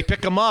Murphy, and they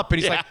pick him up,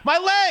 and he's like, "My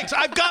legs!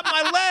 I've got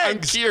my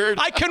legs! I'm cured.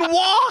 I can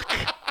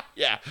walk."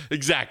 Yeah,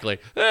 exactly.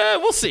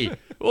 We'll see.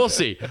 We'll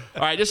see.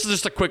 All right, this is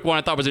just a quick one.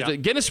 I thought was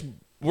Guinness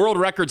World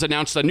Records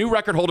announced a new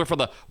record holder for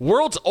the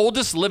world's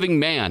oldest living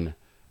man.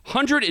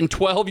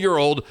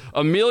 112-year-old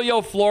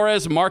Emilio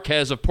Flores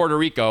Marquez of Puerto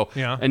Rico.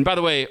 Yeah. And by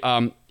the way,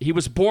 he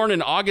was born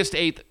on August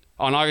 8th,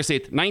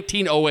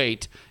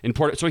 1908 in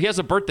Puerto. So he has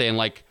a birthday in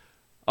like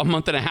a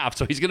month and a half.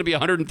 So he's going to be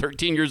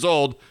 113 years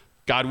old,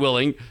 God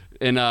willing,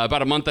 in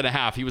about a month and a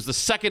half. He was the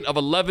second of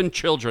 11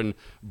 children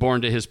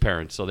born to his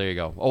parents. So there you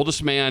go.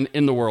 Oldest man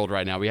in the world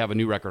right now. We have a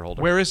new record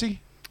holder. Where is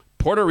he?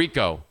 Puerto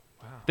Rico.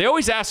 Wow. They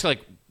always ask,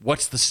 like,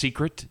 what's the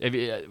secret?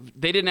 They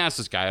didn't ask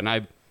this guy,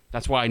 and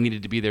that's why I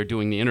needed to be there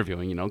doing the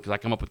interviewing, because I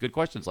come up with good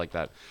questions like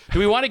that. Do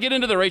we want to get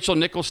into the Rachel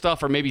Nichols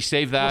stuff or maybe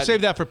save that? We'll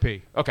save that for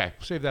P. Okay.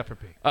 Save that for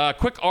P.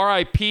 Quick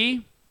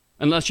RIP,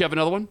 unless you have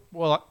another one?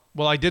 Well,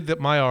 I did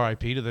my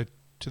RIP to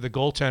the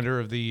goaltender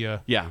of the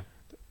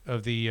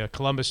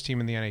Columbus team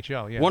in the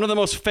NHL. Yeah. One of the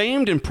most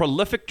famed and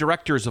prolific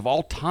directors of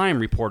all time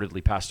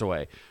reportedly passed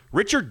away.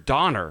 Richard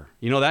Donner.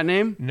 You know that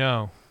name?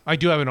 No. I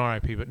do have an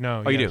RIP, but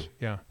no. Oh, you do?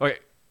 Yeah. Okay.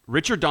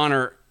 Richard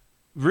Donner.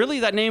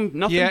 Really? That name?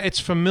 Nothing? Yeah, it's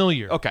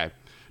familiar. Okay.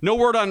 No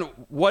word on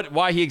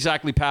why he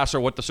exactly passed or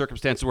what the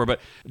circumstances were, but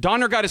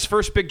Donner got his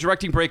first big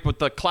directing break with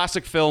the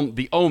classic film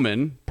The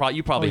Omen.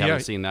 You probably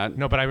haven't seen that.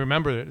 No, but I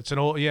remember it. It's an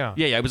old, Yeah,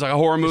 it was like a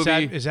horror movie.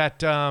 Is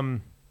that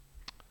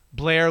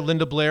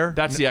Linda Blair?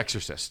 That's The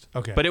Exorcist.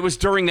 Okay. But it was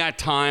during that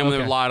time when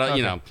there were a lot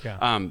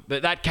of,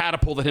 that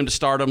catapulted him to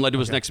stardom, led to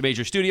his next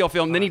major studio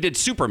film. Then he did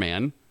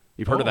Superman.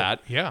 You've heard of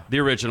that. Yeah. The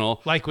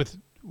original. Like with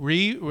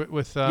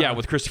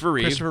Christopher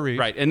Reeve. Christopher Reeve.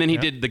 Right. And then he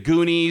did The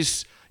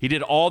Goonies. He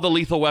did all the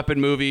Lethal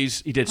Weapon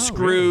movies. He did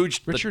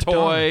Scrooge, really? The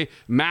Toy,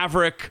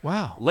 Maverick,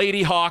 Wow.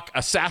 Lady Hawk,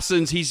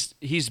 Assassins.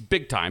 He's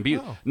big time.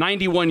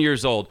 91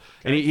 years old. Okay.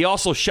 And he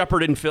also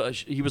shepherded,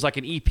 he was like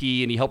an EP,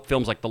 and he helped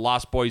films like The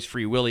Lost Boys,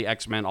 Free Willy,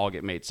 X-Men all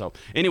get made. So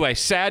anyway,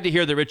 sad to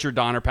hear that Richard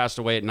Donner passed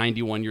away at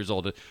 91 years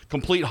old. A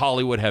complete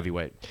Hollywood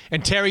heavyweight.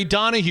 And Terry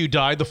Donahue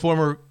died, the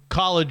former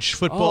college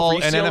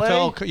football and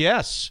NFL.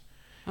 Yes.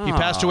 He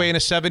passed away in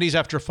his 70s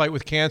after a fight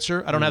with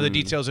cancer. I don't have the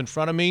details in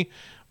front of me.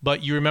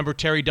 But you remember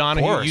Terry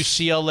Donahue,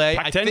 UCLA.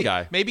 Pac-10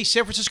 guy. Maybe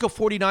San Francisco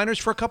 49ers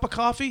for a cup of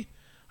coffee?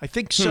 I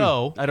think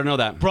so. I don't know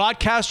that.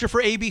 Broadcaster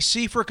for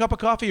ABC for a cup of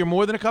coffee or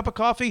more than a cup of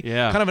coffee.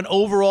 Yeah. Kind of an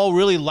overall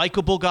really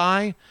likable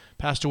guy.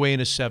 Passed away in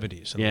his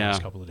 70s in the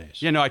last couple of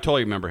days. Yeah, no, I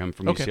totally remember him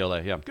from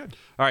UCLA. Yeah. Good.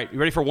 All right, you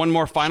ready for one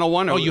more final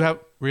one? Oh, you have?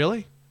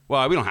 Really?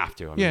 Well, we don't have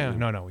to.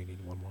 No, we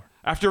need one more.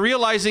 After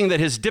realizing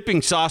that his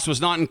dipping sauce was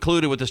not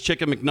included with his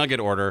chicken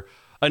McNugget order,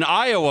 an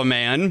Iowa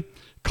man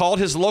called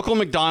his local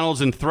McDonald's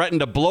and threatened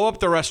to blow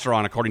up the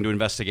restaurant, according to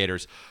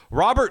investigators.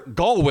 Robert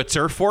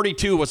Gulwitzer,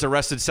 42, was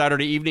arrested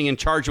Saturday evening and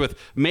charged with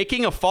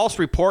making a false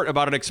report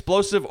about an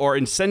explosive or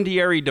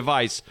incendiary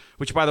device,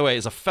 which, by the way,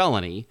 is a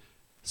felony.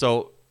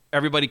 So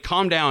everybody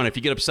calm down if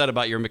you get upset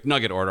about your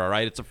McNugget order, all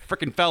right? It's a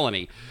freaking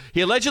felony.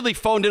 He allegedly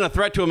phoned in a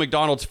threat to a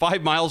McDonald's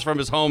 5 miles from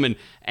his home in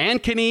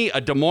Ankeny,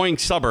 a Des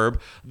Moines suburb.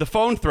 The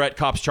phone threat,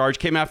 cops charge,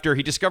 came after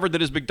he discovered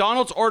that his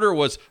McDonald's order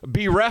was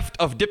bereft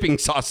of dipping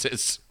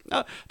sauces.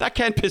 That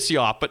can piss you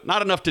off, but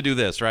not enough to do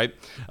this, right?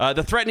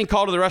 The threatening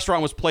call to the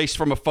restaurant was placed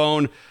from a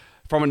phone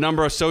from a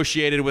number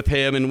associated with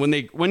him, and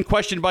when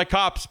questioned by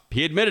cops,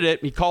 he admitted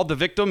it. He called the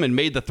victim and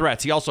made the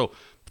threats. He also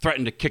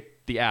threatened to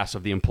kick the ass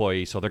of the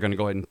employee, so they're going to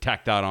go ahead and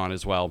tack that on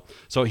as well.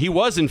 So he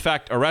was, in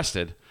fact,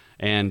 arrested,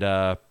 and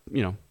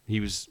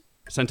he was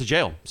sent to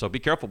jail. So be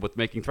careful with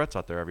making threats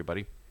out there,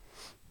 everybody.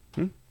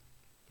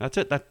 That's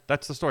it.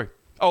 That's the story.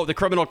 Oh, the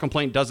criminal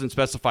complaint doesn't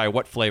specify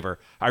what flavor.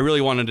 I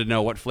really wanted to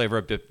know what flavor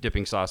of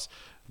dipping sauce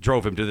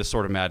drove him to this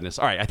sort of madness.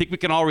 All right, I think we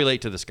can all relate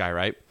to this guy,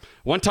 right?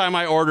 One time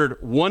I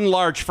ordered one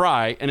large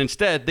fry, and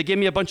instead they gave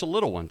me a bunch of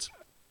little ones.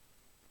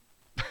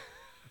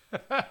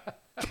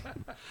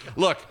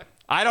 Look,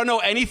 I don't know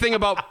anything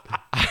about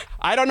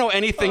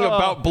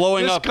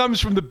blowing up. This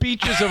comes from the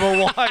beaches of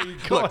Hawaii.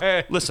 Go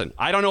ahead. Listen,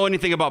 I don't know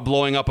anything about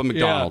blowing up a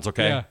McDonald's,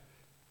 okay? Yeah.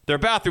 Their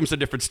bathroom's a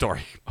different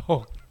story.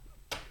 Oh,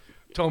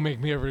 don't make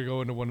me ever go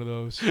into one of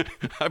those.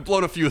 I've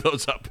blown a few of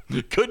those up.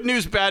 Good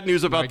news, bad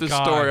news about this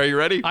story. Are you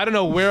ready? I don't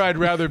know where I'd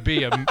rather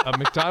be, a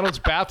McDonald's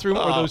bathroom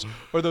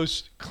or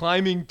those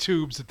climbing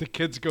tubes that the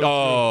kids go through.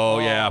 Oh,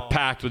 yeah,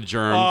 packed with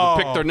germs.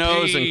 They pick their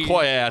nose and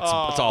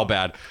it's all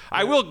bad.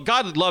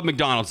 God love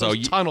McDonald's, though.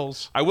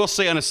 Tunnels. I will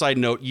say on a side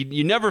note,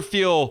 you never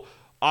feel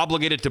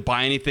obligated to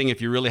buy anything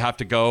if you really have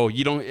to go.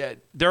 You don't.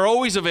 They're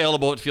always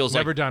available, it feels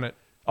Never done it.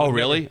 Oh,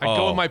 really? I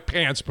go in my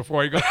pants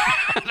before I go.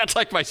 That's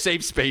like my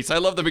safe space. I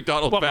love the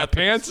McDonald's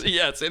bathroom. Pants?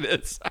 Yes, it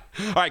is.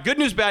 All right, good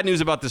news, bad news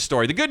about this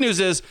story. The good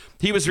news is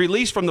he was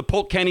released from the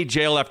Polk County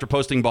jail after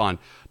posting bond.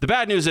 The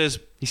bad news is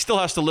he still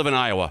has to live in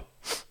Iowa.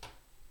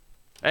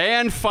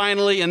 And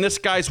finally, in this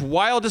guy's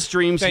wildest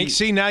dreams...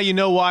 See, now you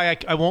know why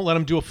I won't let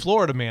him do a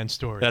Florida man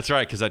story. That's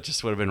right, because that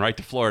just would have been right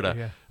to Florida.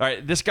 Yeah. All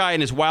right, this guy in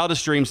his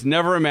wildest dreams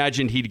never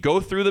imagined he'd go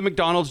through the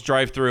McDonald's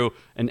drive-thru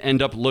and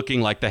end up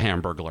looking like the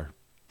Hamburglar.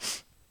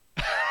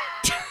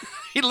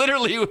 He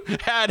literally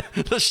had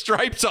the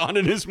stripes on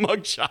in his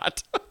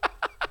mugshot.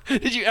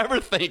 Did you ever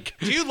think?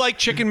 Do you like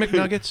chicken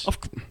McNuggets?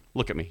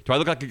 Look at me. Do I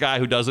look like a guy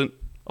who doesn't?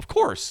 Of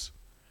course.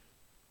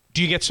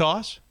 Do you get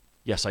sauce?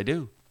 Yes, I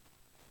do.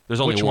 There's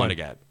only one to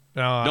get.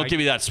 Don't give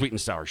me that sweet and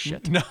sour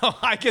shit. No,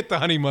 I get the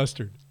honey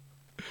mustard.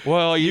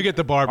 Well, you get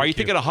the barbecue. Are you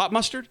thinking of hot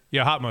mustard?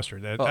 Yeah, hot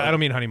mustard. I don't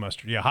mean honey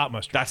mustard. Yeah, hot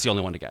mustard. That's the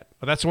only one to get.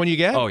 Oh, that's the one you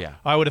get? Oh, yeah.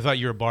 I would have thought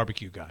you were a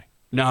barbecue guy.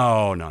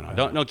 No.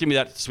 Don't give me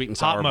that sweet and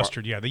sour. Hot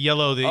mustard, yeah. The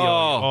yellow.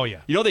 Oh,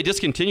 yeah. You know they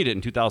discontinued it in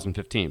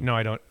 2015. No,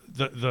 I don't.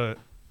 The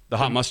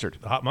hot mustard.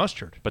 The hot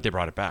mustard. But they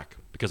brought it back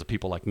because of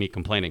people like me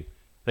complaining.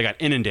 They got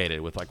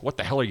inundated with like, what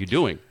the hell are you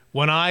doing?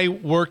 When I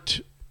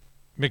worked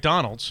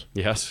McDonald's.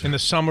 Yes. In the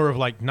summer of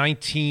like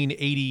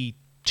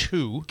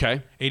 1982.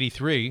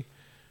 83.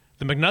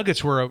 The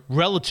McNuggets were a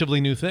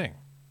relatively new thing.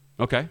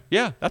 Okay.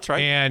 Yeah, that's right.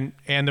 And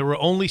there were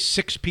only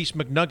 6-piece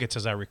McNuggets,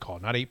 as I recall,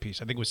 not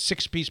 8-piece. I think it was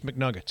 6-piece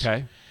McNuggets.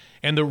 Okay.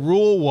 And the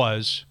rule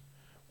was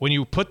when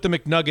you put the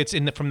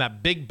McNuggets from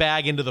that big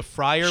bag into the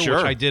fryer, Sure.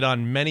 which I did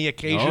on many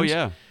occasions. Oh,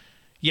 yeah.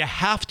 You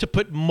have to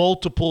put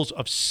multiples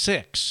of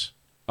 6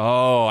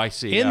 Oh, I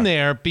see. in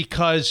there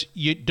because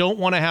you don't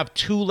want to have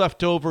 2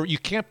 left over. You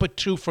can't put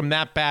 2 from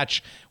that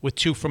batch with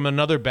 2 from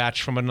another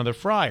batch from another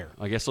fryer.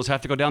 I guess those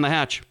have to go down the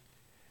hatch.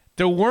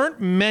 There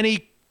weren't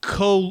many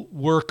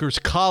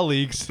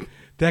colleagues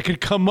that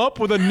could come up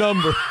with a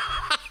number.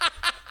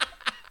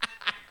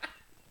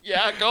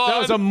 Yeah, go on. That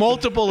was a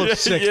multiple of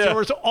 6. Yeah. There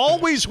was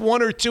always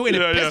 1 or 2, and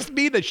Yeah, it pissed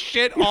me the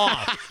shit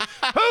off.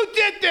 Who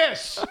did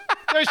this?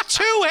 There's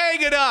 2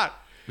 hanging out.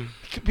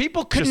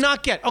 People could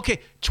not get.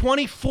 Okay,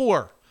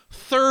 24,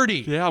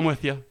 30. Yeah, I'm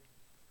with you.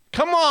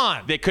 Come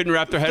on. They couldn't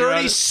wrap their head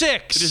around it.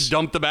 36. They just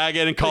dump the bag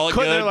in and call it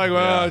good. They're like,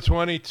 well,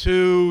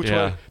 22, 20.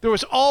 Yeah. There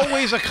was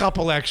always a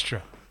couple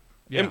extra.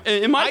 Yeah.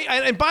 And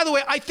by the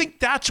way, I think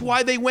that's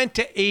why they went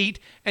to 8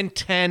 and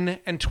 10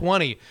 and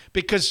 20,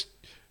 because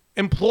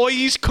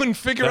employees couldn't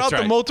figure out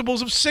the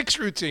multiples of 6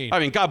 routine. I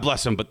mean, God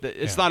bless them, but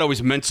it's not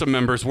always Mensa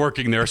members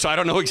working there, so I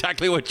don't know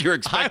exactly what you're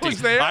expecting. I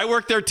was there. I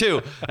worked there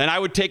too, and I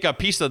would take a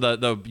piece of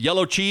the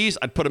yellow cheese,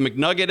 I'd put a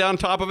McNugget on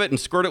top of it and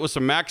squirt it with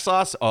some mac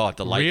sauce. Oh,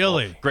 delightful.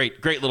 Really?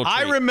 Great little treat.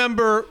 I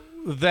remember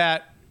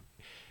that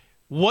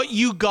what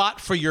you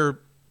got for your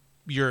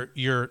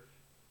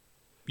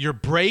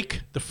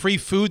break, the free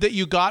food that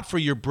you got for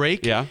your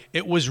break,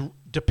 it was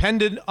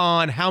dependent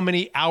on how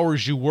many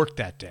hours you worked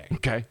that day.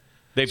 Okay.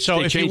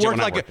 So if you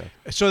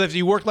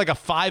worked like a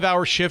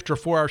 5-hour shift or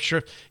 4-hour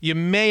shift, you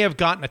may have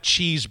gotten a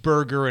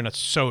cheeseburger and a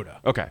soda.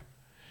 Okay.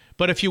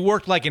 But if you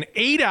worked like an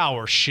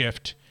 8-hour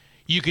shift,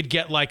 you could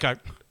get like a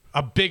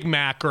Big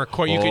Mac or a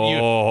Coke.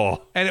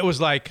 And it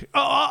was like,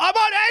 I'm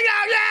on 8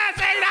 hours. Yes,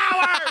 8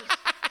 hours.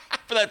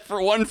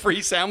 For one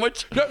free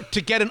sandwich? No,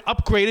 to get an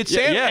upgraded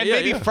sandwich and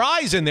maybe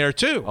fries in there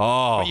too.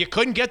 Oh. But you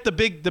couldn't get the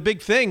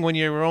big thing when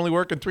you were only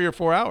working 3 or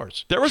 4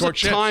 hours. There was a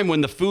time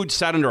when the food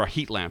sat under a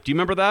heat lamp. Do you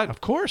remember that? Of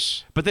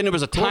course. But then there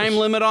was a time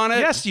limit on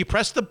it? Yes, you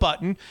press the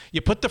button, you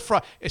put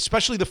the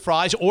especially the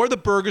fries or the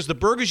burgers. The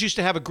burgers used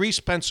to have a grease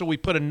pencil. We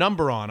put a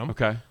number on them.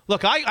 Okay.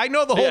 Look, I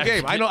know the whole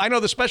game. I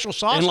know the special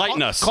sauce.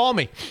 Enlighten us. Call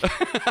me.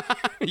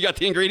 You got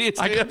the ingredients?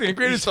 I got the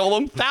ingredients. You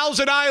sold them?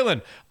 Thousand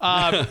Island.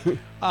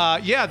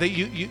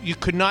 You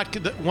could not.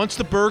 Once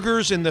the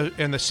burgers and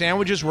the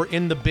sandwiches were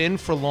in the bin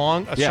for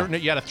long, you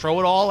had to throw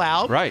it all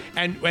out. Right.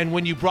 And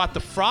when you brought the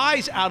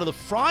fries out of the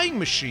frying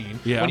machine,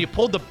 when you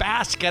pulled the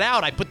basket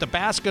out, I put the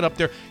basket up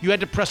there. You had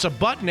to press a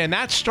button, and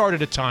that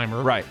started a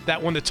timer. Right.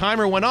 That when the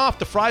timer went off,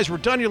 the fries were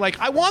done. You're like,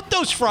 I want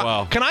those fries.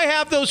 Wow. Can I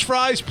have those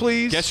fries,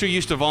 please? Guess who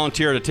used to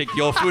volunteer to take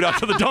the old food out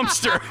to the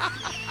dumpster?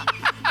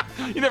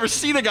 You never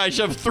seen a guy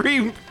shove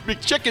 3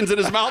 McChickens in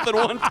his mouth at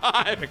one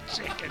time.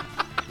 McChicken.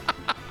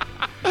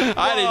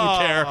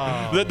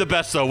 I didn't care. The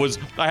best though was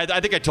I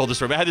think I told this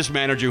story. I had this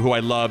manager who I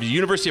loved.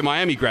 University of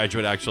Miami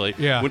graduate actually.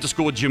 Yeah. Went to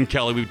school with Jim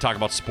Kelly. We would talk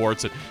about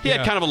sports, and he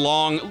had kind of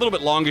a little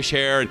bit longish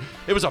hair, and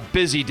it was a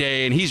busy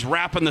day. And he's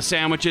wrapping the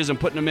sandwiches and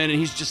putting them in, and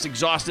he's just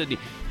exhausted. And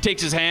he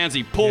takes his hands,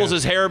 he pulls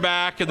his hair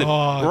back, and then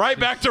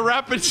back to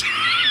wrapping.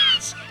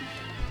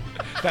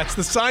 That's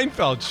the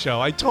Seinfeld show.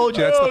 I told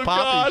you, that's the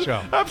Poppy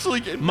show.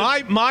 Absolutely.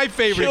 My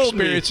favorite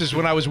experience is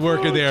when I was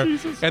working there,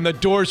 and the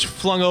doors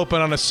flung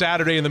open on a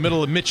Saturday in the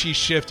middle of Mitchie's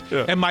shift,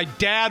 and my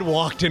dad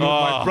walked in with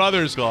my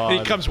brothers. And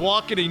he comes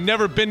walking. He'd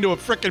never been to a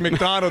frickin'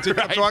 McDonald's. He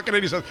comes walking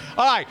in. He says,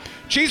 "All right,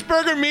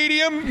 cheeseburger,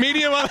 medium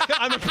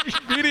on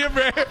the medium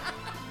rare."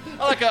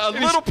 Like a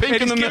little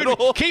pink in the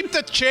middle. Keep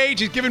the change.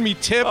 He's giving me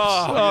tips.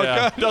 Oh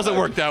yeah. God. Doesn't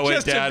work that way,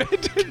 Dad.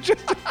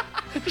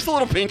 Just a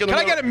little pink in the middle. Can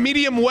I get a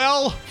medium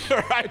well?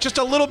 Right. Just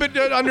a little bit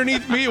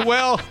underneath me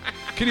well.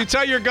 Can you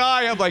tell your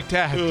guy? I'm like,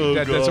 Dad,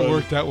 that doesn't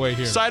work that way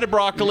here. Side of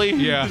broccoli.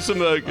 Yeah. Some,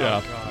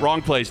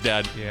 wrong place,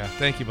 Dad. Yeah.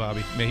 Thank you,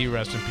 Bobby. May he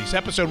rest in peace.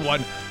 Episode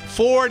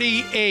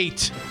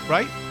 148,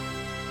 right?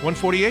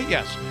 148?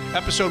 Yes.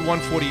 Episode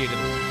 148 of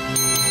the